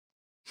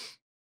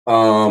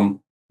 Can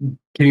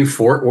you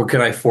fork? What can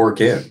I fork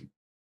in?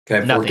 Can I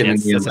fork Nothing.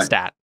 in? It's a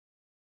stat.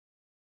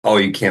 Oh,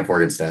 you can't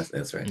fork in stats.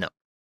 That's right. No.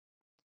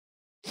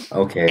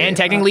 Okay. And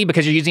technically,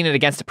 because you're using it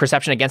against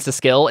perception against a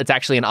skill, it's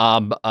actually an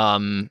Ob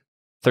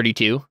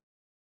 32.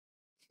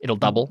 It'll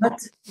double. What?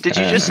 Did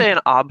you just say an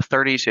Ob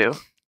 32?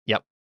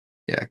 Yep.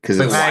 Yeah, because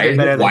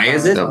why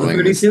is it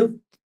 32?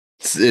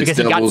 because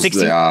he got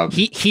 16.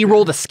 He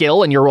rolled a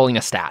skill and you're rolling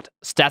a stat.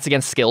 Stats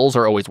against skills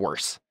are always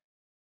worse.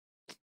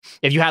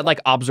 If you had like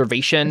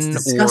observation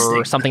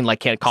or something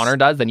like Connor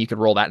does, then you could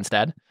roll that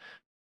instead.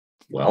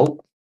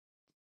 Well,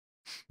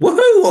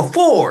 woohoo, a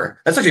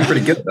 4. That's actually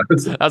pretty good.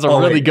 That's a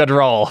really good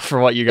roll for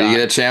what you got. You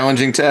get a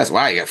challenging test.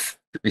 Wow, you got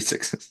 3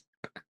 6s.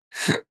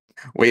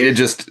 Way to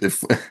just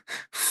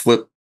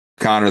flip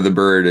Connor the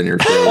bird in your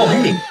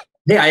face.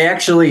 Hey, I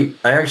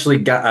actually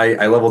got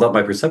I leveled up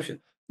my perception.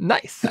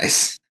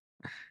 Nice.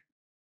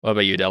 What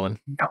about you, Dellon?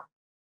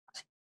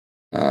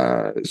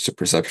 It's a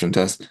perception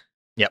test.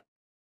 Yep.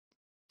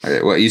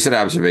 Okay, well, you said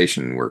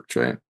observation worked,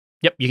 right?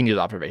 Yep, you can use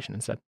observation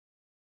instead.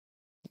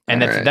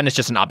 And then it's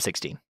just an ob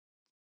 16.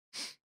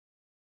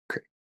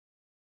 Great.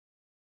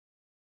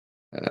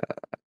 No.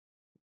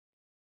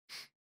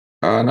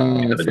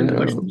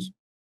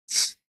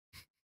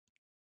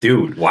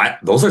 Dude, what?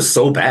 Those are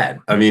so bad.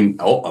 I mean,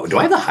 do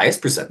I have the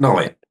highest perception? No,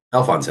 wait.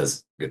 Alfons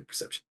has good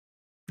perception.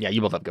 Yeah,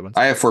 you both have good ones.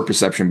 I have 4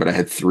 perception, but I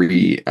had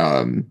 3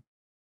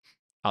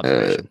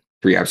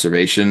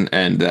 observation,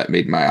 and that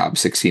made my ob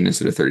 16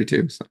 instead of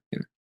 32. So,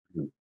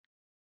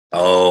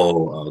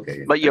 Oh,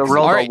 okay. But you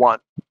rolled a 1.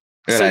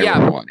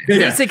 So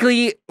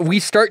basically, we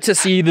start to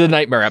see the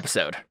nightmare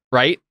episode,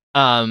 right?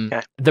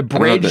 The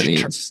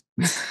bridge,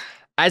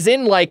 as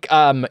in like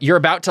you're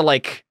about to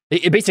like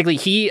basically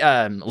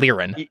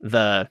Liren,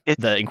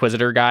 the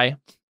Inquisitor guy.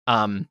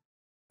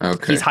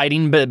 Okay. He's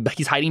hiding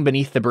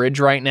beneath the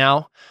bridge right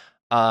now.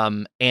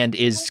 And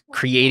is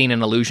creating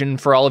an illusion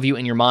for all of you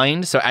in your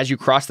mind. So as you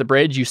cross the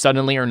bridge, you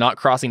suddenly are not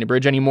crossing the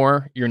bridge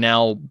anymore. You're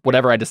now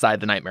whatever I decide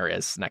the nightmare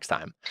is next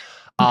time.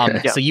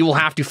 So you will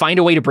have to find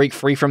a way to break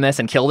free from this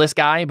and kill this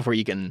guy before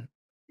you can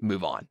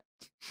move on.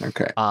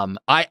 Okay.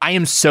 I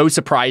am so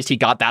surprised he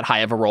got that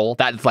high of a roll.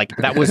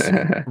 That was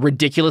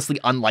ridiculously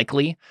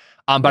unlikely.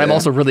 But I'm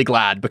also really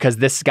glad because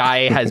this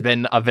guy has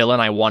been a villain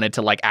I wanted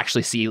to like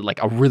actually see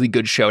like a really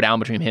good showdown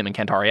between him and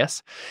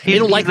Cantarius. He's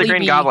the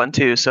Green Goblin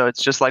too, so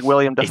it's just like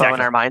William Dafoe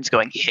in our minds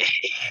going, yeah.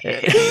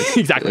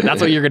 Exactly.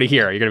 That's what you're gonna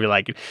hear. You're gonna be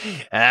like,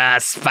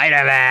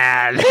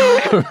 Spider-Man.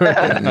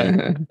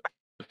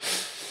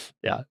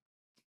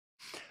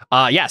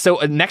 Yeah. So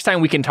next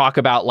time we can talk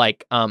about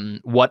like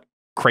what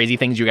crazy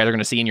things you guys are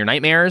gonna see in your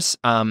nightmares.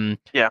 And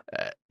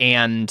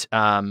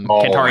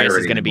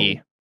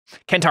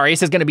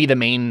Cantarius is going to be the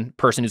main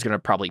person who's going to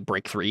probably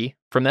break free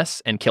from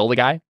this and kill the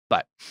guy,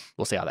 but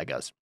we'll see how that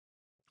goes.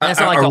 And it's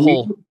not like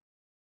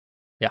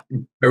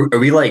Are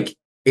we like,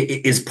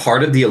 is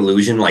part of the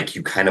illusion like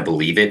you kind of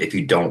believe it if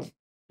you don't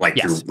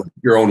like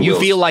your own? You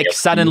feel like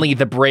suddenly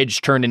the bridge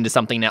turned into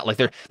something that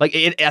like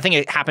I think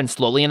it happens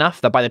slowly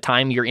enough that by the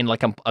time you're in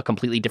like a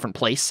completely different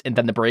place and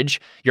then the bridge,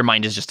 your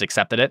mind has just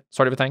accepted it,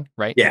 sort of a thing,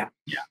 right? Yeah,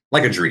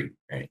 like a dream,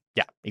 right?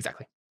 Yeah,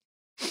 exactly.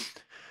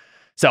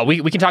 So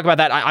we can talk about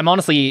that. I'm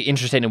honestly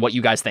interested in what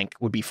you guys think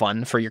would be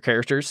fun for your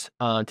characters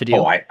to do.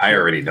 Oh, I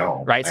already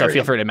know. Right, so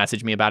feel free to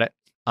message me about it.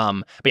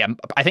 But yeah,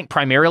 I think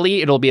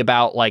primarily it'll be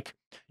about like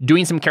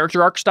doing some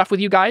character arc stuff with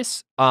you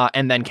guys,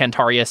 and then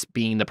Cantarius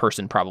being the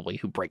person probably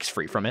who breaks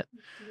free from it.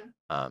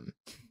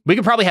 We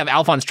could probably have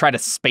Alfons try to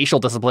spatial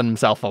discipline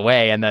himself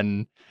away and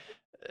then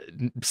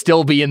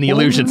still be in the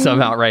illusion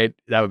somehow, right?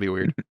 That would be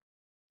weird.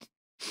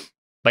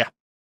 But yeah,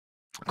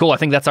 cool. I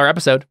think that's our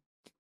episode.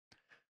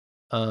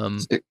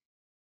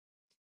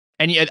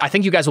 And I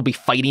think you guys will be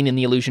fighting in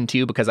the illusion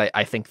too, because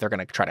I think they're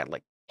going to try to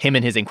like him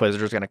and his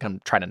Inquisitors are going to come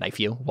try to knife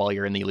you while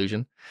you're in the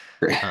illusion.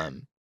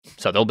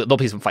 So there'll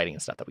be some fighting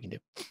and stuff that we can do.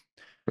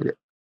 Okay.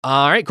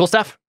 All right, cool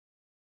stuff.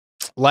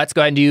 Let's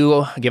go ahead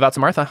and give out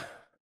some Martha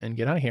and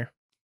get out of here.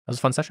 That was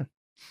a fun session.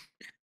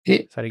 Yeah.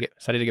 Excited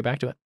to get back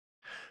to it.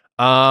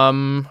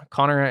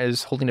 Connor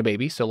is holding a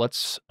baby, so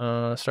let's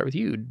start with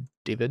you,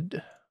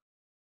 David.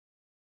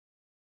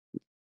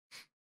 Let's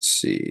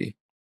see.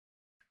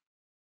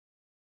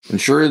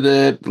 Ensure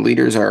that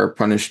leaders are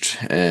punished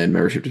and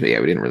membership. Yeah,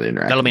 we didn't really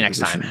interact. That'll be next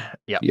time.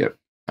 Yep.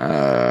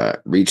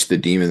 Reach the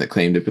demon that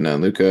claimed Ipana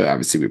and Luca.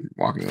 Obviously, we're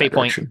walking in that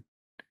direction.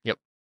 Yep.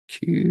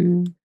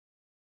 Q.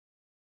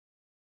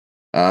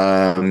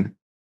 Bring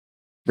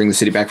the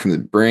city back from the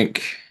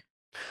brink.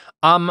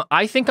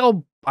 I think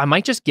I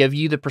might just give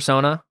you the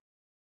persona.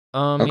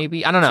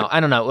 Maybe I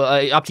don't know.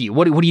 Up to you.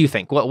 What do you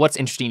think? What's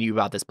interesting to you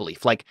about this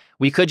belief? Like,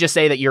 we could just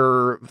say that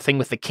your thing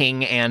with the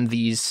king and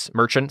these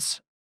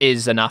merchants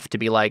is enough to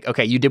be like,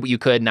 okay, you did what you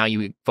could. Now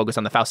you focus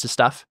on the Faustus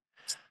stuff.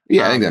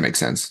 Yeah, I think that makes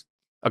sense.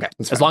 Okay,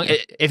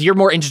 if you're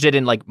more interested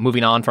in like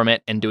moving on from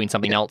it and doing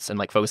something else and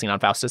like focusing on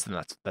Faustus, then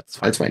that's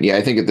fine. That's fine. Yeah,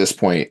 I think at this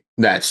point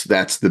that's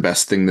the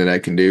best thing that I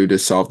can do to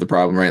solve the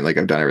problem. Right, like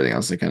I've done everything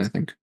else I kind of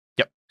think.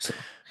 Yep. So.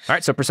 All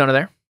right, so persona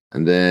there,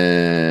 and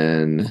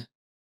then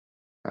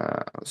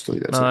let's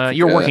delete that.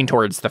 You're working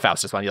towards the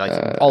Faustus one. You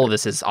like all of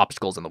this is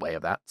obstacles in the way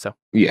of that. So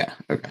yeah.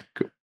 Okay.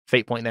 Cool.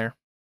 Fate point there.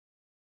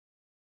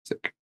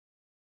 Sick.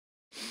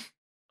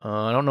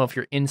 I don't know if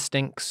your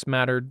instincts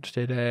mattered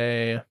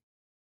today.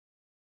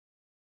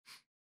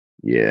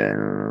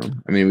 Yeah,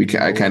 I mean,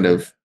 I kind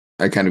of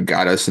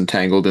got us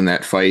entangled in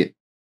that fight.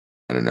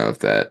 I don't know if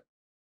that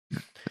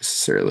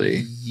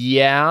necessarily.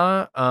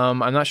 Yeah. I'm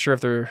not sure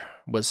if there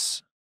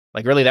was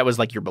like really that was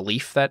like your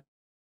belief that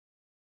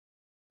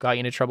got you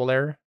into trouble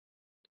there.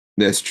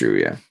 That's true.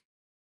 Yeah.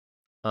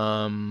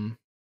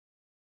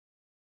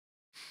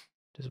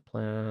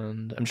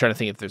 Disciplined. I'm trying to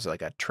think if there's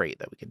like a trait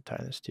that we could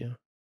tie this to.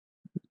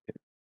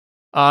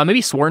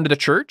 Maybe sworn to the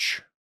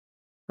church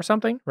or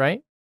something,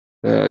 right?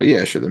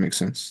 Yeah, sure, that makes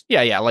sense.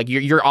 Yeah. Like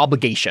your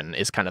obligation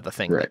is kind of the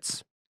thing Right.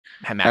 that's.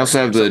 I also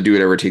have the do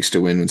whatever it takes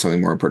to win when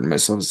something more important to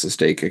myself is at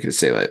stake. I could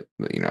say that,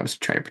 I was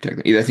trying to protect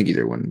them. I think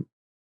either one.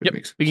 Yep.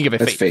 We can give it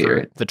That's fate for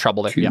right? the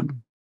trouble there. Yeah.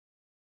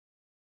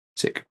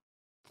 Sick.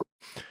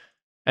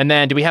 And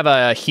then do we have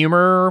a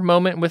humor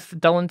moment with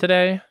Dellon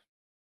today?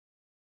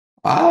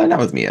 Not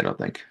with me, I don't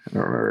think. I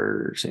don't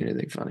remember saying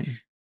anything funny.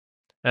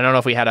 I don't know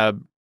if we had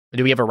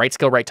do we have a right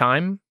skill, right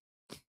time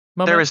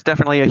moment? There was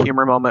definitely a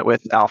humor moment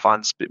with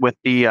Alfons with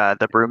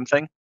the broom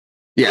thing.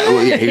 Yeah,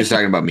 well, yeah, he was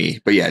talking about me,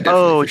 but yeah,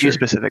 definitely. Oh, for you sure.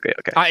 specifically.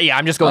 Okay. Yeah,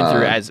 I'm just going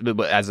through as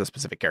the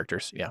specific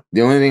characters. Yeah.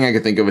 The only thing I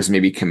could think of is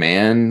maybe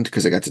command,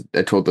 because I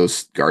told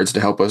those guards to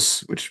help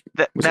us, which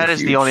That is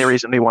the only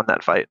reason we won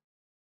that fight.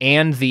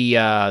 And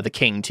the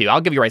king too.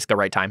 I'll give you right skill,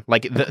 right time.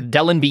 Like the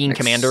Dellon being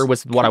commander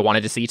was what I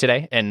wanted to see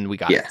today, and we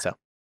got it. So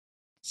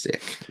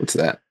sick. What's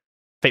that?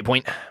 Fate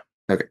point.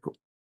 Okay, cool.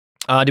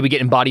 Did we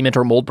get embodiment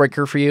or mold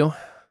breaker for you? I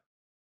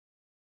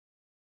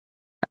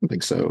don't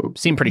think so.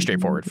 Seemed pretty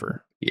straightforward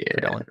for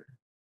Dellon.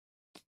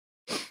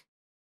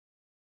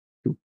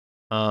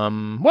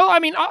 Well, I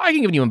mean, I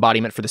can give you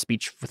embodiment for the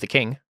speech with the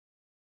king.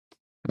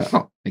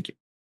 Oh, thank you.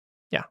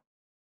 Yeah.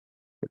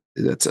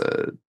 That's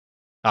a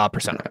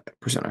persona.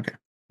 Persona, okay.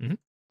 Mm-hmm.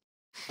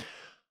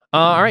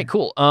 All right,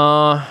 cool.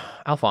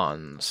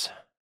 Alfons.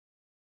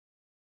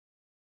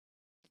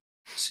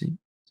 Let's see.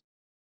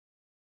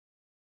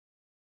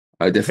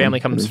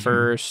 Family comes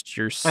first.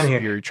 You're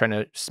trying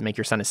to make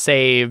your son is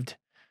saved.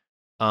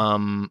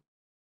 I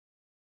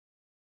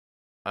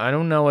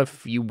don't know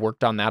if you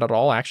worked on that at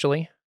all,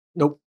 actually.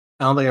 Nope.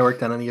 I don't think I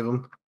worked on any of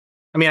them.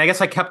 I mean, I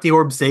guess I kept the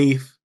orb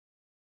safe,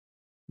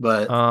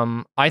 but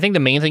I think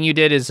the main thing you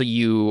did is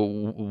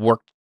you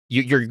worked.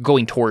 You're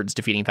going towards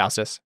defeating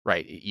Faustus,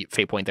 right?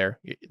 Fate point there.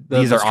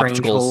 These are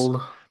obstacles.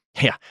 Hold.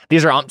 Yeah,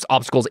 these are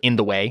obstacles in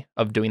the way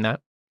of doing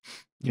that.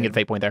 You can get a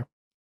fate point there.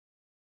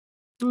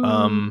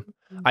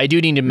 I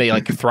do need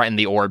to threaten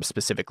the orb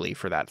specifically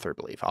for that third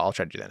belief. I'll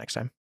try to do that next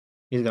time.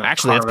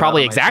 Actually, that's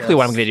probably exactly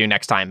what I'm going to do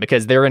next time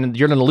because you're an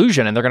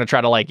illusion and they're going to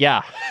try to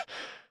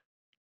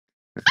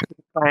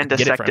try and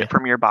dissect it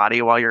from your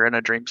body while you're in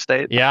a dream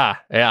state. Yeah.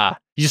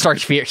 You just start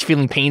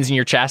feeling pains in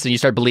your chest and you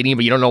start bleeding,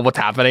 but you don't know what's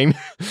happening.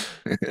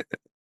 That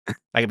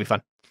could be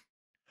fun.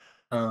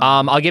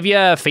 I'll give you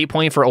a fate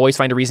point for always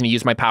find a reason to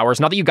use my powers.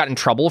 Not that you got in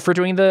trouble for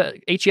doing the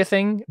HEA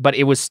thing, but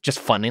it was just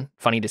funny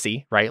to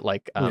see, right?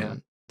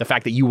 The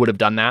fact that you would have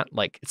done that,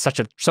 it's such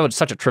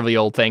a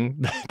trivial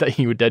thing that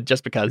you did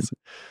just because.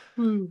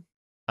 So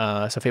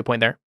fate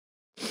point there.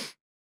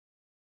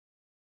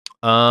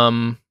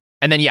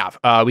 And then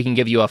we can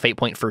give you a fate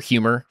point for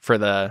humor for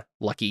the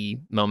lucky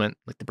moment,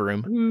 like the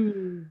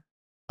broom.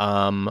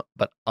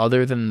 But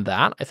other than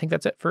that, I think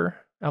that's it for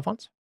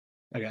Alfons.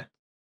 Okay.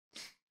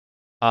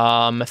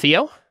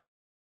 Theo, and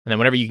then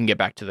whenever you can get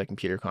back to the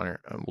computer, Connor,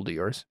 we'll do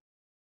yours.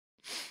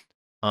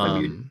 Not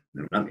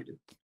muted.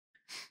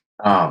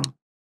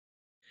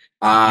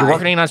 You're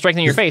working on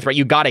strengthening your faith, right?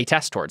 You got a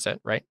test towards it,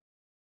 right?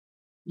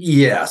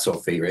 Yeah, so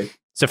fate, right?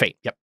 So fate,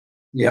 yep.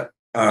 Yep.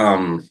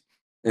 And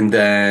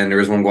then there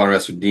was one going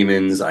rest with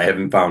demons. I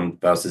haven't found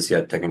Faustus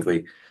yet,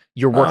 technically.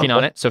 You're working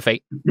on it, so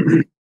fate.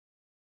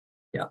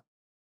 Yeah.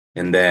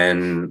 And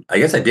then I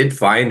guess I did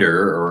find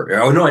her,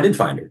 I did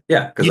find her.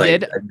 Yeah,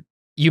 because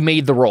you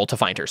made the roll to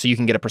find her, so you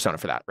can get a persona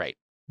for that, right?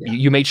 Yeah.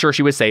 You made sure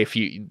she was safe.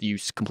 You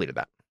completed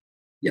that.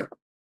 Yep.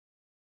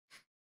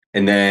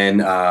 And then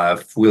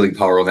wielding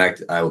power will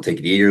act. I will take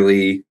it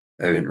eagerly.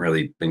 I haven't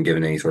really been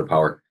given any sort of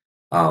power.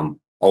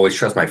 Always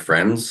trust my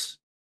friends.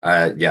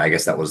 I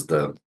guess that was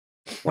the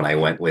when I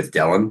went with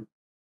Dellon,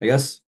 I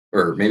guess,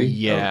 or maybe.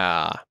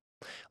 Yeah.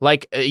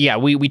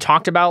 We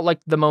talked about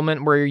the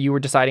moment where you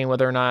were deciding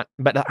whether or not,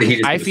 but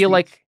I feel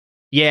like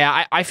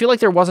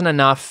there wasn't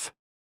enough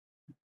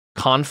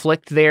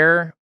conflict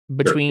there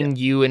between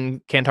you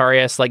and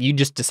Cantarius. You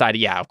just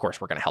decided, of course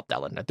we're going to help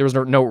Dellon. There was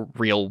no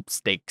real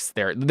stakes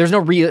there. There's no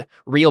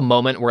real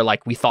moment where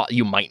we thought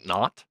you might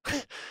not.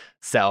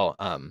 So,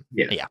 I don't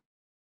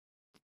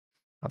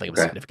think it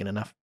was significant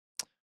enough.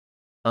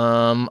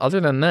 Other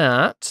than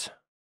that,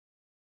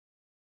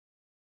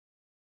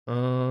 I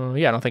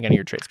don't think any of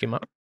your traits came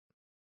up.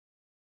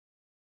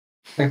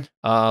 Okay.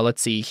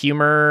 Let's see,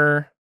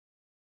 humor.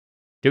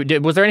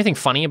 Was there anything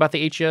funny about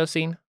the HEO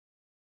scene?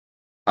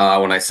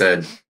 When I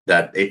said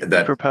that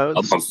proposed,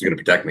 Alfons was going to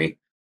protect me.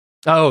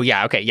 Oh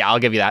yeah, okay, yeah, I'll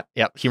give you that.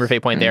 Yep, humor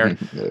fate point there.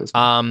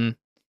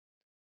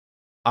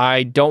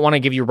 I don't want to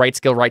give you right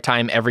skill, right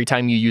time every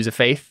time you use a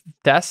faith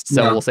test,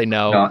 so we'll say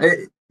no. No,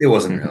 it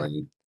wasn't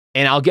really.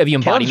 And I'll give you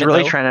embodiment. Caleb's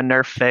really trying to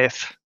nerf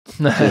faith.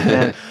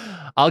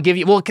 I'll give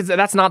you because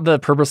that's not the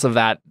purpose of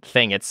that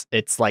thing. It's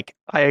like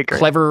I agree.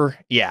 clever.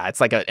 Yeah,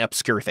 it's like an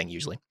obscure thing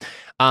usually.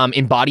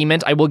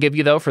 Embodiment I will give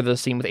you though for the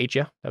scene with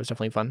Achia. That was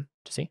definitely fun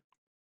to see.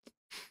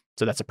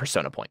 So that's a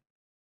persona point.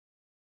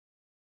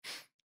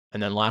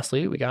 And then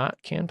lastly, we got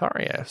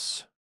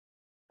Cantarius.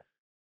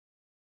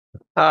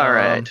 All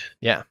right.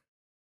 Yeah.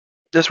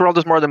 This world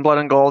is more than blood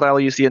and gold. I will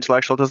use the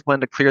intellectual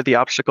discipline to clear the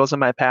obstacles in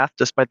my path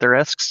despite the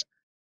risks.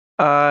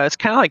 It's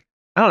kind of like,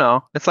 I don't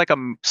know. It's like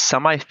a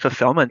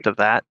semi-fulfillment of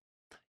that.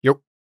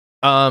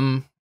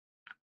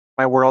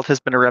 My world has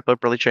been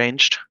irreparably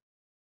changed.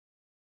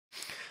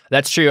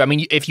 That's true. I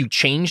mean, if you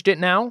changed it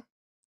now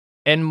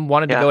and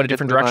wanted to go in a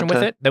different direction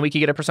with it, then we could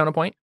get a persona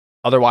point.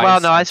 Otherwise, well,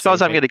 no, I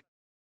suppose I'm going to.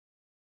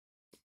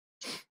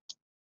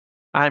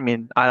 I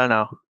mean, I don't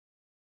know.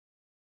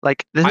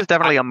 Like, this is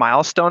definitely a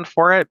milestone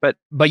for it, but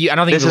I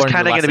don't think this is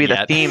kind of going to be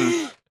the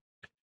theme.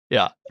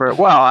 Yeah.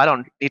 Well, I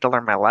don't need to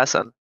learn my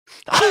lesson.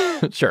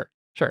 Sure.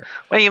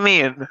 What do you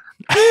mean?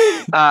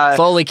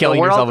 Slowly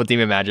killing yourself with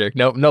demon magic.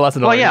 No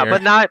lesson. Well, yeah,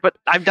 but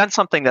I've done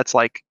something that's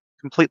like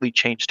completely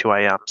changed who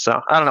I am.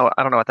 So I don't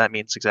know what that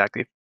means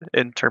exactly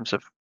in terms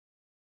of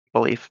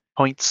belief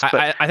points.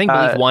 But, I think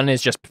belief 1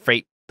 is just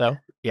fate, though.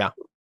 Yeah.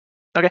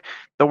 Okay.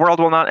 The world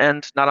will not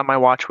end. Not on my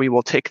watch. We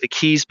will take the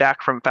keys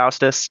back from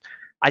Faustus.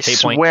 I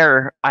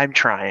swear I'm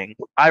trying.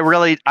 I'm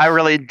really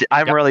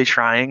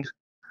trying.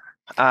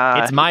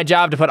 It's my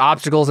job to put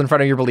obstacles in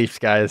front of your beliefs,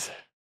 guys.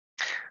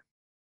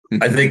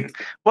 I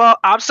think. Well,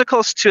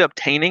 obstacles to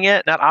obtaining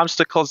it, not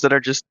obstacles that are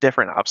just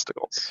different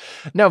obstacles.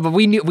 No, but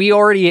we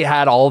already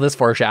had all this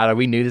foreshadow.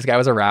 We knew this guy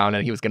was around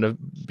and he was going to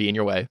be in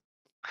your way.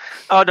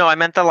 Oh no, I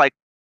meant the like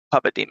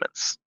puppet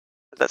demons.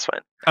 That's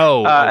fine.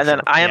 And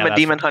then I am a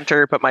demon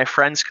hunter, but my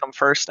friends come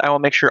first. I will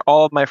make sure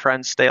all of my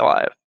friends stay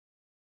alive.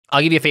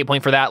 I'll give you a fate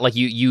point for that. Like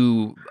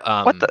you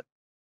what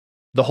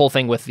the whole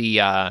thing with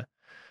the I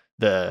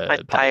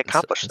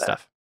accomplished that.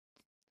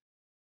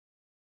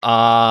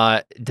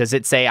 Stuff. Does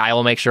it say I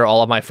will make sure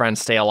all of my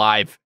friends stay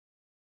alive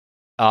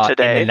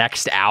today in the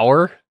next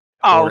hour?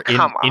 Oh,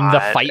 come on. In the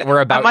fight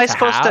we're about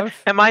to have?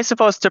 Am I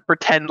supposed to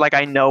pretend like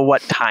I know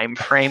what time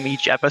frame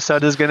each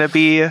episode is going to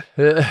be?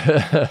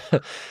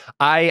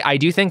 I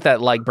do think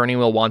that like Burning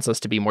Wheel wants us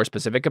to be more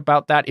specific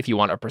about that if you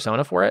want a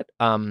persona for it.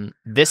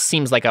 This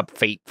seems like a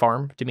fate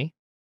farm to me.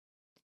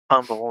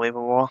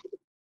 Unbelievable.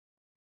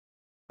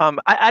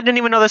 I didn't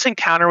even know this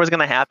encounter was going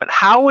to happen.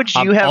 How would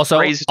you have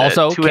phrased it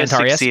to have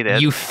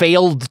succeeded? You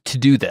failed to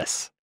do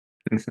this.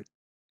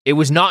 It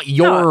was not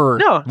your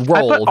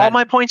role. I put all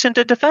my points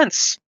into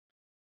defense.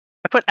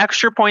 I put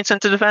extra points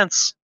into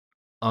defense.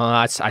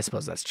 I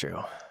suppose that's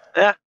true.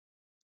 Yeah.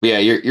 Yeah,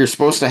 you're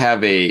supposed to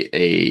have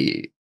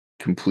a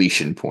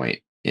completion point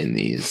in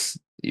these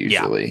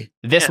usually.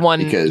 Yeah. This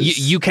one,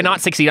 you cannot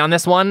succeed on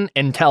this one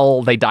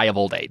until they die of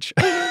old age.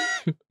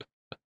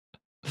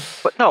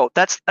 But no,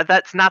 that's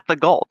not the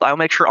goal. I'll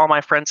make sure all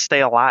my friends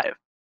stay alive.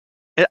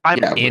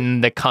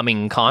 In the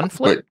coming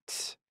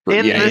conflict.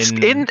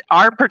 In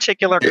our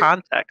particular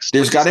context.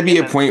 There's got to be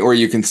a point where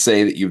you can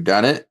say that you've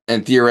done it,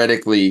 and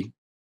theoretically,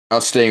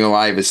 us staying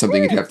alive is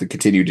something you'd have to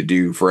continue to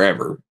do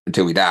forever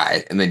until we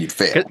die, and then you'd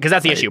fail. Because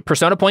that's the issue.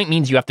 Persona point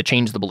means you have to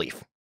change the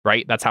belief,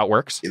 right? That's how it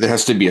works. There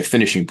has to be a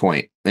finishing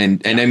point,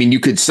 and I mean, you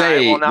could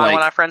say, I want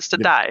our friends to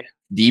die.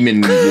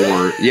 Demon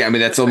war. Yeah, I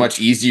mean, that's a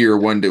much easier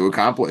one to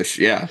accomplish.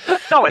 Yeah.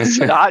 No, it's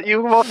not.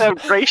 You both have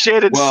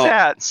gratiated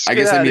stats. I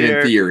guess I mean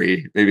in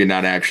theory, maybe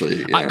not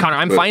actually. Yeah. Connor,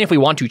 I'm fine if we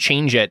want to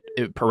change it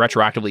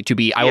retroactively to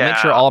be, I will make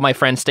sure all of my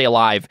friends stay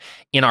alive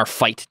in our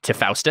fight to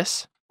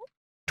Faustus,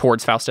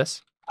 towards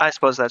Faustus. I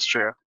suppose that's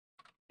true.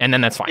 And then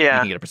that's fine. Yeah. You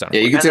can get a persona.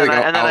 Yeah, you can say like,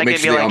 and then I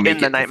can be like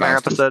in the Nightmare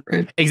episode.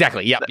 Right?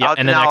 Exactly. Yep.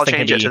 And then I'll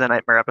change it to the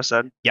Nightmare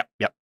episode.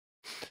 Yep.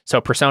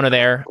 So persona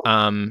there.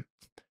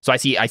 So I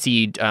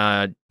see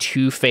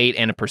 2 fate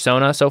and a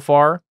persona so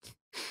far.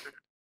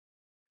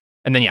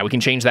 And then we can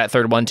change that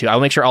third one too.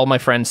 I'll make sure all my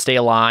friends stay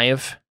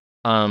alive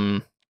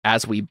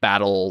as we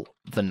battle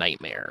the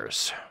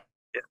nightmares.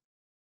 Yeah.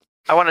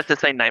 I wanted to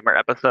say Nightmare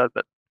episode,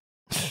 but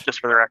just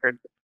for the record.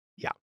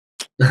 Yeah.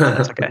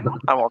 That's okay.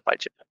 I won't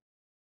fight you.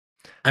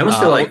 I almost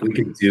feel like we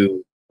could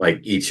do like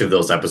each of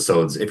those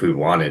episodes if we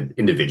wanted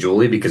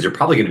individually, because you're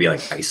probably going to be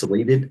like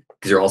isolated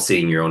because you're all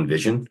seeing your own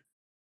vision.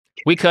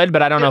 We could,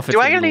 but I don't know if it's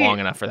going to be long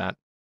enough for that.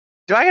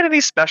 Do I get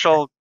any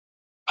special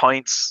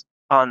points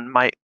on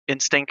my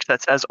instinct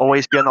that says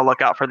always be on the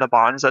lookout for the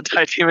bonds that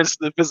tie demons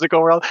to the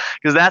physical world?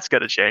 Because that's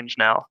going to change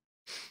now.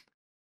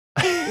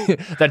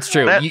 That's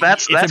true.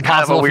 That's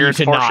kind of a weird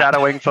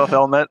foreshadowing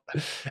fulfillment.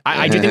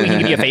 I do think we can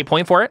give you a fate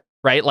point for it,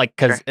 right? Like,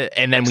 because,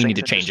 and then we need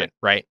to change it,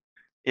 right?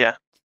 Yeah.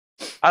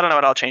 I don't know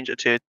what I'll change it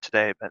to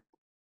today,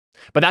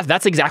 but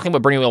that's exactly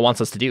what Burning Wheel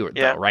wants us to do,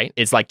 though, right?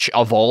 It's like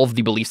evolve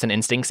the beliefs and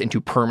instincts into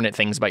permanent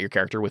things about your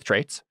character with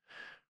traits.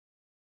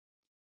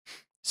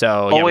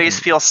 So always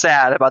feel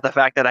sad about the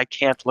fact that I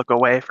can't look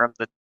away from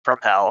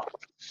hell.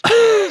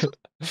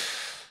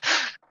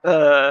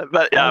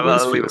 But yeah,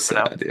 always feel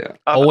sad. Yeah.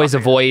 Always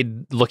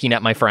avoid looking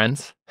at my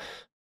friends.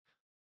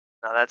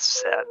 No,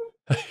 that's sad.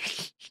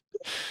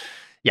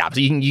 Yeah, so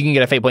you can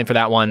get a fate point for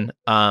that one.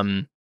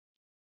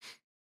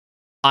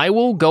 I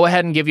will go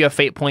ahead and give you a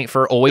fate point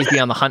for always be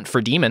on the hunt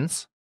for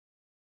demons.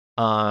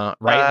 Right?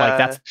 Like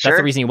that's Sure.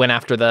 the reason you went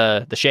after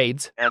the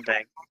shades. And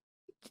dang.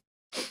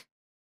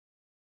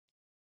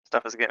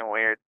 Stuff is getting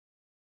weird.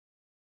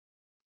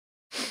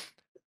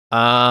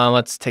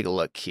 Let's take a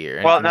look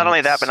here. Well, not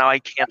only that, but now I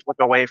can't look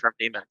away from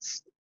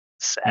demons.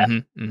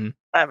 Sad.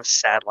 I have a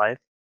sad life.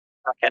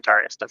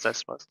 Cantarius does, I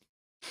suppose.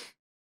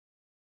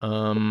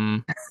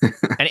 Any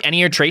of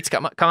your traits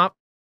come up?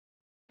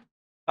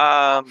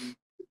 I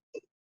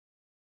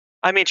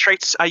mean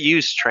traits. I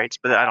use traits,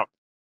 but I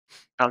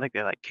don't think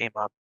they like came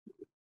up.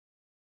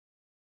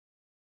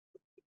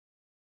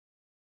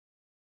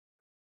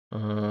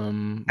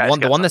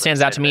 The one that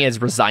stands out to me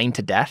is resigned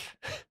to death.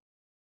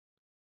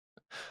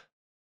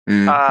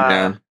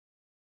 Yeah.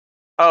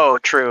 Oh,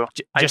 true.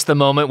 Just the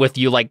moment with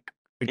you like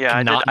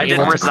not I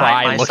able to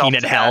cry looking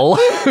at hell.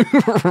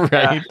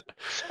 Right.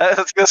 Yeah.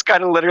 That's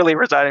kind of literally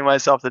resigning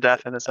myself to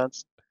death in a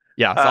sense.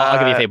 Yeah, so I'll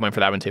give you a fate point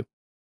for that one too.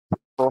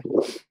 Cool.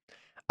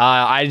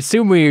 I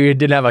assume we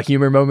didn't have a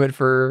humor moment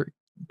for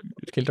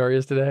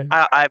Cantarius today.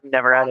 I've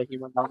never had a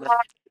humor moment.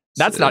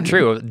 That's not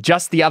true.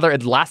 Just the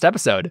last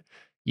episode,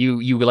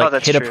 you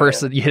like hit a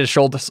person, you hit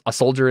a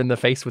soldier in the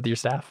face with your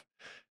staff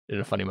in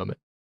a funny moment.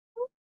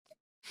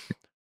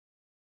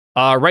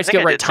 Right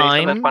skill, right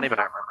time. Funny, but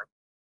I remember.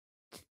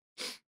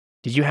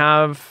 Did you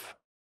have?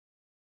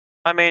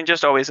 I mean,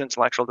 just always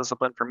intellectual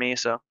discipline for me.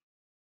 So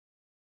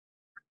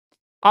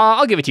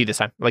I'll give it to you this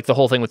time. Like the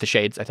whole thing with the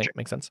shades, I think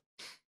makes sense.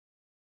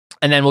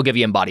 And then we'll give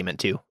you embodiment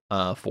too,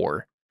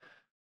 for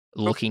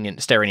looking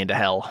and staring into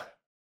hell.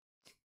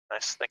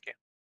 Nice, thank you.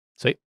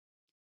 Sweet.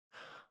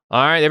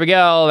 All right, there we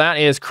go. That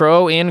is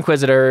Crow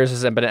Inquisitors. This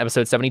is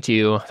episode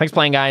 72. Thanks for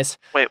playing, guys.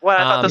 Wait, what?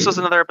 I thought this was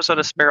another episode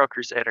of Sparrow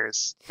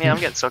Crusaders. Man, I'm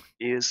getting so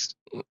confused.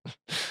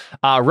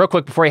 Real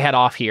quick before you head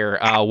off here,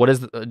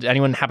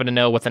 anyone happen to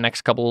know what the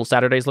next couple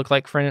Saturdays look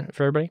like for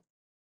everybody?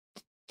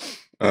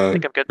 I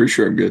think I'm good. Pretty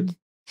sure I'm good.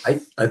 I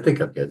think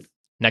I'm good.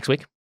 Next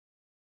week?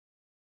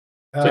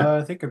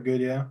 I think I'm good,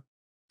 yeah.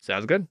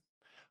 Sounds good.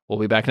 We'll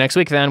be back next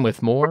week then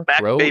with more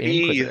Crow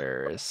baby.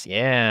 Inquisitors.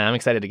 Yeah, I'm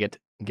excited to get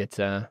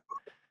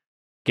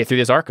through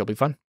this arc. It'll be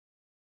fun.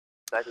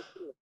 All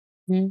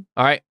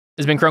right.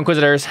 This has been Crow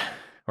Inquisitors.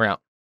 We're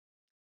out.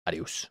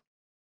 Adios.